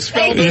 How I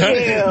spelled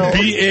it.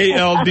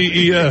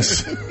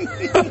 B-A-L-D-E-S.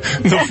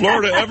 The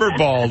Florida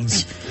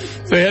Everballs.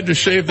 They had to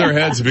shave their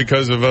heads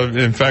because of an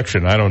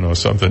infection. I don't know,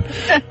 something.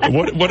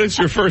 What is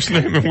your first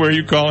name and where are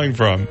you calling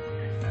from?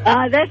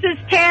 This is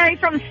Terry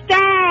from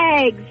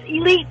Stags,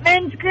 Elite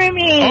Men's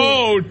Grooming.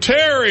 Oh,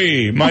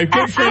 Terry, my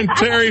good friend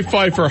Terry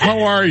Pfeiffer.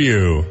 How are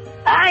you?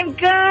 I'm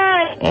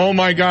good. Oh,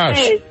 my gosh.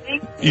 Hey,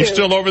 thank You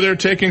still over there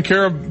taking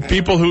care of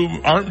people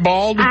who aren't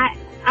bald?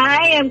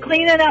 I am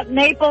cleaning up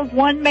Naples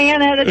one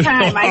man at a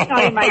time. I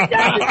tell you, my job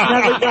is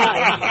never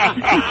done.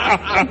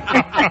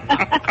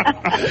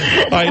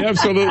 I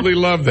absolutely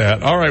love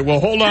that. All right, well,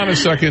 hold on a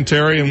second,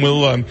 Terry, and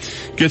we'll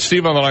get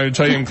Steve on the line and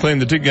tell you and claim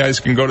the 2 guys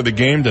can go to the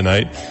game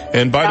tonight.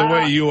 And by the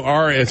way, you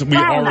are, as we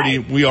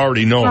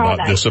already know about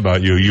this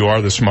about you. You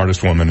are the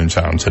smartest woman in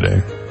town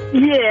today.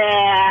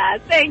 Yeah,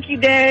 thank you,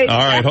 Dave. All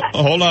right,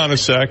 hold on a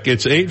sec.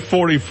 It's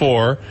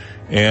 8:44.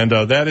 And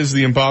that is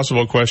the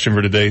impossible question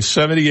for today.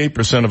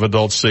 78% of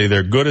adults say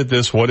they're good at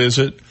this. What is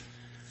it?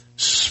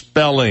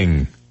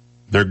 Spelling.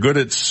 They're good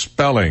at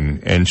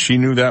spelling, and she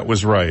knew that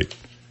was right.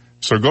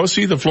 So go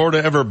see the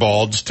Florida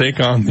Everballs take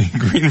on the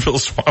Greenville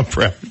Swamp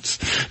Rabbits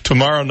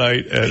tomorrow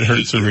night at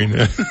Hertz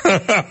Arena.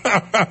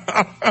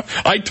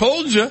 I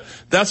told you.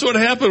 That's what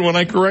happened when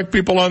I correct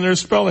people on their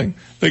spelling.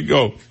 They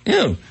go,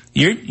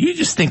 you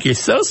just think you're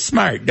so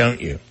smart,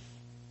 don't you?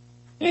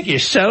 You think you're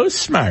so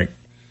smart.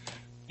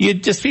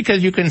 Just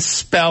because you can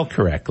spell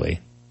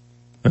correctly.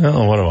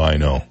 Well, what do I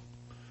know?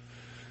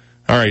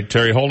 All right,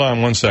 Terry, hold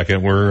on one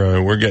second.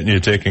 We're getting you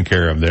taken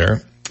care of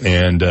there.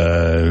 And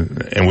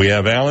we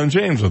have Alan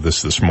James with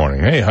us this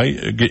morning. Hey,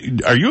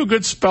 are you a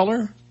good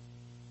speller?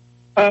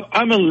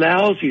 I'm a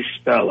lousy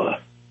speller.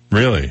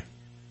 Really?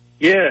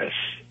 Yes.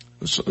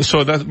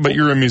 But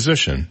you're a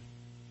musician.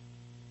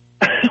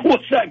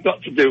 What's that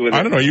got to do with it?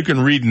 I don't know. You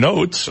can read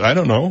notes. I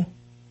don't know.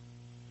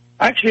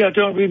 Actually, I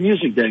don't read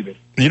music, David.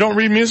 You don't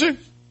read music?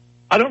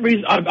 I don't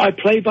read. I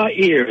play by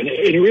ear, and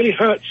it really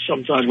hurts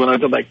sometimes when I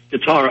put my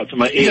guitar up to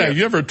my ear. Yeah, have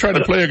you ever tried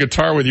to play a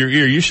guitar with your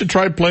ear? You should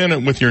try playing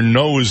it with your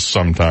nose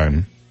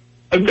sometime.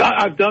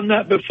 I've done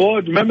that before.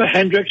 Remember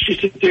Hendrix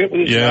used to do it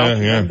with his mouth?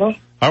 Remember?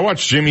 I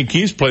watched Jimmy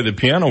Keys play the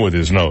piano with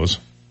his nose.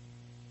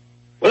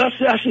 Well,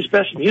 that's his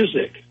best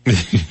music.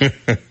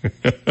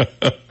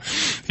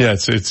 Yeah,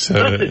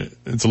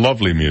 it's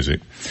lovely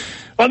music.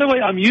 By the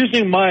way, I'm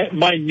using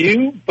my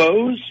new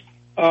Bose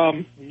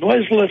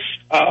noiseless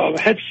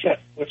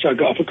headset, which I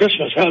got for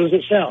Christmas. How does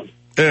it sound?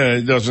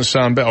 It doesn't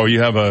sound bad. Oh,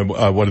 you have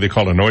a what do they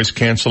call a noise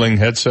canceling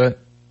headset?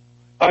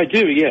 I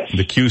do, yes.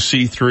 The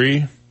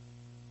QC3?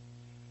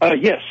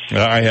 Yes.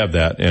 I have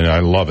that, and I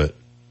love it.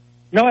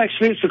 No,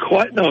 actually, it's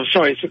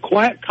a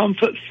Quiet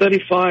Comfort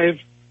 35-2.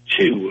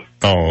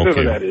 Oh,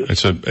 okay. That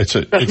is.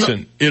 It's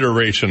an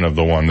iteration of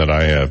the one that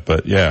I have,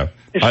 but yeah.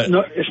 That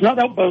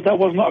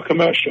was not a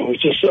commercial.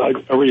 It's just, I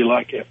really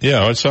like it.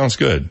 Yeah, it sounds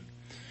good.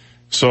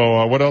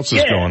 So, what else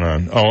is going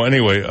on? Oh,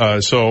 anyway,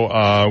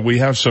 so we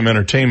have some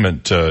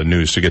entertainment,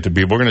 news to get to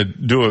people. We're gonna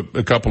do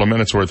a couple of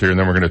minutes worth here, and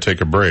then we're gonna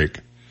take a break.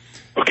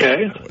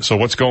 Okay. So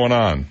what's going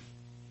on?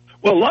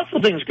 Well, lots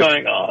of things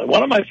going on.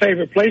 One of my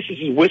favorite places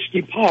is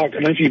Whiskey Park. I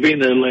don't know if you've been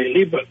there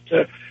lately, but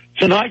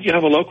tonight you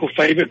have a local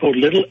favorite called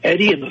Little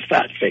Eddie and the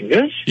Fat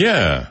Fingers.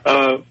 Yeah.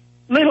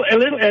 Little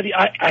Eddie,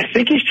 I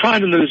think he's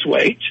trying to lose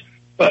weight,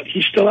 but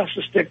he still has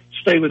to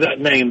stay with that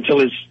name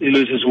until he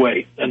loses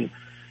weight. And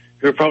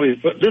he'll probably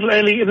put Little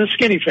Eddie and the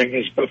Skinny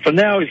Fingers, but for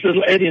now he's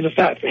Little Eddie and the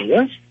Fat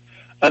Fingers.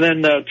 And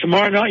then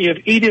tomorrow night you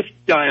have Edith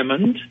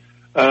Diamond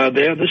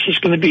there. This is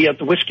going to be at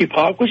the Whiskey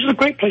Park, which is a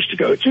great place to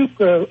go to.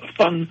 A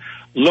fun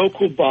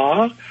local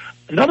bar.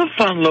 Another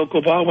fun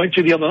local bar I went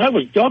to the other night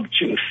was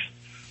Dogtooth.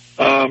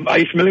 Are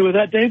you familiar with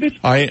that, David?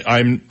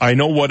 I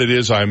know what it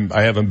is. I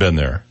haven't been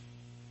there.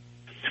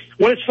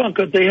 Well, it's fun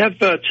because they have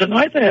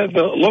tonight. They have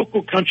a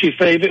local country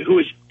favorite who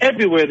is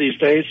everywhere these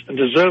days, and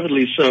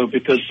deservedly so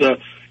because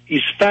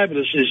he's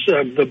fabulous. Is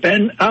the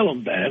Ben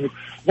Allen Band,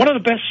 one of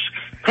the best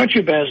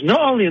country bands,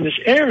 not only in this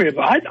area,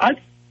 but I'd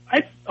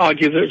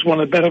argue that it's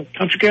one of the better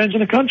country bands in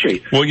the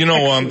country. Well, you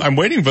know, I'm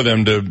waiting for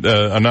them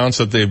to announce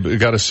that they've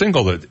got a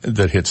single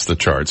that hits the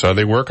charts. Are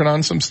they working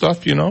on some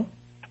stuff? You know.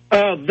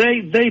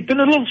 They've been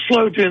a little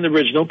slow doing the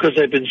original because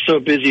they've been so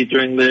busy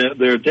during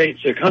their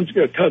dates, their club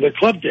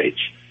dates.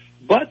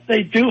 But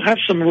they do have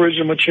some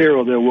original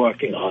material they're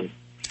working on.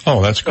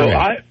 Oh, that's great. So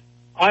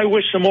I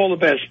wish them all the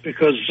best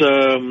because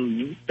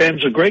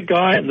Ben's a great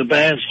guy and the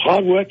band's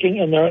hardworking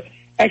and they're an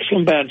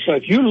excellent band. So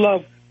if you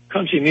love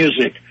country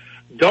music,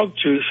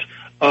 Dogtooth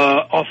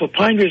off of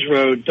Pine Ridge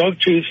Road,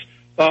 Dogtooth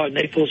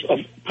Naples.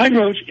 Pine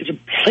Ridge is a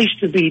place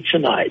to be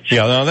tonight.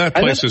 Yeah, now that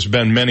place has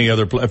been many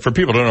other for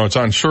people who don't know, it's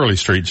on Shirley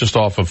Street, just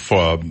off of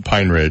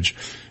Pine Ridge.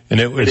 And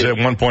it was at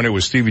one point it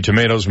was Stevie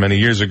Tomatoes many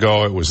years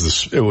ago. It was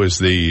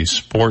the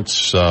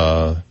sports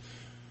what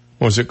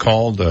was it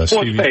called?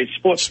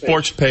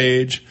 Sports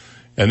page.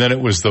 And then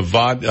it was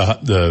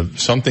the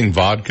something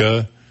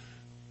vodka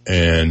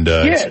and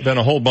it's been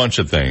a whole bunch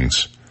of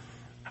things.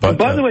 But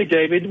by the way,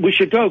 David, we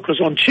should go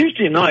because on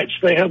Tuesday nights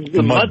they have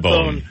the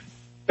Mudbone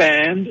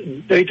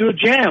band. They do a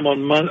jam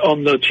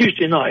on the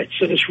Tuesday nights,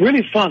 and it's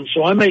really fun.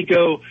 So I may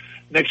go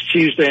next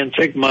Tuesday and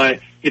take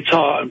my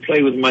guitar and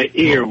play with my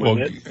ear with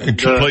it.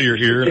 Play your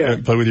ear? Yeah.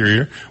 Play with your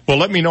ear? Well,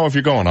 let me know if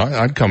you're going.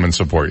 I'd come and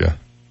support you.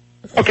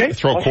 Okay.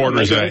 Throw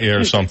quarters at you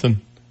or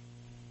something.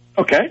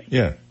 Okay.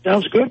 Yeah.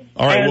 Sounds good.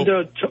 All right.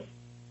 And,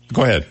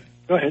 go ahead.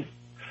 Go ahead.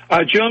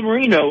 Joe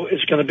Marino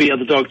is going to be at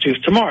the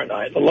Dogtooth tomorrow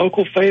night. The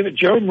local favorite,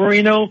 Joe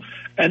Marino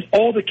and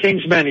all the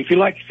King's Men. If you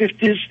like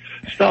 50s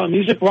style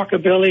music,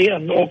 rockabilly,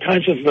 and all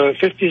kinds of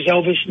 50s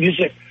Elvis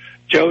music,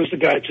 Joe's the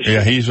guy to see.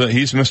 Yeah, he's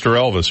Mr.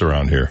 Elvis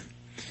around here.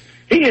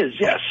 He is,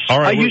 yes. All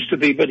right, I used to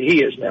be, but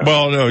he is now.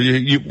 Well, no,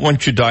 you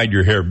once you dyed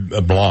your hair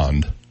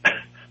blonde,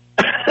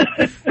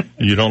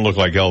 you don't look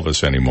like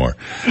Elvis anymore.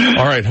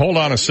 All right, hold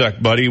on a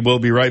sec, buddy. We'll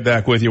be right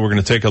back with you. We're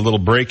going to take a little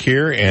break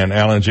here, and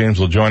Alan James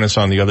will join us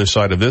on the other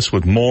side of this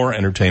with more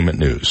entertainment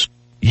news.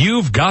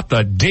 You've got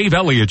the Dave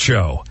Elliott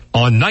Show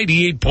on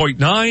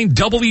 98.9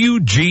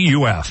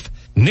 WGUF,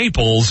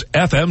 Naples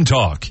FM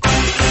Talk.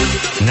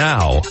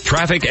 Now,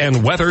 traffic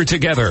and weather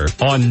together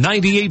on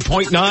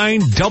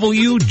 98.9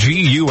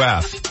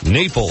 WGUF,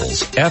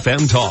 Naples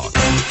FM Talk.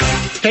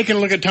 Taking a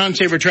look at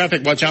time-saver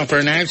traffic, watch out for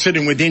an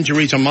accident with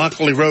injuries on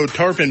Mockley Road,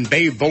 Tarpon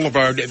Bay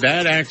Boulevard.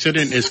 That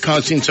accident is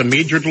causing some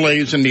major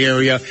delays in the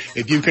area.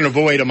 If you can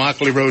avoid a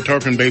Mockley Road,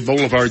 Tarpon Bay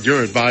Boulevard,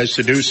 you're advised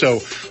to do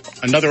so.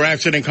 Another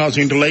accident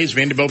causing delays,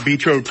 Vanderbilt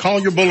Beach Road,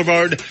 Collier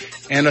Boulevard.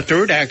 And a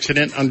third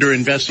accident under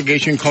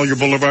investigation, Collier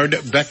Boulevard,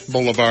 Beck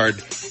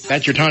Boulevard.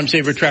 That's your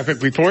time-saver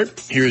traffic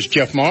report. Here's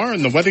Jeff Marr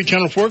and the Weather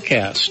Channel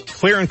forecast.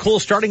 Clear and cool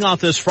starting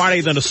off this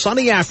Friday, then a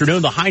sunny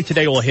afternoon. The high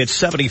today will hit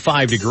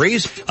 75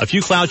 degrees. A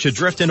few clouds should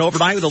drift in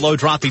overnight with the low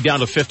dropping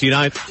down to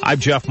 59. I'm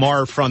Jeff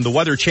Marr from the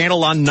Weather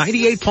Channel on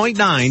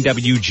 98.9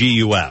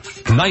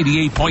 WGUF.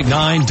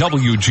 98.9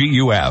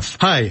 WGUF.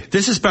 Hi,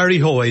 this is Barry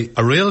Hoey,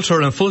 a realtor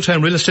and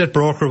full-time real estate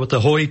broker with the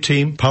Hoey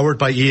team powered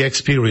by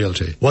eXp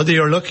Realty. Whether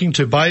you're looking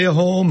to buy a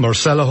home or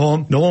sell a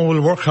home, no one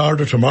will work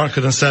harder to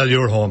market and sell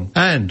your home.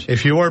 And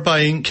if you are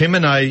buying, Kim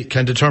and I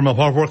can determine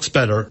what works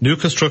better, new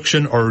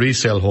construction or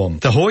resale home.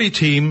 The Hoey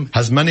team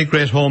has many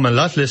great home and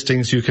lot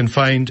listings you can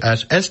find at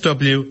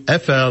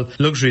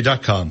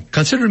swflluxury.com.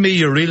 Consider me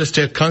your real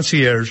estate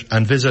concierge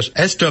and visit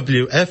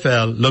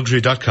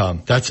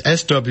swflluxury.com. That's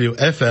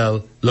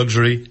swflluxury.com.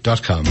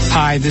 NapolesMayorLuxury.com.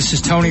 Hi, this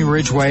is Tony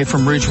Ridgway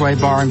from Ridgway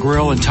Bar and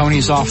Grill and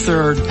Tony's Off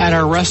 3rd. At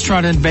our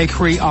restaurant and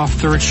bakery off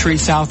 3rd Street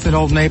South in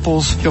Old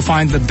Naples, you'll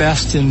find the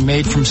best in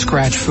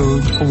made-from-scratch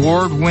food,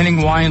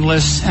 award-winning wine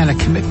lists, and a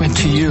commitment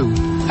to you,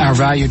 our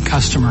valued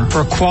customer.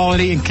 For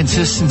quality and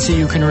consistency,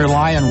 you can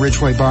rely on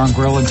Ridgway Bar and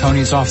Grill and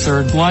Tony's Off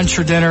 3rd. Lunch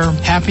or dinner,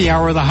 happy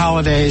hour of the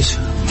holidays,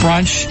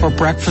 brunch or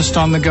breakfast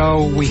on the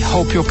go, we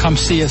hope you'll come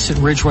see us at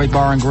Ridgway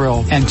Bar and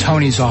Grill and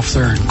Tony's Off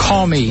 3rd.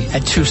 Call me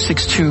at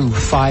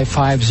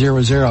 262-5500.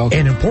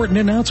 An important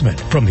announcement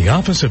from the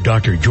office of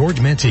Dr. George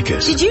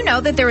Mantikas. Did you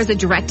know that there is a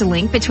direct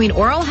link between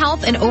oral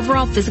health and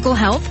overall physical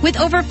health? With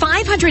over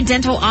 500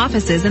 dental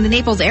offices in the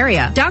Naples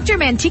area, Dr.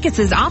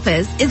 Mantikas'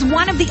 office is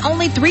one of the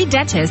only 3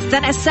 dentists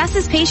that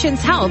assesses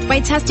patients' health by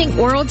testing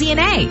oral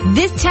DNA.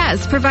 This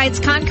test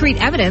provides concrete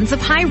evidence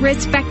of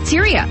high-risk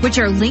bacteria, which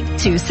are linked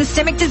to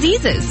systemic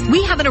diseases.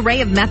 We have an array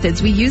of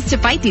methods we use to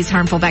fight these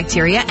harmful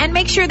bacteria and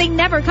make sure they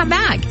never come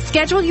back.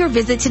 Schedule your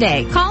visit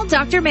today. Call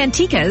Dr.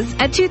 Mantikas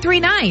at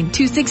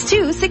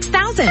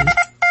 239-262-6000.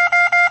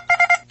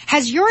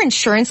 Has your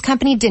insurance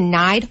company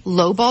denied,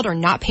 lowballed, or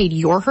not paid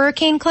your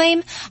hurricane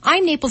claim?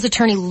 I'm Naples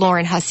attorney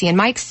Lauren Hussey, and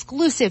my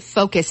exclusive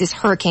focus is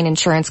hurricane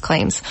insurance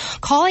claims.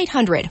 Call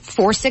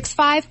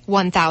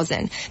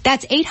 800-465-1000.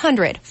 That's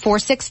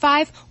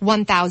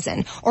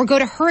 800-465-1000. Or go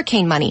to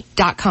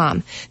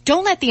hurricanemoney.com.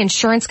 Don't let the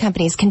insurance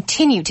companies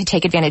continue to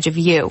take advantage of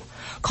you.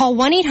 Call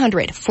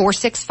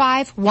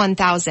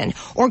 1-800-465-1000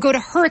 or go to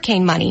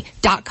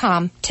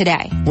hurricanemoney.com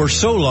today. We're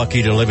so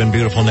lucky to live in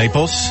beautiful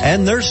Naples,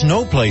 and there's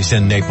no place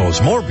in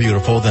Naples more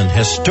beautiful than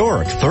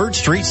historic 3rd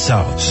Street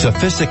South.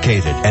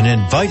 Sophisticated and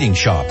inviting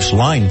shops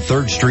line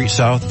 3rd Street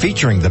South,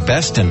 featuring the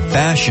best in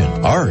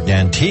fashion, art,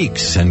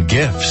 antiques, and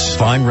gifts.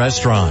 Fine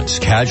restaurants,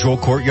 casual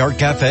courtyard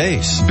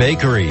cafes,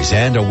 bakeries,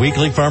 and a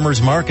weekly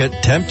farmer's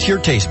market tempt your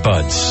taste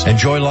buds.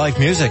 Enjoy live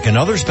music and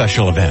other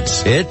special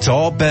events. It's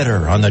all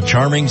better on the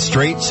charming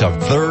streets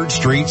of 3rd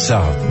Street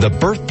South, the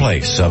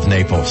birthplace of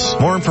Naples.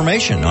 More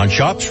information on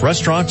shops,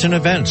 restaurants, and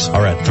events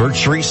are at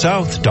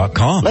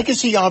 3rdstreetsouth.com.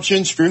 Legacy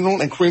Options Funeral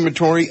and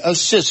Crematory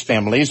assists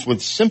families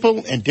with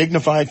simple and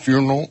dignified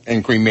funeral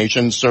and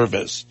cremation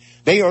service.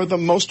 They are the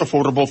most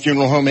affordable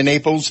funeral home in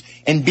Naples,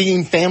 and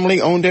being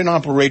family owned and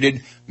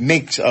operated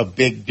makes a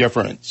big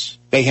difference.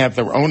 They have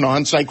their own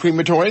on-site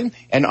crematory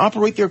and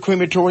operate their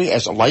crematory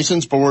as a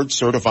licensed board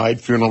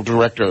certified funeral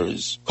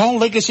directors. Call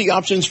Legacy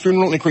Options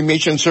Funeral and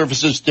Cremation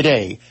Services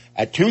today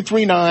at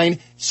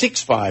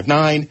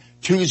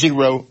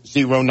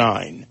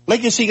 239-659-2009.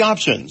 Legacy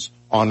Options.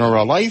 Honor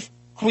a life.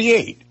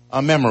 Create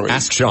a memory.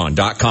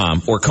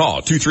 AskSean.com or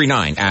call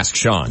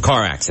 239-ASK-SEAN.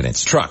 Car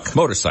accidents, truck,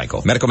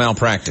 motorcycle, medical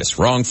malpractice,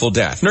 wrongful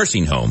death,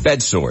 nursing home,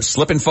 bed sores,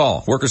 slip and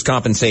fall, workers'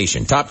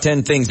 compensation. Top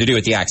 10 things to do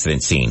at the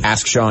accident scene.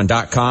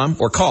 AskSean.com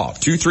or call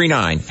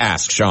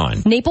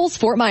 239-ASK-SEAN. Naples,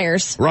 Fort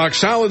Myers. Rock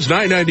Solid's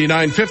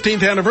 $9.99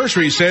 15th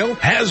anniversary sale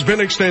has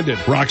been extended.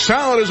 Rock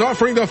Solid is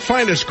offering the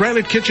finest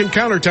granite kitchen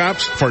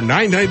countertops for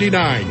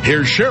 $9.99.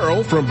 Here's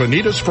Cheryl from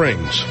Bonita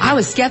Springs. I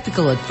was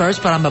skeptical at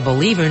first, but I'm a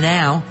believer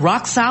now.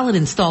 Rock Solid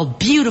installed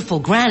beautiful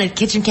granite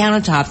kitchen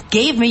countertops,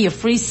 gave me a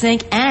free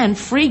sink and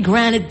free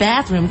granite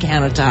bathroom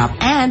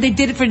countertop. And they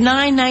did it for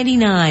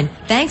 $9.99.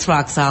 Thanks,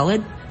 Rock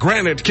Solid.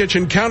 Granite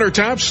kitchen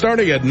countertops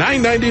starting at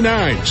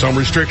 $9.99. Some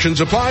restrictions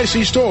apply.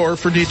 See store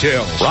for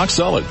details. Rock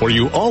Solid, where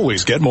you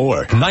always get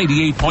more.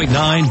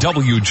 98.9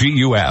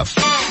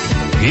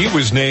 WGUF. He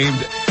was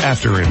named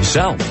after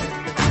himself.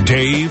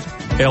 Dave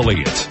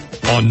Elliott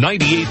on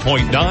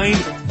 98.9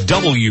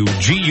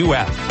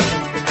 WGUF.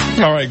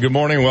 All right, good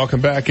morning.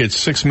 Welcome back. It's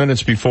 6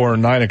 minutes before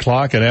 9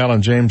 o'clock, and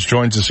Alan James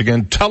joins us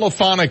again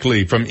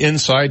telephonically from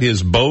inside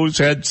his Bose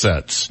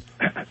headsets.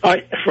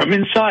 From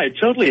inside,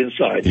 totally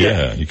inside.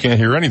 Yeah, you can't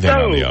hear anything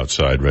on the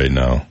outside right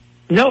now.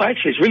 No,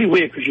 actually, it's really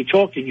weird because you're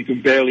talking, you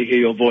can barely hear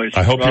your voice.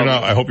 I hope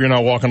you're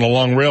not walking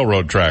along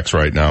railroad tracks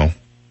right now.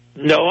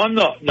 No, I'm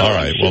not. No, all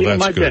right, I'm well,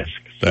 that's my good.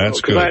 Desk, that's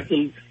good.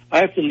 I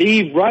have to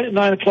leave right at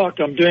 9 o'clock.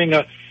 I'm doing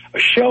a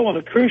show on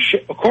a cruise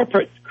ship, a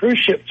corporate cruise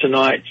ship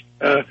tonight.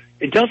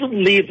 It doesn't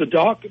leave the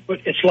dock, but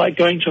it's like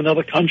going to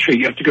another country.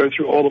 You have to go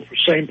through all of the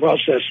same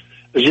process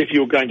as if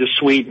you were going to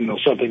Sweden or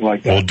something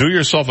like that. Well, do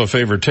yourself a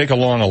favor. Take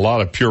along a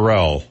lot of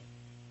Purell.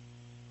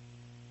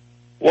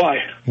 Why?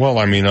 Well,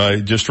 I mean,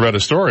 I just read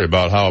a story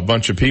about how a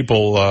bunch of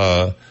people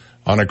on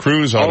a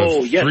cruise out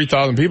of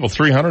 3,000 people,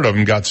 300 of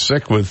them got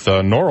sick with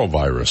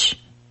norovirus.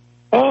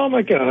 Oh,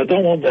 my God, I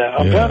don't want that.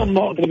 I'm glad I'm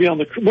not going to be on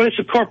the cruise. Well, it's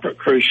a corporate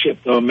cruise ship,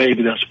 though.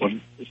 Maybe that's what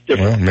it's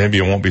different. Well, maybe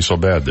it won't be so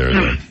bad there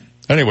then.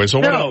 Anyway, so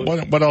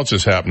what else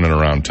is happening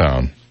around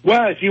town?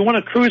 Well, if you want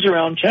to cruise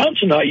around town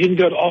tonight, you can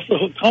go to Off the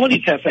Hook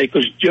Comedy Cafe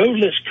because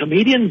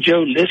comedian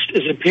Joe List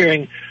is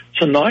appearing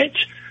tonight,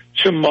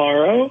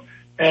 tomorrow,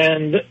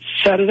 and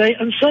Saturday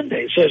and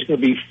Sunday. So it's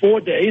going to be 4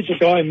 days. The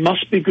guy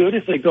must be good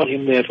if they got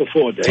him there for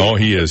 4 days. Oh,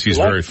 he is. He's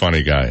a very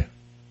funny guy.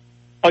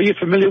 Are you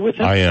familiar with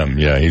him? I am,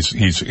 yeah.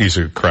 He's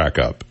a crack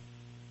up.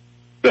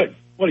 Good.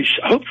 Well,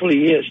 hopefully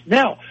he is.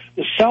 Now,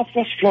 The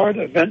Southwest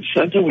Florida Event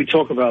Center, we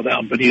talk about that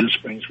on Bonita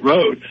Springs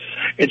Road.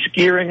 It's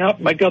gearing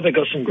up. My God, they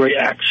got some great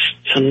acts.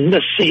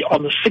 Let's see,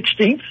 on the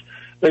 16th,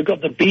 they've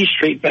got the B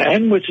Street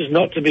Band, which is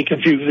not to be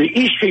confused with the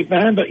E Street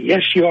Band, but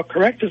yes, you are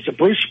correct. It's a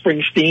Bruce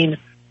Springsteen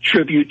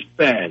tribute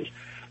band.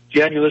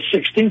 January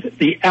 16th,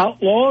 the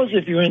Outlaws,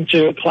 if you're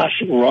into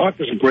classic rock,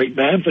 is a great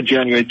band for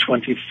January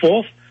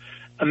 24th.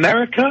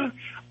 America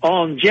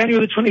on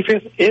January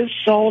 25th is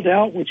sold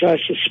out, which I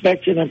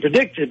suspected and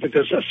predicted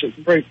because that's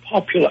a very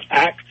popular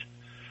act.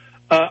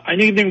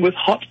 An Evening with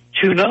Hot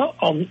Tuna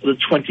on the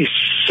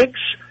 26th.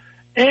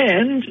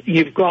 And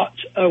you've got,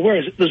 where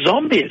is it? The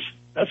Zombies.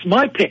 That's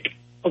my pick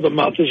of the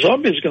month. The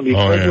Zombies is going to be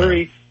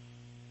February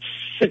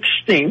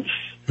 16th.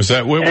 Was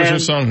that, where was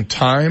this on?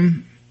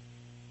 Time?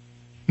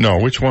 No,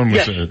 which one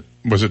was it?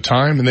 Was it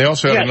Time? And they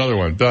also had another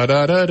one. Da,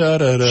 da, da, da,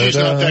 da, da, She's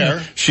Not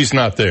There. She's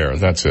Not There.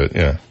 That's it,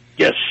 yeah.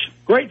 Yes,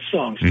 great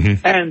songs.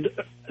 Mm-hmm. And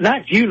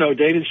that, you know,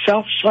 David,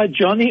 Southside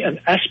Johnny and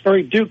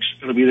Asbury Duke's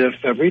going to be there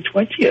February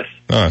 20th.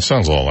 Oh, it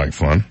sounds all like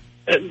fun.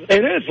 It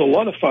is a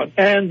lot of fun.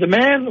 And the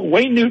man,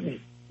 Wayne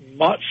Newton,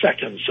 March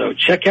 2nd. So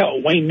check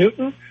out Wayne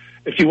Newton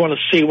if you want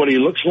to see what he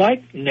looks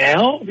like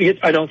now.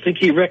 I don't think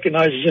he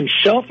recognizes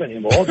himself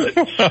anymore, but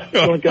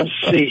you're going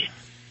to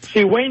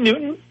see Wayne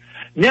Newton.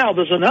 Now,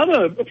 there's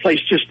another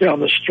place just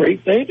down the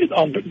street, David.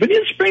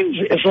 Bonita Springs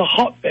is a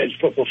hotbed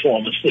for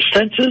performance. The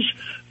Centers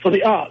for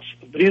the Arts,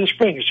 Bonita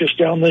Springs, just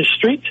down the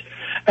street.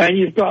 And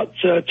you've got,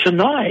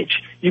 tonight,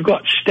 you've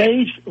got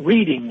staged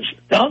readings,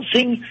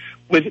 Dancing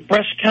with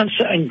Breast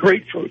Cancer and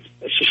Grapefruit.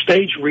 It's a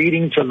stage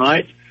reading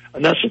tonight,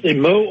 and that's at the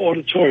Moe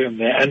Auditorium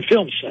there and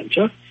Film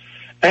Center.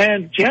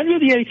 And January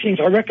the 18th,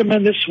 I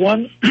recommend this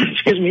one,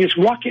 it's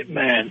Rocket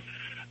Man.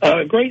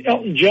 Great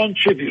Elton John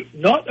tribute.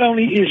 Not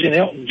only is he an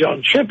Elton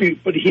John tribute,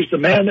 but he's the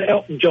man that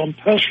Elton John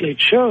personally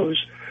chose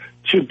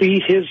to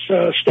be his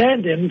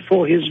stand-in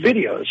for his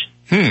videos.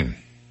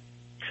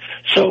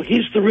 So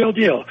he's the real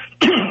deal.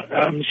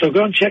 So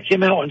go and check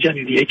him out on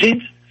January the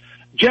 18th.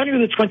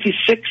 January the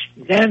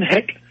 26th, Dan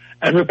Heck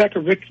and Rebecca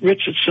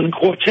Richardson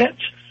Quartet.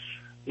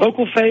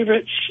 Local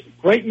favorites,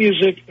 great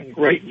music, and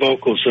great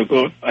vocals.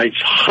 So I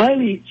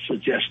highly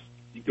suggest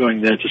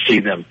going there to see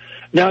them.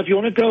 Now, if you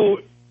want to go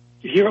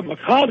here at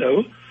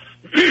Mikado,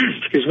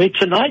 excuse me,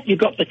 tonight you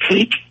got the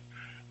Clique,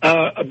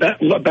 a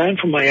band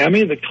from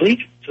Miami, the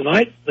Clique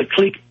tonight, the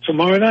Clique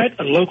tomorrow night,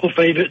 and local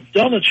favorite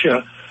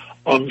Donature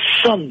on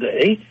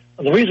Sunday.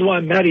 And the reason why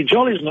Maddie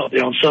Jolly's not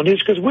there on Sunday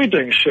is because we're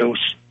doing shows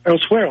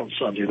elsewhere on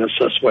Sunday.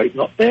 That's why he's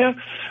not there.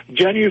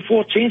 January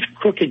 14th,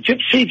 Crooked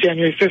Gypsy.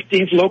 January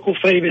 15th, local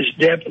favorites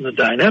Deb and the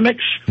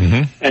Dynamics.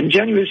 Mm-hmm. And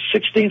January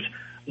 16th,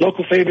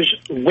 local favorites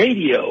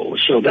Radio.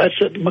 So that's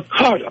at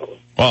Mikado.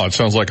 Wow, it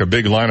sounds like a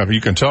big lineup.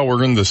 You can tell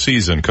we're in the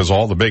season because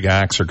all the big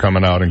acts are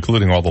coming out,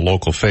 including all the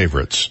local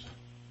favorites.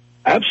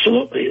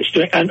 Absolutely.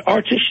 And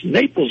Artist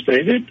Naples,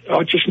 David.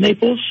 Artist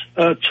Naples,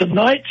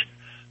 tonight.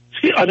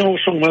 I don't know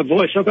what's wrong with my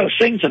voice. I've got to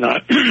sing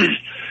tonight.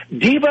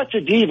 Diva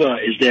to Diva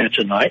is there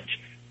tonight.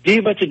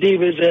 Diva to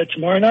Diva is there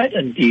tomorrow night,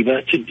 and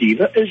Diva to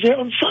Diva is there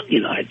on Sunday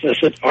night.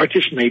 That's at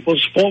Artist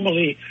Naples,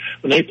 formerly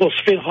the Naples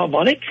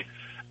Philharmonic.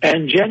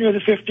 And January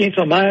the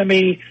 15th, a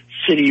Miami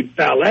City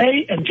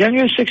Ballet. And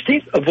January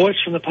 16th, a voice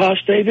from the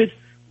past, David,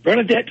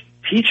 Bernadette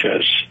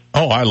Peters.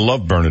 Oh, I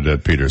love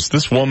Bernadette Peters.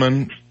 This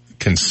woman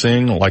can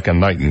sing like a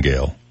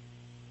nightingale.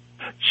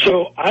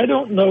 So I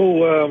don't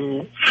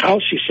know how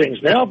she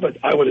sings now, but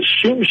I would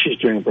assume she's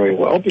doing very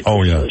well.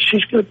 Because,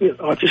 she's going to be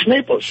at Artist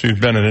Naples. She's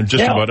been in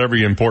just about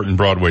every important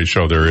Broadway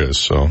show there is.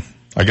 So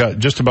I got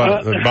just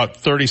about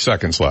 30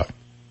 seconds left.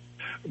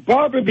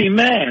 Barbara B.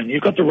 Mann,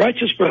 you've got the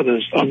Righteous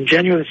Brothers on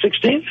January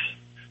 16th.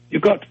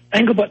 You've got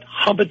Engelbert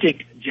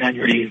Humperdinck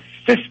January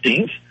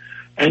 15th.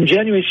 And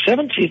January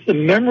 17th, the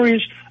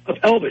Memories of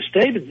Elvis.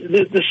 David,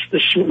 this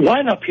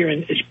lineup here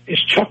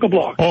is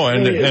chock-a-block. Oh,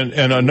 and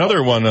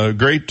another one, a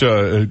great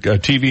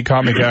TV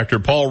comic actor,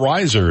 Paul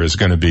Reiser, is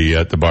going to be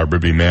at the Barbara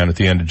B. Mann at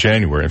the end of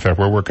January. In fact,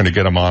 we're working to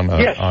get him on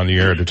the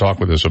air to talk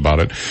with us about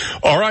it.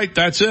 All right,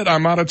 that's it.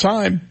 I'm out of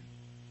time.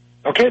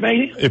 Okay,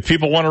 matey. If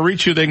people want to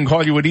reach you, they can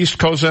call you at East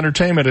Coast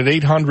Entertainment at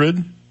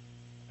 800-811-4496.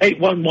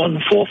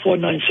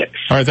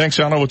 All right, thanks,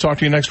 Anna. We'll talk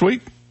to you next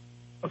week.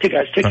 Okay,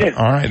 guys, take care.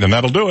 All right, then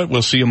that'll do it.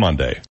 We'll see you Monday.